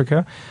South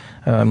Africa.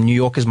 New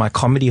York is my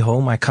comedy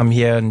home. I come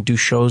here and do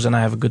shows and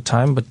I have a good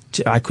time. But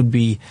I could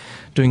be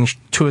doing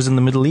tours in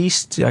the Middle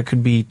East. I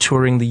could be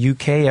touring the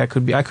UK. I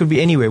could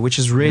be anywhere, which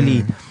is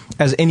really,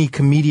 as any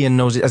comedian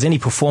knows, as any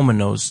performer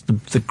knows,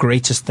 the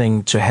greatest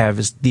thing to have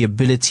is the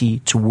ability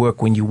to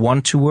work when you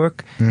want to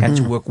work and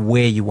to work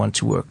where you want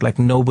to work. Like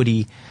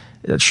nobody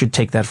should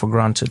take that for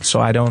granted.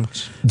 So I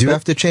don't. Do you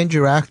have to change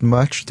your act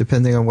much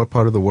depending on what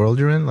part of the world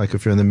you're in? Like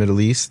if you're in the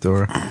Middle East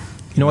or...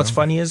 What's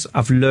funny is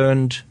I've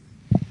learned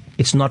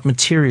it's not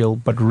material,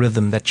 but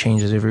rhythm that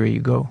changes everywhere you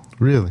go.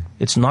 Really?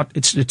 It's not.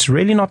 It's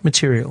really not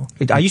material.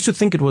 I used to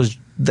think it was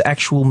the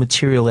actual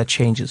material that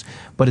changes,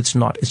 but it's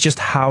not. It's just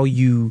how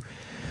you...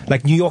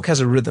 Like New York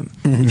has a rhythm.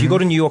 If you go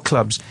to New York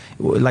clubs,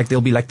 like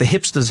they'll be like the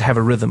hipsters have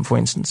a rhythm, for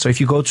instance. So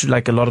if you go to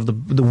like a lot of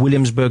the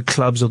Williamsburg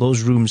clubs or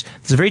those rooms,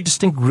 there's a very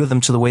distinct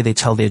rhythm to the way they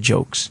tell their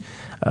jokes.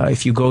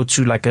 If you go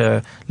to like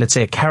let's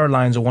say a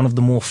Caroline's or one of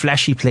the more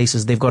flashy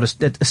places, they've got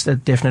a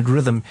definite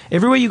rhythm.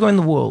 Everywhere you go in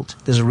the world,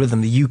 there's a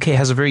rhythm. The UK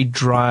has a very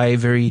dry,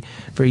 very,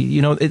 very,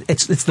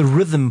 it's the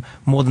rhythm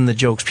more than the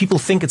jokes. People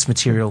think it's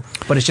material,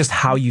 but it's just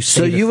how you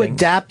say it. So you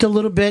adapt a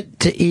little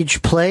bit to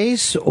each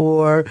place,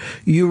 or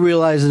you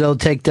realize that it'll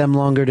take them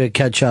longer to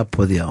catch up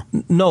with you?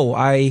 No,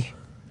 I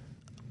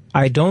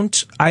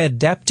don't. I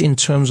adapt in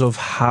terms of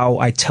how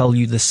I tell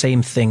you the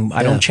same thing.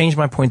 I don't change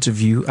my point of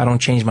view. I don't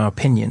change my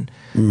opinion.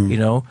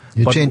 You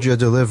change your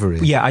delivery.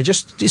 Yeah,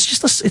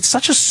 it's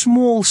such a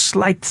small,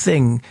 slight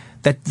thing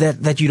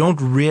that you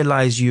don't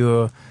realize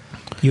you're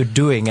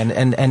doing,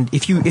 and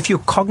if you're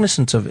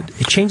cognizant of it,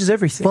 it changes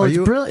everything.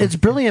 Well, it's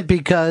brilliant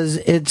because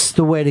it's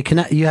the way to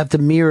connect. You have to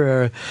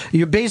mirror.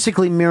 You're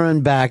basically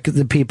mirroring back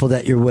the people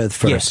that you're with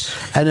first,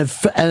 and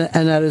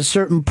at a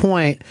certain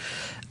point,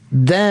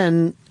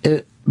 then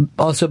it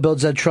also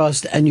builds that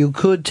trust, and you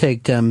could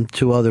take them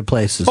to other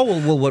places. Oh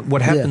well,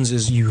 what happens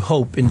is you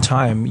hope in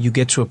time you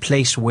get to a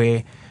place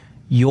where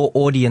your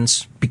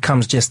audience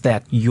becomes just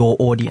that, your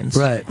audience.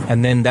 Right.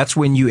 And then that's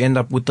when you end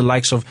up with the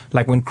likes of,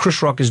 like when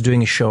Chris Rock is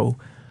doing a show,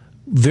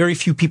 very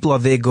few people are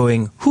there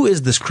going, who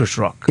is this Chris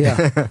Rock?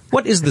 Yeah.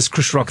 What is this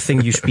Chris Rock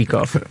thing you speak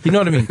of? You know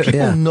what I mean?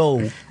 People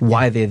know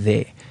why they're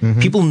there.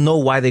 People know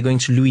why they're going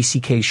to Louis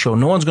C.K.'s show.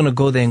 No one's going to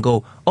go there and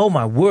go, oh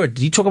my word,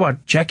 did you talk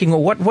about jacking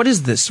or what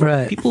is this?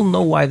 Right. People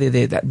know why they're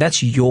there.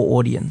 That's your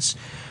audience.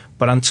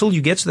 But until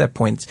you get to that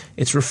point,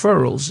 it's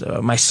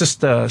referrals. My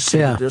sister,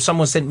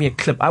 someone sent me a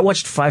clip. I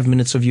watched 5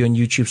 minutes of you on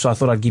YouTube, so I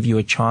thought I'd give you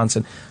a chance.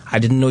 And I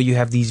didn't know you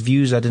have these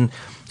views.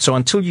 So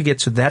until you get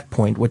to that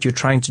point, what you're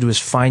trying to do is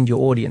find your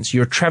audience.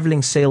 You're a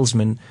traveling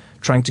salesman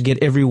trying to get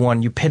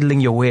everyone. You're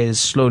peddling your wares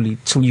slowly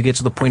till you get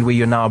to the point where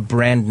you're now a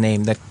brand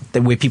name that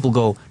where people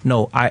go,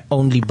 no, I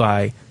only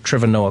buy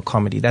Trevor Noah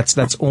comedy.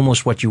 That's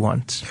almost what you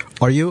want.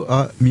 Are you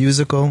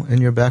musical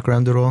in your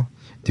background at all?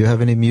 Do you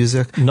have any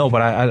music? No,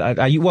 but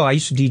I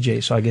used to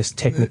DJ, so I guess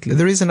technically.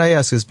 The reason I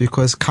ask is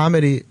because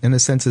comedy, in a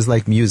sense, is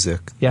like music.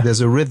 Yeah. There's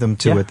a rhythm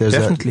to it. There's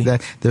definitely.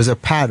 There's a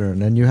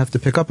pattern, and you have to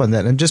pick up on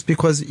that. And just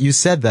because you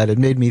said that, it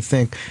made me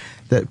think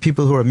that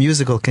people who are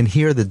musical can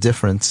hear the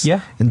difference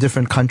in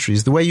different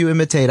countries. The way you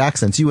imitate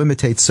accents, you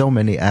imitate so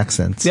many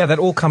accents. Yeah,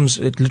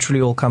 it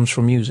literally all comes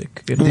from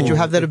music. Did you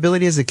have that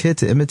ability as a kid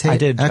to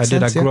imitate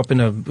accents? I grew up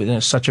in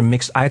such a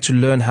mix. I had to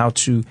learn how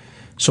to,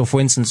 so for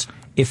instance,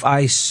 if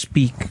I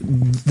speak,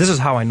 this is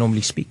how I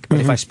normally speak. But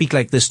if I speak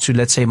like this to,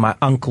 let's say, my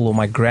uncle or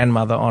my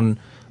grandmother on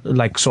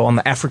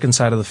the African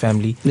side of the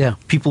family,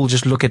 people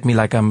just look at me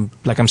like I'm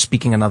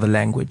speaking another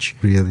language.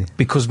 Really?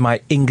 Because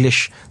my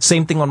English,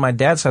 same thing on my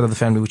dad's side of the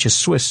family, which is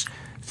Swiss.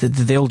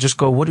 They'll just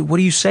go, what are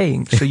you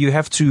saying? So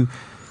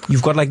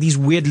you've got like these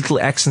weird little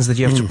accents that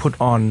you have to put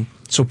on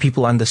so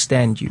people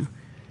understand you.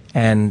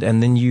 And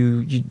then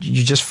you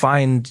just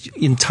find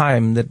in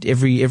time that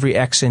every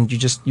accent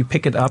you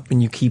pick it up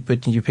and you keep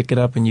it, and you pick it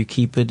up and you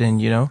keep it,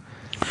 and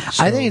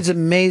So. I think it's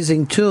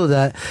amazing too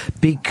that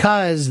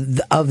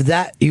because of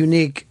that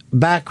unique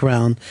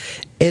background,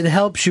 it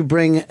helps you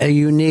bring a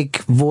unique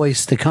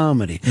voice to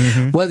comedy.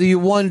 Whether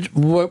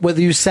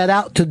you set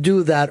out to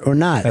do that or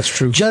not. That's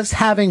true. Just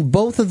having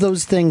both of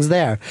those things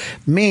there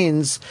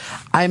means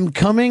I'm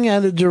coming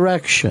at a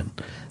direction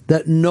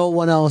that no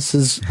one else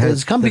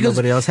has come, because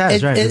nobody else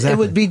has. It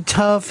would be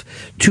tough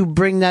to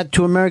bring that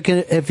to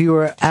American if you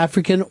were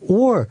African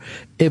or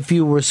if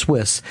you were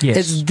Swiss. Yes.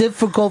 It's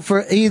difficult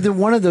for either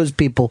one of those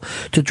people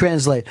to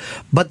translate.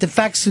 But the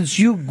fact, since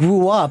you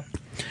grew up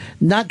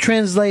not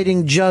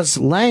translating just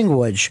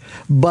language,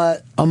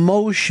 but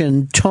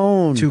emotion,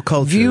 tone,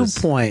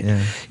 viewpoint,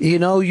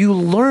 you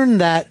learn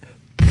that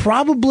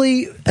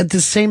probably at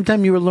the same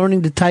time you were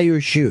learning to tie your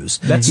shoes.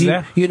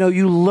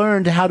 You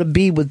learned how to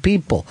be with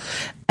people.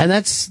 And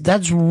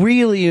that's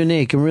really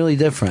unique and really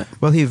different.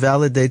 Well, he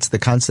validates the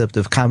concept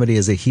of comedy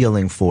as a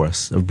healing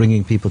force, of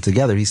bringing people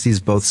together. He sees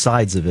both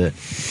sides of it.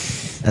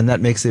 And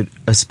that makes it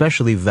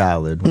especially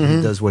valid when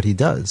he does what he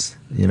does.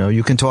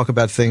 You can talk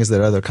about things that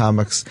other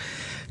comics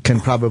can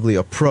probably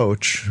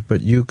approach,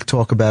 but you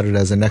talk about it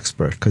as an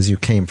expert because you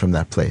came from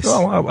that place.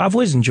 Well, I've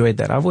always enjoyed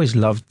that. I've always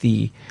loved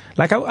you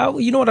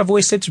know what I've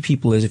always said to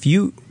people is,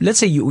 let's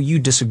say you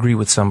disagree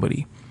with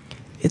somebody,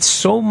 it's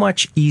so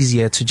much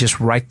easier to just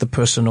write the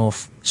person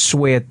off,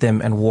 swear at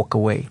them, and walk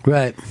away.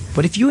 Right.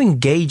 But if you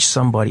engage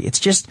somebody, it's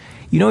just,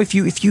 if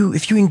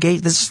you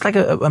engage, there's just like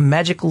a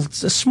magical,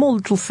 a small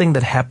little thing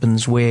that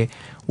happens where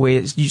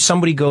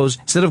somebody goes,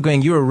 instead of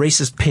going, "You're a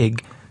racist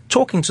pig,"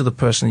 talking to the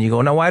person, you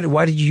go, "Now,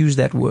 why did you use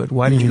that word?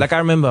 Why did you?" Like, I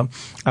remember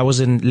I was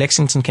in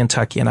Lexington,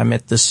 Kentucky, and I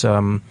met this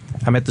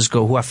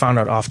girl who I found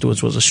out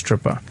afterwards was a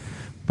stripper.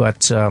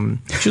 But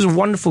she was a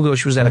wonderful girl.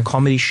 She was at a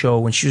comedy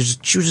show, and she was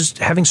just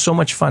having so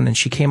much fun. And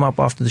she came up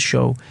after the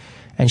show,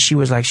 and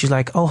she's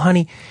like, "Oh,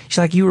 honey," she's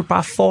like, "you were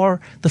by far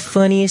the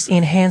funniest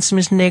and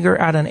handsomest nigger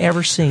I done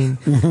ever seen."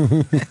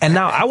 And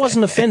now I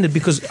wasn't offended,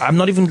 because I'm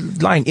not even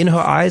lying. In her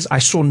eyes, I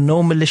saw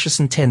no malicious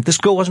intent. This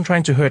girl wasn't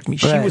trying to hurt me.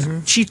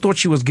 She thought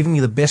she was giving me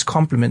the best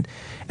compliment.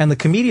 And the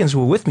comedians who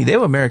were with me, they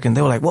were American.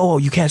 They were like, "Whoa,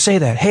 you can't say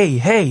that.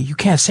 Hey, you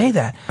can't say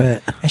that."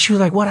 Right. And she was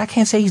like, "What? I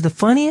can't say he's the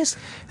funniest?"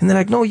 And they're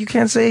like, "No, you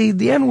can't say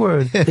the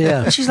N-word."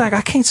 Yeah. And she's like, "I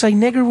can't say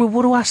nigger. Well,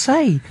 what do I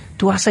say?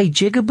 Do I say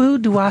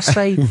jigaboo? Do I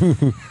say..."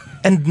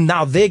 And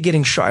now they're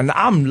getting shot, and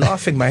I'm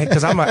laughing my head,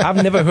 because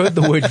I've never heard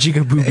the word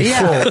jigaboo before.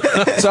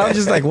 Yeah. So I'm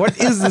just like, what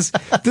is this?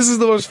 This is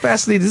the most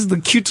fascinating, this is the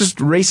cutest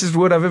racist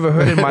word I've ever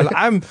heard in my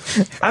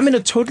life. I'm in a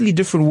totally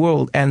different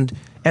world, and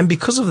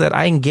because of that,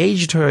 I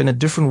engaged her in a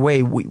different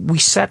way. We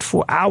sat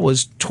for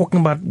hours talking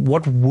about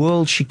what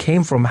world she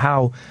came from,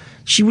 how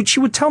she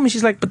would tell me,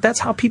 she's like, "But that's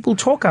how people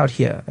talk out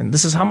here, and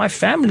this is how my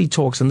family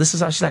talks, and this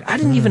is how," she's like, "I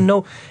didn't even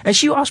know." And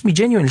she asked me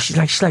genuinely, she's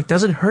like,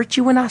 "Does it hurt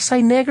you when I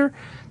say nigger?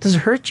 Does it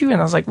hurt you?"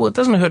 And I was like, "Well, it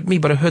doesn't hurt me,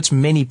 but it hurts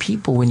many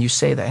people when you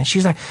say that." And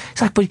she's like,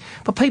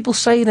 but people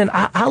say it, and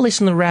I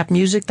listen to rap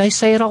music. They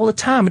say it all the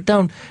time. It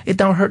don't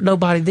hurt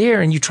nobody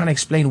there. And you're trying to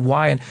explain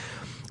why.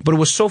 But it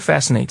was so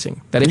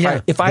fascinating that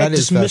if I had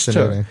dismissed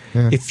her,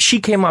 if she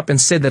came up and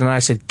said that, and I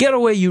said, "Get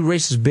away, you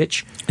racist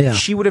bitch,"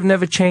 she would have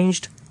never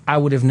changed. I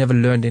would have never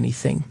learned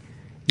anything,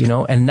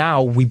 and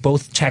now we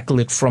both tackle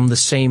it from the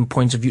same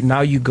point of view.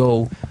 Now you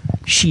go,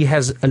 she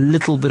has a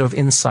little bit of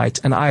insight,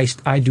 and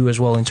I do as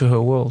well, into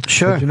her world.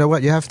 Sure. But you know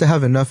what? You have to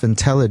have enough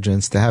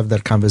intelligence to have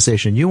that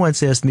conversation. You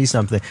once asked me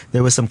something.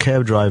 There was some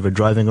cab driver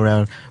driving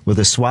around with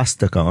a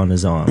swastika on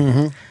his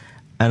arm.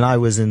 And I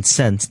was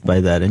incensed by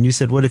that. And you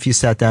said, what if you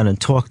sat down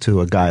and talked to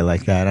a guy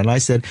like that? And I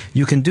said,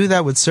 you can do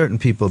that with certain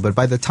people, but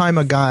by the time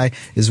a guy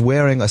is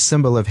wearing a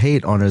symbol of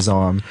hate on his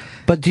arm,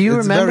 but do you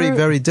remember, very,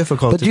 very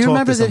difficult to talk to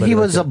somebody. But do you remember that he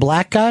was like a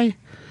black guy?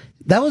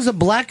 That was a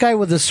black guy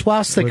with a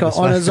swastika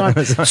on his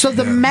arm. So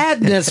the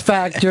madness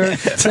factor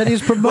that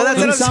he's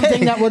promoting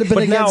something that would have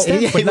been against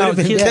him. But now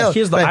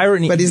here's the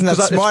irony. But he's not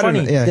smart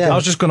enough. I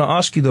was just going to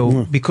ask you,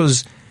 though,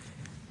 because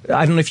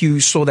I don't know if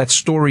you saw that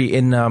story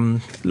in,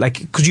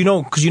 because you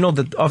know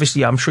that,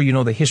 obviously, I'm sure you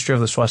know the history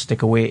of the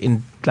swastika, where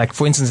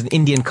for instance, in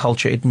Indian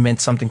culture, it meant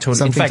something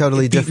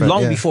totally different.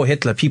 Long before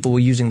Hitler, people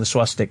were using the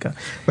swastika.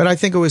 But I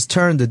think it was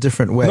turned a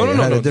different way. It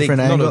had a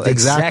different angle.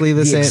 Exactly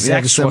the same. The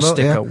exact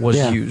swastika was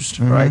used,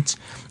 right?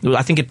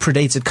 I think it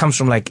comes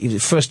from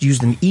first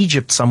used in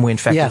Egypt somewhere. In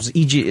fact, it was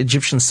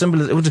Egyptian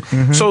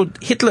symbolism. So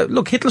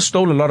Hitler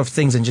stole a lot of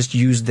things and just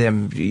used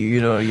them.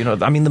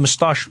 I mean, the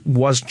moustache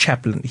was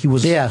Chaplin. He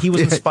was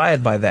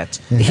inspired by that.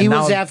 He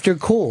was after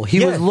cool.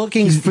 He was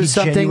looking for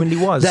something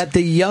that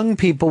the young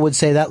people would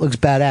say that looks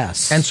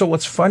badass. And so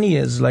what's funny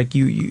is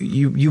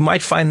you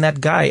might find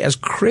that guy, as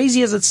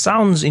crazy as it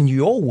sounds in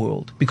your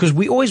world, because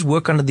we always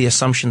work under the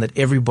assumption that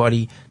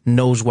everybody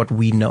knows what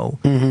we know.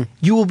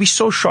 You will be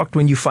so shocked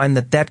when you find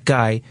that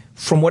guy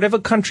from whatever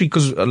country,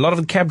 because a lot of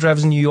the cab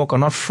drivers in New York are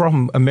not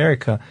from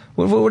America,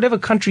 whatever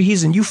country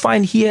he's in, you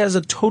find he has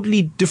a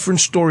totally different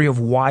story of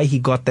why he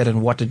got that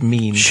and what it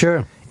means.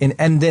 Sure.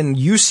 And then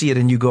you see it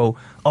and you go,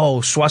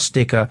 "Oh,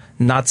 swastika,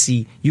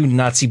 Nazi, you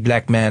Nazi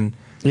black man."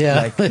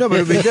 No, but it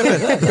would be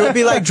different. It would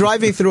be like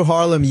driving through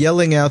Harlem,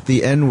 yelling out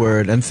the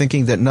N-word and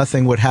thinking that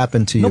nothing would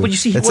happen to you. No, but you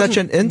see, it's such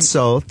an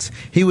insult.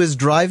 He was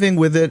driving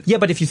with it. Yeah,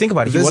 but if you think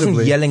about it, he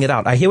wasn't yelling it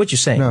out. I hear what you're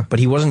saying, but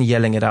he wasn't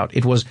yelling it out.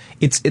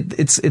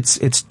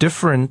 It's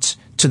different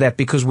to that,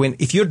 because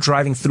if you're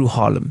driving through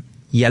Harlem,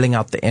 yelling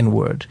out the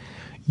N-word,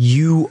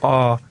 you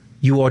are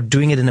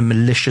doing it in a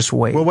malicious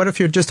way. Well, what if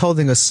you're just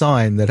holding a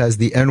sign that has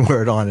the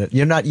N-word on it?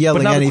 You're not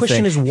yelling anything. But now the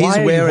question is, why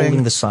are you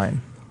holding the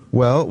sign?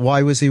 Well,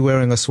 why was he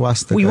wearing a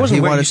swastika? Well, he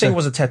wasn't wearing. You're saying it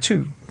was a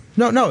tattoo.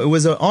 No, it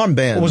was an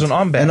armband. It was an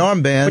armband. An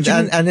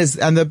armband,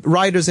 and the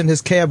riders in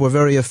his cab were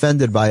very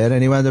offended by it,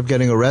 and he wound up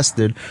getting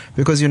arrested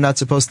because you're not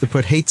supposed to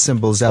put hate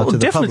symbols out to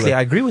the public. Definitely,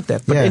 I agree with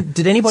that. But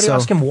did anybody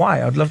ask him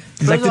why? I'd love.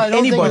 I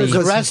don't think when he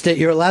was arrested,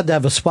 you're allowed to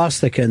have a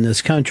swastika in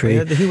this country.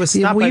 Yeah, he was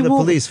stopped by the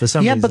police for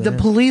some reason. Yeah, but the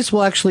police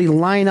will actually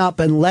line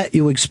up and let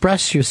you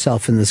express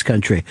yourself in this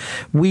country.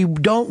 We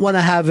don't want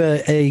to have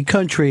a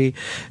country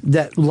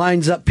that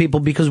lines up people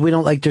because we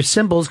don't like their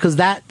symbols, because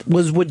that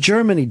was what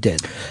Germany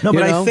did. No,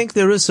 but I think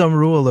there is some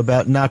rule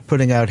about not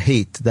putting out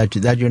hate, that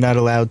you're not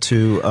allowed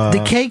to.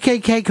 The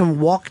KKK can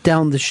walk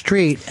down the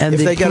street, and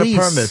if they get a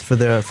permit for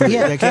their,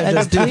 they can't and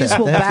just the do police that.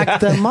 will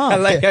back them up. I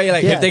like how you're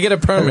like, if they get a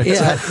permit. they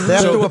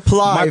have to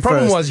apply. My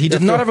problem first. was he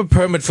did not have a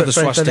permit for the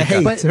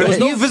swastika. There was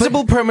no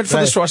visible permit for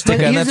the swastika,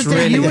 But and here's that's the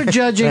thing, really. you were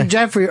judging,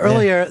 Jeffrey,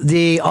 earlier,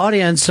 the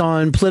audience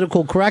on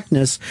political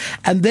correctness,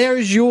 and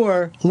there's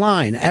your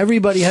line.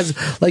 Everybody has,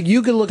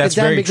 you can look That's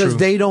at them very because true.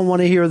 they don't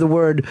want to hear the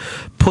word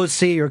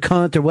pussy or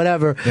cunt or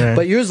whatever,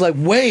 but yours like,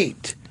 wait.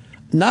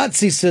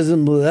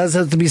 Nazism that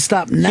has to be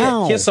stopped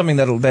now. Here's something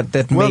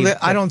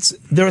that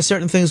there are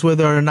certain things where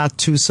there are not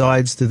two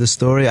sides to the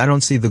story. I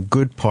don't see the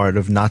good part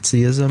of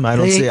Nazism. I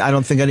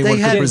don't think anyone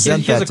could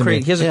present that to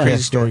me. Here's a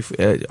crazy story.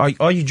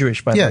 Are you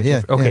Jewish, by the way?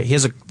 Yeah. Okay.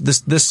 Here's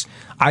this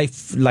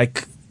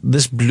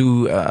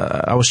blew.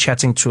 I was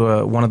chatting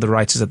to one of the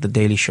writers at the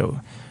Daily Show.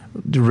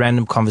 The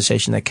random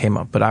conversation that came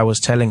up, but I was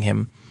telling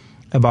him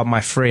about my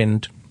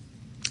friend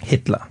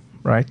Hitler,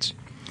 right?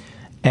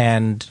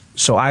 And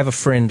so I have a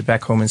friend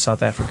back home in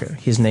South Africa.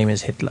 His name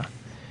is Hitler.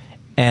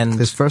 And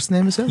his first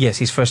name is it? Yes,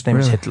 his first name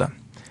is Hitler.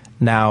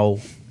 Now,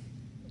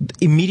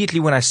 immediately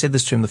when I said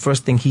this to him, the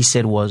first thing he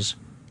said was,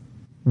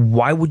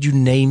 why would you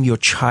name your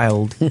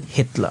child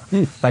Hitler?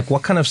 Like,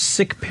 what kind of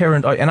sick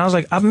parent are you? And I was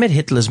like, I've met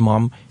Hitler's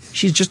mom.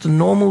 She's just a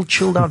normal,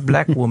 chilled out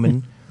black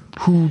woman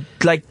who,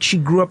 she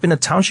grew up in a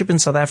township in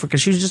South Africa.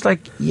 She was just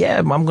like, yeah,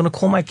 I'm going to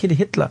call my kid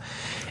Hitler.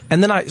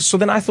 And then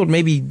I thought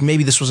maybe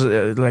this was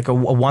a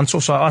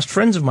once-off. So I asked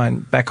friends of mine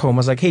back home. I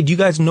was like, hey, do you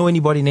guys know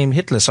anybody named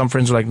Hitler? Some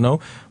friends were like,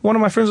 no. One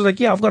of my friends was like,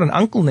 yeah, I've got an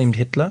uncle named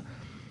Hitler.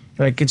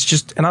 It's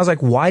just, and I was like,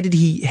 why did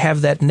he have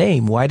that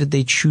name? Why did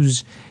they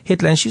choose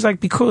Hitler? And she's like,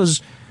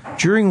 because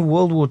during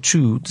World War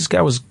II, this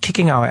guy was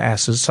kicking our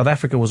asses. South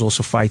Africa was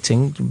also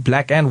fighting.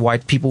 Black and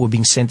white people were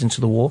being sent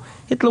into the war.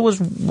 Hitler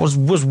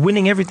was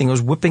winning everything. He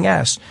was whipping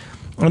ass.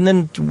 And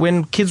then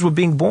when kids were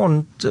being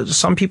born,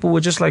 some people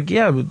were just like,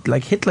 yeah,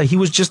 like Hitler. He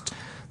was just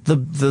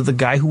the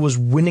guy who was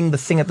winning the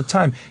thing at the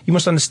time. You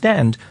must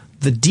understand,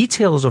 the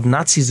details of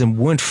Nazism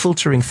weren't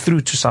filtering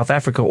through to South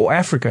Africa or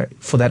Africa,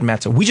 for that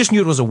matter. We just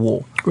knew it was a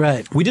war.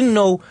 Right. We didn't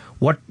know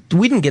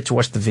we didn't get to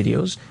watch the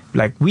videos.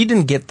 We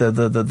didn't get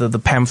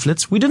the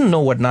pamphlets. We didn't know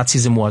what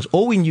Nazism was.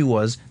 All we knew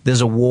was there's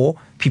a war,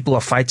 people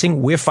are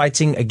fighting, we're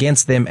fighting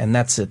against them, and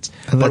that's it.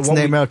 And let's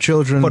name our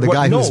children the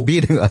guy who's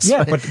beating us.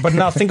 Yeah, but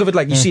now think of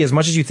it you see, as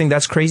much as you think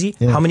that's crazy,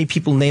 how many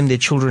people name their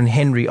children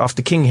Henry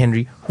after King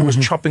Henry, who was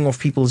chopping off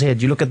people's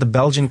head? You look at the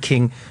Belgian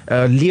king,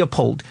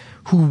 Leopold,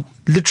 who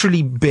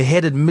literally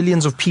beheaded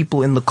millions of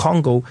people in the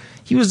Congo.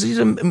 He's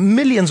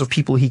millions of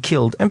people he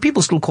killed, and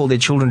people still call their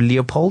children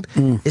Leopold.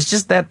 It's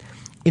just that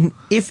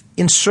if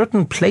in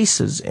certain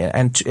places,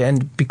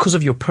 and because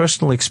of your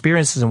personal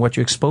experiences and what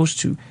you're exposed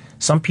to,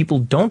 some people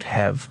don't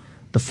have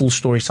the full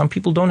story. Some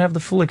people don't have the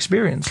full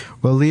experience.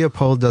 Well,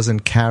 Leopold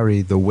doesn't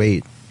carry the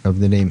weight of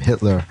the name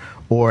Hitler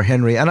or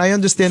Henry. And I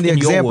understand the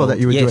example that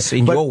you were doing. Yes,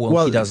 in your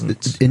world, he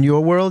doesn't. In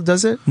your world,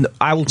 does it? No,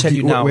 I will tell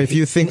you now. If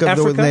you think of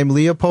Africa, the name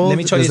Leopold, let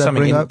me tell you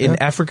something. In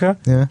Africa,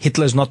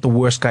 Hitler is not the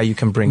worst guy you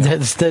can bring up.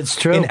 That's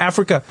true. In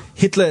Africa,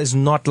 Hitler is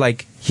not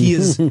like he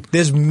is.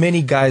 There's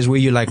many guys where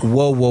you're like,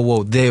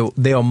 whoa.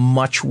 They are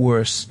much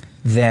worse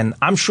than.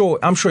 I'm sure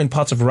in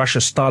parts of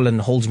Russia, Stalin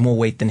holds more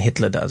weight than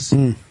Hitler does.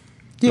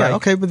 Yeah,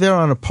 okay, but they're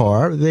on a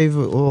par. They've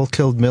all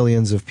killed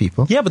millions of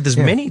people. Yeah, but there's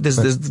many.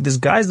 There's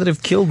guys that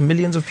have killed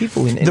millions of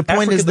people. In the point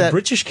Africa, is that the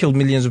British killed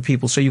millions of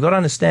people. So you got to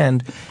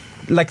understand.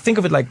 Think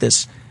of it like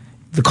this: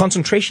 the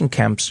concentration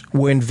camps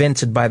were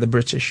invented by the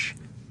British.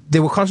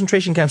 There were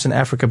concentration camps in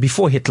Africa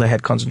before Hitler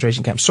had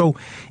concentration camps. So,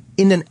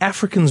 in an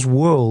African's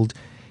world,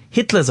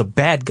 Hitler's a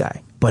bad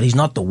guy, but he's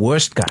not the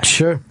worst guy.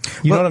 Sure.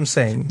 You know what I'm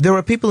saying? There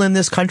were people in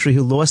this country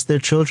who lost their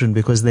children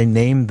because they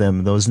named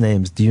them those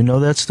names. Do you know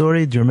that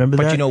story? Do you remember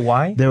that? But you know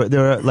why?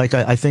 There are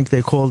I think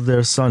they called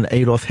their son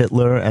Adolf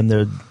Hitler,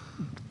 and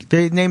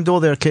they named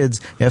all their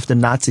kids after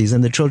Nazis,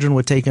 and the children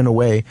were taken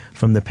away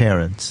from the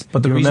parents.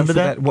 But the you reason remember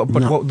for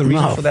that? The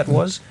reason for that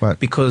was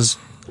because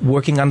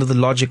working under the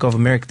logic of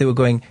America, they were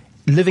going,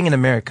 living in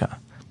America,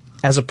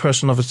 as a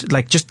person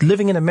like just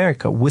living in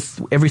America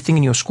with everything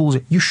in your schools,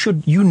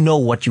 you knew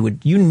what you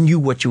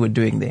were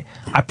doing there.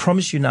 I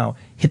promise you now,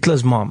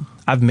 Hitler's mom,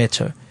 I've met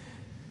her.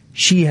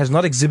 She has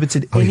not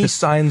exhibited any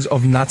signs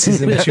of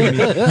Nazism to me.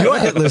 Your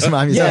Hitler's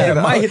mom. Yeah,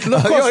 my Hitler,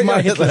 of course,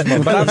 my Hitler's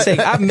mom. But I'm saying,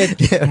 I've met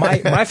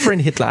my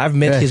friend Hitler. I've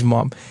met his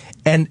mom.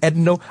 And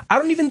no, I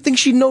don't even think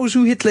she knows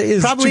who Hitler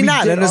is. Probably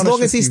not. And as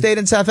long as he stayed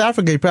in South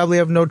Africa, he'd probably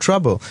have no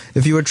trouble.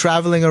 If you were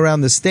traveling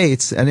around the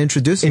States and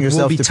introducing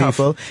yourself to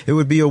people, it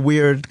would be a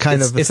weird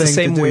kind of a thing the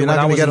same to do. way You're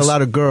not going to get a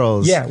lot of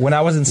girls. Yeah, when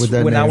I was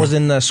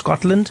in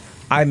Scotland,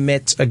 I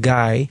met a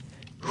guy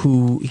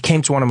he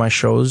came to one of my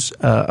shows,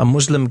 a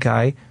Muslim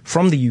guy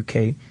from the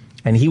UK.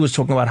 And he was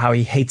talking about how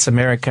he hates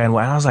America. And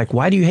I was like,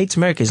 why do you hate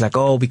America? He's like,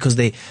 oh, because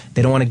they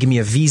don't want to give me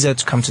a visa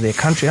to come to their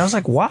country. And I was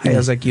like, why? I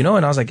was like, and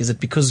I was like, is it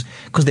because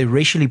they're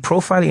racially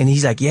profiling? And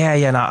he's like, yeah.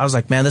 And I was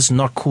like, man, that's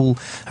not cool.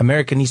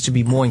 America needs to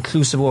be more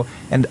inclusive.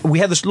 And we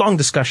had this long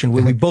discussion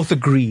where we both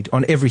agreed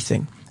on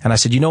everything. And I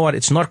said, you know what?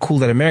 It's not cool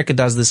that America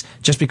does this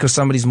just because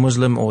somebody's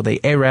Muslim or they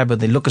Arab or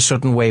they look a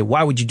certain way.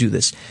 Why would you do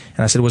this?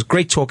 And I said, it was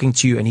great talking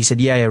to you. And he said,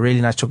 yeah,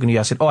 really nice talking to you.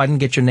 I said, oh, I didn't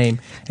get your name.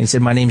 And he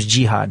said, my name's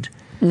Jihad.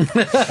 And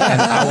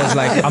I was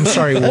like, I'm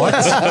sorry, what?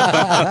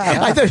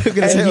 I thought you were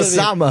going to say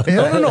Osama.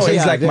 No.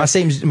 He's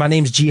like, my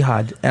name's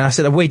Jihad. And I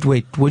said, wait,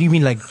 what do you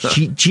mean like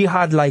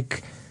jihad,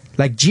 like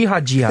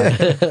jihad?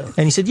 And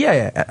he said,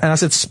 yeah. And I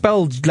said,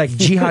 spelled like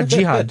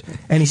jihad.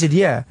 And he said,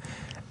 yeah.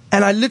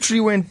 And I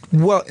literally went,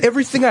 well,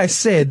 everything I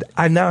said,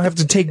 I now have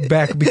to take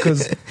back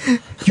because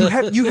you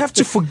have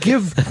to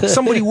forgive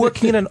somebody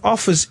working in an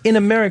office in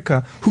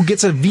America who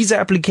gets a visa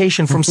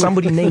application from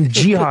somebody named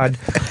Jihad,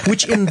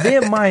 which in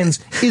their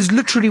minds is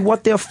literally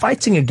what they're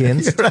fighting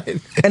against.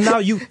 Right. And now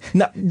I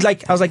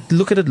was like,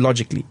 look at it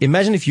logically.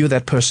 Imagine if you're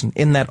that person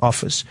in that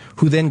office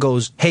who then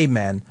goes, hey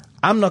man,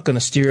 I'm not going to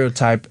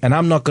stereotype and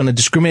I'm not going to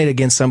discriminate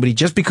against somebody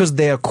just because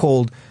they are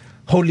called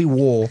Holy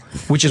War,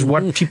 which is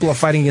what people are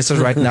fighting against us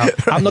right now.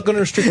 I'm not going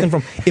to restrict them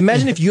from.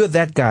 Imagine if you're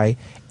that guy,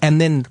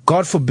 and then,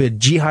 God forbid,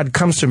 Jihad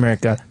comes to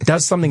America,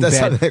 does something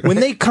bad. When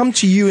they come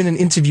to you in an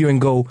interview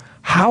and go,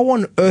 how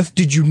on earth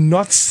did you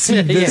not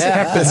see this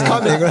happen? It's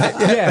coming, right?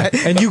 Yeah.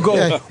 And you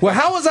go, well,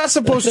 how was I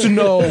supposed to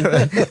know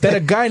that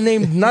a guy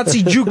named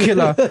Nazi Jew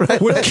killer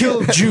would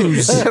kill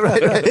Jews?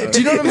 Right. Do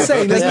you know what I'm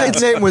saying?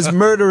 His name was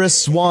Murderous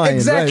Swine.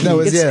 Exactly.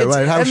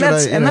 Right? How should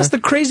I? And that's the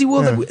crazy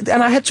world.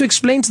 And I had to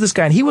explain to this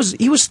guy, and he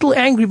was still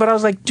angry, but I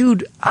was like,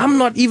 dude, I'm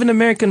not even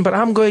American, but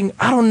I'm going,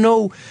 I don't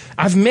know.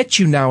 I've met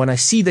you now, and I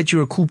see that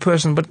you're a cool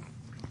person, but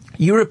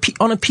you're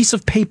on a piece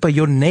of paper,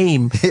 your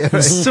name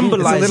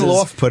symbolizes... It's a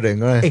little off-putting,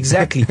 right?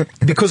 Exactly.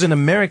 Because in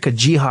America,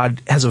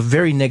 jihad has a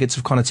very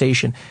negative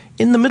connotation.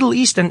 In the Middle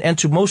East and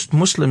to most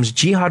Muslims,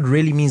 jihad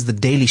really means the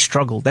daily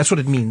struggle. That's what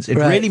it means. It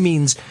really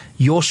means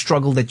your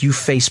struggle that you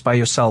face by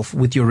yourself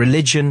with your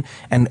religion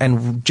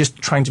and just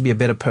trying to be a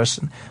better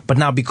person. But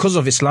now, because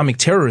of Islamic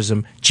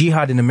terrorism,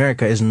 jihad in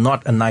America is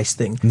not a nice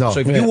thing. No.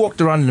 So if you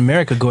walked around in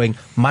America going,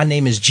 my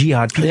name is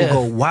Jihad, people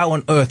go, why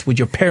on earth would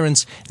your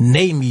parents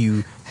name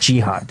you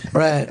Jihad?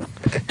 Right.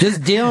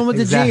 Just dealing with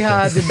the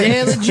jihad, the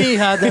daily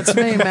jihad. That's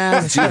me,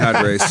 man.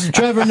 Jihad race.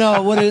 Trevor,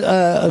 no, what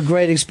a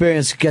great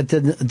experience to get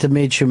to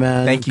meet you,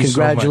 man. Thank you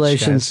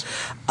Congratulations. so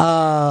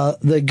much,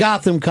 guys. The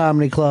Gotham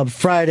Comedy Club,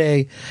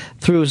 Friday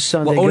through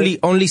Sunday. Well,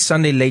 only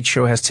Sunday Late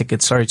Show has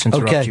tickets. Sorry to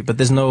interrupt you, but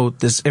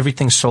there's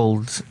everything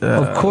sold.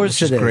 Of course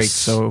which it is. Great.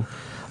 So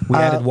we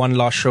added one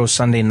last show,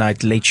 Sunday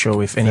night Late Show,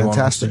 if anyone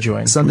wants to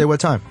join. Sunday, what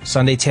time?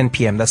 Sunday, 10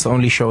 p.m. That's the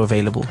only show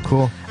available.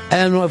 Cool.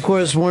 And, of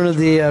course, one of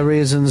the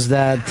reasons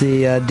that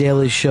the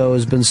Daily Show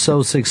has been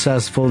so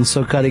successful and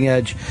so cutting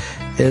edge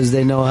is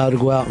they know how to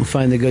go out and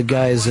find the good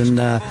guys. And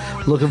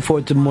looking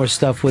forward to more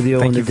stuff with you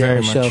on the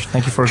Daily Show.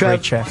 Thank you for a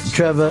great chat.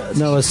 Trevor,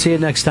 Noah, see you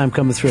next time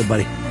coming through,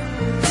 buddy.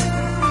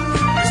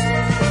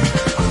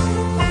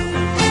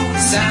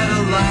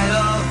 Satellite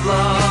of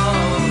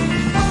love.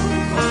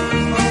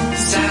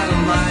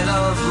 Satellite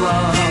of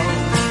love.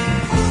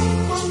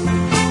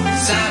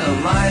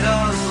 Satellite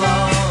of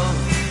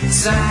love.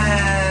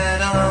 Satellite of.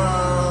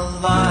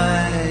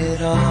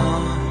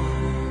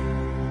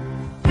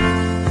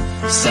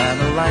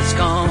 Satellite's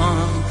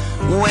gone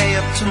way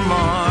up to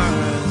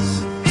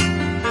Mars.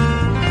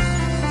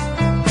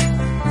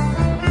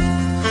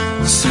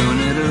 Soon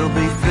it'll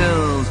be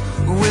filled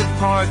with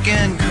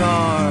parking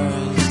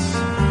cars.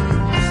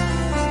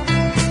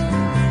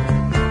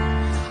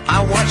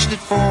 I watched it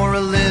for a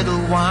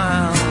little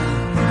while.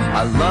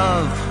 I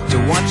love to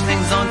watch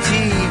things on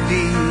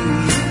TV.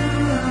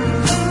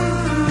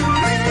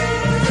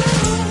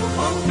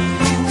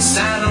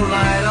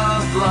 Satellite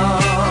of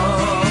love.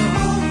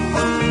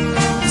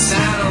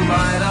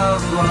 Satellite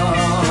of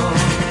love.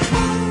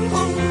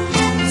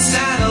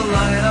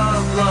 Satellite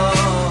of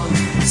love.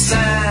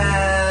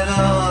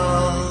 Satellite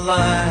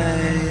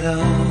of.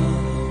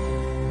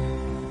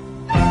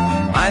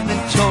 I've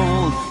been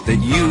told that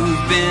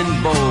you've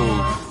been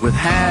bold with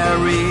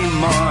Harry,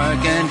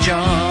 Mark, and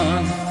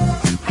John.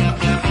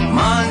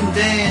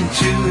 Monday and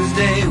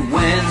Tuesday,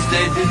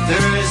 Wednesday to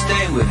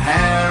Thursday with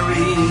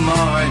Harry,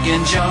 Mark,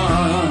 and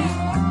John.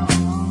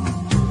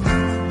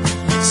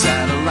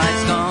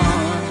 Satellites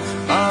gone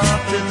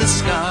up to the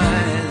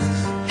skies.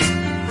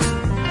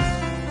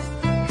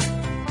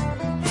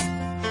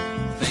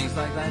 Things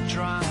like that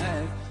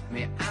drive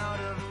me out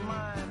of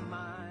my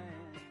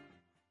mind.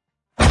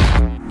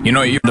 You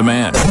know you're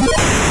demand. Go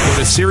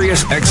to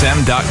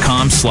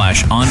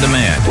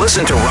SiriusXM.com/on-demand.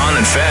 Listen to Ron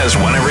and Fez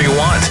whenever you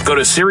want. Go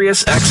to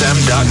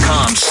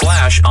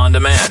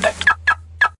SiriusXM.com/on-demand.